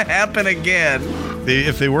 It's gonna happen again.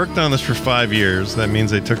 If they worked on this for 5 years, that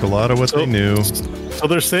means they took a lot of what they knew. So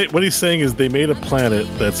they're saying what he's saying is they made a planet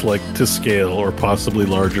that's like to scale or possibly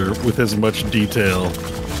larger with as much detail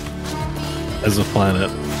as a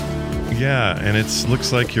planet. Yeah, and it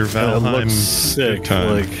looks like your Valheim. Looks sick.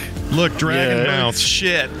 Time. Look, dragon mouth.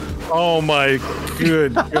 Shit. Oh my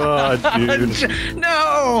good god, dude!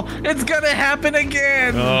 No, it's gonna happen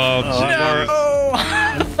again. Oh, no!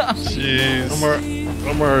 Jeez.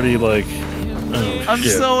 I'm already like. I'm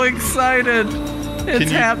so excited.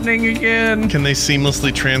 It's happening again. Can they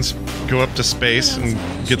seamlessly go up to space and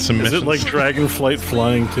get some Is missions. it like Dragonflight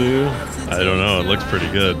flying too? I don't know. It looks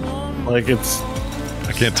pretty good. Like it's...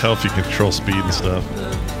 I can't tell if you control speed and stuff.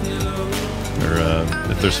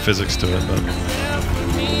 Or if there's physics to it, but...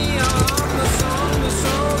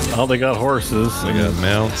 Oh, they got horses. They got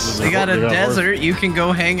mounts. They got a desert. You can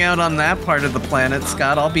go hang out on that part of the planet,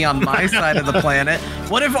 Scott. I'll be on my side of the planet.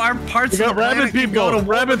 What if our parts of the planet can go to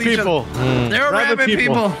war rabbit with each other? people. There are rabbit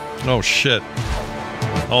people. Oh, shit.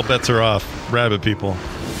 All bets are off. Rabbit people.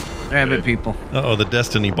 Rabbit people. Uh-oh, the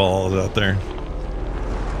Destiny ball is out there.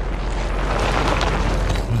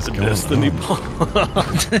 What's going Destiny on? ball.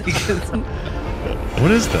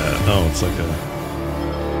 What is that? Oh, it's like a...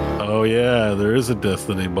 Oh, yeah, there is a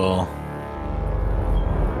Destiny ball.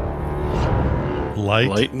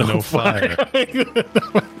 Light no fire.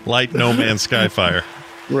 Light No Man's Sky fire.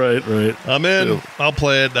 Right. I'm in. I'll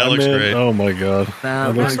play it. That looks great. Oh, my God.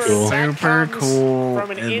 That looks looks cool. super cool.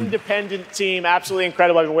 From an independent team, absolutely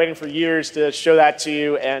incredible. I've been waiting for years to show that to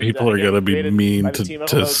you. And People are going to be mean to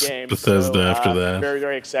Bethesda Bethesda after that. Very,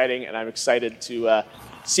 very exciting, and I'm excited to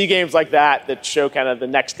see games like that show kind of the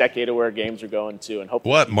next decade of where games are going to. And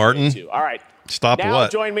hopefully What, Martin? too. All right. Stop now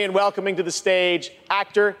what? Join me in welcoming to the stage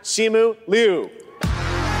actor Simu Liu.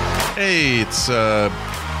 Hey, it's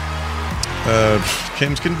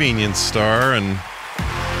Kim's Convenience star, and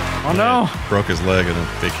oh no, broke his leg in a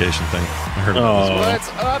vacation thing. I heard about this.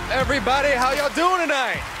 What's up, everybody? How y'all doing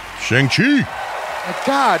tonight? Shang-Chi. My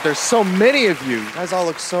God, there's so many of you. You guys all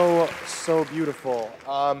look so beautiful.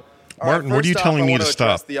 Martin, what are you telling me to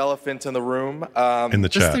stop? The elephant in the room. In the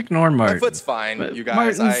Just chat. ignore Martin. My foot's fine, you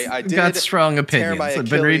guys. Martin's I did got strong tear opinions. my I've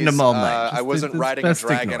been reading them all Achilles. night. I wasn't riding a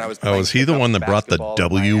dragon. I was. Oh, is he the one that brought the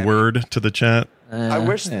W word to the chat? I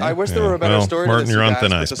wish there were a better Well, story. Martin, to this, you're you on guys,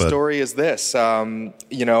 thin but ice, the bud. story is this: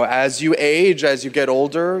 as you age, as you get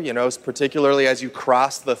older, particularly as you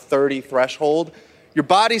cross the 30 threshold, your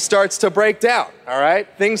body starts to break down. All right,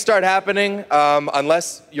 things start happening.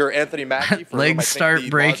 Unless you're Anthony Mackie, for whom I Legs think start the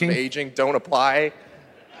breaking. laws of aging don't apply.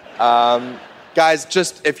 Guys,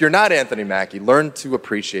 just if you're not Anthony Mackie, learn to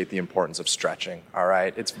appreciate the importance of stretching. All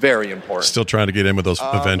right, it's very important. Still trying to get in with those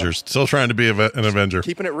Avengers. Still trying to be an Avenger.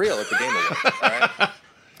 Keeping it real at the Game Awards. All right.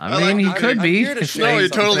 I mean, he could be. If No, he they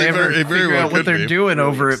totally ever very figure well out what could they're be. doing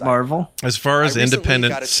over at Marvel. As far as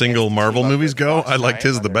independent single Marvel movies go, I liked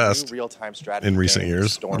his the best in recent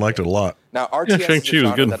years. I liked it a lot. Now, RTS is a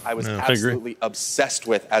genre that I was absolutely obsessed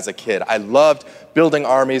with as a kid. I loved building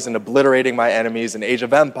armies and obliterating my enemies in Age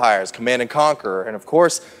of Empires, Command and Conquer, and of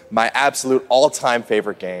course, my absolute all-time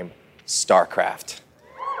favorite game, StarCraft.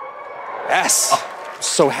 Yes!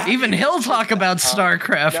 So happy. Even he'll talk about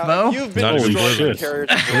StarCraft, Bo. Holy shit.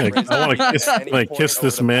 I want to kiss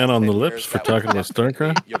this man on the lips for talking about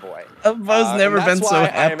StarCraft. Bo's never and been that's so why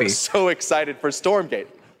happy. I'm so excited for Stormgate.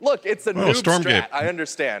 Look, it's a noob Stormgate. strat. I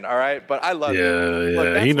understand, all right? But I love it.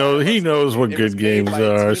 Yeah. He knows what good games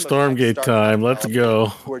are. Stormgate time. Let's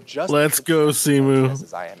go. Let's go, Simu.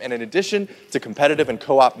 As I am. And in addition to competitive and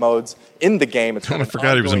co-op modes in the game, it's I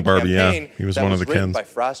forgot he was in Barbie, yeah. He was one of the written Kens. by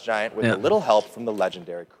Frost Giant with a little help from the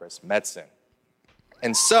legendary Chris Metzen.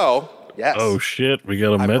 And so, yes. Oh shit, we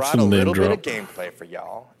got a I brought a Metzen name little bit drop. of gameplay for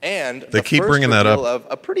y'all, and They the keep first bringing that reveal up.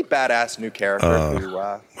 of a pretty badass new character who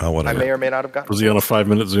well, I whatever. may or may not have gotten. Was he on a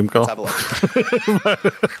 5-minute Zoom call? Let's have a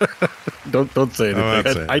look. Don't say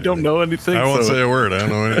anything. I don't know anything. I won't so- say a word. I don't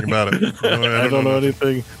know anything about it. I don't know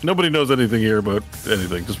anything. Nobody knows anything here about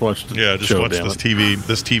anything. Just watch the Yeah, just show, watch damn this it. TV.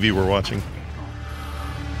 This TV we're watching.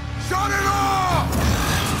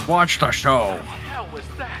 Watch the show.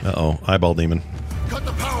 Uh-oh, eyeball demon.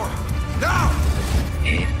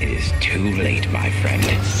 It is too late, my friend.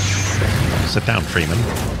 Sit down, Freeman.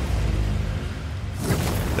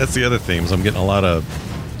 That's the other themes. I'm getting a lot of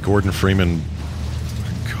Gordon Freeman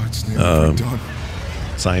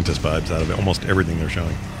scientist vibes out of it. Almost everything they're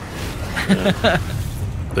showing.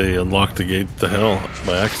 They unlocked the gate to hell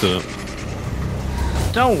by accident.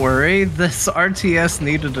 Don't worry, this RTS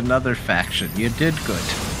needed another faction. You did good.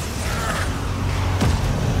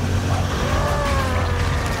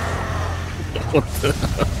 What the?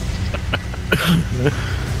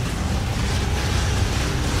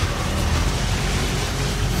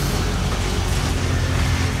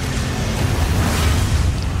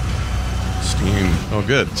 Steam. Oh,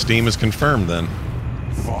 good. Steam is confirmed then.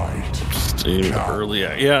 Steam early.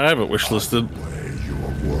 Yeah, I have it wishlisted.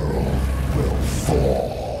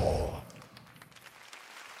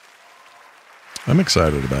 I'm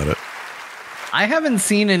excited about it. I haven't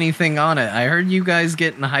seen anything on it. I heard you guys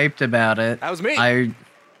getting hyped about it. That was me. I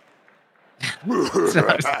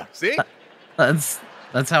See? that's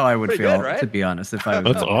That's how I would Pretty feel, good, right? to be honest. If I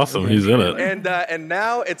was That's awesome. He's in it. And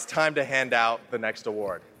now it's time to hand out the next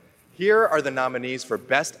award. Here are the nominees for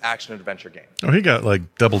Best Action Adventure Game. Oh, he got like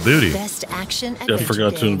double duty. Best action I adventure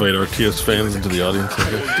forgot to game. invite RTS fans into the audience. I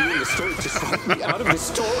guess. Doing the story just got me out of this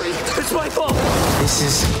story. It's my fault. This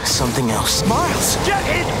is something else. Miles, get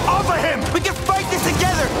it off of him. We can fight this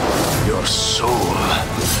together. Your soul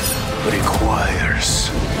requires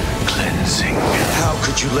cleansing. How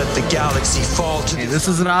could you let the galaxy fall to Hey, this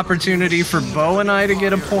is an opportunity for Bo and I to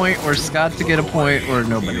get a point, or Scott to get a point, or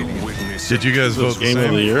nobody. Did you guys vote Game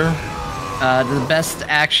of the year? The best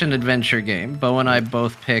action adventure game. Bo and I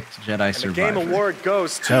both picked Jedi The Game Survivor. Award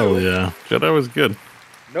goes to, Hell yeah. Jedi was good.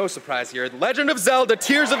 no surprise here, Legend of Zelda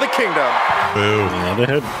Tears of the Kingdom. Boo.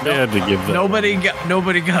 Yeah, they had to give that.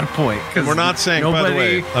 Nobody got a point. 'Cause We're not saying, by the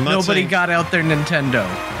way, I'm not nobody saying- got out their Nintendo.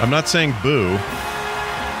 I'm not saying boo.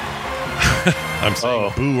 I'm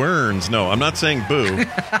saying boo earns. No, I'm not saying boo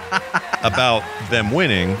about them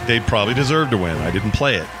winning. They'd probably deserve to win. I didn't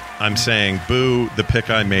play it. I'm saying boo, the pick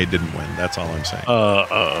I made didn't win. That's all I'm saying.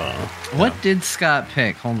 What did Scott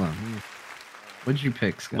pick? Hold on. What'd you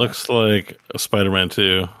pick, Scott? Looks like a Spider-Man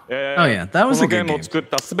 2. Oh yeah, that was a good game.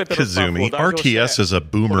 Kazumi. RTS is a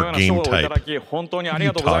boomer game type. What are you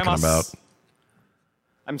talking about?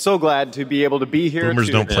 I'm so glad to be able to be here. Boomers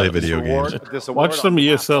to don't play this video award- games. this award Watch some on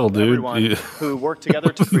behalf ESL, of dude. everyone who worked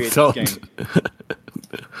together to create this game.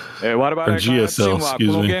 Or GSL,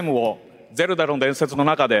 excuse me.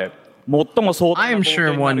 I am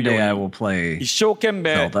sure one day I will play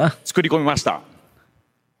Zelda.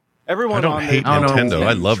 Everyone I don't on hate the Nintendo.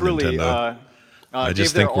 I love truly, Nintendo. I gave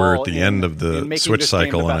just their think we're all at the in- end of in the making Switch this game the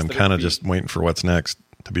cycle, and best I'm that it kind of could be. just waiting for what's next,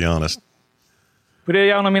 to be honest. プレイ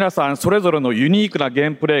ヤーの皆さんそれぞれのユニークなゲ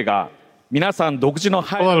ームプレイが皆さん独自の A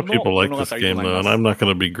lot of people like this game, though, and I'm not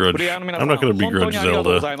going to begrudge. I'm not going to begrudge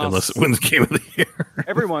Zelda unless it wins Game of the Year.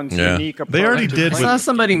 Everyone's Yeah. unique approach. They already to did I playing saw with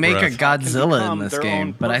somebody make a Breath. Godzilla in this their game,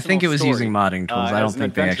 own but I think it was personal using story, modding tools. I as don't an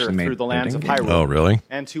think they adventure actually made through the lands of game. Hyrule. Oh, really?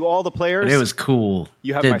 And to all the players, But it was cool.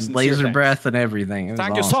 You have my Did sincere laser thanks. breath and everything. It was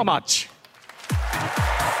Thank you so awesome. much.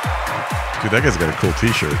 Dude, that guy's got a cool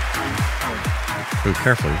t-shirt. Ooh,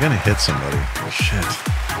 careful. You're going to hit somebody. Shit.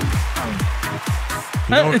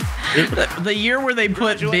 You know, The year where they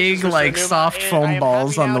put big, like, soft foam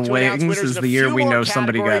balls on the wings is the year we know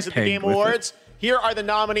somebody got the pegged Game with it. Awards. Here are the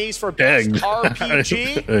nominees for Best Pegged.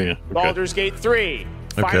 RPG, Okay. Baldur's Gate 3,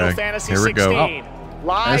 Final Okay, Fantasy here we go. 16,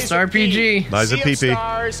 Lies Best of P, RPG. Lies of Sea of PP.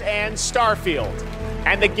 Stars, and Starfield.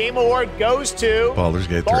 And the Game Award goes to Baldur's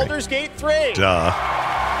Gate 3. Baldur's Gate 3. Duh.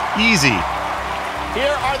 Easy. Here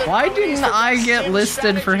are the Why nominees didn't for I Best get Sim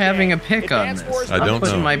listed for Strategy having a Game, pick on Advance this? Wars I don't I'm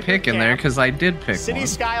putting know. my pick in there because I did pick City one.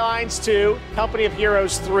 Skylines 2, Company of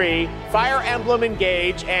Heroes 3, Fire Emblem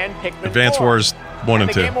Engage, and Pikmin Advance 4. Wars 1 and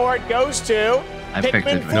the 2. Game Award goes to I picked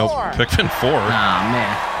Pikmin Advance. 4. Nope. Pikmin 4. Ah,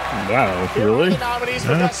 man. Wow, Here are really? the nominees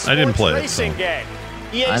for Huh? Best I didn't Sports play it, Racing so. Game.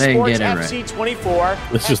 EA I didn't Sports get it right. FC 24.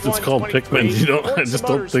 It's called Pikmin. You don't- I just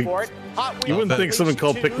don't think- You wouldn't think something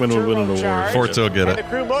called Pikmin Pikmin would win an award. Forza will get and it. the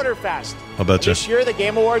Crew Motorfest. I'll bet you. This year, the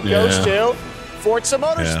Game Award goes Yeah. to Forza Yeah.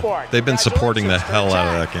 Motorsport. They've been supporting the Congratulations hell to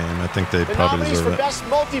out of Tech. that game. I think they The probably nominees deserve for it. Best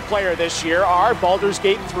Multiplayer this year are Baldur's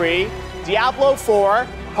Gate 3, Diablo 4,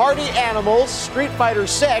 Party Animals, Street Fighter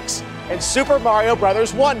 6, and Super Mario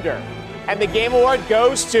Bros. Wonder. And the Game Award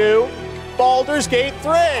goes to Baldur's Gate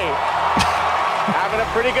 3. Having a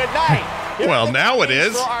pretty good night. Here Well, are the now it nominees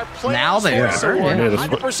is. for our Players' Now they Choice are, Award, yeah.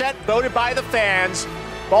 100% voted by the fans.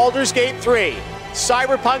 Baldur's Gate 3,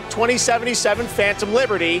 Cyberpunk 2077 Phantom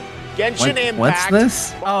Liberty, Genshin Impact. What's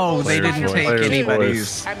this? Oh, they Player's didn't Voice. take Player's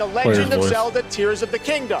anybody's. And the Player's Legend of Voice. Zelda Tears of the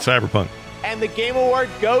Kingdom. Cyberpunk. And the Game Award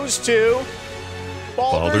goes to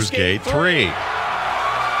Baldur's Gate 3. All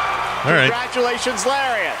right. Congratulations,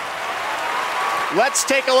 Lariat. Let's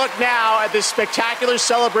take a look now at this spectacular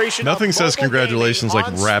celebration. Nothing of says mobile congratulations gaming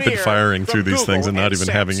like on rapid Sphere firing from through these Google things and not even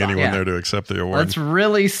having Samsung. anyone Yeah. there to accept the award. Let's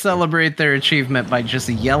really celebrate their achievement by just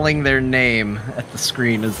yelling their name at the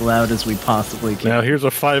screen as loud as we possibly can. Now here's a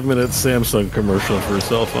 5-minute Samsung commercial for a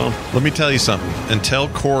cell phone. Let me tell you something. Until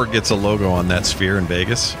Core gets a logo on that Sphere in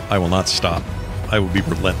Vegas, I will not stop. I will be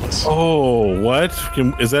relentless. Oh, what?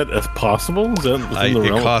 Is that possible? Is that within the realm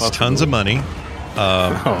It of costs tons of possibility? money,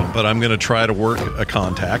 but I'm going to try to work a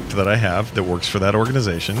contact that I have that works for that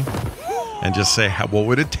organization and just say, what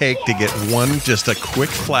would it take to get just a quick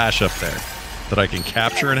flash up there that I can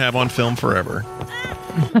capture and have on film forever?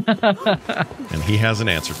 And he hasn't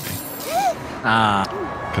answered me.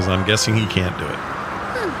 Because I'm guessing he can't do it.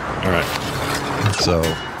 All right. So,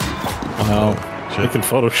 Well, you can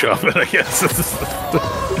Photoshop it, I guess.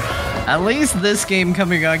 At least this game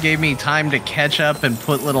coming out gave me time to catch up and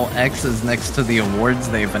put little X's next to the awards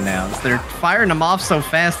they've announced. They're firing them off so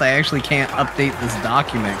fast I actually can't update this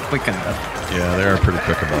document quick enough. Yeah, they are pretty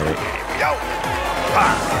quick about it.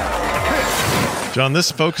 John,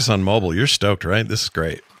 this focus on mobile, you're stoked, right? This is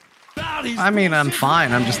great. I mean, I'm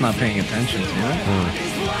fine. I'm just not paying attention to it.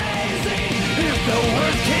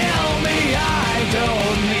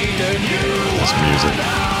 This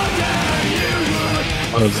music.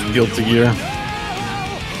 Oh, it's Guilty Gear.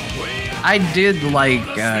 I did like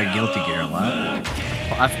Guilty Gear a lot.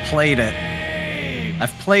 I've played it.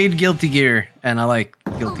 I've played Guilty Gear, and I like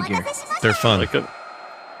Guilty Gear. They're fun.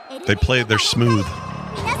 They're smooth.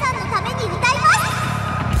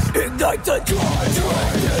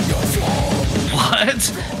 What?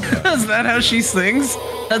 Is that how she sings?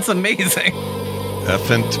 That's amazing.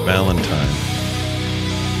 Effant Valentine.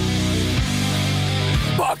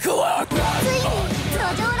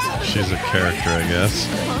 She's a character, I guess.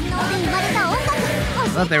 I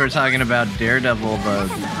thought they were talking about Daredevil, the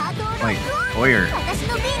lawyer.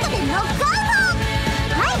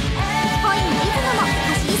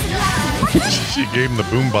 She gave him the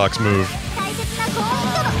boombox move.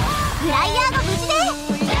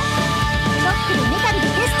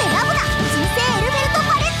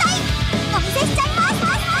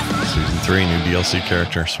 Season 3, new DLC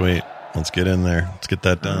character. Sweet. Let's get in there. Let's get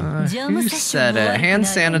that done. Who said it? Hand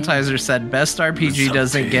Sanitizer said best RPG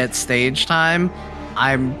doesn't get stage time.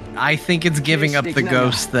 I think it's giving up the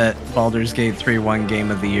ghost that Baldur's Gate 3 won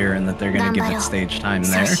Game of the Year and that they're going to give it stage time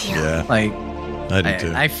there. Yeah. I do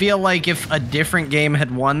too. I feel like if a different game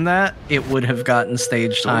had won that, it would have gotten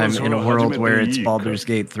stage time in a world where it's Baldur's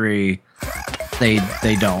Gate 3. They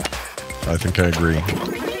don't. I think I agree.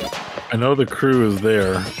 I know the crew is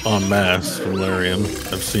there en masse from Larian.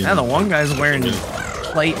 I've seen. Yeah, the one guy's wearing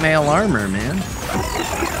plate mail armor, man.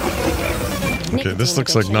 Okay, this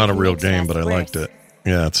looks like not a real game, but I liked it.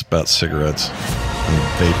 Yeah, it's about cigarettes and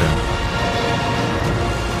vaping.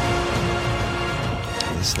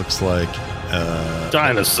 This looks like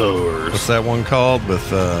dinosaurs. What's that one called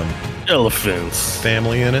with elephants?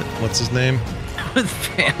 Family in it. What's his name? With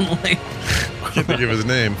family. I can't think of his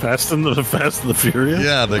name. Fast and the Furious?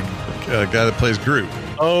 Yeah, the guy that plays Groot.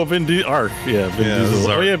 Oh, Ark. Yeah, Vin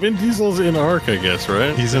Diesel. Oh, yeah, Vin Diesel's in Ark, I guess,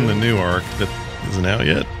 right? He's in the new Ark that isn't out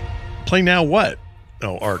yet. Play now what?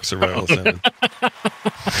 Oh, Ark Survival Ascended.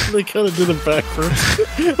 They kind of did it backwards.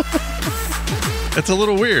 It's a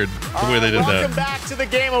little weird the way they did that. Welcome back to the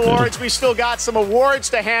Game Awards. We still got some awards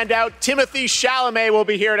to hand out. Timothy Chalamet will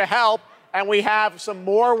be here to help. And we have some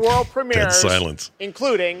more world premieres, silence,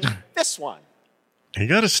 including this one. You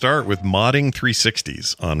got to start with modding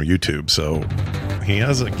 360s on YouTube. So he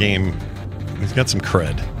has a game. He's got some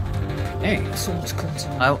cred. Hey,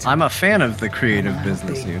 I'm a fan of the creative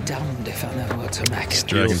business here.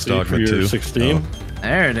 Dragon's Dogma 2. 16. Oh.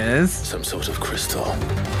 There it is. Some sort of crystal.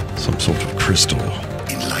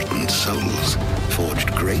 Enlightened souls forged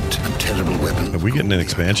great and terrible weapons. Are we getting an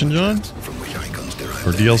expansion, John?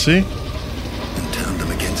 Or DLC? And turned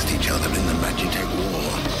them against each other in the Magitech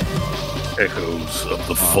War. Echoes of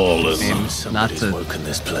the fallen. Not woken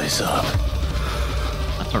this place up.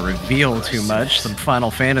 Not to reveal too much, some Final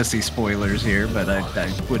Fantasy spoilers here, but I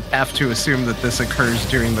would have to assume that this occurs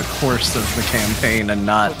during the course of the campaign and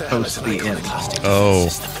not post the end. Oh.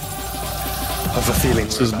 I have a feeling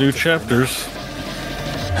this is new chapters.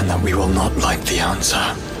 And that we will not like the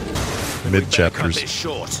answer. Mid chapters.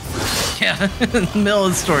 Yeah, middle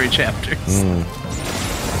of story chapters.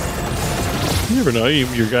 You never know.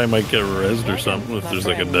 Your guy might get rezzed or something if there's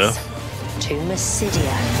like a death. To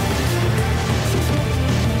Mysidia.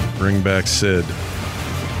 Bring back Sid.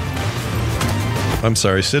 I'm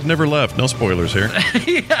sorry, Sid never left. No spoilers here.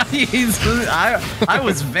 Yeah, I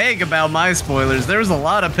was vague about my spoilers. There was a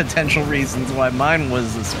lot of potential reasons why mine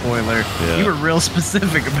was a spoiler. Yeah. You were real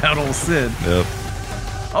specific about old Sid. Yep.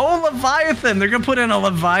 Oh, Leviathan! They're gonna put in a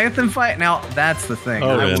Leviathan fight. Now that's the thing.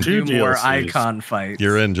 Oh, I will two do more DLCs. icon fights.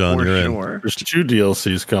 You're in, John. For You're sure. in. There's 2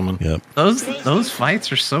 DLCs coming. Yep. Those fights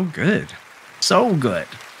are so good, so good.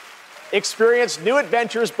 Experience new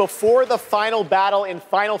adventures before the final battle in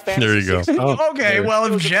Final Fantasy There you go. 16. Okay, well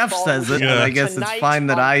if Jeff says it, then I guess it's fine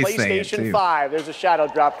that I say it PlayStation too. 5. There's a shadow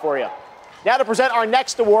drop for you. Now to present our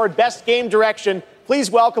next award, Best Game Direction,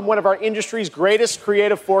 please welcome one of our industry's greatest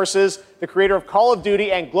creative forces, the creator of Call of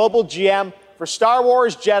Duty and global GM for Star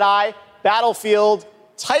Wars Jedi, Battlefield,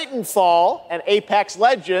 Titanfall, and Apex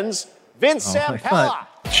Legends, Vince I Zampella. thought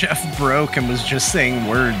Jeff broke and was just saying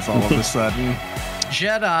words all of a sudden.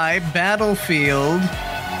 Jedi, Battlefield.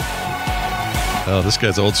 Oh, this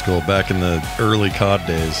guy's old school. Back in the early COD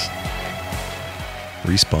days.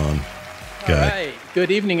 Respawn. guy. All right.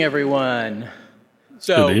 Good evening, everyone.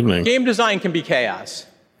 So, Good evening. game design can be chaos.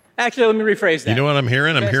 Actually, let me rephrase that. You know what I'm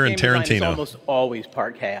hearing? I'm Best hearing game design is Tarantino. almost always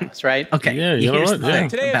part chaos, right? Okay. Yeah, you know here's what? the Yeah. thing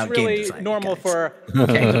Today about it's game really design, normal guys. for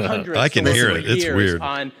hundreds I can to hear listen it. for It's years weird.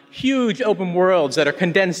 on huge open worlds that are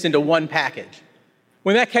condensed into one package.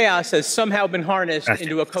 When that chaos has somehow been harnessed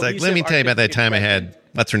into a It's cohesive like, let me tell you about that time I had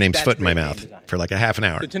what's her name's That's foot in my great mouth for like a half an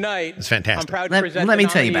hour. So tonight, It's fantastic. I'm proud to Let present me the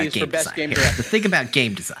tell you about nominees for game Best design. Game Here. Director. The thing about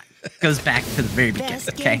game design goes back to the very beginning. Best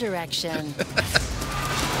Okay. game direction.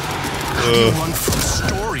 How do you run from a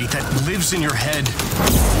story that lives in your head?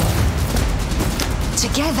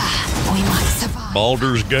 Together, we might survive.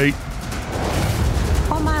 Baldur's Gate.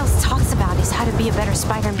 What Miles talks about is how to be a better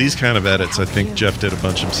Spider-Man. These kind of edits, I think Jeff did a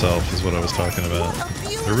bunch himself, is what I was talking about.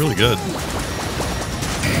 They're really good.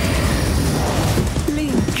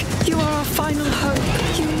 Link, you are our final hope.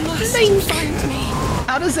 You must find me.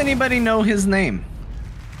 How does anybody know his name?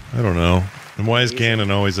 I don't know. And why is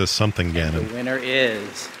Ganon always a something The Ganon? winner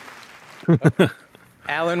is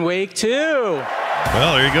Alan Wake 2.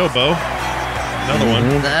 Well, there you go, Bo. Another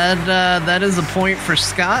one. That is a point for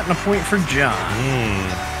Scott and a point for John.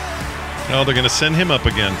 Oh, they're going to send him up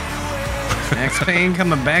again. Max Payne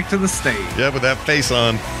coming back to the stage. Yeah, with that face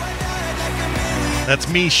on. That's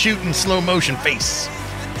me shooting slow motion face.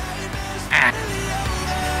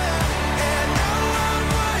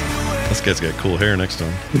 This guy's got cool hair next to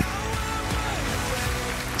him.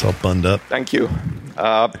 It's all bunned up. Thank you.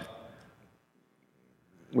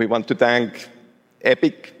 We want to thank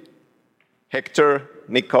Epic, Hector,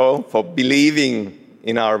 Nico for believing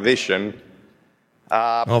in our vision.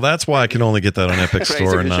 Oh, that's why I can only get that on Epic Crazy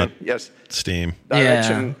Store and vision, not yes. Steam.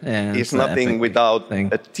 Direction Yeah, is it's the nothing Epic without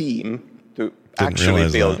a team to actually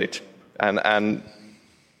realize build that. it. And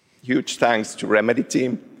huge thanks to Remedy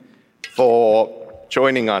team for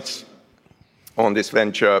joining us on this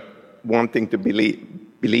venture, wanting to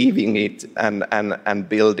believe in it and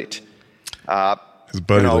build it. His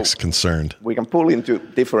buddy looks concerned. We can pull into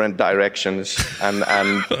different directions and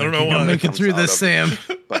I don't know why. Make it through this, Sam.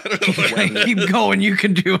 Keep going. You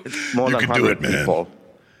can do it. more than 100 people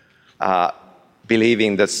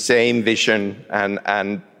believing the same vision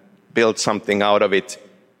and build something out of it.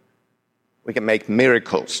 We can make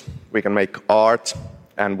miracles. We can make art,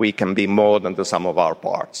 and we can be more than the sum of our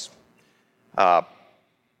parts. Our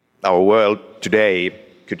world today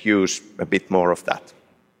could use a bit more of that.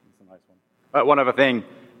 One other thing.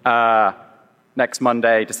 Next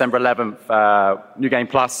Monday, December 11th, New Game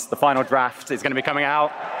Plus, the final draft is going to be coming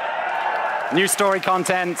out. New story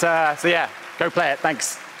content. So yeah, go play it.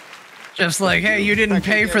 Thanks. Just like, hey, you didn't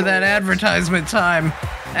pay for that advertisement time,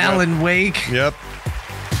 Alan Wake. Yep.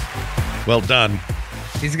 Well done.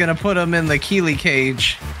 He's gonna put him in the Keeley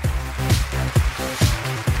cage.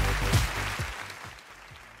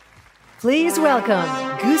 Please welcome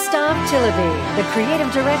Gustav Chillaby, the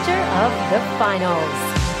creative director of The Finals.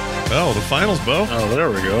 Oh, the finals, Bo. Oh, there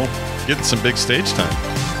we go. Getting some big stage time.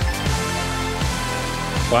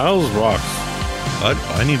 Finals rocks.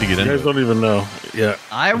 I need to get You into guys don't even know. Yeah.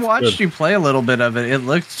 I watched you play a little bit of it. It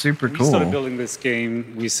looked super We cool. started building this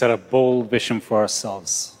game. We set a bold vision for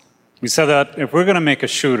ourselves. We said that if we're going to make a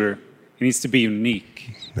shooter, it needs to be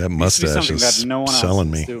unique. That It needs to be mustache something is that no one else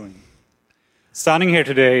selling is me. doing. Standing here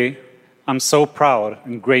today, I'm so proud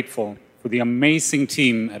and grateful for the amazing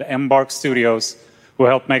team at Embark Studios who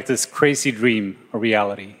helped make this crazy dream a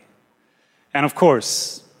reality. And of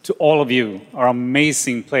course, to all of you, our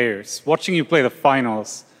amazing players, watching you play the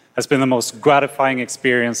finals has been the most gratifying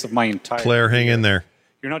experience of my entire Claire, hang in there.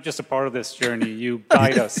 You're not just a part of this journey. You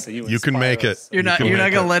guide us. And You can make it. You're not. You can You're not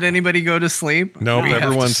make gonna it. let anybody go to sleep. Nope, We have to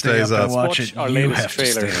everyone stay stays up. up. And watch it. Our You latest have to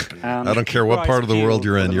stay trailer. up. And I don't care what part of the world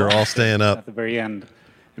you're in. You're all staying up. At the very end,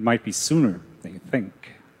 it might be sooner than you think.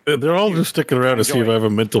 They're all just sticking around to see if I have a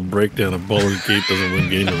mental breakdown if Baldur's Gate doesn't win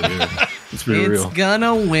Game of the Year. Let's be It's real.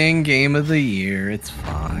 gonna win Game of the Year. It's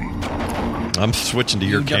fine. I'm switching to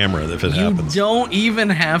your camera if it You happens. don't even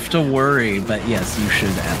have to worry. But yes, you should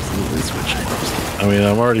absolutely switch it. I mean,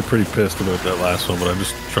 I'm already pretty pissed about that last one, but I'm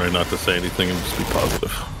just trying not to say anything and just be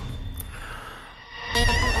positive.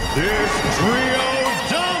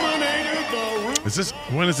 Is this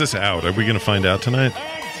when is this out? Are we going to find out tonight?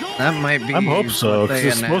 That might be. I hope so, because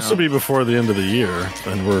it's supposed to be before the end of the year,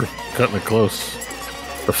 and we're cutting it close.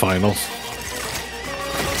 The finals.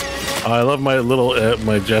 I love my little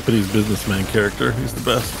my Japanese businessman character. He's the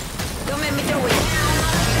best. Don't make me do it.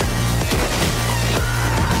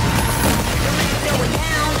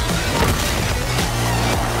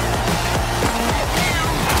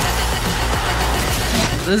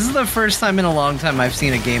 This is the first time in a long time I've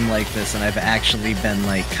seen a game like this, and I've actually been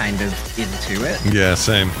like kind of into it. Yeah,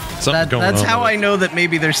 same. Something's going on. That's how with I know that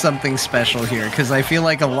maybe there's something special here, because I feel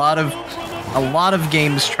like a lot of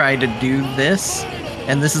games try to do this,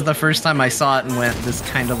 and this is the first time I saw it and went, this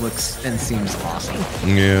kind of looks and seems awesome.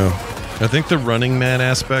 Yeah. I think the Running Man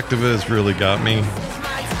aspect of it has really got me.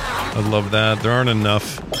 I love that. There aren't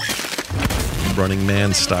enough Running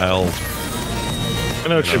Man style. I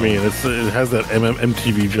know what you mean. It has that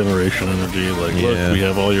MTV generation energy. Like, look, we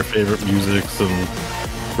have all your favorite musics, and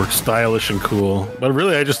we're stylish and cool. But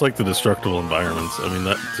really, I just like the destructible environments. I mean,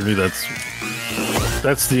 that to me,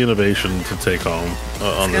 that's the innovation to take home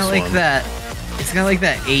on this one. It's got like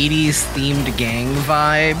that 80s themed gang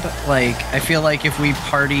vibe. Like, I feel like if we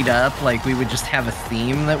partied up, like, we would just have a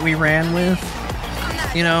theme that we ran with.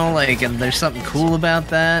 You know, like, and there's something cool about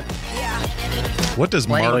that. What does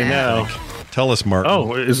Mark now? Tell us, Mark.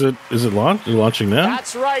 Oh, is it launching now?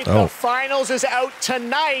 That's right. Oh. The finals is out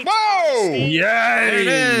tonight. Whoa! Yay! There it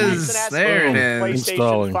is. There it is. PlayStation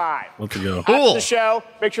Installing. 5. Let's go. After the show,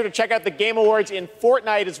 make sure to check out the Game Awards in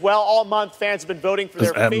Fortnite as well. All month, fans have been voting for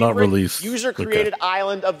their favorite user-created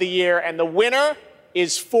island of the year, and the winner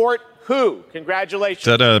is Fort Who. Congratulations.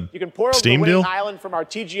 Is that a you can pour over Steam the winning deal? island from our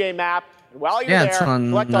TGA map. And while you're Yeah, there, it's on,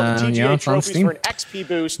 collect all the TGA it's on trophies Steam. for an XP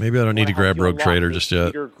boost. Maybe I don't need to grab Rogue Trader just yet.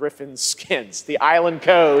 Peter Griffin skins. The island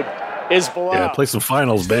code is below. Yeah, play some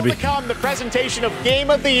finals, baby. Still to come, the presentation of Game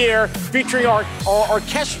of the Year featuring our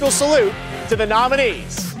orchestral salute to the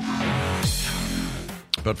nominees.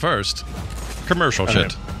 But first, commercial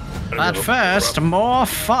shit. But first, more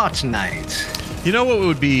Fortnite. You know what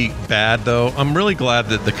would be bad, though? I'm really glad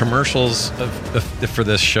that the commercials for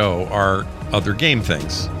this show are other game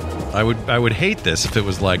things. I would hate this if it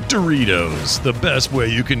was like Doritos, the best way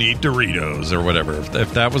you can eat Doritos or whatever.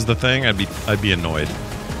 If that was the thing, I'd be annoyed.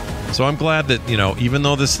 So I'm glad that, you know, even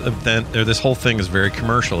though this event or this whole thing is very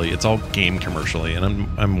commercially, it's all game commercially, and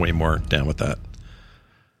I'm way more down with that.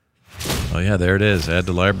 Oh yeah, there it is. Add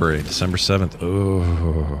to library, December 7th.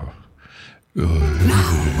 Oh.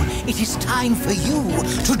 Now it is time for you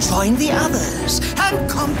to join the others and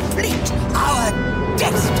complete our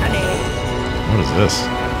destiny. What is this?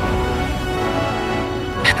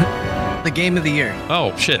 The Game of the Year.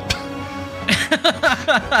 Oh, shit.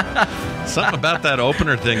 Something about that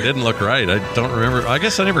opener thing didn't look right. I don't remember. I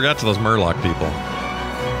guess I never got to those Murloc people.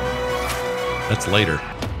 That's later.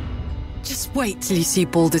 Just wait till you see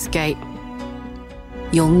Baldur's Gate.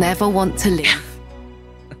 You'll never want to leave.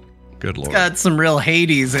 Good lord. It's got some real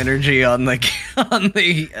Hades energy on the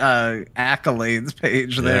accolades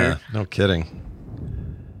page there. Yeah, no kidding.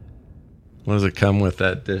 What does it come with,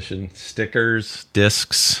 that edition? Stickers,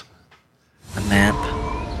 discs, a map,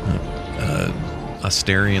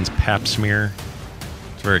 Asterian's pap smear.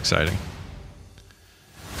 It's very exciting.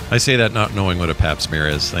 I say that not knowing what a pap smear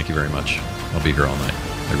is. Thank you very much. I'll be here all night.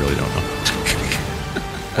 I really don't know.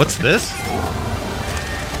 What's this?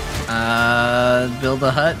 Build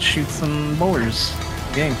a hut, shoot some boars.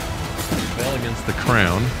 Game. Rebel against the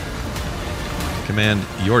crown. Command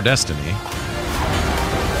your destiny.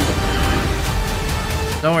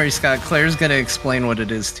 Don't worry, Scott. Claire's gonna explain what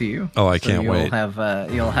it is to you. Oh, I can't wait.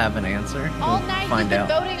 You'll have an answer. All night find you've out.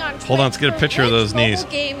 been voting on Hold on, let's get a picture of those knees.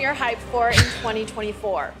 What game you're hyped for in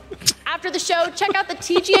 2024. After the show, check out the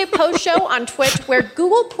TGA post show on Twitch, where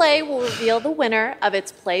Google Play will reveal the winner of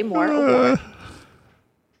its Play More award.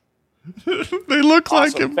 They look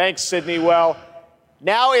like him. Thanks, Sydney. Well,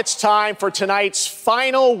 now it's time for tonight's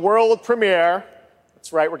final world premiere.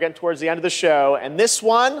 That's right, we're getting towards the end of the show, and this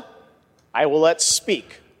one I will let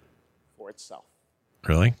speak for itself.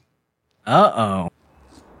 Really? Uh-oh.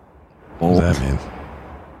 What does that mean?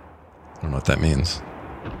 I don't know what that means.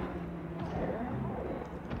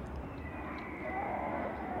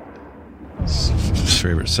 His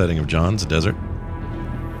favorite setting of John's, a desert.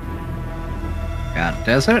 Got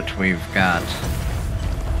desert. We've got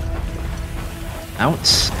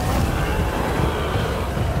mounts.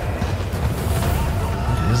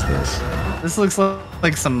 What is this? This looks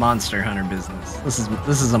like some Monster Hunter business. This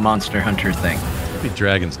is a Monster Hunter thing. Could be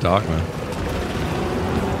Dragon's Dogma.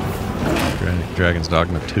 Dragon's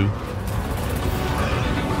Dogma 2.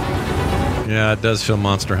 Yeah, it does feel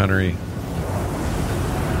Monster Hunter-y.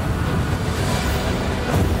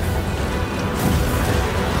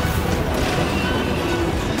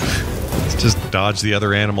 It's just dodge the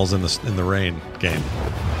other animals in the rain game.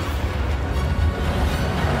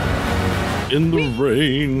 In the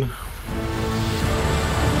rain.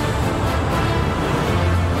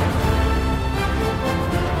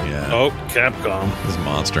 Yeah. Oh, Capcom. This is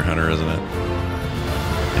Monster Hunter, isn't it?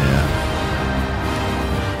 Yeah.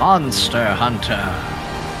 Monster Hunter.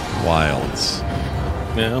 Wilds.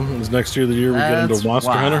 Yeah, is next year the year we get into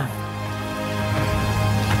Monster Hunter?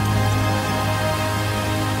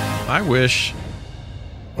 I wish.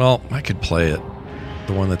 Well, I could play it.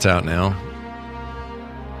 The one that's out now.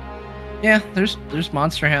 Yeah, there's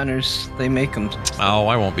Monster Hunters. They make them. Oh,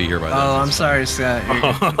 I won't be here by then. Oh, I'm sorry, Scott.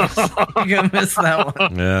 You're gonna miss that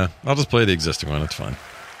one. Yeah, I'll just play the existing one. It's fine.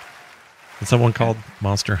 Is that one called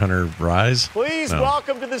Monster Hunter Rise? Please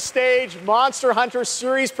welcome to the stage Monster Hunter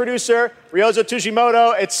series producer Ryozo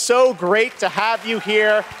Tujimoto. It's so great to have you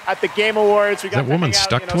here at the Game Awards. We got that woman to hang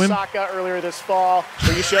stuck out to in him? Osaka earlier this fall,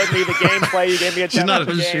 where you showed me the gameplay. You gave me a demo of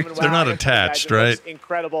the game. And they're not wow, attached, it looks right?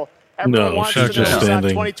 incredible. Everyone wants to know just this on standing.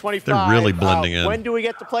 2025. They're really blending in. When do we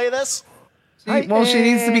get to play this? Well, she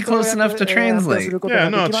needs to be close enough to translate. Yeah,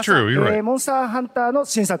 no, it's true. You're right. モンスターハンターの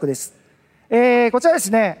新作です。こちらで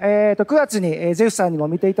すね、9月にゼウスさんにも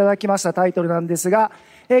見ていただきましたタイトルなんですが、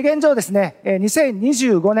現状ですね、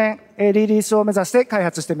2025年リリースを目指して開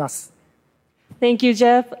発しています。Thank you,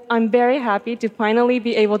 Jeff. I'm very happy to finally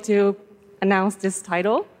be able to announce this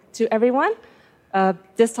title to everyone.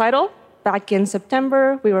 This title, back in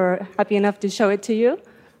September, we were happy enough to show it to you,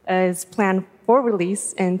 is planned for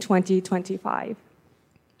release in 2025.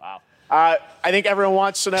 I think everyone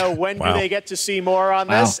wants to know when do they get to see more on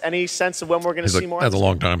this? Any sense of when we're going to see more? That's a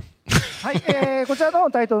long time. はい、こちら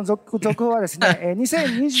のタイトルの続報はですね、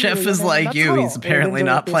2024 Jeff is like you. He's apparently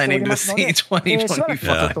not planning to see 2025. ちょ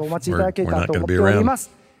っとお待ちいただけるかと思っておりま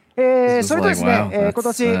す。それとですね、今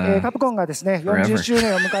年カプコンがですね40周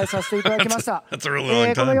年を迎えさせていただきました。こ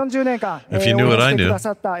の40年間応援してくだ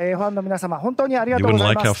さったファンの皆様本当にありがとうご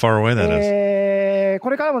ざいます。こ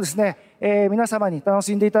れからもですね、皆様に楽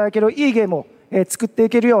しんでいただけるいいゲームを作ってい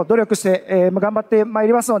けるよう努力して頑張ってまい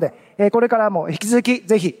りますので、これからも引き続き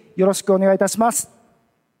ぜひよろしくお願いいたします。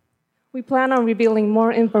We plan on revealing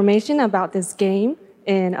more information about this game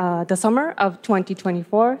in the summer of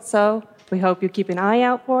 2024. So we hope you keep an eye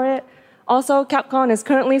out for it. Also, Capcom is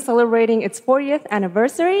currently celebrating its 40th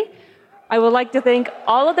anniversary. I would like to thank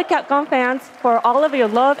all of the Capcom fans for all of your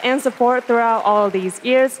love and support throughout all of these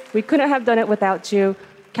years. We couldn't have done it without you.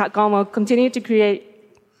 Capcom will continue to create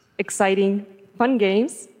exciting, fun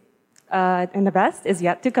games, and the best is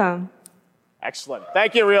yet to come. Excellent.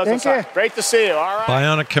 Thank you, Ryozo-san. Great to see you. All right.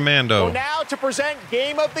 Bionic Commando. So now to present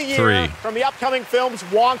Game of the Year 3 from the upcoming films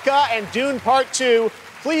Wonka and Dune Part 2.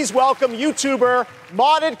 Please welcome YouTuber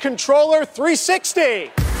Modded Controller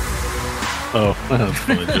 360. Oh, that's a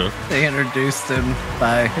funny joke. They introduced him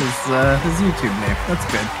by his YouTube name. That's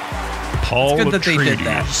good. Paul it's good that they did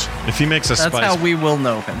that. If he makes a That's how we will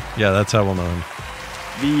know him. Yeah, that's how we'll know him.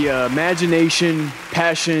 The imagination,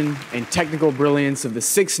 passion, and technical brilliance of the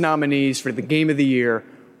 6 nominees for the Game of the Year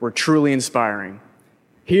were truly inspiring.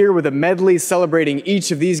 Here with a medley celebrating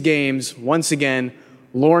each of these games, once again,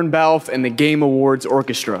 Lorne Balfe and the Game Awards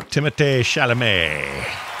Orchestra. Timothée Chalamet.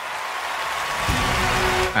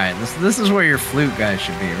 All right, this is where your flute guy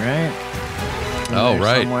should be, right? Oh,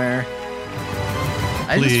 right. Somewhere.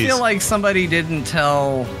 I just feel like somebody didn't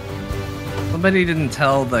tell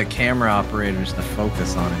the camera operators to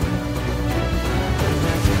focus on it.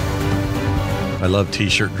 I love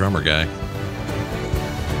T-shirt drummer guy.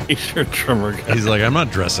 T-shirt drummer guy. He's like, I'm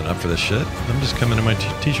not dressing up for this shit. I'm just coming in my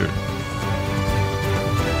T-shirt.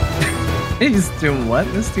 He's doing what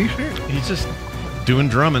in this T-shirt? He's just doing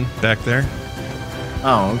drumming back there.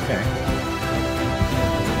 Oh, okay.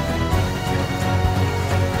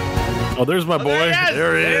 Oh, there's my boy.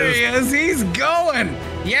 There he is. He's going.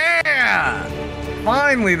 Yeah.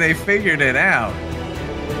 Finally, they figured it out.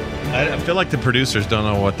 I feel like the producers don't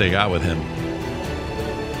know what they got with him.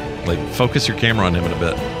 Like, focus your camera on him in a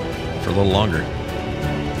bit for a little longer.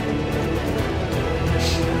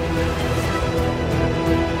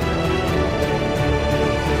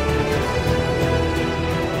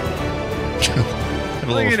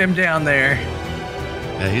 Look at him down there.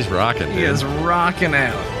 Yeah, he's rocking. He is rocking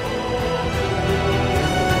out.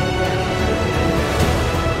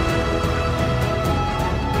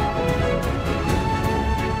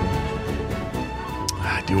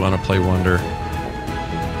 I do want to play Wonder.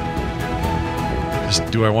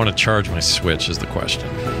 Just, do I want to charge my Switch is the question.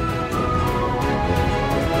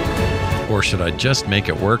 Or should I just make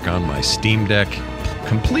it work on my Steam Deck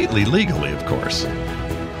completely legally, of course?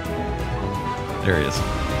 There he is.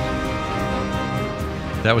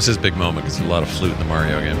 That was his big moment because there's a lot of flute in the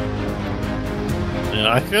Mario game.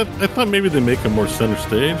 Yeah, I thought maybe they make him more center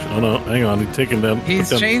stage. Oh no, hang on, he's taking them. He's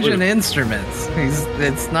changing instruments.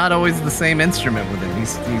 It's not always the same instrument with him.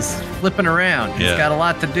 He's flipping around. He's got a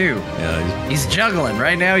lot to do. Yeah, he's juggling.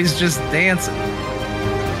 Right now he's just dancing.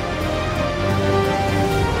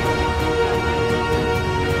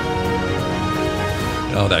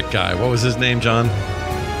 Oh, that guy. What was his name, John?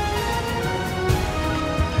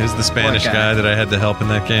 Who's the Spanish guy that I had to help in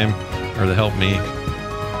that game? Or to help me?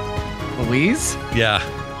 Luis? Yeah.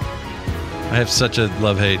 I have such a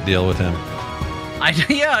love-hate deal with him.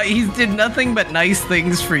 Yeah, he did nothing but nice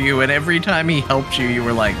things for you, and every time he helped you, you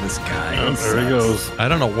were like, this guy. Oh, there he goes. I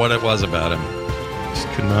don't know what it was about him. Just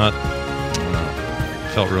could not. I don't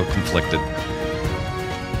know. Felt real conflicted.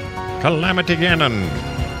 Calamity Ganon.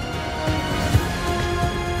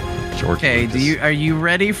 Okay, are you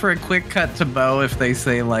ready for a quick cut to Bo if they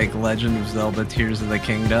say like Legend of Zelda Tears of the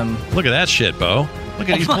Kingdom? Look at that shit, Bo. Look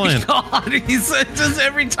at he's playing. Oh my god, he's just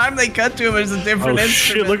every time they cut to him, there's a different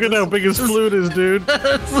instrument. Shit, look at how big his flute is, dude.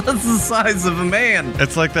 That's the size of a man.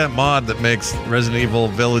 It's like that mod that makes Resident Evil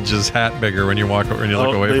Village's hat bigger when you look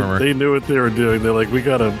away from her. They knew what they were doing. They're like, we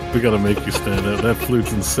gotta make you stand up. That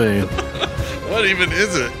flute's insane. What even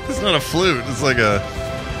is it? It's not a flute. It's like a.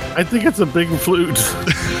 I think it's a big flute.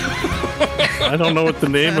 I don't know what the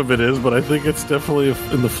name of it is, but I think it's definitely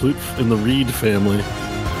in the reed family.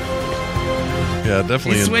 Yeah,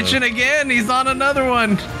 definitely. He's switching again. He's on another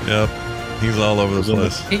one. Yep. He's all over the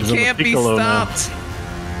place. He can't be stopped.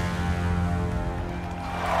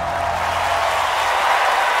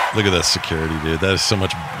 Look at that security, dude. That is so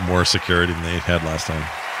much more security than they had last time.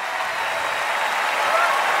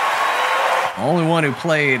 Only one who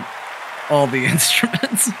played all the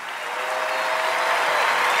instruments.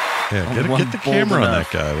 Yeah, get the camera on that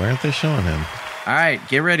guy. Why aren't they showing him? All right,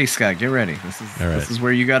 get ready, Scott. Get ready. This is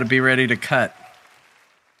where you got to be ready to cut.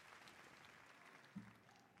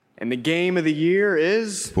 And the game of the year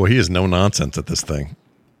is... Boy, he is no nonsense at this thing.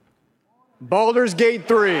 Baldur's Gate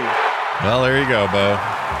 3. Well, there you go, Bo.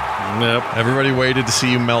 Yep. Everybody waited to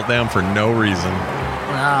see you melt down for no reason.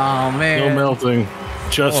 Oh, man. No melting.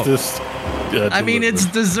 Justice. Yeah, I mean, it's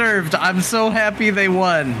deserved. I'm so happy they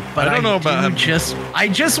won. But I don't know about I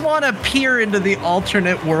just want to peer into the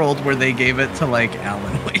alternate world where they gave it to, like,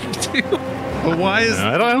 Alan Wake 2. But why is...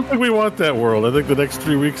 I don't think we want that world. I think the next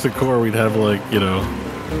 3 weeks of Core, we'd have, like, you know...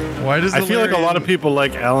 Why does I feel like a lot of people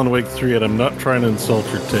like Alan Wake 3, and I'm not trying to insult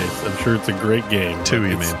your taste. I'm sure it's a great game. 2,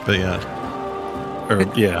 you mean? But yeah. Or,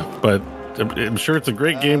 yeah, but I'm sure it's a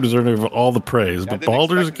great game deserving of all the praise. But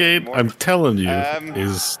Baldur's Gate, I'm telling you,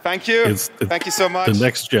 is... Thank you. Thank you so much. The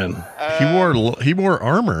next gen. He wore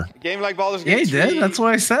armor. A game like Baldur's Yeah, Gate he did. That's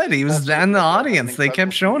what I said. He was in the audience. They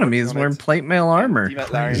kept showing him. He was wearing plate mail armor.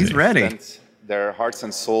 He's ready. Spent their hearts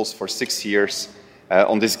and souls for 6 years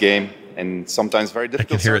on this game. And sometimes very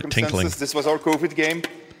difficult circumstances. This was our COVID game.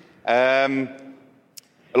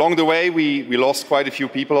 Along the way, we lost quite a few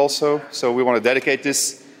people also. So we want to dedicate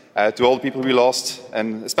this to all the people we lost,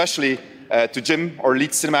 and especially to Jim, our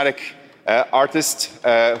lead cinematic artist,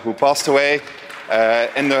 who passed away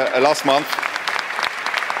in the last month.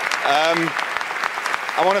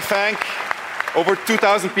 I want to thank over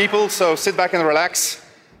 2,000 people, so sit back and relax.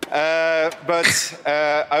 But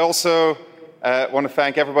I also want to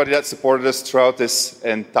thank everybody that supported us throughout this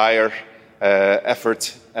entire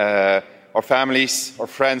effort. Our families, our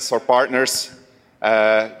friends, our partners.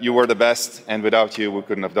 You were the best, and without you, we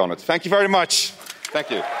couldn't have done it. Thank you very much.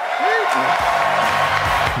 Thank you.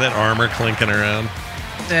 That armor clinking around.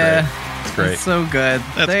 Yeah, it's great. It's so good.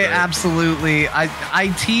 That's they great. absolutely.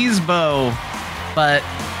 I tease Bo, but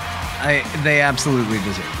they absolutely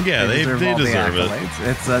deserve it. Yeah, they deserve it.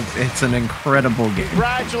 It's an incredible game.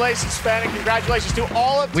 Congratulations, Sven, and congratulations to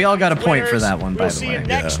all of We all got a point for winners. that one, by We'll the see way. you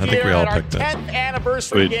next I think year we all at our picked it. 10th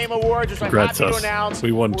anniversary Wait, Game Awards, which I'm congrats happy to us. announce.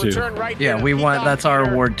 We won will too. return right here Yeah, at we won. Peacock That's our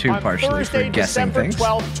Theater award too, on partially Thursday, for guessing December things.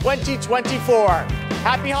 12th, 2024.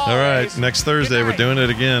 Happy All holidays. right, next Thursday we're doing it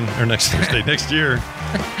again, or next Thursday, next year.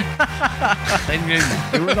 And you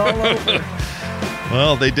do it all over.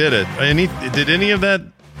 Well, they did it. Did any of that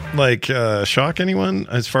shock anyone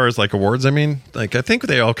as far as like awards? I mean, like I think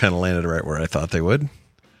they all kind of landed right where I thought they would.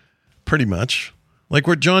 Pretty much. Like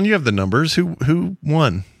where John, you have the numbers. Who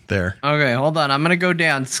won there? Okay, hold on. I'm gonna go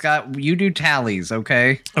down. Scott, you do tallies,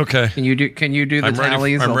 okay? Okay. Can you do the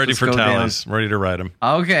tallies? I'm I'll ready just for go tallies. I'm ready to write them.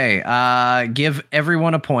 down. Okay. Give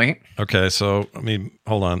everyone a point. Okay, so I mean,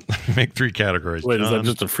 hold on. Let me make 3 categories. Wait, John, is that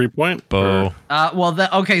just a free point? Bo.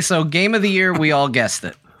 Okay. So game of the year, we all guessed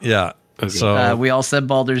it. Yeah. So we all said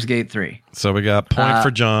Baldur's Gate 3. So we got point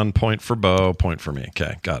for John, point for Bo, point for me.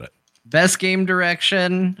 Okay, got it. Best game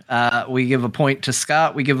direction, we give a point to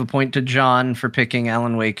Scott. We give a point to John for picking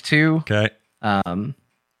Alan Wake 2. Okay.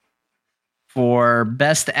 For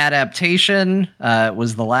best adaptation, it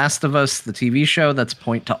was The Last of Us, the TV show. That's a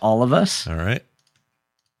point to all of us. All right.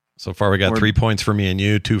 So far, we got 3 points for me and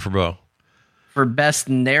you, 2 for Bo. For best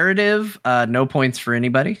narrative, no points for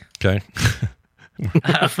anybody. Okay.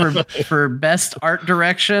 For best art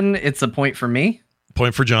direction, it's a point for me.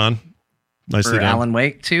 Point for John. Nicely for done. Alan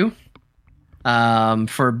Wake too.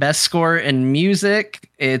 For best score in music,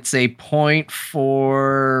 it's a point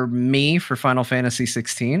for me for Final Fantasy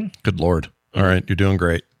 16. Good Lord. All right. You're doing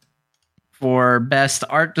great. For best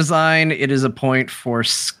art design, it is a point for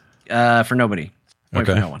nobody. Point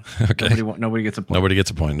for no one. Okay. Nobody gets a point. Nobody gets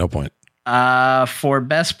a point. No point. For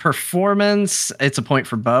best performance, it's a point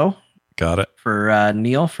for Bo. Got it. For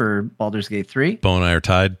Neil for Baldur's Gate 3. Bo and I are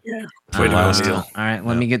tied. Yeah. Way to go, Neil. All right,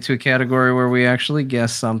 let me get to a category where we actually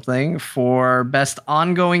guess something. For best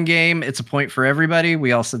ongoing game, it's a point for everybody.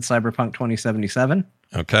 We all said Cyberpunk 2077.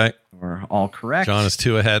 Okay. We're all correct. John is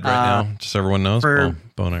 2 ahead right now, just so everyone knows. For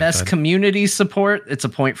Bo and I are best tied. community support, it's a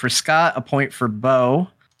point for Scott, a point for Bo.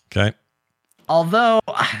 Okay. Although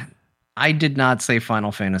I did not say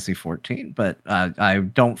Final Fantasy 14, but I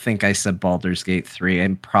don't think I said Baldur's Gate 3.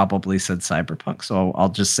 I probably said Cyberpunk, so I'll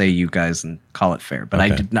just say you guys and call it fair. But I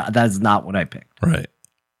did not. That's not what I picked. Right.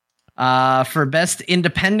 For best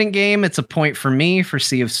independent game, it's a point for me for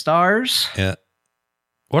Sea of Stars. Yeah.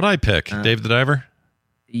 What did I pick? Dave the Diver?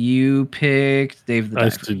 You picked Dave the Diver. I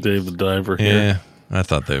see Dave the Diver Yeah. here. I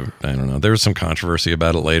thought I don't know. There was some controversy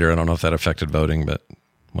about it later. I don't know if that affected voting, but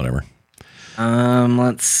whatever.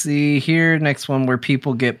 Let's see here. Next one where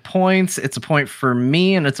people get points. It's a point for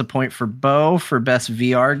me and it's a point for Bo for best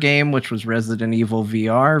VR game, which was Resident Evil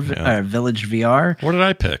VR, Village VR. What did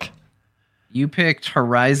I pick? You picked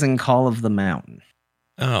Horizon Call of the Mountain.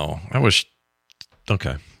 Oh, I wish.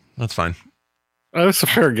 Okay, that's fine. That's a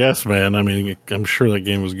fair guess, man. I mean, I'm sure that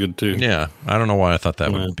game was good too. Yeah, I don't know why I thought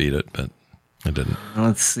that would beat it, but it didn't.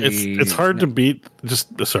 Let's see. It's hard to beat.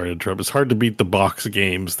 Sorry to interrupt. It's hard to beat the box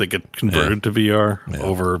games that get converted to VR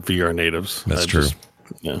over VR natives. That's true.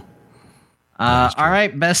 All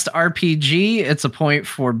right, best RPG. It's a point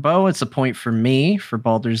for Bo. It's a point for me for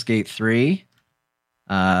Baldur's Gate 3.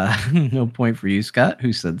 No point for you, Scott.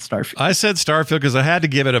 Who said Starfield? I said Starfield because I had to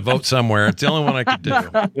give it a vote somewhere. It's the only one I could do.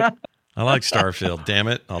 I like Starfield. Damn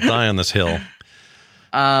it. I'll die on this hill.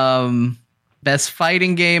 Best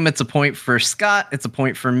fighting game. It's a point for Scott. It's a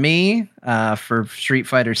point for me for Street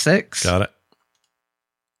Fighter 6. Got it.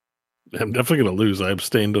 I'm definitely going to lose. I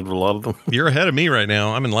abstained over a lot of them. You're ahead of me right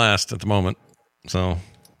now. I'm in last at the moment. So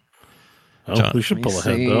we should pull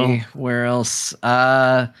ahead, see though. Where else?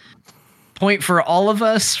 Point for all of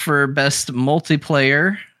us for best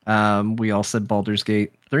multiplayer. We all said Baldur's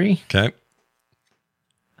Gate 3. Okay.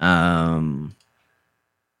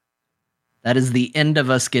 That is the end of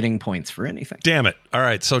us getting points for anything. Damn it. All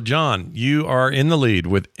right. So, John, you are in the lead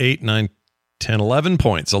with 8, 9, 10, 11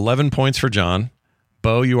 points. 11 points for John.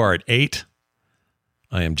 Bo, you are at 8.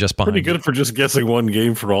 I am just behind. Pretty good for just guessing one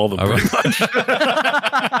game for all of them.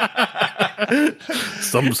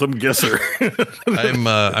 Some guesser.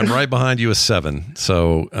 I'm right behind you with 7.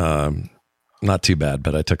 So, not too bad,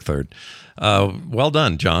 but I took 3rd. Well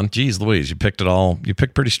done, John. Jeez Louise, you picked it all. You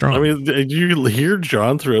picked pretty strong. I mean, did you hear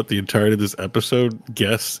John throughout the entirety of this episode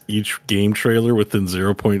guess each game trailer within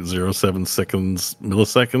 0.07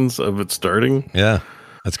 milliseconds of it starting? Yeah,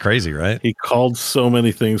 that's crazy, right? He called so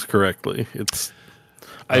many things correctly.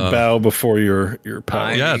 I bow before your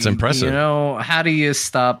power. Yeah, it's impressive. You know, how do you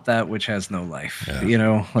stop that which has no life? Yeah. You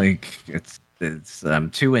know, like it's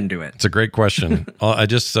I'm too into it. It's a great question. I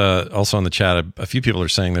just also in the chat, a few people are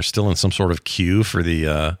saying they're still in some sort of queue for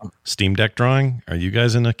the Steam Deck drawing. Are you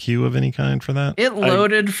guys in a queue of any kind for that? It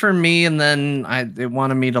loaded for me, and then it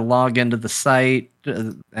wanted me to log into the site,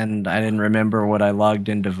 and I didn't remember what I logged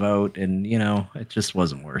in to vote, and you know, it just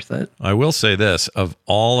wasn't worth it. I will say this: of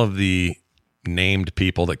all of the named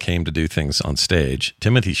people that came to do things on stage,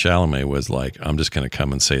 Timothy Chalamet was like, I'm just going to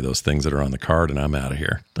come and say those things that are on the card and I'm out of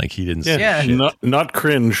here. Like he didn't say shit. Not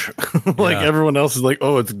cringe. Like everyone else is like,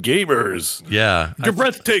 oh, it's gamers. Yeah. You're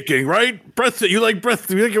breathtaking, right? You like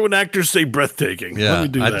it when actors say breathtaking. Yeah. Let me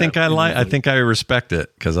do that. I think I respect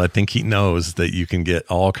it because I think he knows that you can get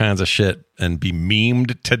all kinds of shit and be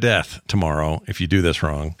memed to death tomorrow if you do this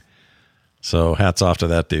wrong. So hats off to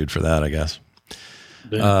that dude for that, I guess.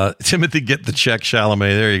 Timothy, get the check, Chalamet.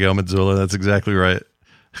 There you go, Mazzula. That's exactly right.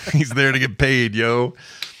 He's there to get paid, yo.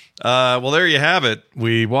 Well, there you have it.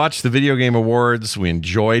 We watched the Video Game Awards. We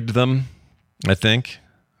enjoyed them, I think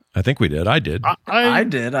we did. I did. I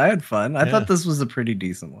did. I had fun. I thought this was a pretty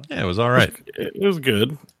decent one. Yeah, it was all right. It was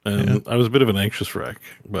good. And I was a bit of an anxious wreck,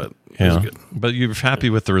 but it was good. But you're happy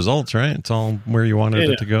with the results, right? It's all where you wanted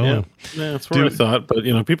it to go. Yeah, that's where I thought. But,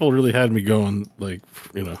 people really had me going,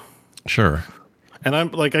 Sure. And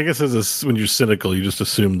I'm like, I guess when you're cynical, you just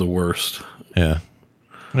assume the worst. Yeah.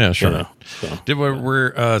 Yeah, sure.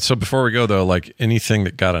 So before we go though, like anything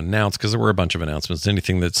that got announced, because there were a bunch of announcements,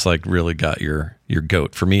 anything that's like really got your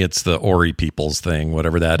goat. For me, it's the Ori Peoples thing,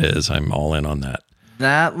 whatever that is. I'm all in on that.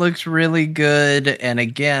 That looks really good. And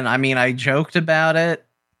again, I mean, I joked about it,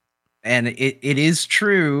 and it is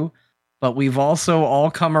true, but we've also all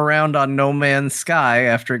come around on No Man's Sky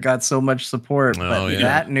after it got so much support.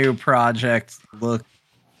 That new project looked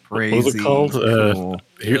crazy. What was it called? Cool.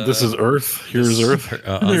 This is Earth. Here's Earth.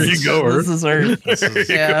 There you go, Earth. This is Earth. This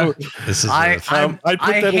is Earth.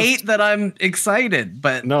 I hate that I'm excited,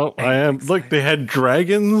 but no, I am. Look, they had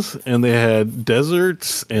dragons and they had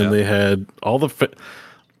deserts and they had all the.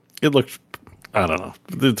 It looked. I don't know.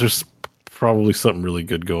 There's probably something really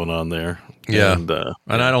good going on there. Yeah, and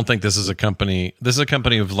I don't think this is a company. This is a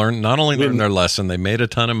company who've learned their lesson. They made a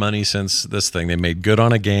ton of money since this thing. They made good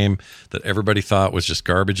on a game that everybody thought was just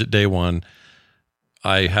garbage at day one.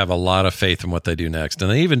 I have a lot of faith in what they do next. And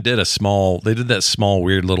they even did that small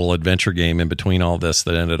weird little adventure game in between all this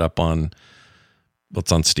that ended up on,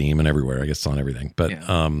 it's on Steam and everywhere. I guess it's on everything. But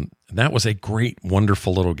that was a great,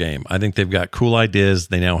 wonderful little game. I think they've got cool ideas.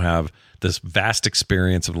 They now have this vast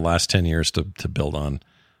experience of the last 10 years to build on.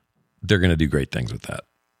 They're going to do great things with that.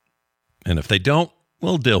 And if they don't,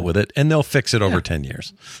 we'll deal with it, and they'll fix it over 10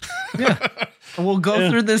 years. We'll go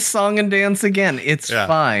through this song and dance again. It's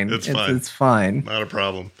fine. It's fine. Not a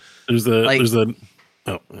problem. Go ahead.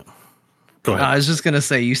 I was just going to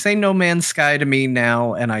say, you say No Man's Sky to me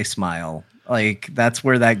now, and I smile. Like, that's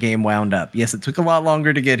where that game wound up. Yes, it took a lot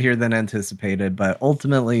longer to get here than anticipated, but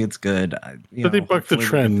ultimately it's good. They bucked the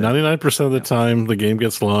trend. 99% of the time the game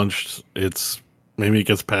gets launched, maybe it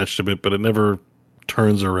gets patched a bit, but it never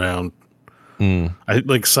turns around. I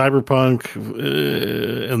like Cyberpunk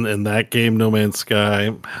and that game, No Man's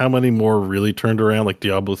Sky. How many more really turned around? Like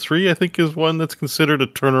Diablo 3, I think, is one that's considered a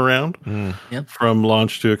turnaround from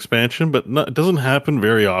launch to expansion, but it doesn't happen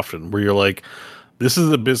very often where you're like, this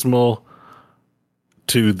is abysmal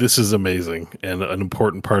to this is amazing and an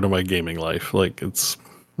important part of my gaming life. Like high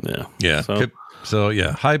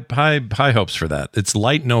hopes for that. It's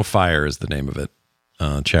Light No Fire is the name of it.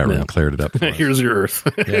 Chat room cleared it up. Here's your Earth.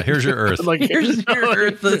 Here's your Earth. Here's your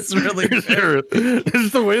Earth. That's really Earth.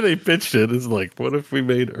 It's the way they pitched it. It's like, what if we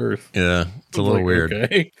made Earth? Yeah, it's a little weird.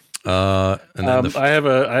 Okay. And then I have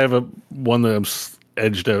a one that I'm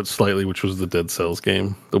edged out slightly, which was the Dead Cells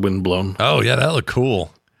game, the Windblown. Oh yeah, that looked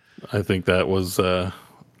cool. I think that was.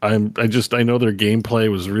 I know their gameplay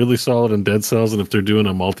was really solid in Dead Cells, and if they're doing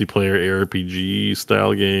a multiplayer ARPG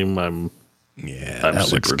style game, I'm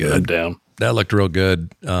that looks good. I'm down. That looked real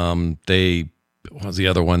good. What was the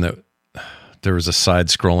other one that there was a side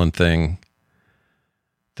scrolling thing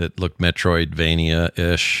that looked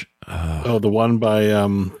Metroidvania-ish. The one by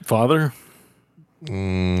Father?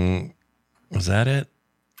 Was that it?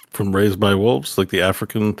 From Raised by Wolves, like the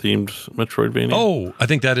African themed Metroidvania? Oh, I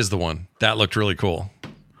think that is the one. That looked really cool.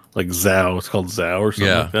 Like Zao. It's called Zao or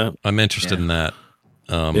something like that. I'm interested in that.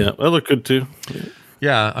 That looked good too.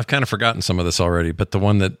 Yeah, I've kind of forgotten some of this already, but the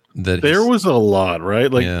one that there was a lot,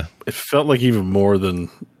 right? Like it felt like even more than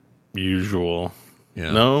usual.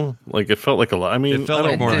 Yeah. No, like it felt like a lot. I mean, it felt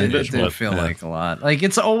like more. It did feel like a lot. Like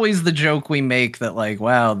it's always the joke we make that like,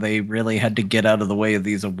 wow, they really had to get out of the way of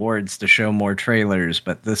these awards to show more trailers,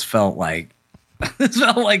 but this felt like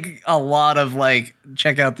a lot of like,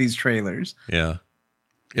 check out these trailers. Yeah,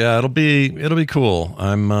 it'll be cool.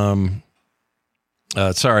 I'm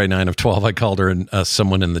sorry, 9 of 12. I called her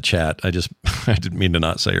someone in the chat. I didn't mean to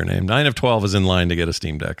not say her name. 9 of 12 is in line to get a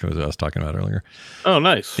Steam Deck, as I was talking about earlier. Oh,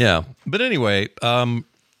 nice. Yeah, but anyway,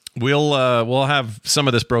 we'll have some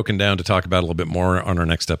of this broken down to talk about a little bit more on our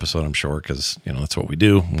next episode, I'm sure, because that's what we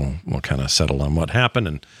do. We'll kind of settle on what happened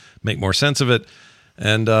and make more sense of it,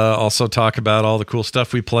 and also talk about all the cool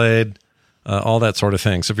stuff we played, all that sort of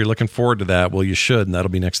thing. So if you're looking forward to that, well, you should, and that'll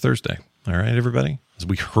be next Thursday. All right, everybody, as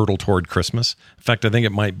we hurtle toward Christmas. In fact, I think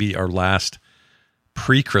it might be our last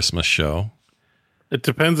pre-Christmas show. It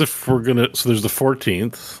depends if we're going to... So there's the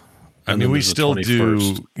 14th. I mean, we still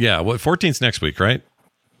do... Yeah, 14th's next week, right?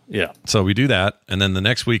 Yeah. So we do that, and then the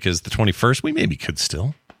next week is the 21st. We maybe could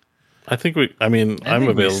still. I think I'm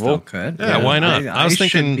available. We still could. Yeah, why not? I was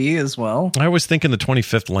thinking... should be as well. I was thinking the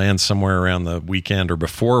 25th lands somewhere around the weekend or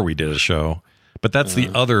before we did a show. But that's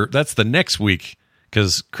that's the next week...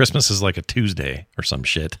 Because Christmas is like a Tuesday or some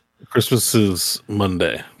shit. Christmas is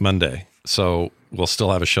Monday. So we'll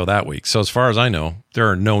still have a show that week. So as far as I know, there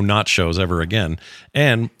are no not shows ever again.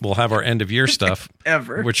 And we'll have our end of year stuff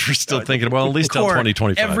ever, which we're still thinking, well, at least till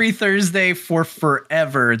 2025. Every Thursday for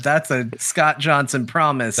forever. That's a Scott Johnson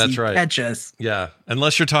promise. That's right. Catch us. Yeah.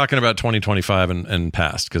 Unless you're talking about 2025 and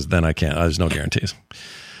past, because then I can't. There's no guarantees.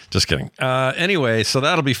 Just kidding. Anyway, so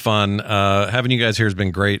that'll be fun. Having you guys here has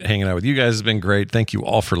been great. Hanging out with you guys has been great. Thank you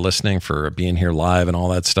all for listening, for being here live and all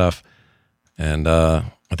that stuff. And I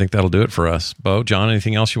think that'll do it for us. Bo, John,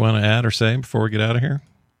 anything else you want to add or say before we get out of here?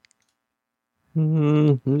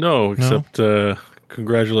 No, except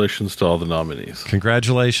congratulations to all the nominees.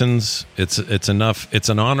 Congratulations. It's enough. It's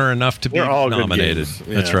an honor enough to be nominated.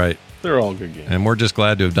 Yeah, that's right. They're all good games. And we're just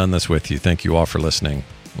glad to have done this with you. Thank you all for listening.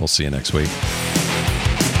 We'll see you next week.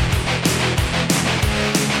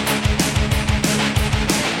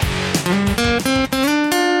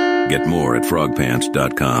 Get more at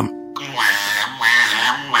frogpants.com.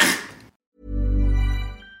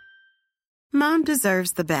 Mom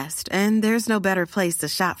deserves the best, and there's no better place to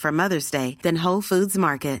shop for Mother's Day than Whole Foods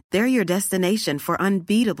Market. They're your destination for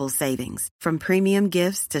unbeatable savings, from premium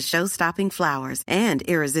gifts to show-stopping flowers and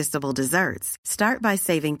irresistible desserts. Start by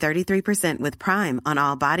saving 33% with Prime on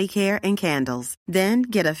all body care and candles. Then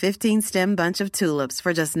get a 15-stem bunch of tulips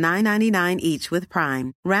for just $9.99 each with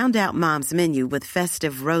Prime. Round out Mom's menu with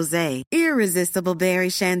festive rosé, irresistible berry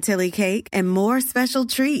chantilly cake, and more special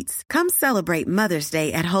treats. Come celebrate Mother's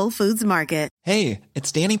Day at Whole Foods Market. Hey,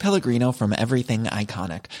 it's Danny Pellegrino from Everything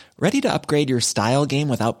Iconic. Ready to upgrade your style game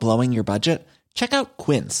without blowing your budget? Check out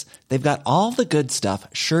Quince. They've got all the good stuff,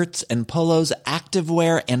 shirts and polos,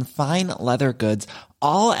 activewear, and fine leather goods,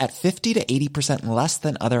 all at 50 to 80% less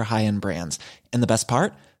than other high-end brands. And the best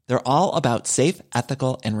part? They're all about safe,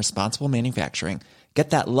 ethical, and responsible manufacturing.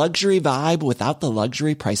 Get that luxury vibe without the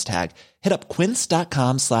luxury price tag. Hit up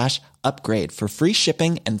quince.com/upgrade for free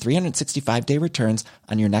shipping and 365-day returns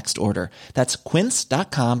on your next order. That's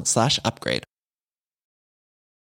quince.com/upgrade.